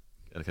Danmark, så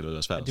kan det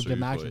være svært at søge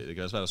på. Det kan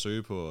være svært at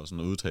søge på og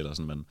sådan udtale og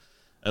sådan, men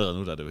allerede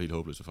nu der er det jo helt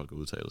håbløst, at folk kan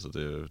udtale, så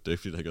det er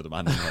ikke fordi, der har gjort det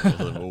meget nemmere, at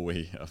hedder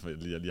OE, og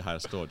jeg lige har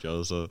et stort J,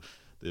 så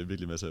det er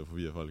virkelig med til at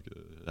forvirre folk.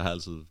 Jeg har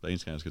altid, hver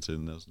eneste gang jeg skal til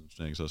en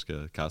turnering, så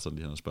skal Carsten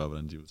lige hen og spørge,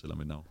 hvordan de udtaler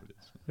mit navn.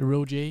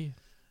 Roy J.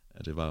 Ja,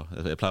 det var,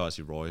 jeg plejer bare at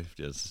sige Roy,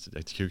 fordi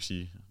jeg kan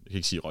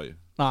ikke sige Røg.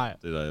 Nej.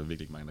 Det er der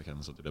virkelig ikke mange, der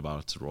kan, så det er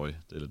bare til Roy.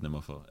 Det er lidt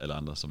nemmere for alle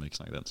andre, som ikke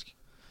snakker dansk.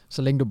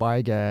 Så længe du bare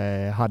ikke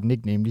har et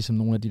nickname, ligesom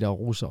nogle af de der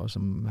russere,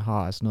 som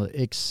har sådan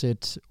noget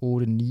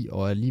XZ89,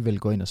 og alligevel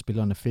går ind og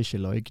spiller en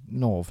official, og ikke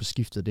når at få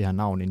skiftet det her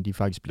navn, inden de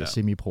faktisk bliver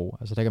semi-pro.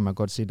 Altså der kan man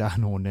godt se, at der er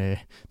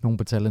nogle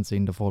på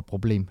talentscenen, der får et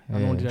problem.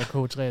 Og nogle af de der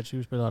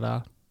K23-spillere, der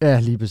er. Ja,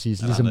 lige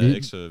præcis. Ja, ligesom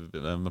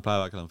man plejer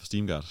bare at kalde ham for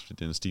Steamguard, fordi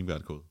det er en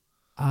Steamguard-kode.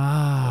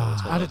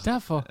 Er det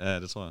derfor? Ja,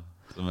 det tror jeg.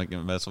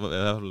 Så jeg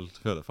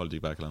har hørt, at folk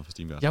ikke bare kalder ham for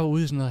Steamguard. Jeg var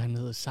ude i sådan noget, han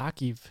hedder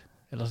Sargiv.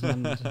 Eller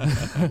sådan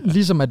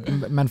ligesom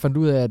at man fandt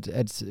ud af, at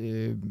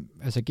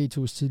altså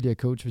G2's tidligere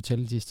coach,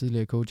 Vitality's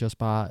tidligere coach, også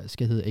bare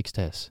skal hedde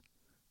Extas.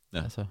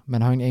 Ja. Altså,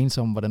 man har jo ingen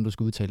anelse om, hvordan du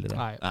skal udtale det der.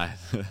 Nej.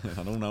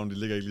 Og nogle navne, de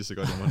ligger ikke lige så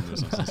godt i munden,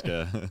 som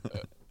skal...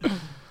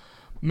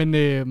 Men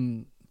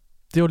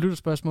det var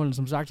lytterspørgsmålet.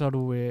 Som sagt, så har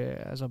du...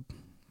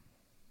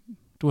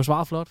 du har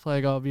svaret flot,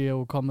 Frederik, og vi er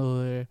jo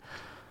kommet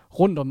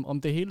rundt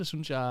om det hele,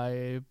 synes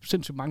jeg.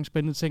 Sindssygt mange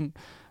spændende ting.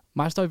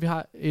 Mig vi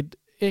har et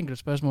enkelt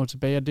spørgsmål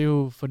tilbage, og det er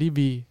jo,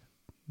 fordi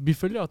vi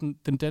følger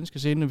den danske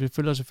scene, vi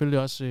følger selvfølgelig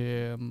også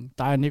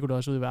dig og Nico, der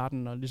også ude i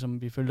verden, og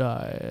ligesom vi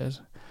følger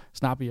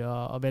Snappy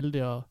og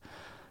Valde,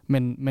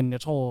 men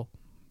jeg tror,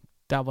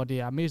 der hvor det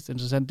er mest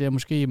interessant, det er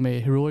måske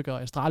med Heroic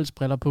og Astralis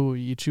briller på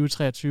i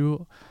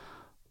 2023,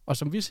 Og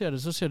som vi ser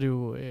det, så ser det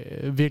jo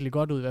virkelig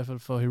godt ud, i hvert fald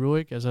for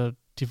Heroic. Altså,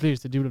 de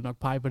fleste, de vil nok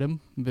pege på dem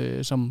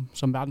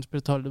som verdens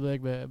bedste hold. Det ved jeg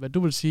ikke, hvad du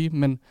vil sige.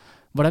 Men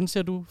hvordan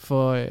ser du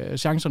for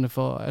chancerne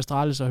for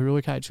Astralis og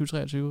Heroic her i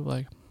 2023,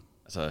 Frederik?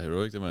 Altså,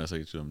 Heroic, det må jeg så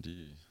ikke tvivl om. De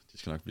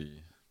skal nok blive,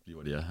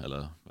 hvor de er.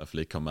 Eller i hvert fald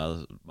ikke komme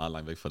meget, meget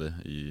langt væk fra det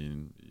i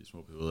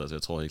små perioder. Altså,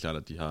 jeg tror helt klart,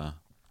 at de har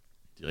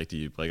de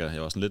rigtige brikker.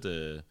 Jeg var sådan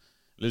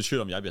lidt i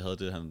tvivl om, jeg havde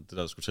det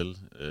der skulle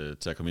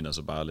til at komme ind og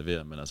så bare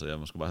levere. Men altså, jeg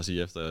må sgu bare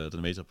sige, efter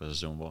den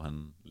major-præstation, hvor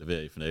han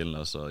leverer i finalen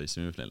også, og i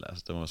semifinalen,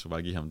 altså, det må jeg sgu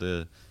bare give ham.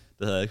 Det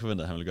havde jeg ikke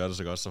forventet, at han ville gøre det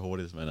så godt, så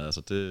hurtigt. Men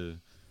altså,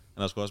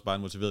 han er sgu også bare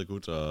en motiveret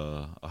gut,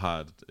 og har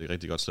et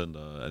rigtig godt center,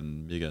 og er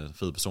en mega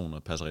fed person,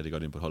 og passer rigtig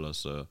godt ind på et hold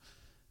også. Så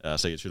jeg er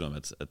sikkert i tvivl om,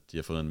 at de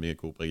har fået en mega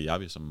god brikke i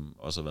Javi, som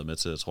også har været med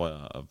til, tror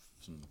jeg, at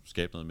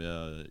skabe noget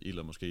mere ild,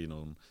 og måske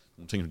nogle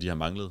ting, som de har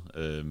manglet.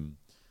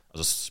 Og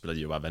så spiller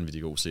de jo bare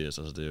vanvittigt god CS,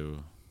 altså det er jo...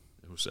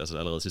 Altså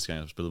allerede sidste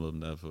gang, jeg spillede mod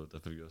dem, der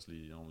fik vi også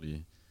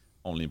lige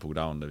ordentligt på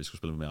down, da vi skulle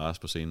spille med Miras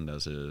på scenen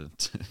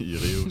i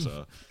Rio,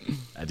 så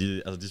ja,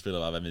 de spiller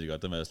bare vanvittigt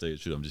godt. Dem er jeg slet ikke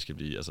i tvivl om, de skal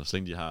blive, altså så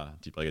længe de har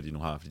de brikker, de nu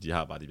har, fordi de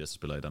har bare de bedste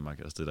spillere i Danmark,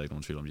 altså det er der ikke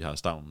nogen tvivl om. De har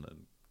Stavn,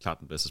 klart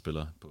den bedste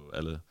spiller på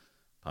alle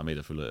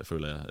parametre,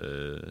 føler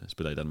jeg,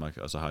 spiller i Danmark,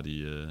 og så har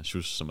de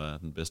Schuss, som er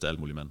den bedste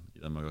altmulig i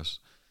Danmark også,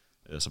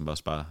 som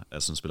også bare er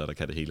sådan en spiller, der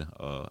kan det hele,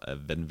 og er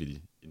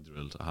vanvittigt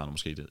individuelt, og har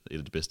måske et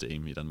af de bedste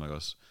aim i Danmark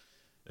også.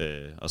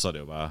 Og så er det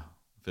jo bare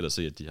fedt at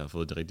se, at de har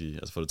fået det rigtige,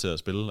 altså fået det til at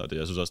spille, og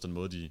jeg synes også, den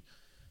måde,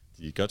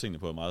 de gør tingene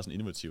på, er meget sådan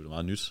innovativt, og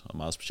meget nyt, og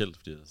meget specielt,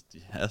 fordi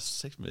de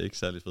er ikke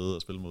særlig fede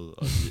at spille mod,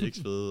 og de er ikke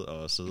fede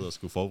at sidde og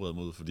skulle forberede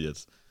mod, fordi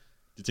at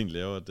de ting, de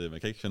laver, at man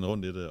kan ikke finde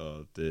rundt i det,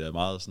 og det er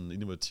meget sådan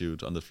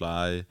innovativt, on the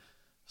fly,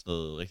 sådan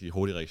noget rigtig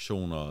hurtige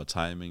reaktioner og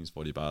timings,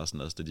 hvor de bare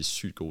sådan, altså det er de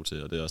sygt gode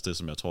til, og det er også det,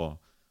 som jeg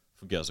tror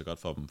fungerer så godt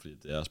for dem, fordi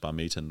det er også bare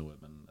meta nu,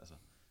 at man, altså,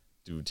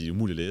 de er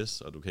umuligt at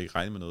læse, og du kan ikke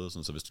regne med noget,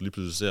 sådan, så hvis du lige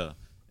pludselig ser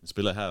en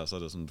spiller her, så er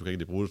det sådan, du kan ikke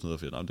lige bruge det for noget,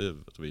 fordi det er,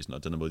 du ved, sådan,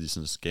 og den måde, de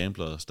sådan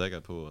scambler og stacker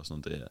på, og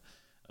sådan, det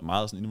er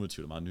meget sådan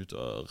innovativt og meget nyt,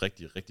 og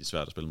rigtig, rigtig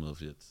svært at spille med,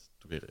 fordi at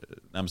du kan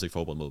nærmest ikke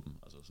forberede mod dem,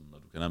 altså sådan,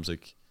 og du kan nærmest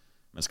ikke,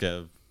 man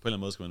skal, på en eller anden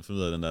måde skal man finde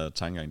ud af den der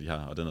tankegang, de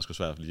har, og den er sgu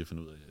svært lige at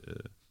finde ud af,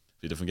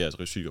 fordi det fungerer altså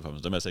rigtig sygt for dem,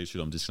 så dem er jeg sikkert i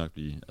tvivl om, de skal nok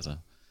blive, altså,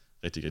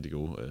 rigtig, rigtig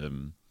gode.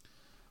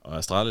 Og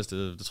Astralis,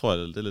 det tror jeg,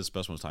 det er lidt et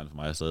spørgsmålstegn for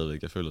mig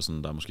stadigvæk. Jeg føler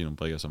sådan, der er måske nogle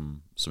brikker,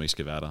 som ikke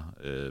skal være der,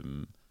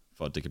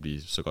 for at det kan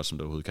blive så godt, som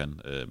det overhovedet kan.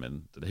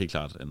 Men det er helt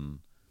klart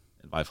en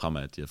vej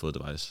fremad, at de har fået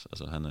device.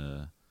 Altså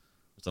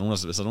hvis der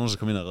er nogen, der skal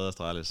komme ind og redde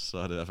Astralis, så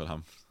er det i hvert fald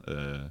ham.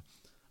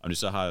 Om de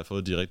så har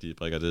fået de rigtige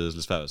brikker, det er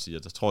lidt svært at sige.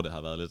 Jeg tror, det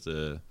har været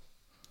lidt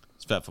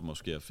svært for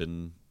måske at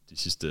finde de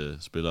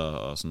sidste spillere,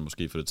 og sådan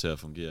måske få det til at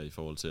fungere i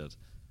forhold til, at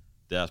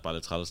det er bare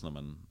lidt træls, når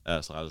man er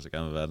Astralis og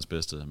gerne vil være verdens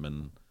bedste,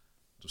 men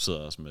du sidder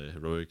også med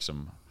Heroic,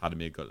 som har det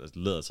mega godt, altså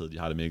leder til, de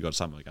har det mega godt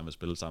sammen, og gerne vil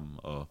spille sammen,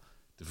 og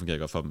det fungerer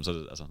godt for dem. Så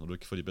det, altså, når du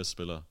ikke får de bedste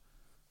spillere,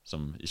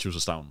 som i Schuss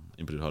og Stavn,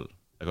 ind på dit hold,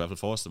 jeg kan i hvert fald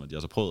forestille mig, at de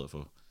har så prøvet at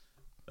få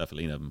i hvert fald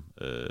en af dem.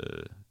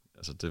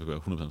 Altså, det kan jeg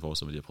 100%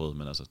 forestille mig, at de har prøvet,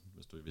 men altså,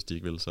 hvis de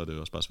ikke vil, så er det jo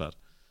også bare svært.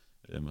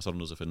 Og så er du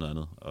nødt til at finde noget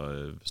andet,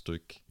 og hvis du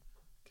ikke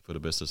kan få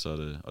det bedste, så er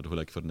det, og du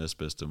heller ikke får det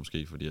næstbedste,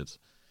 måske fordi at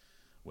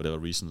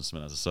whatever reasons,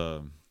 men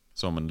altså,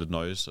 så er man lidt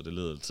nøjes, og det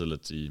leder til,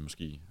 at de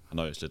måske har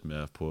nøjes lidt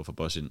mere på at få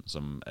Bosch ind,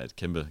 som er et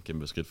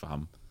kæmpe skridt for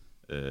ham.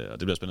 Og det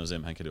bliver spændende at se,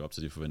 om han kan leve op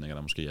til de forventninger,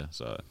 der måske er.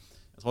 Så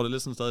jeg tror, det er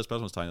lidt sådan stadig et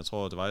spørgsmålstegn. Jeg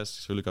tror, at Device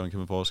selvfølgelig gør en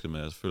kæmpe forskel,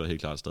 men jeg føler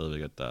helt klart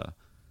stadigvæk, at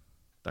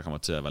der kommer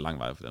til at være lang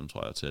vej for dem,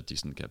 tror jeg, til at de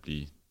sådan kan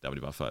blive der, hvor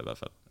de var før i hvert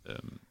fald.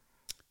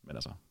 Men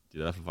altså, de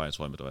er i hvert fald vej,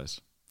 tror jeg, med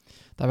Device.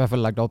 Der er i hvert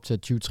fald lagt op til, at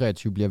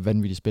 2023 bliver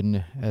vanvittigt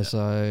spændende.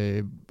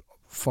 Altså,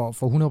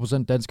 for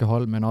 100% danske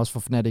hold, men også for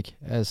Fnatic.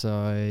 Altså,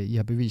 I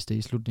har bevist det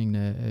i slutningen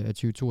af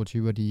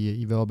 2022, at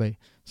I var opad.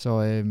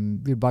 Så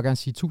vi vil bare gerne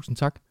sige tusind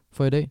tak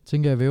for i dag,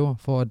 tænker jeg, Væver,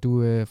 for at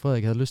du,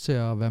 Frederik, havde lyst til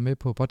at være med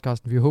på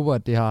podcasten. Vi håber,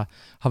 at det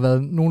har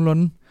været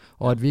nogenlunde,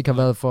 og at vi ikke har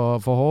været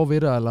for hårde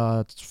ved dig,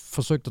 eller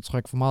forsøgt at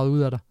trække for meget ud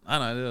af dig.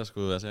 Nej, det er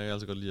sgu, altså, jeg kan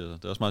altid godt lide.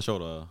 Det er også meget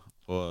sjovt at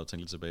prøve at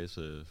tænke lidt tilbage,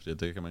 fordi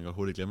det kan man godt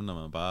hurtigt glemme,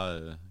 når man bare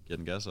giver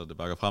den gas, og det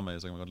bakker fremad,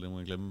 så kan man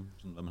godt glemme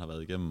sådan, hvad man har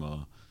været igennem,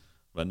 og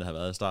hvordan det har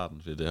været i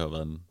starten, fordi det har jo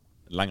været en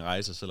lang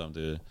rejse, selvom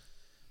det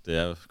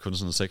er kun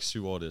sådan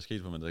 6-7 år, det er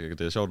sket for, men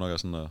det er sjovt nok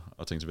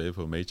at tænke tilbage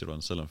på major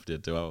runs, selvom fordi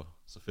det var jo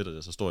så fedt, at det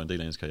er så stor en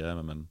del af ens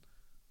karriere, men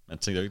man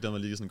tænker jo ikke, at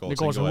man lige sådan går og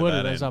tænker over. Det går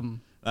så hurtigt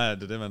sammen. Nej,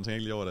 det er det, man tænker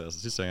ikke lige over det. Altså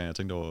sidste gang, jeg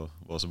tænkte over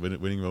vores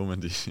winning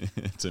moment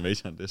til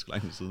majoren, det er sgu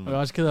lang tid siden. Jeg er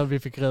også ked af, at vi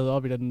fik revet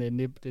op i den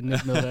nip med det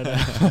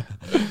der.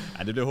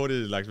 Nej, det bliver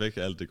hurtigt lagt væk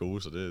alt det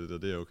gode, så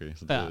det er okay.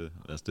 Så ja.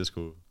 Det er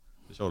sgu...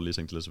 Det er sjovt at lige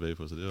tænke lidt tilbage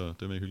på, så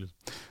det er mega hyggeligt.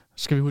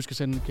 Skal vi huske at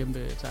sende en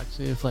kæmpe tak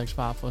til Frederiks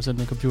far for at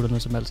sende computerne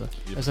som altså.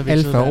 Altså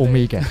Alfa og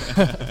Omega.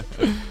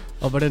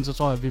 Og på den så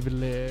tror jeg, at vi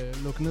vil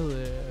lukke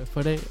ned for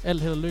i dag.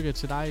 Alt held og lykke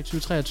til dig i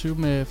 2023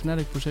 med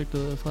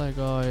Fnatic-projektet, Frederik,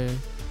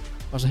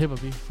 og så hæpper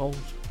vi for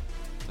Aarhus.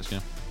 Tak skal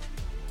jeg.